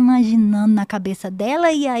pessoa está imaginando na cabeça dela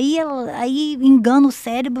e aí engana o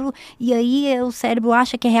cérebro e aí o cérebro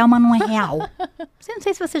acha que é real, mas não é real? Não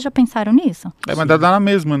sei se vocês já pensaram nisso. Mas dá na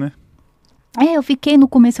mesma, né? Eu fiquei no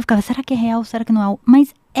começo, eu ficava, será que é real, será que não é?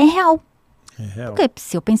 Mas é real. É real. Porque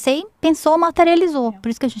se eu pensou, materializou. Por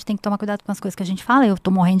isso que a gente tem que tomar cuidado com as coisas que a gente fala. Eu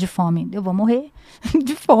tô morrendo de fome, eu vou morrer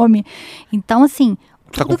de fome. Então, assim...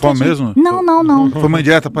 Tá com fome mesmo? Não. Foi uma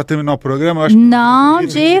dieta para terminar o programa? Eu acho não,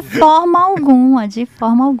 de forma alguma,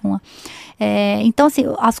 então, assim,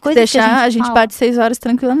 as coisas que a gente fala... bate 6 horas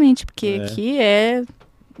tranquilamente, porque aqui é...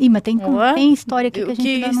 mas tem história aqui que a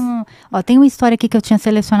gente ainda não... tem uma história aqui que eu tinha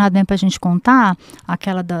selecionado mesmo pra gente contar,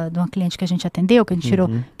 aquela de uma cliente que a gente atendeu, que a gente tirou,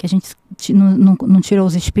 que a gente não tirou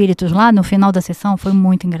os espíritos lá, no final da sessão, foi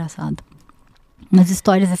muito engraçado. Umas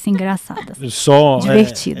histórias assim engraçadas. Só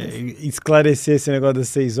divertidas. Esclarecer esse negócio das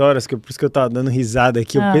 6 horas, que por isso que eu tava dando risada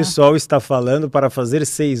aqui. O pessoal está falando para fazer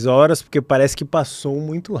 6 horas, porque parece que passou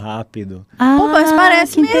muito rápido. Mas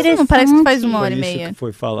parece mesmo, parece que faz 1 hora e Foi meia. isso que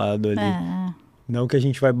foi falado ali. Não que a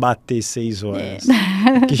gente vai bater 6 horas.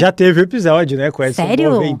 Que já teve o episódio, né? Com o Edson.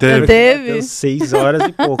 Sério? Teve. 6 horas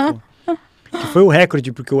e pouco. Que foi o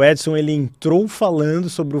recorde, porque o Edson, ele entrou falando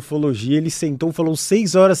sobre ufologia, ele sentou, falou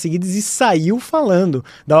 6 horas seguidas e saiu falando.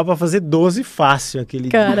 Dava pra fazer 12 fácil aquele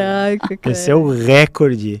dia. Caraca, cara. Esse é o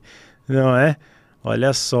recorde, não é?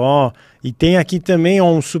 Olha só. E tem aqui também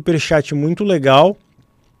um superchat muito legal,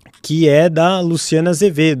 que é da Luciana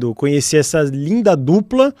Azevedo. Conheci essa linda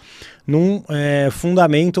dupla num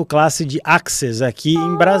fundamento classe de Access aqui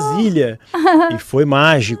em Brasília. E foi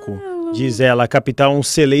mágico. Diz ela, capital um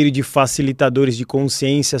celeiro de facilitadores de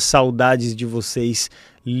consciência, saudades de vocês,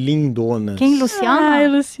 lindonas. Quem, Luciana? Ai,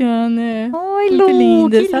 Luciana. Oi, Lu,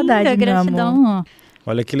 linda, saudade, gratidão.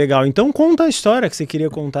 Olha que legal. Então conta a história que você queria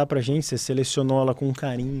contar pra gente, você selecionou ela com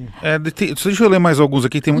carinho. Deixa eu ler mais alguns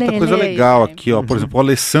aqui, tem muita coisa legal aqui, ó. Por exemplo, o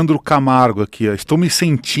Alessandro Camargo aqui, ó. Estou me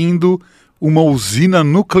sentindo uma usina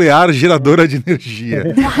nuclear geradora de energia.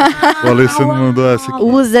 O Alessandro mandou essa aqui.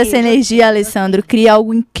 Usa essa energia, Alessandro. Cria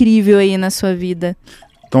algo incrível aí na sua vida.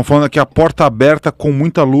 Estão falando aqui a porta aberta com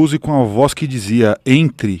muita luz e com a voz que dizia: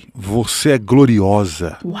 entre, você é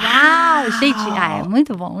gloriosa. Uau, gente, é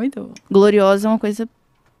muito bom, muito bom. Gloriosa é uma coisa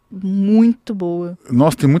muito boa.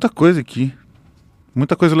 Nossa, tem muita coisa aqui.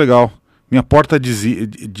 Muita coisa legal. Minha porta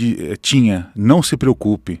tinha, não se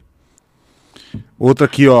preocupe. Outra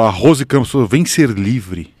aqui, ó, a Rose Campos, vem ser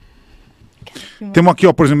livre. Tem uma aqui,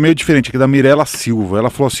 ó, por exemplo, meio diferente, aqui da Mirella Silva. Ela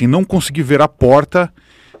falou assim, não consegui ver a porta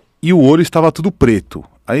e o olho estava tudo preto.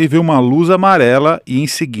 Aí veio uma luz amarela e em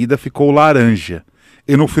seguida ficou laranja.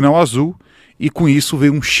 E no final azul, e com isso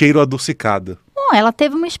veio um cheiro adocicado. Bom, ela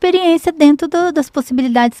teve uma experiência dentro das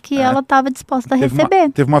possibilidades que ela estava disposta a receber.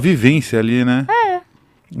 Teve uma vivência ali, né?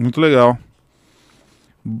 Muito legal.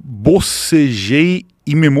 Bocejei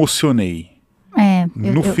e me emocionei.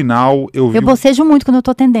 No final eu vi... Eu bocejo muito quando eu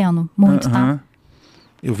tô atendendo. Muito, tá?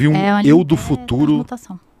 Eu vi um eu do futuro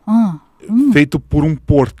feito por um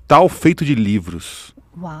portal feito de livros.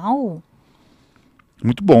 Uau!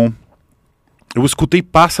 Muito bom. Eu escutei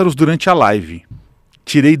pássaros durante a live.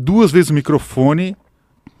 Tirei 2 vezes o microfone,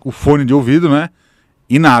 o fone de ouvido, né?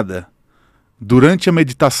 E nada. Durante a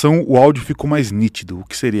meditação o áudio ficou mais nítido. O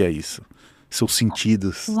que seria isso? Seus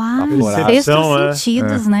sentidos. Uau, aflorados. seus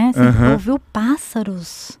sentidos, né? Você ouviu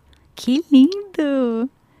pássaros. Que lindo!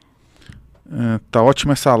 Tá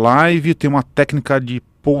ótima essa live. Tem uma técnica de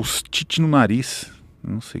post-it no nariz.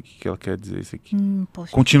 Não sei o que ela quer dizer isso aqui.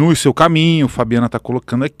 Continue seu caminho. Fabiana tá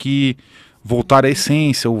colocando aqui. Voltar à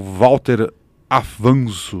essência. O Walter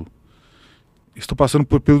Avanzo. Estou passando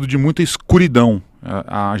por um período de muita escuridão.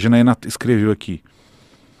 A Janaína escreveu aqui.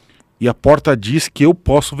 E a porta diz que eu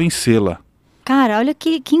posso vencê-la. Cara, olha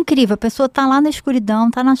que incrível. A pessoa tá lá na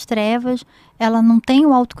escuridão, tá nas trevas, ela não tem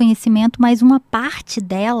o autoconhecimento, mas uma parte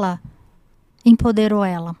dela empoderou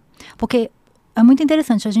ela. Porque é muito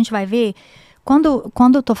interessante, a gente vai ver,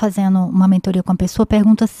 quando eu tô fazendo uma mentoria com a pessoa,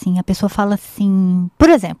 pergunta assim, a pessoa fala assim, por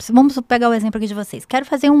exemplo, vamos pegar o exemplo aqui de vocês, quero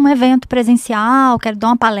fazer um evento presencial, quero dar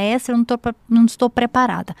uma palestra, eu não estou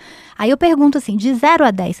preparada. Aí eu pergunto assim, de 0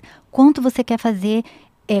 a 10, quanto você quer fazer,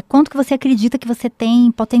 quanto que você acredita que você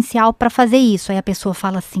tem potencial para fazer isso? Aí a pessoa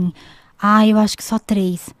fala assim, eu acho que só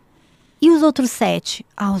 3. E os outros 7?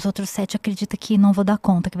 Os outros 7 acredita que não vou dar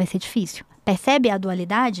conta, que vai ser difícil. Percebe a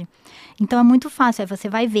dualidade? Então é muito fácil. Aí você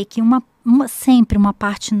vai ver que sempre uma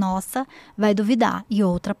parte nossa vai duvidar e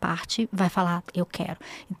outra parte vai falar, eu quero.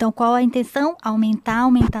 Então qual a intenção? Aumentar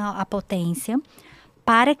a potência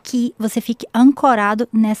para que você fique ancorado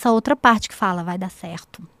nessa outra parte que fala, vai dar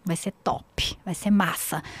certo, vai ser top, vai ser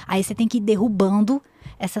massa. Aí você tem que ir derrubando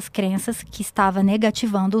essas crenças que estavam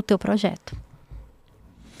negativando o teu projeto.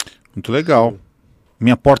 Muito legal.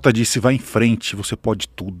 Minha porta disse, vai em frente, você pode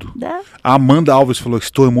tudo. A Amanda Alves falou,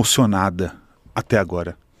 estou emocionada até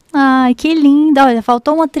agora. Ai, que linda. Olha,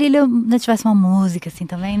 faltou uma trilha, se tivesse uma música assim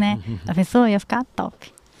também, né? A pessoa ia ficar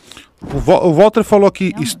top. O Walter falou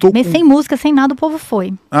que sem música, sem nada, o povo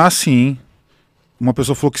foi. Sim. Uma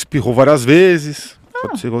pessoa falou que espirrou várias vezes.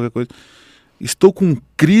 Pode ser qualquer coisa. Estou com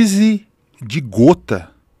crise de gota.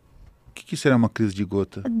 O que será uma crise de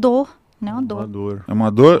gota? Dor, né? Uma dor. É uma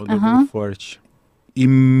dor? Uma dor muito forte. E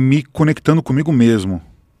me conectando comigo mesmo.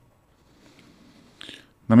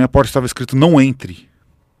 Na minha porta estava escrito, não entre.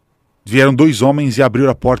 Vieram 2 homens e abriram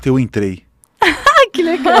a porta e eu entrei. Que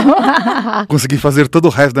legal. Consegui fazer todo o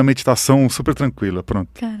resto da meditação super tranquila, pronto.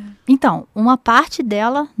 Cara. Então, uma parte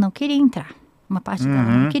dela não queria entrar. Uma parte dela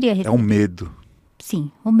não queria receber. É o medo. Sim,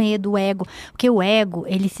 o medo, o ego. Porque o ego,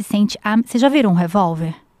 ele se sente... Vocês já viram um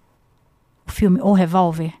Revólver? O filme O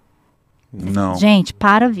Revólver? Não. Gente,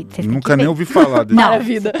 para a vida. Nunca nem ouvi falar desse.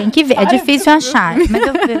 Não, tem que ver. É difícil achar.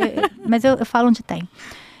 Mas eu falo onde tem.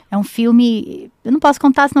 É um filme... Eu não posso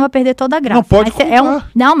contar, senão vai perder toda a graça. Não, pode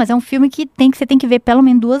contar. Mas é um filme que você tem que ver pelo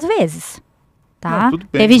menos 2 vezes. Tá? Não, tudo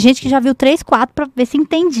bem. Teve gente que já viu 3, 4 pra ver se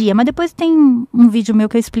entendia. Mas depois tem um vídeo meu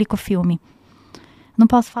que eu explico o filme. Não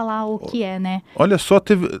posso falar o que é, né? Olha só,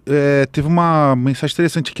 teve uma mensagem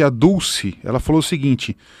interessante aqui. A Dulce, ela falou o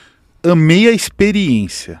seguinte. Amei a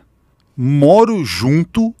experiência. Moro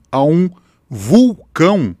junto a um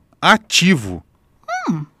vulcão ativo.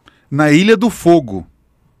 Na Ilha do Fogo.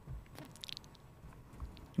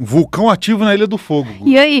 Vulcão ativo na Ilha do Fogo.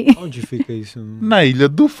 E aí? Onde fica isso? Na Ilha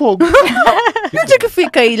do Fogo. Onde é que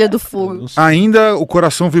fica a Ilha do Fogo? Ainda o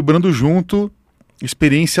coração vibrando junto.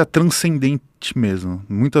 Experiência transcendente mesmo.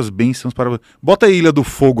 Muitas bênçãos para... Bota a Ilha do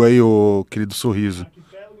Fogo aí, ô querido sorriso.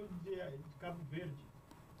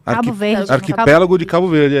 Cabo Verde. Arquipélago de Cabo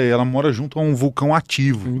Verde. Aí ela mora junto a um vulcão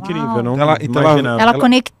ativo. Incrível, não ela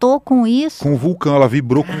conectou com isso? Com o vulcão, ela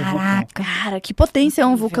vibrou com o vulcão. Cara, que potência é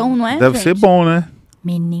um vulcão, não é? Deve ser bom, né?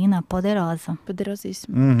 Menina poderosa.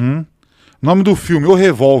 Poderosíssima. Nome do filme, O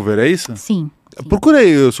Revólver, é isso? Sim. Procura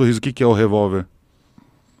aí, sorriso, o que é O Revólver?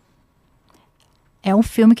 É um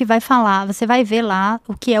filme que vai falar, você vai ver lá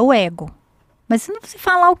o que é o ego. Mas se não você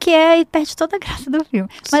falar o que é, perde toda a graça do filme.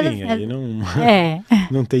 Mas, sim, aí não,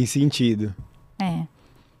 não tem sentido.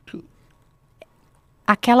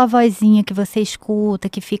 Aquela vozinha que você escuta,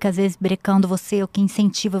 que fica às vezes brecando você, ou que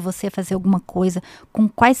incentiva você a fazer alguma coisa, com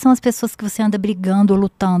quais são as pessoas que você anda brigando ou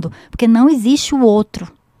lutando? Porque não existe o outro.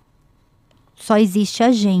 Só existe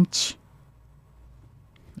a gente.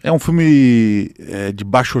 É um filme de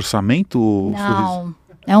baixo orçamento? Não.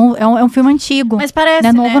 É um filme antigo. Mas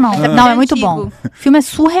parece, não é novo, né? não. Não, é muito bom. O filme é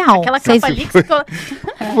surreal. Aquela capa ali que ficou...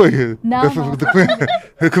 Foi? Não.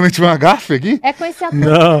 Eu cometi uma gafe aqui? É com esse ator.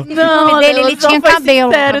 Não. O filme dele, ele tinha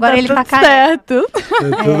cabelo. Agora ele tá careca.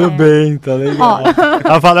 Tudo bem, tá legal.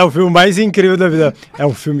 Ela fala, é o filme mais incrível da vida. É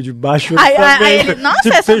um filme de baixo orçamento. Nossa,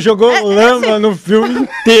 tipo, você jogou lama no filme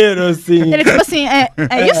inteiro, assim. Ele tipo assim,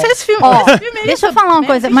 isso esse filme. Deixa eu falar uma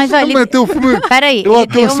coisa, mas olha... Peraí. Eu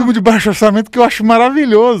tenho um filme de baixo orçamento que eu acho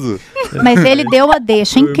maravilhoso. Mas ele deu a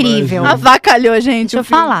deixa incrível. Avacalhou, gente. Deixa eu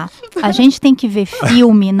falar. A gente tem que ver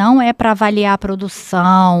filme, não é pra avaliar a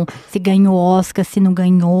produção, se ganhou Oscar, se não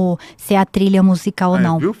ganhou, se é a trilha musical ou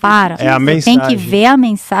não. Viu? Para. É a Você mensagem. tem que ver a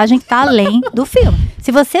mensagem que tá além do filme.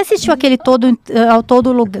 Se você assistiu aquele todo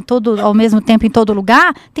ao mesmo tempo em todo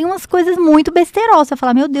lugar, tem umas coisas muito besteirosas. Você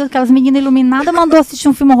fala, meu Deus, aquelas meninas iluminadas mandou assistir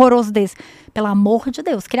um filme horroroso desse. Pelo amor de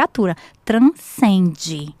Deus, criatura,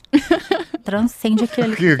 transcende. Transcende aquilo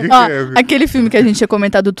ali. Aquele filme que a gente tinha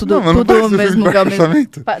comentado tudo não mesmo lugar mesmo.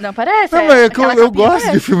 Não parece? Não, mas eu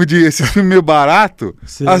gosto de filme esse filme meio barato.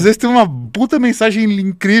 Sim. Às vezes tem uma puta mensagem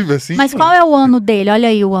incrível, assim. Mas qual é o ano dele? Olha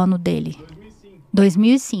aí o ano dele.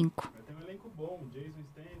 2005. Tem um elenco bom, Jason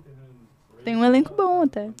Statham. Tem um elenco bom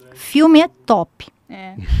até. Filme é top.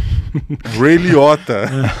 É. Ray Liotta.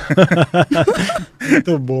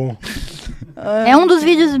 Muito bom. É um dos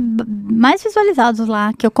vídeos mais visualizados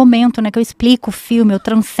lá, que eu comento, né? Que eu explico o filme, eu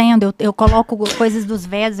transcendo, eu coloco coisas dos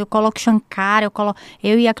Vedas, eu coloco Shankar,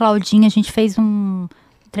 eu e a Claudinha, a gente fez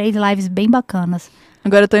 3 lives bem bacanas.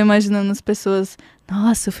 Agora eu tô imaginando as pessoas,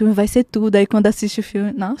 nossa, o filme vai ser tudo, aí quando assiste o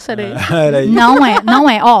filme, nossa, era aí. Não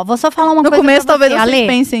é. Ó, vou só falar uma coisa. No começo talvez vocês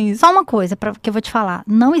pensem isso. Só uma coisa que eu vou te falar,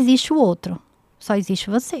 não existe o outro, só existe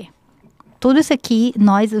você. Tudo isso aqui,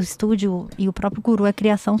 nós, o estúdio e o próprio guru é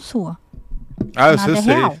criação sua. Eu sei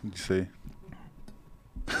disso aí.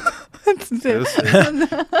 Eu sei.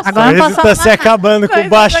 Agora não tá se acabando com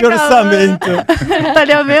baixo orçamento. Tá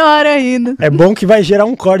ali a meia hora ainda. É bom que vai gerar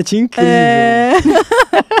um corte incrível.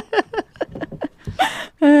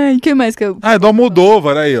 Ai, que mais que eu... É do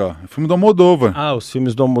Almodóvar aí, ó. O filme do Almodóvar. Os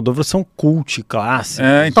filmes do Almodóvar são cult,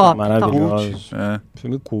 clássicos. Top, maravilhosos. Top.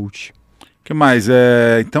 Filme cult. O que mais?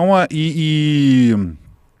 Então,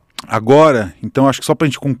 agora, então acho que só pra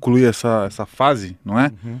gente concluir essa fase, não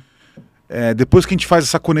é? Uhum. Depois que a gente faz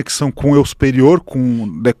essa conexão com o eu superior,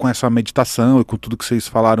 com essa meditação e com tudo que vocês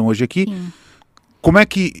falaram hoje aqui, Sim. Como é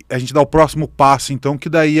que a gente dá o próximo passo, então, que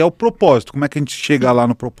daí é o propósito? Como é que a gente chega lá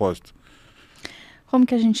no propósito? Como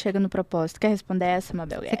que a gente chega no propósito? Quer responder essa,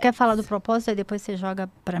 Mabel? Você quer falar do propósito, aí depois você joga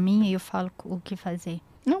pra mim e eu falo o que fazer?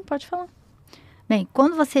 Não, pode falar. Bem,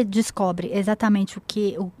 quando você descobre exatamente o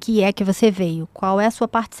que é que você veio, qual é a sua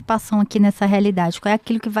participação aqui nessa realidade, qual é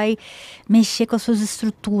aquilo que vai mexer com as suas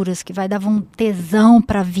estruturas, que vai dar um tesão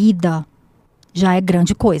para a vida, já é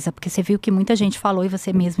grande coisa. Porque você viu que muita gente falou e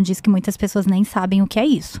você mesmo disse que muitas pessoas nem sabem o que é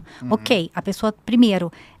isso. Uhum. Ok, a pessoa,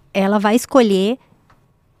 primeiro, ela vai escolher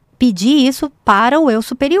pedir isso para o eu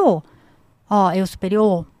superior. Eu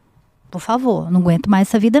superior, por favor, não aguento mais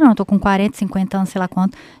essa vida não, eu tô com 40, 50 anos, sei lá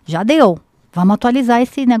quanto, já deu. Vamos atualizar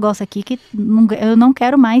esse negócio aqui que eu não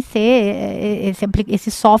quero mais ser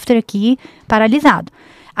esse software aqui paralisado.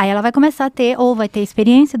 Aí ela vai começar a ter, ou vai ter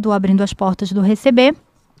experiência do abrindo as portas do receber,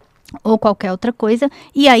 ou qualquer outra coisa,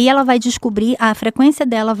 e aí ela vai descobrir, a frequência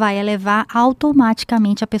dela vai elevar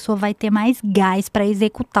automaticamente, a pessoa vai ter mais gás para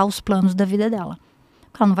executar os planos da vida dela.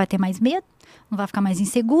 Ela não vai ter mais medo, não vai ficar mais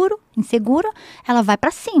insegura, ela vai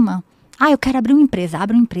para cima. Eu quero abrir uma empresa,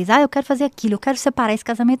 abre uma empresa. Eu quero fazer aquilo, eu quero separar, esse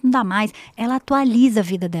casamento não dá mais. Ela atualiza a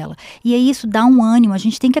vida dela. E aí isso dá um ânimo. A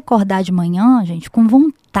gente tem que acordar de manhã, gente, com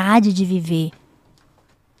vontade de viver.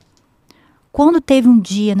 Quando teve um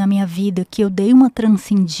dia na minha vida que eu dei uma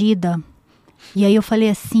transcendida, e aí eu falei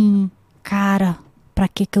assim, cara, pra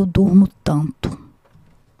que eu durmo tanto?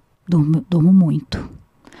 Durmo muito.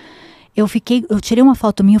 Eu tirei uma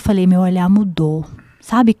foto minha e falei, meu olhar mudou.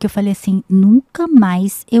 Sabe que eu falei assim, nunca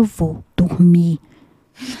mais eu vou dormir.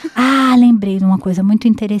 Lembrei de uma coisa muito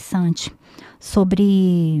interessante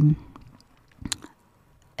sobre...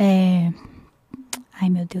 Ai,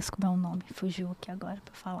 meu Deus, como é o nome? Fugiu aqui agora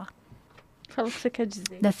para falar. Fala o que você quer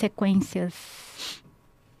dizer. Das sequências.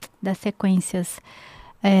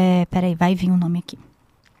 Peraí, vai vir um nome aqui.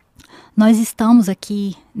 Nós estamos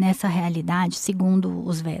aqui nessa realidade, segundo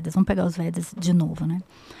os Vedas. Vamos pegar os Vedas de novo, né?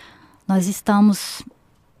 Nós estamos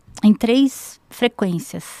em 3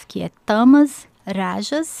 frequências, que é tamas,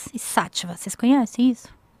 rajas e sattva. Vocês conhecem isso?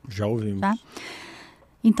 Já ouvimos. Tá?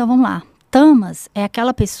 Então, vamos lá. Tamas é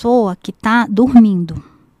aquela pessoa que está dormindo.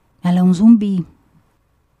 Ela é um zumbi.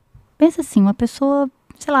 Pensa assim, uma pessoa,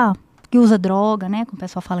 sei lá, que usa droga, né? Como o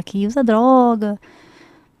pessoal fala que usa droga,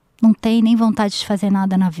 não tem nem vontade de fazer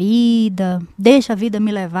nada na vida, deixa a vida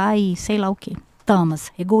me levar e sei lá o quê.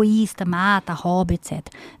 Tamas, egoísta, mata, rouba, etc.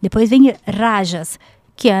 Depois vem rajas,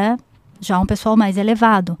 que é já um pessoal mais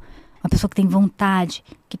elevado. Uma pessoa que tem vontade,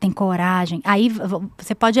 que tem coragem. Aí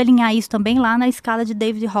você pode alinhar isso também lá na escala de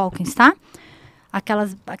David Hawkins, tá?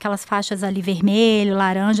 Aquelas faixas ali, vermelho,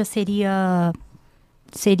 laranja, seria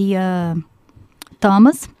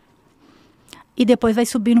tamas. E depois vai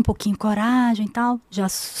subindo um pouquinho, coragem e tal, já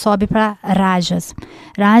sobe para rajas.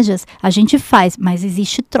 Rajas a gente faz, mas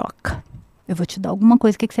existe troca. Eu vou te dar alguma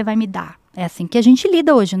coisa, o que você vai me dar? É assim que a gente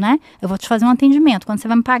lida hoje, né? Eu vou te fazer um atendimento, quando você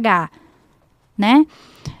vai me pagar, né?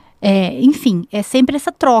 Enfim, é sempre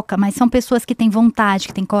essa troca, mas são pessoas que têm vontade,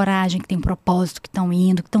 que têm coragem, que têm propósito, que estão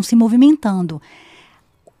indo, que estão se movimentando.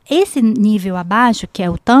 Esse nível abaixo, que é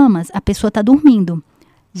o tamas, a pessoa está dormindo.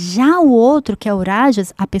 Já o outro, que é o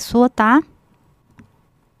Rajas, a pessoa tá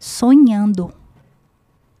sonhando.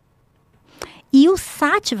 E o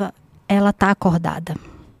Sattva, ela tá acordada,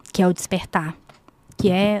 que é o despertar, que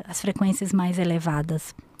é as frequências mais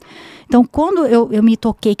elevadas. Então, quando eu me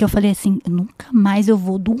toquei, que eu falei assim, nunca mais eu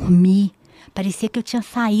vou dormir. Parecia que eu tinha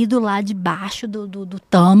saído lá debaixo do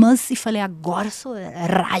Tamas e falei, agora eu sou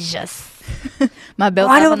Rajas. Mabel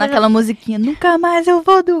tava naquela musiquinha, nunca mais eu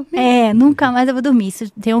vou dormir. Nunca mais eu vou dormir. Isso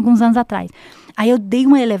tem alguns anos atrás. Aí eu dei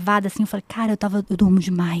uma elevada assim, eu falei, cara, eu durmo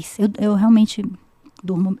demais. Eu realmente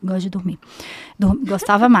gosto de dormir.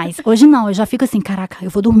 Gostava mais. Hoje não, eu já fico assim, caraca, eu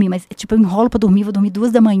vou dormir, mas tipo, eu enrolo pra dormir, vou dormir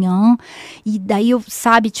 2 da manhã. E daí eu,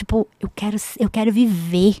 sabe, tipo, eu quero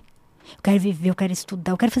viver. Eu quero viver, eu quero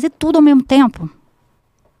estudar, eu quero fazer tudo ao mesmo tempo.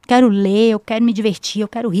 Quero ler, eu quero me divertir, eu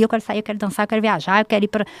quero rir, eu quero sair, eu quero dançar, eu quero viajar, eu quero ir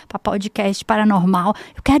para podcast paranormal.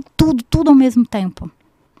 Eu quero tudo ao mesmo tempo.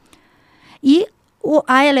 E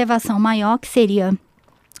a elevação maior, que seria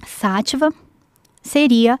Sattva,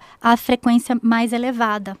 seria a frequência mais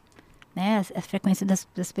elevada. Né? A frequência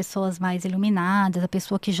das pessoas mais iluminadas, a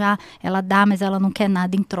pessoa que já, ela dá, mas ela não quer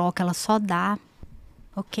nada em troca, ela só dá.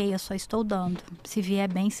 Ok, eu só estou dando. Se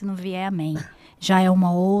vier bem, se não vier, amém. Já é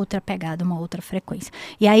uma outra pegada, uma outra frequência.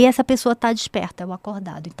 E aí essa pessoa está desperta, é o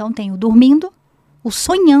acordado. Então tem o dormindo, o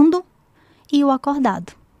sonhando e o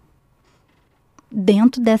acordado.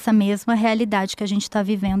 Dentro dessa mesma realidade que a gente está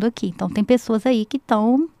vivendo aqui. Então tem pessoas aí que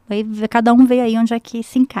estão, cada um vê aí onde é que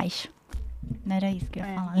se encaixa. Não era isso que eu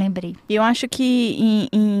ia falar, lembrei. E eu acho que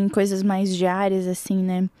em coisas mais diárias, assim,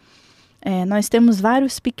 né? Nós temos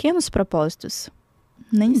vários pequenos propósitos.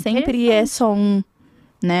 Nem sempre é só um,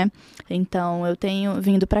 né? Então,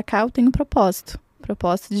 vindo pra cá, eu tenho um propósito.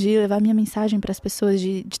 Propósito de levar minha mensagem para as pessoas,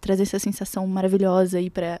 de trazer essa sensação maravilhosa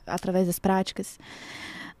aí através das práticas.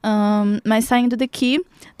 Mas saindo daqui,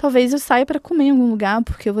 talvez eu saia para comer em algum lugar,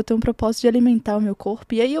 porque eu vou ter um propósito de alimentar o meu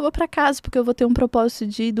corpo. E aí eu vou para casa, porque eu vou ter um propósito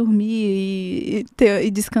de dormir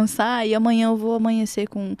e descansar. E amanhã eu vou amanhecer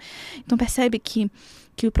com... Então, percebe que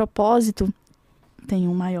o propósito tem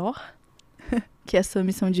um maior... que é a sua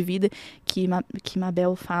missão de vida, que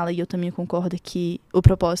Mabel fala, e eu também concordo que o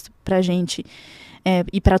propósito pra gente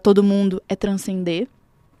e pra todo mundo é transcender.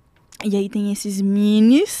 E aí tem esses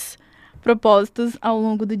minis propósitos ao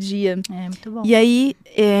longo do dia. É muito bom. E aí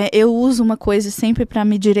eu uso uma coisa sempre pra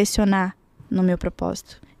me direcionar no meu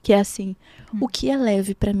propósito, que é assim, o que é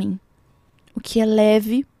leve pra mim? O que é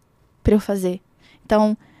leve pra eu fazer?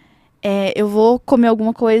 Então, eu vou comer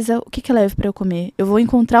alguma coisa, o que é leve pra eu comer? Eu vou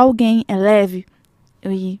encontrar alguém, é leve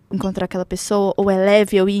eu ir encontrar aquela pessoa? Ou é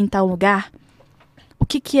leve eu ir em tal lugar? O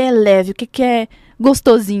que é leve? O que é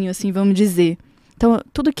gostosinho, assim, vamos dizer? Então,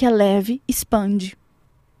 tudo que é leve, expande.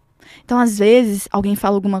 Então, às vezes, alguém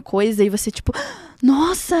fala alguma coisa e você, tipo,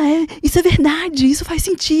 nossa, isso é verdade, isso faz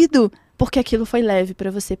sentido. Porque aquilo foi leve pra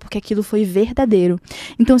você, porque aquilo foi verdadeiro.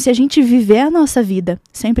 Então, se a gente viver a nossa vida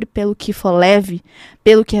sempre pelo que for leve,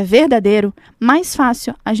 pelo que é verdadeiro, mais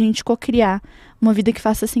fácil a gente cocriar uma vida que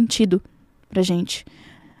faça sentido pra gente.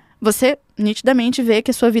 Você nitidamente vê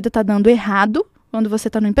que a sua vida tá dando errado quando você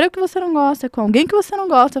tá no emprego que você não gosta, com alguém que você não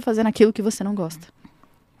gosta, fazendo aquilo que você não gosta.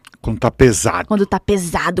 Quando tá pesado. Quando tá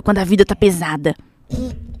pesado, quando a vida tá pesada.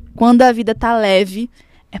 Quando a vida tá leve,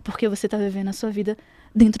 é porque você tá vivendo a sua vida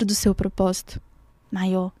dentro do seu propósito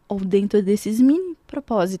maior, ou dentro desses mini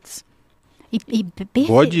propósitos.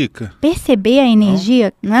 Boa dica. Perceber a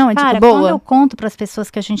energia. Não, é cara, dica boa. Quando eu conto para as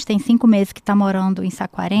pessoas que a gente tem 5 meses que tá morando em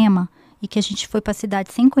Saquarema e que a gente foi para a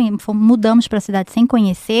cidade mudamos para a cidade sem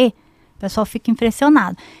conhecer, o pessoal fica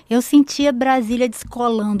impressionado. Eu sentia Brasília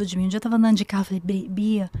descolando de mim. Um dia eu tava andando de carro, falei,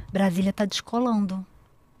 Bia, Brasília tá descolando.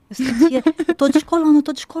 Eu sentia, eu tô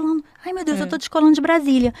descolando. Ai, meu Deus, eu tô descolando de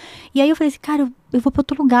Brasília. E aí eu falei assim, cara, eu vou pra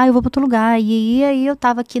outro lugar. E aí eu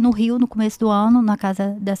tava aqui no Rio, no começo do ano, na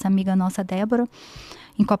casa dessa amiga nossa, Débora,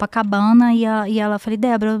 em Copacabana. E ela, falei,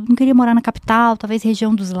 Débora, eu não queria morar na capital, talvez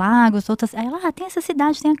região dos lagos, outras. Aí ela, tem essa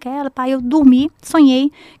cidade, tem aquela. Aí eu dormi,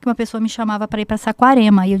 sonhei que uma pessoa me chamava para ir pra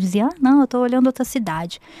Saquarema. E eu dizia, não, eu tô olhando outra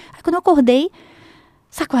cidade. Aí quando eu acordei,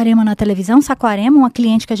 Saquarema na televisão, Saquarema, uma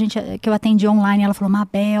cliente que eu atendi online, ela falou,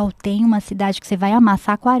 Mabel, tem uma cidade que você vai amar,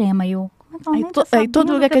 Saquarema. E eu, aí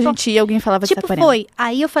todo lugar que a gente ia, alguém falava de Saquarema. Foi.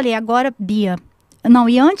 Aí eu falei, agora, Bia, não,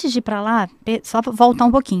 e antes de ir pra lá, só pra voltar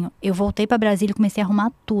um pouquinho, eu voltei pra Brasília e comecei a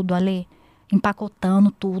arrumar tudo, Ale,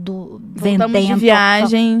 empacotando tudo, vendendo. De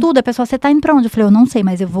viagem. Tudo. A pessoa, você tá indo pra onde? Eu falei, eu não sei,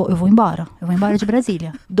 mas eu vou embora. Eu vou embora de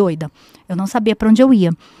Brasília. Doida. Eu não sabia pra onde eu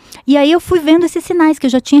ia. E aí eu fui vendo esses sinais que eu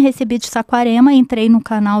já tinha recebido de Saquarema, entrei no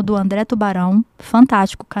canal do André Tubarão,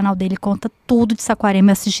 fantástico, o canal dele conta tudo de Saquarema,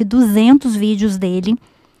 eu assisti 200 vídeos dele,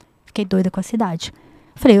 fiquei doida com a cidade.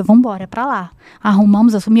 Falei, vamos embora pra lá.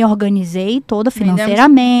 Arrumamos, eu me organizei toda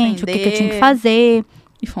financeiramente, o que eu tinha que fazer.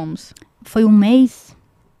 E fomos. Foi um mês?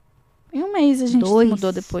 Em um mês a gente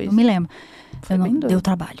mudou depois. Não me lembro. Deu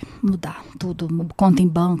trabalho, mudar tudo, conta em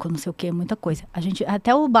banco, não sei o que, muita coisa. A gente,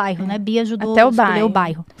 até o bairro, né? Bia ajudou até a escolher o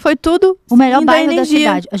bairro. Foi tudo o melhor bairro da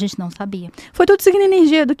cidade. A gente não sabia. Foi tudo seguindo a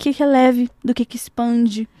energia do que é leve, do que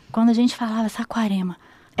expande. Quando a gente falava Saquarema,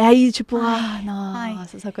 é aí, tipo,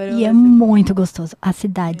 nossa, Saquarema. E é muito gostoso. A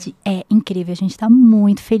cidade é incrível, a gente tá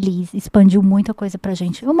muito feliz, expandiu muita coisa pra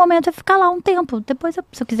gente. O momento é ficar lá um tempo, depois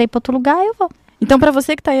se eu quiser ir pra outro lugar, eu vou. Então, pra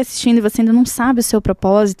você que tá aí assistindo e você ainda não sabe o seu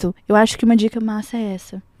propósito, eu acho que uma dica massa é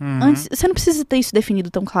essa. Antes, você não precisa ter isso definido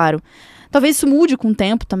tão claro. Talvez isso mude com o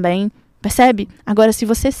tempo também, percebe? Agora, se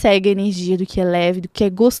você segue a energia do que é leve, do que é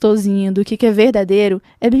gostosinho, do que é verdadeiro,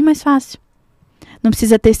 é bem mais fácil. Não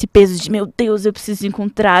precisa ter esse peso de, meu Deus, eu preciso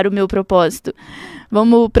encontrar o meu propósito.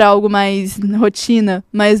 Vamos pra algo mais rotina,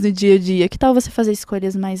 mais no dia a dia. Que tal você fazer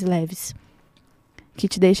escolhas mais leves? Que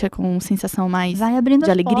te deixa com sensação mais de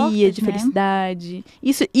alegria, portas, de felicidade.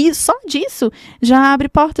 Isso, e só disso já abre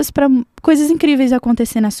portas para coisas incríveis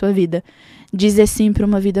acontecer na sua vida. Dizer sim para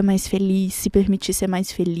uma vida mais feliz, se permitir ser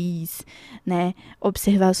mais feliz, né?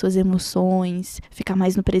 Observar suas emoções, ficar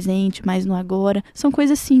mais no presente, mais no agora. São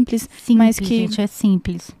coisas simples, mas que, gente, é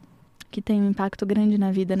simples. Que tem um impacto grande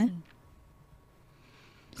na vida, né?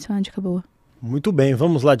 Isso é uma dica boa. Muito bem,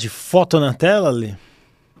 vamos lá de foto na tela, Lê?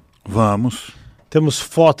 Vamos. Temos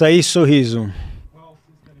foto aí, Sorriso?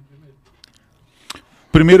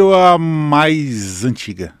 Primeiro a mais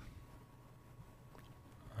antiga.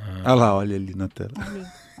 Olha lá, olha ali na tela.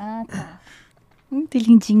 Ah, tá. Muito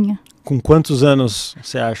lindinha. Com quantos anos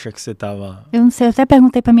você acha que você estava? Eu não sei, eu até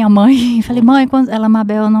perguntei pra minha mãe. Falei, mãe, ela,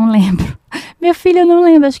 Mabel, eu não lembro. Minha filha, eu não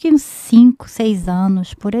lembro, acho que uns 5, 6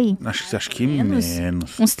 anos, por aí. Acho que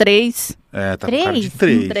menos. Uns 3. É, tá com cara de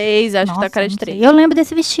 3. 3, acho que tá com cara de 3. Eu lembro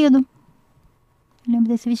desse vestido.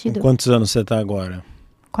 Com quantos anos você tá agora?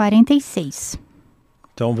 46.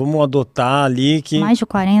 Então vamos adotar ali que... Mais de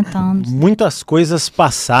 40 anos. Muitas coisas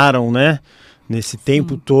passaram, né? Nesse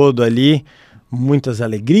tempo todo ali. Muitas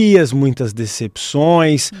alegrias, muitas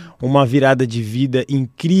decepções. Uma virada de vida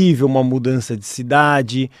incrível, uma mudança de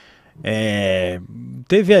cidade.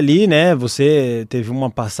 Teve ali, né? Você teve uma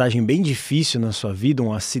passagem bem difícil na sua vida.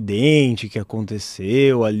 Um acidente que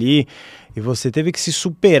aconteceu ali. E você teve que se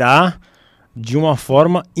superar de uma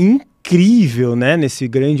forma incrível, né, nesse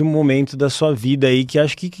grande momento da sua vida aí, que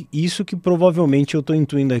acho que isso que provavelmente eu tô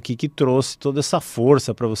intuindo aqui, que trouxe toda essa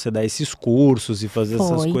força para você dar esses cursos e fazer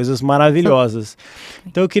essas coisas maravilhosas.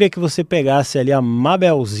 Então eu queria que você pegasse ali a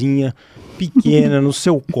Mabelzinha, pequena, no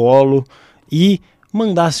seu colo e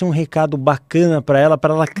mandasse um recado bacana para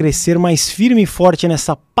ela crescer mais firme e forte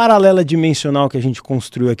nessa paralela dimensional que a gente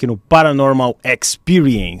construiu aqui no Paranormal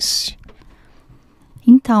Experience.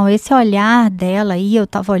 Então, esse olhar dela aí, eu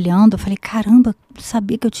tava olhando, eu falei, caramba, eu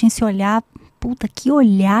sabia que eu tinha esse olhar, puta, que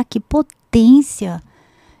olhar, que potência.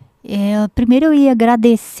 Primeiro eu ia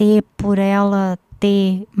agradecer por ela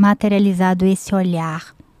ter materializado esse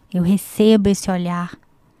olhar. Eu recebo esse olhar.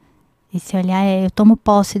 Esse olhar, eu tomo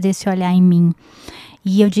posse desse olhar em mim.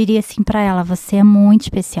 E eu diria assim pra ela, você é muito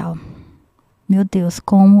especial. Meu Deus,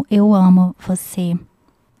 como eu amo você.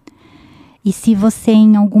 E se você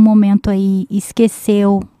em algum momento aí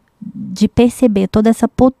esqueceu de perceber toda essa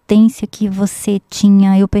potência que você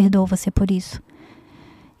tinha, eu perdoo você por isso.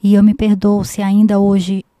 E eu me perdoo se ainda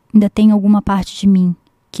hoje tem alguma parte de mim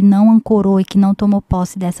que não ancorou e que não tomou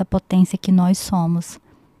posse dessa potência que nós somos.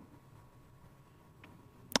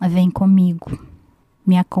 Vem comigo,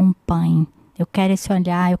 me acompanhe. Eu quero esse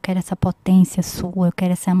olhar, eu quero essa potência sua, eu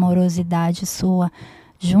quero essa amorosidade sua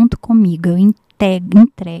junto comigo. Eu integro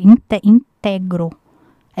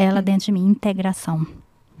ela dentro de mim, integração.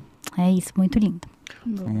 É isso, muito lindo.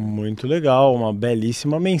 Muito legal, uma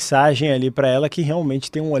belíssima mensagem ali para ela que realmente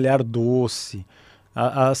tem um olhar doce.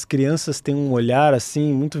 As crianças têm um olhar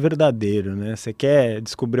assim muito verdadeiro, né? Você quer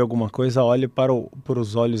descobrir alguma coisa, olhe para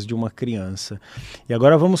os olhos de uma criança. E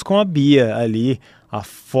agora vamos com a Bia ali, a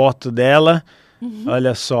foto dela,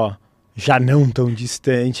 olha só, já não tão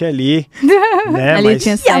distante ali, né? Ali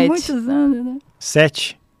tinha 7. Há muitos anos, né?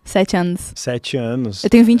 7? 7 anos. 7 anos. Eu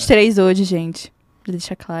tenho 23 hoje, gente. Pra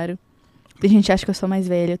deixar claro. Tem gente que acha que eu sou mais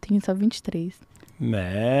velha. Eu tenho só 23.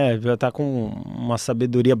 Já tá com uma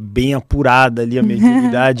sabedoria bem apurada ali, a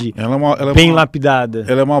mediunidade bem lapidada.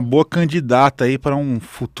 Ela é uma boa candidata aí para um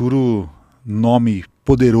futuro nome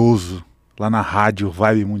poderoso lá na rádio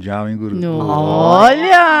Vibe Mundial, hein, Guru?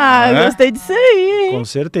 Olha, gostei disso aí. Com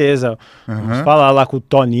certeza. Vamos falar lá com o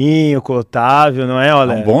Toninho, com o Otávio, não é,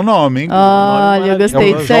 olha? É um bom nome, hein, Guru? Olha, eu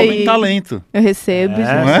gostei disso aí. É um jovem talento. Eu recebo, gente.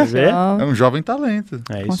 Não é? Você vê? É um jovem talento.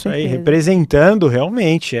 É Com isso aí, certeza. representando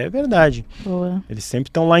realmente, é verdade. Boa. Eles sempre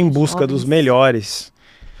estão lá em busca dos Jovens. melhores.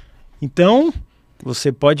 Então,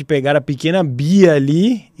 você pode pegar a pequena Bia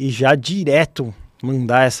ali e já direto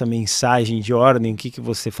mandar essa mensagem de ordem. O que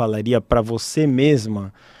você falaria para você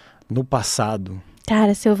mesma no passado?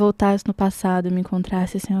 Cara, se eu voltasse no passado e me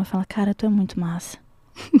encontrasse assim, eu ia falar, cara, tu é muito massa.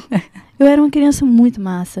 Eu era uma criança muito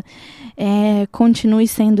massa. Continue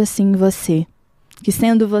sendo assim você. Que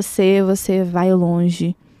sendo você, você vai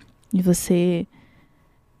longe. E você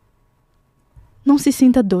não se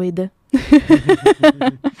sinta doida.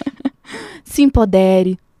 Se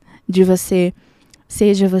empodere de você.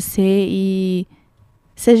 Seja você e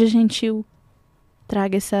seja gentil.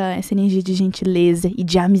 Traga essa energia de gentileza e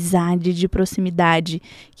de amizade, de proximidade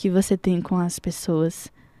que você tem com as pessoas.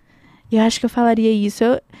 E eu acho que eu falaria isso.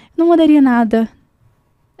 Eu não mudaria nada.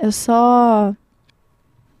 Eu só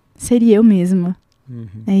seria eu mesma.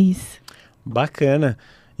 É isso. Bacana.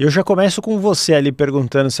 Eu já começo com você ali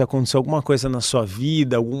perguntando se aconteceu alguma coisa na sua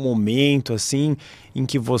vida, algum momento assim, em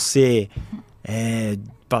que você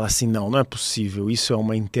fala assim, não é possível, isso é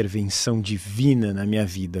uma intervenção divina na minha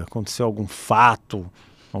vida. Aconteceu algum fato,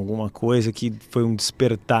 alguma coisa que foi um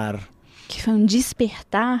despertar? Que foi um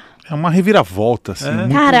despertar. É uma reviravolta, assim,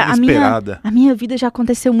 muito Cara, inesperada. a minha vida já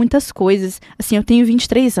aconteceu muitas coisas. Assim, eu tenho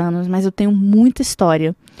 23 anos, mas eu tenho muita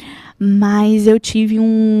história. Mas eu tive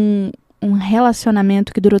um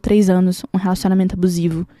relacionamento que durou 3 anos, um relacionamento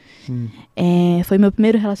abusivo. Foi meu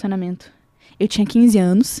primeiro relacionamento. Eu tinha 15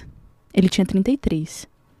 anos, ele tinha 33.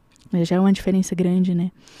 Mas já é uma diferença grande,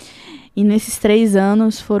 né? E nesses 3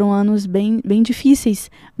 anos foram anos bem, bem difíceis,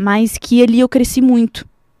 mas que ali eu cresci muito.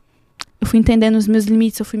 Eu fui entendendo os meus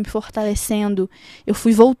limites, eu fui me fortalecendo, eu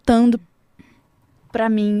fui voltando pra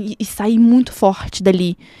mim e saí muito forte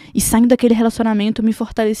dali. E saindo daquele relacionamento eu me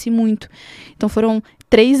fortaleci muito. Então foram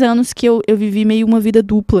 3 anos que eu vivi meio uma vida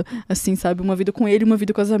dupla, assim, sabe? Uma vida com ele, uma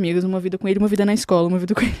vida com as amigas, uma vida com ele, uma vida na escola, uma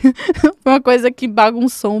vida com ele. Foi uma coisa que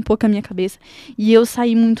bagunçou um pouco a minha cabeça. E eu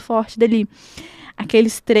saí muito forte dali.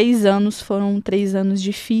 Aqueles 3 anos foram 3 anos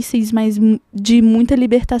difíceis, mas de muita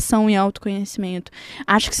libertação e autoconhecimento.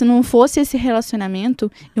 Acho que se não fosse esse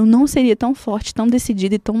relacionamento, eu não seria tão forte, tão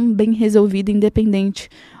decidida e tão bem resolvida e independente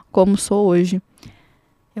como sou hoje.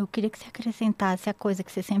 Eu queria que você acrescentasse a coisa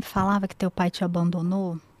que você sempre falava, que teu pai te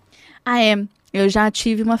abandonou. Eu já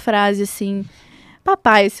tive uma frase assim,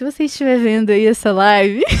 papai, se você estiver vendo aí essa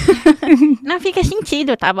live, não fica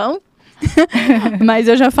sentido, tá bom? Mas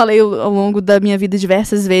eu já falei ao longo da minha vida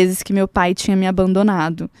diversas vezes que meu pai tinha me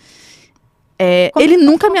abandonado. Ele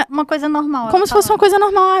nunca me... Uma coisa normal. Como se fosse uma coisa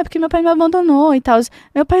normal, porque meu pai me abandonou e tal.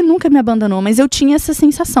 Meu pai nunca me abandonou, mas eu tinha essa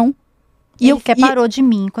sensação. Ele separou de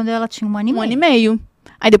mim quando ela tinha 1 ano e meio. 1 ano e meio.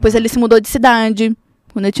 Aí depois ele se mudou de cidade,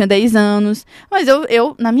 quando eu tinha 10 anos. Mas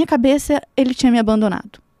eu, na minha cabeça, ele tinha me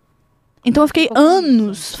abandonado. Então eu fiquei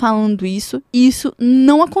anos falando isso, e isso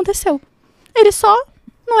não aconteceu. Ele só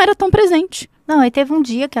não era tão presente. Não, aí teve um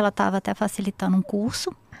dia que ela estava até facilitando um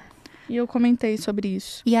curso. E eu comentei sobre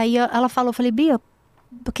isso. E aí ela falou, eu falei, Bia,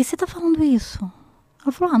 por que você tá falando isso?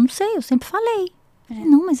 Ela falou, não sei, eu sempre falei. Eu falei,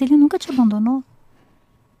 não, mas ele nunca te abandonou.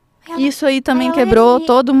 Isso aí também quebrou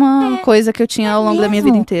toda uma coisa que eu tinha ao longo da minha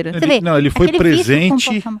vida inteira. Ele foi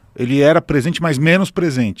presente, ele era presente, mas menos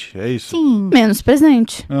presente, é isso? Sim. Menos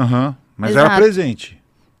presente. Mas era presente.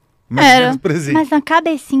 Mas era. Menos presente. Mas na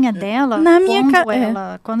cabecinha dela,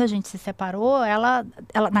 quando a gente se separou, ela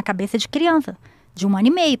na cabeça de criança, de 1 ano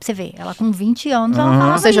e meio, pra você ver. Ela com 20 anos, ela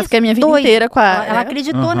falava Ou seja, eu fiquei a minha vida inteira com a... Ela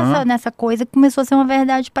acreditou nessa coisa que começou a ser uma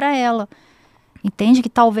verdade pra ela. Entende? Que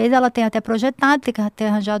talvez ela tenha até projetado, ter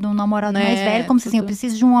arranjado um namorado mais velho, como se assim, eu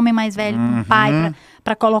preciso de um homem mais velho, um pai,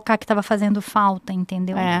 pra colocar que tava fazendo falta,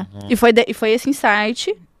 entendeu? E foi esse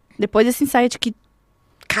insight, depois desse insight que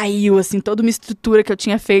caiu, assim, toda uma estrutura que eu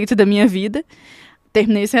tinha feito da minha vida.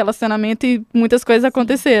 Terminei esse relacionamento e muitas coisas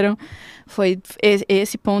aconteceram. Foi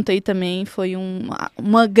esse ponto aí também, foi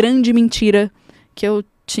uma grande mentira que eu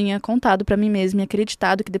tinha contado pra mim mesma e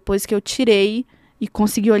acreditado que depois que eu tirei e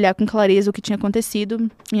consegui olhar com clareza o que tinha acontecido,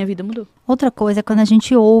 minha vida mudou. Outra coisa é quando a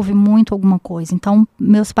gente ouve muito alguma coisa. Então,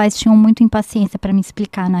 meus pais tinham muita impaciência para me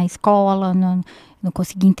explicar na escola, não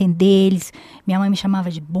conseguia entender eles. Minha mãe me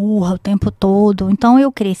chamava de burra o tempo todo. Então,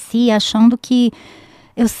 eu cresci achando que...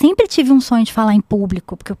 Eu sempre tive um sonho de falar em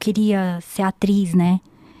público, porque eu queria ser atriz, né?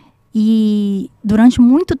 E durante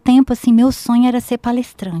muito tempo, assim, meu sonho era ser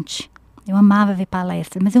palestrante. Eu amava ver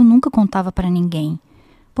palestras, mas eu nunca contava para ninguém.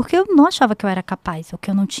 Porque eu não achava que eu era capaz, ou que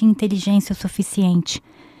eu não tinha inteligência o suficiente.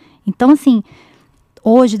 Então, assim,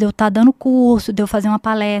 hoje, de eu estar dando curso, de eu fazer uma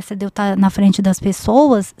palestra, de eu estar na frente das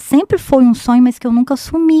pessoas, sempre foi um sonho, mas que eu nunca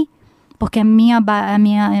assumi. Porque a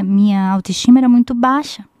minha autoestima era muito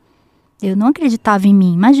baixa. Eu não acreditava em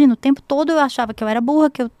mim. Imagina, o tempo todo eu achava que eu era burra,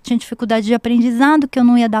 que eu tinha dificuldade de aprendizado, que eu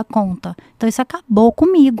não ia dar conta. Então isso acabou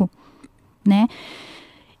comigo, né?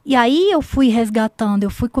 E aí eu fui resgatando,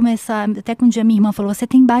 eu fui começar, até que um dia minha irmã falou, você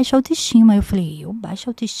tem baixa autoestima. Eu falei, eu baixa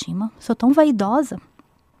autoestima? Sou tão vaidosa.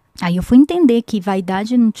 Aí eu fui entender que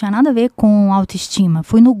vaidade não tinha nada a ver com autoestima.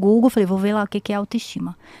 Fui no Google, falei, vou ver lá o que é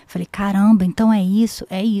autoestima. Falei, caramba, então é isso,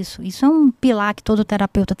 é isso. Isso é um pilar que todo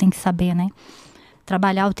terapeuta tem que saber, né?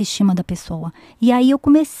 Trabalhar a autoestima da pessoa. E aí eu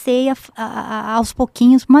comecei aos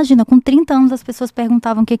pouquinhos, imagina, com 30 anos as pessoas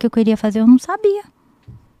perguntavam o que eu queria fazer, eu não sabia.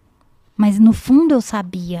 Mas no fundo eu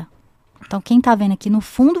sabia. Então quem tá vendo aqui, no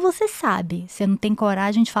fundo você sabe. Você não tem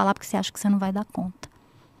coragem de falar porque você acha que você não vai dar conta.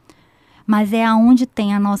 Mas é aonde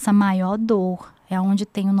tem a nossa maior dor, é aonde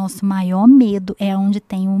tem o nosso maior medo, é aonde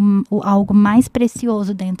tem algo mais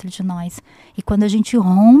precioso dentro de nós. E quando a gente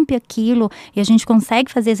rompe aquilo e a gente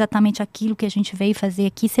consegue fazer exatamente aquilo que a gente veio fazer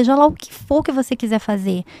aqui, seja lá o que for que você quiser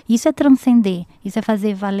fazer, isso é transcender, isso é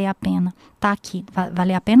fazer valer a pena. Tá aqui,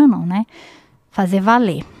 valer a pena não, né? Fazer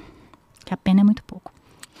valer, que a pena é muito pouco.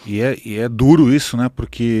 E é duro isso, né?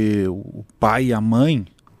 Porque o pai e a mãe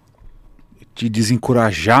te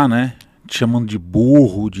desencorajar, né? Te chamando de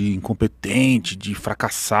burro, de incompetente, de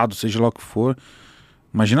fracassado, seja lá o que for.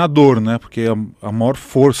 Imagina a dor, né? Porque a maior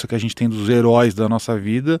força que a gente tem dos heróis da nossa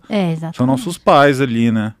vida são nossos pais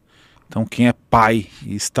ali, né? Então quem é pai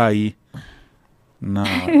e está aí na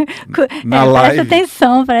live...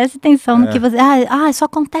 Presta atenção no que você... isso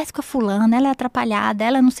acontece com a fulana, ela é atrapalhada,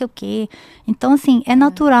 ela é não sei o quê. Então, assim, é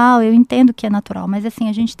natural, eu entendo que é natural, mas assim,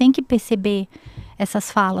 a gente tem que perceber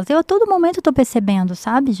essas falas. Eu a todo momento estou percebendo,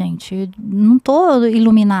 sabe, gente? Eu não estou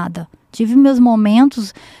iluminada. Tive meus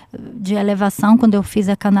momentos de elevação quando eu fiz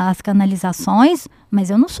as canalizações,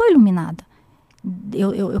 mas eu não sou iluminada.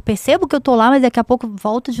 Eu percebo que eu estou lá, mas daqui a pouco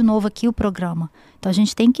volta de novo aqui o programa. Então a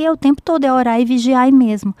gente tem que o tempo todo orar e vigiar aí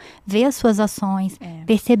mesmo. Ver as suas ações,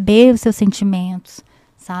 perceber os seus sentimentos,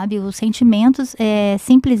 sabe? Os sentimentos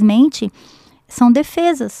simplesmente são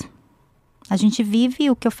defesas. A gente vive,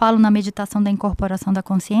 o que eu falo na meditação da incorporação da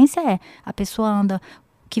consciência a pessoa anda,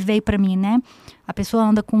 que veio para mim, né? A pessoa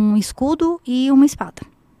anda com um escudo e uma espada.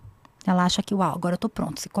 Ela acha que, agora eu tô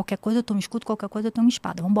pronto. Se qualquer coisa eu tenho um escudo, qualquer coisa eu tenho uma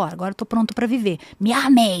espada. Vambora, agora eu tô pronto para viver. Me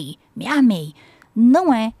armei.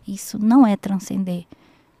 Não é isso, não é transcender.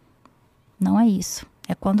 Não é isso.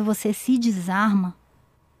 É quando você se desarma,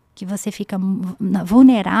 que você fica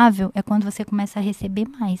vulnerável, é quando você começa a receber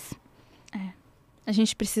mais. A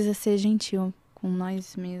gente precisa ser gentil com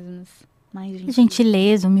nós mesmos. Mais gentil.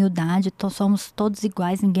 Gentileza, humildade, somos todos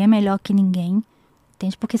iguais, ninguém é melhor que ninguém.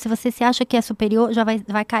 Entende? Porque se você se acha que é superior, já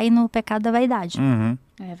vai cair no pecado da vaidade. Uhum.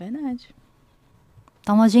 É verdade.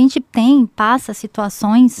 Então a gente passa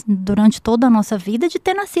situações durante toda a nossa vida de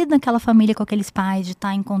ter nascido naquela família com aqueles pais, de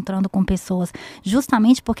estar encontrando com pessoas,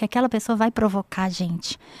 justamente porque aquela pessoa vai provocar a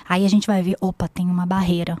gente. Aí a gente vai ver, tem uma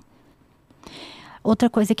barreira.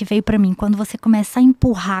 Outra coisa que veio pra mim, quando você começar a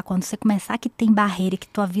empurrar, quando você começar que tem barreira, que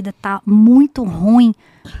tua vida tá muito ruim,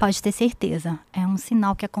 pode ter certeza. É um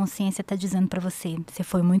sinal que a consciência tá dizendo pra você, você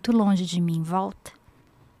foi muito longe de mim, volta.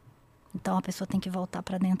 Então a pessoa tem que voltar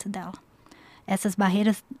pra dentro dela. Essas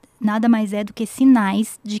barreiras nada mais é do que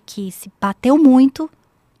sinais de que se bateu muito,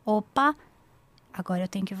 agora eu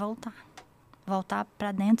tenho que voltar. Voltar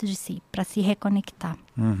pra dentro de si, pra se reconectar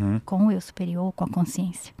com o eu superior, com a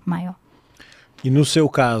consciência maior. E no seu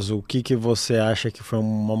caso, o que você acha que foi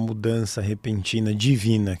uma mudança repentina,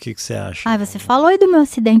 divina? O que você acha? Você falou aí do meu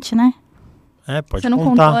acidente, né? Pode contar. Você não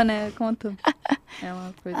contou, né? Conta. É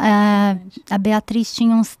uma coisa a Beatriz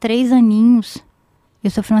tinha uns 3 aninhos. Eu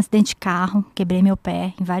sofri um acidente de carro, quebrei meu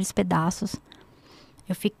pé em vários pedaços.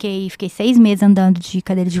 Eu fiquei 6 meses andando de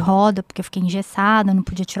cadeira de roda, porque eu fiquei engessada, não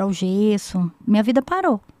podia tirar o gesso. Minha vida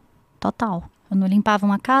parou, total. Eu não limpava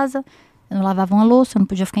uma casa, eu não lavava uma louça, eu não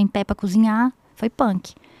podia ficar em pé para cozinhar. Foi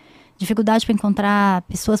punk. Dificuldade para encontrar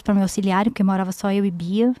pessoas para me auxiliarem, porque morava só eu e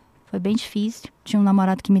Bia. Foi bem difícil. Tinha um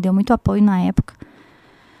namorado que me deu muito apoio na época.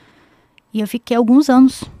 E eu fiquei alguns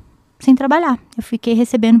anos sem trabalhar. Eu fiquei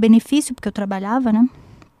recebendo benefício, porque eu trabalhava, né?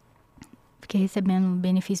 Fiquei recebendo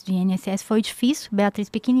benefício do INSS. Foi difícil. Beatriz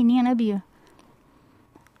pequenininha, né, Bia?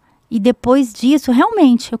 E depois disso,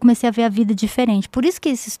 realmente, eu comecei a ver a vida diferente. Por isso que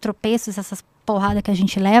esses tropeços, essas porradas que a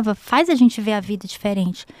gente leva, faz a gente ver a vida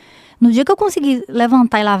diferente. No dia que eu consegui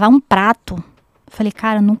levantar e lavar um prato, eu falei,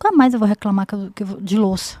 cara, nunca mais eu vou reclamar de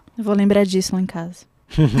louça. Eu vou lembrar disso lá em casa.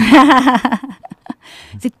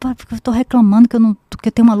 Porque eu tô reclamando que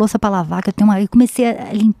eu tenho uma louça para lavar, eu comecei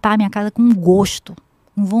a limpar a minha casa com gosto,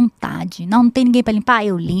 com vontade. Não tem ninguém para limpar?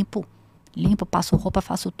 Eu limpo, passo roupa,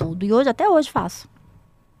 faço tudo. E até hoje faço.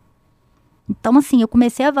 Então, assim, eu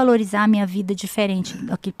comecei a valorizar a minha vida diferente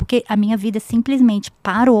aqui, porque a minha vida simplesmente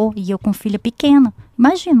parou e eu com filha pequena.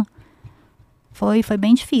 Imagina. Foi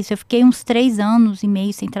bem difícil. Eu fiquei uns 3 anos e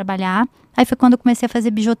meio sem trabalhar. Aí foi quando eu comecei a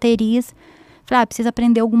fazer bijuterias. Falei, preciso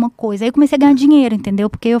aprender alguma coisa. Aí eu comecei a ganhar dinheiro, entendeu?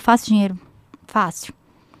 Porque eu faço dinheiro fácil.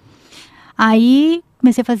 Aí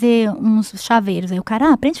comecei a fazer uns chaveiros. Aí o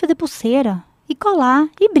cara, aprende a fazer pulseira e colar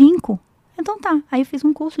e brinco. Então tá. Aí eu fiz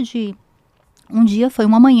um curso de... Um dia foi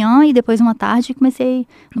uma manhã e depois uma tarde. Comecei,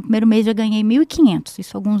 no primeiro mês já ganhei 1.500.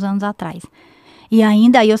 Isso alguns anos atrás. E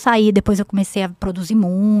ainda aí eu saí, depois eu comecei a produzir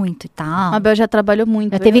muito e tal. A Mabel já trabalhou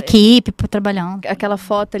muito. Já teve equipe trabalhando. Aquela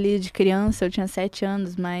foto ali de criança, eu tinha 7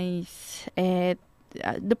 anos, mas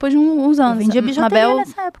depois de uns anos. Eu vendia bijuteria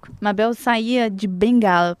nessa época. Mabel saía de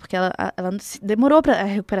bengala, porque ela demorou pra a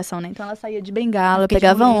recuperação, né? Então ela saía de bengala,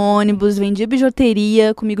 pegava ônibus, vendia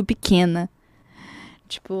bijuteria comigo pequena.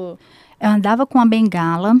 Tipo... Eu andava com a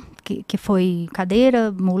bengala, que foi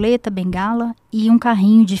cadeira, muleta, bengala, e um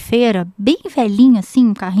carrinho de feira, bem velhinho assim,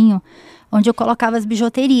 um carrinho, onde eu colocava as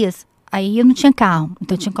bijuterias. Aí eu não tinha carro,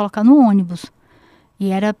 então eu tinha que colocar no ônibus.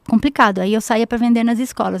 E era complicado. Aí eu saía para vender nas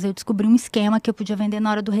escolas. Eu descobri um esquema que eu podia vender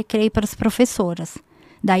na hora do recreio para as professoras.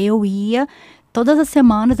 Daí eu ia... Todas as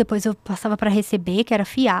semanas, depois eu passava para receber, que era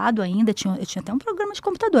fiado ainda. Eu tinha até um programa de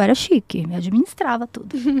computador, era chique. Eu administrava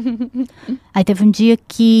tudo. Aí teve um dia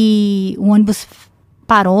que o ônibus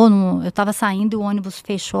parou, eu estava saindo e o ônibus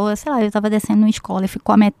fechou. Sei lá, eu estava descendo numa escola e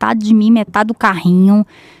ficou a metade de mim, metade do carrinho.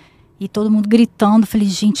 E todo mundo gritando. Falei,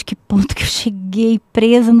 gente, que ponto que eu cheguei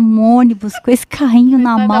presa no ônibus com esse carrinho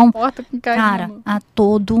na mão. Porta com carrinho, cara, a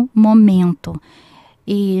todo momento.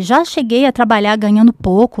 E já cheguei a trabalhar ganhando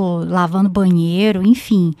pouco, lavando banheiro,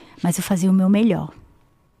 enfim. Mas eu fazia o meu melhor.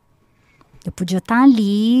 Eu podia estar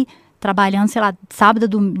ali, trabalhando, sei lá, sábado,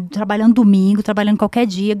 trabalhando domingo, trabalhando qualquer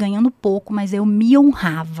dia, ganhando pouco, mas eu me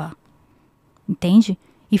honrava. Entende?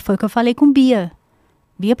 E foi o que eu falei com Bia.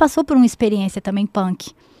 Bia passou por uma experiência também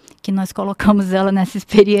punk, que nós colocamos ela nessa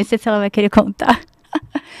experiência, se ela vai querer contar.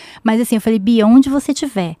 Mas assim, eu falei, Bia, onde você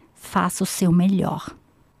estiver, faça o seu melhor.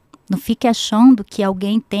 Não fique achando que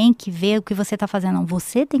alguém tem que ver o que você está fazendo. Não,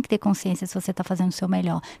 você tem que ter consciência se você está fazendo o seu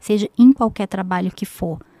melhor. Seja em qualquer trabalho que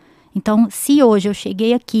for. Então, se hoje eu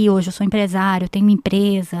cheguei aqui, hoje eu sou empresário, eu tenho uma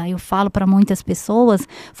empresa, eu falo para muitas pessoas,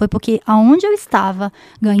 foi porque aonde eu estava,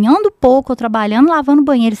 ganhando pouco, trabalhando, lavando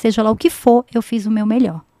banheiro, seja lá o que for, eu fiz o meu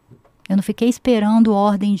melhor. Eu não fiquei esperando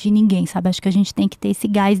ordem de ninguém, sabe? Acho que a gente tem que ter esse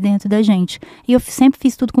gás dentro da gente. E eu sempre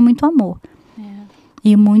fiz tudo com muito amor.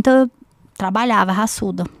 E trabalhava,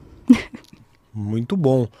 raçuda. Muito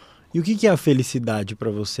bom. E o que é a felicidade para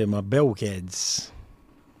você, Mabel Guedes?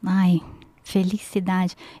 Ai,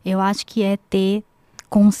 felicidade. Eu acho que é ter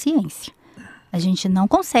consciência. A gente não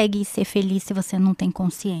consegue ser feliz se você não tem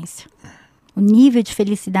consciência. O nível de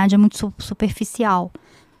felicidade é muito superficial.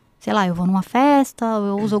 Sei lá, eu vou numa festa,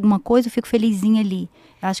 eu uso alguma coisa, eu fico felizinha ali.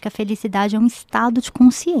 Eu acho que a felicidade é um estado de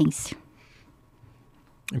consciência.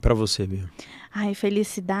 E para você, Bia? Ai,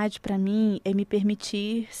 felicidade para mim é me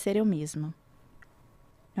permitir ser eu mesma.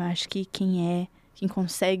 Eu acho que quem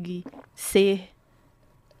consegue ser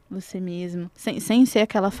você mesmo, sem ser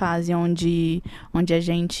aquela fase onde a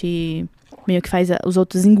gente meio que faz os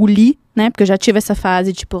outros engolir, né? Porque eu já tive essa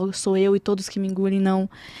fase, tipo, sou eu e todos que me engolem, não.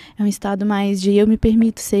 É um estado mais de eu me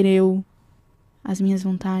permito ser eu, as minhas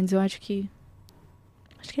vontades. Eu acho que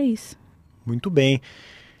é isso. Muito bem.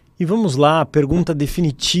 E vamos lá, a pergunta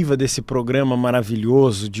definitiva desse programa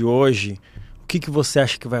maravilhoso de hoje. O que você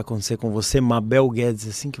acha que vai acontecer com você, Mabel Guedes,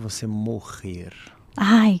 assim que você morrer?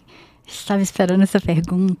 Ai, estava esperando essa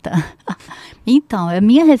pergunta. Então, a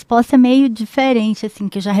minha resposta é meio diferente, assim,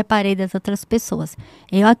 que eu já reparei das outras pessoas.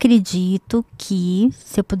 Eu acredito que,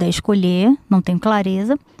 se eu puder escolher, não tenho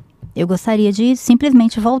clareza, eu gostaria de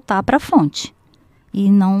simplesmente voltar para a fonte. E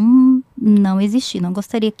não existir. Não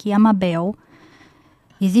gostaria que a Mabel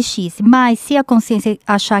existisse. Mas se a consciência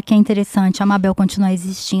achar que é interessante a Mabel continuar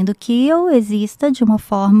existindo, que eu exista de uma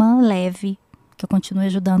forma leve, que eu continue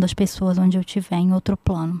ajudando as pessoas onde eu estiver, em outro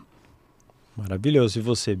plano. Maravilhoso. E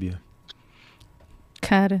você, Bia?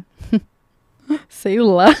 Cara, sei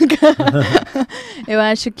lá, cara. Eu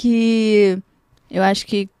acho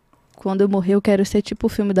que quando eu morrer eu quero ser tipo o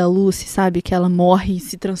filme da Lucy, sabe? Que ela morre e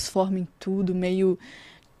se transforma em tudo, meio...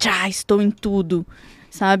 estou em tudo.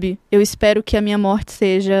 Sabe? Eu espero que a minha morte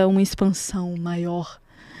seja uma expansão maior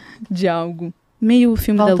de algo. meio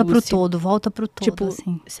filme da Volta Lucy. volta pro todo, Tipo,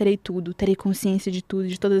 assim. serei tudo, terei consciência de tudo,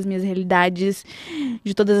 de todas as minhas realidades,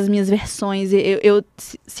 de todas as minhas versões.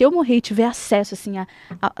 Se eu morrer e tiver acesso, assim, a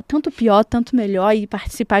tanto pior, tanto melhor, e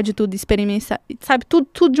participar de tudo, experimentar, sabe,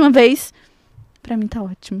 tudo de uma vez, pra mim tá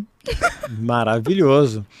ótimo.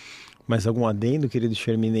 Maravilhoso. Mas algum adendo, querido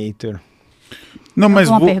Sherminator? Não, mas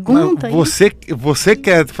Alguma pergunta aí? você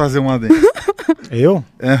quer fazer uma adendo. Eu?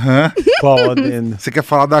 Aham. Qual adendo? Você quer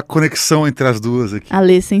falar da conexão entre as duas aqui. A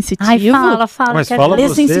Lê sensitivo. Ai, fala. Mas quero fala ver.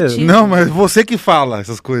 você. sensitivo. Não, mas você que fala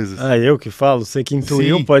essas coisas. Ah, eu que falo? Você que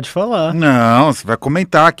intuiu, Sim. pode falar. Não, você vai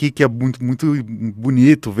comentar aqui que é muito, muito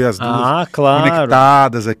bonito ver as duas Ah, claro.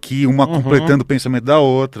 conectadas aqui, uma completando o pensamento da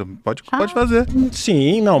outra. Pode fazer.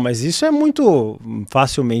 Sim, não, mas isso é muito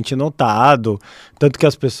facilmente notado. Tanto que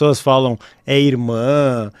as pessoas falam é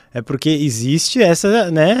irmã, é porque existe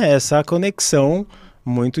essa conexão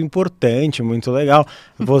muito importante, muito legal.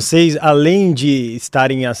 Vocês, além de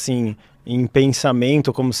estarem assim em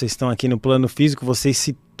pensamento, como vocês estão aqui no plano físico, vocês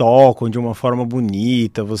se tocam de uma forma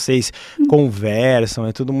bonita, vocês conversam,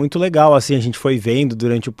 é tudo muito legal. Assim, a gente foi vendo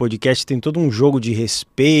durante o podcast, tem todo um jogo de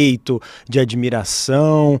respeito, de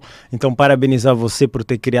admiração. Então, parabenizar você por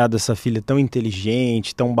ter criado essa filha tão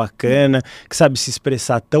inteligente, tão bacana, que sabe se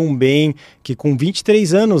expressar tão bem, que com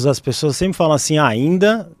 23 anos as pessoas sempre falam assim,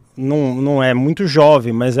 ainda não é muito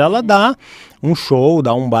jovem, mas ela dá um show,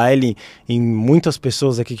 dá um baile em muitas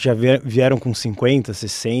pessoas aqui que já vieram com 50,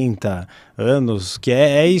 60 anos, que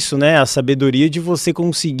é isso, né? A sabedoria de você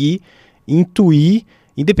conseguir intuir,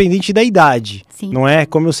 independente da idade. Sim. Não é?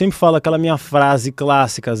 Como eu sempre falo, aquela minha frase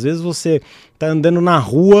clássica, às vezes você tá andando na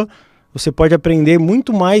rua, você pode aprender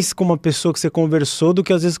muito mais com uma pessoa que você conversou do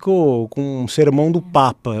que às vezes com um sermão do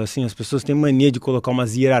Papa. Assim, as pessoas têm mania de colocar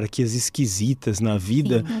umas hierarquias esquisitas na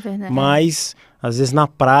vida, Sim, é verdade. mas às vezes na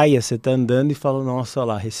praia você tá andando e fala, nossa, olha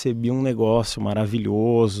lá, recebi um negócio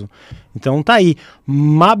maravilhoso. Então tá aí,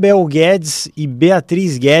 Mabel Guedes e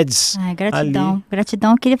Beatriz Guedes. Ai, gratidão. Ali.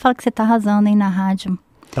 Gratidão. Eu queria falar que você tá arrasando, hein, na rádio.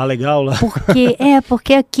 Tá legal lá?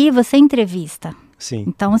 Porque aqui você entrevista. Sim.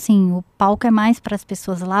 Então, assim, o palco é mais para as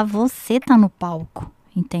pessoas lá, você tá no palco,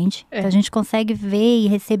 entende? Então a gente consegue ver e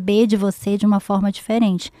receber de você de uma forma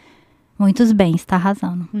diferente. Muitos bens, tá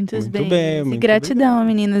arrasando. Muitos Muito bem. bem, E muito gratidão,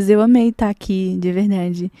 meninas. Eu amei estar aqui, de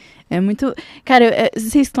verdade. É muito... Cara,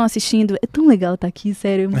 vocês estão assistindo, é tão legal estar aqui,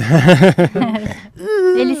 sério.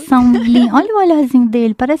 Eles são lindos. Olha o olharzinho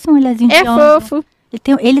dele, parece um olharzinho de É anjo. fofo.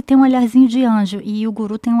 Ele tem um olharzinho de anjo e o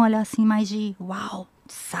guru tem um olhar assim mais de uau,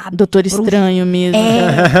 sabe? Doutor Bruxo. Estranho mesmo.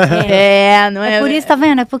 Não é? É por isso, tá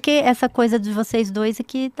vendo? É porque essa coisa de vocês dois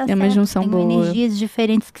aqui tá É uma certo. junção tem boa. energias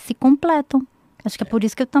diferentes que se completam. Acho que é por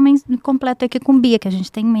isso que eu também me completo aqui com Bia, que a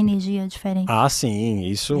gente tem uma energia diferente. Ah, sim,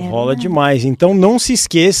 isso É rola verdade. demais. Então não se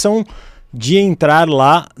esqueçam de entrar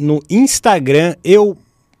lá no Instagram. Eu,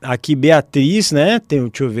 aqui Beatriz, né?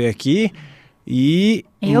 Deixa eu ver aqui. E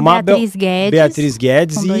Beatriz Guedes. Beatriz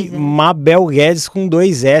Guedes com e 2 S. Mabel Guedes com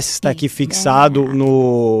 2 S. Está aqui Isso, fixado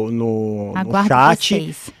no Aguardo chat.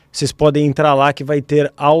 vocês. Vocês podem entrar lá que vai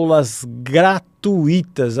ter aulas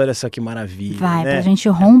gratuitas. Olha só que maravilha. Vai, né? pra gente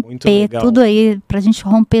muito romper legal. tudo aí, pra gente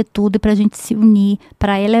romper tudo e pra gente se unir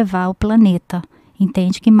pra elevar o planeta.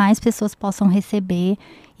 Entende? Que mais pessoas possam receber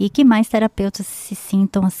e que mais terapeutas se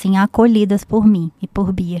sintam assim acolhidas por mim e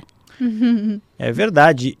por Bia. É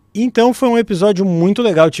verdade. Então foi um episódio muito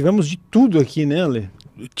legal. Tivemos de tudo aqui, né, Lê?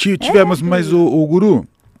 Tivemos, mas o Guru,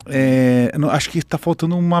 acho que tá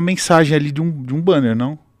faltando uma mensagem ali de um banner,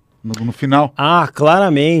 não? No final. Ah,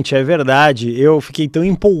 claramente, é verdade. Eu fiquei tão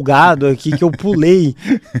empolgado aqui que eu pulei.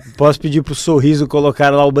 Posso pedir pro Sorriso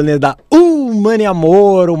colocar lá o banner da Mani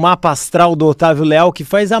Amor, o mapa astral do Otávio Leal, que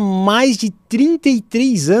faz há mais de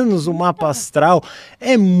 33 anos o mapa astral.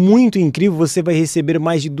 É muito incrível, você vai receber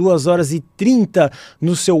mais de 2 horas e 30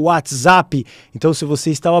 no seu WhatsApp. Então, se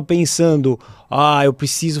você estava pensando, eu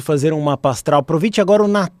preciso fazer um mapa astral, aproveite agora o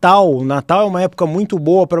Natal. O Natal é uma época muito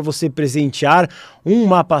boa para você presentear. Um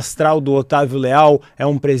mapa astral do Otávio Leal é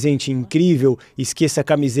um presente incrível. Esqueça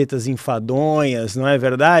camisetas enfadonhas, não é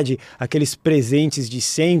verdade? Aqueles presentes de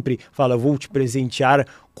sempre. Fala, vou te presentear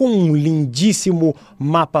com um lindíssimo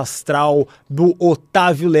mapa astral do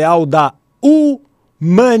Otávio Leal da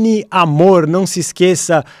Mani Amor. Não se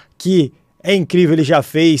esqueça que é incrível, ele já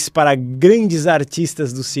fez para grandes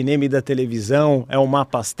artistas do cinema e da televisão. É o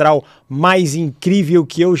mapa astral mais incrível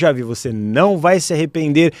que eu já vi. Você não vai se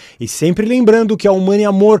arrepender. E sempre lembrando que a Mani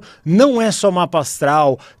Amor não é só mapa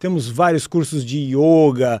astral. Temos vários cursos de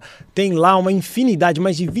yoga. Tem lá uma infinidade,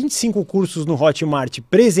 mais de 25 cursos no Hotmart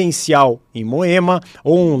presencial em Moema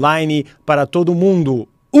ou online para todo mundo.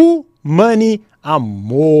 Money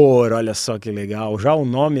Amor. Olha só que legal, já o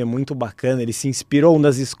nome é muito bacana, ele se inspirou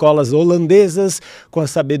nas escolas holandesas com a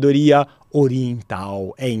sabedoria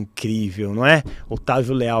oriental. É incrível, não é?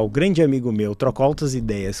 Otávio Leal, grande amigo meu, troco altas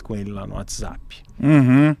ideias com ele lá no WhatsApp.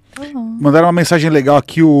 Mandaram uma mensagem legal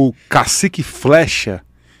aqui, o Cacique Flecha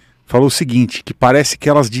falou o seguinte, que parece que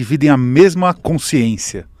elas dividem a mesma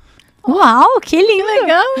consciência. Uau, que lindo!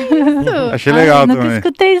 Legal isso! Achei legal também. Nunca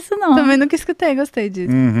escutei isso, não. Também nunca escutei, gostei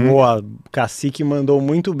disso. Boa, Cacique mandou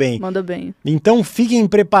muito bem. Mandou bem. Então fiquem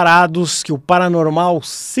preparados que o Paranormal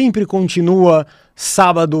sempre continua.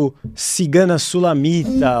 Sábado, Cigana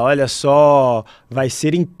Sulamita, olha só, vai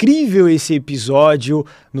ser incrível esse episódio.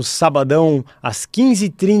 No sabadão, às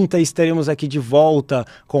 15h30, estaremos aqui de volta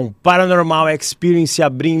com Paranormal Experience,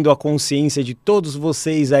 abrindo a consciência de todos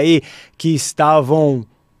vocês aí que estavam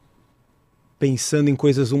pensando em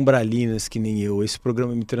coisas umbralinas que nem eu. Esse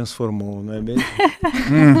programa me transformou, não é mesmo?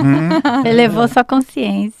 Elevou sua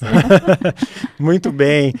consciência. Muito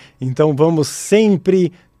bem, então vamos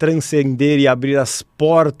sempre transcender e abrir as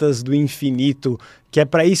portas do infinito, que é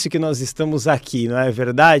para isso que nós estamos aqui, não é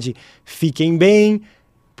verdade? Fiquem bem,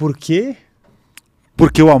 por quê?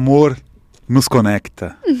 Porque o amor nos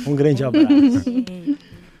conecta. Um grande abraço.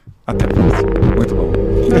 Até a próxima. Muito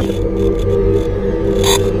bom.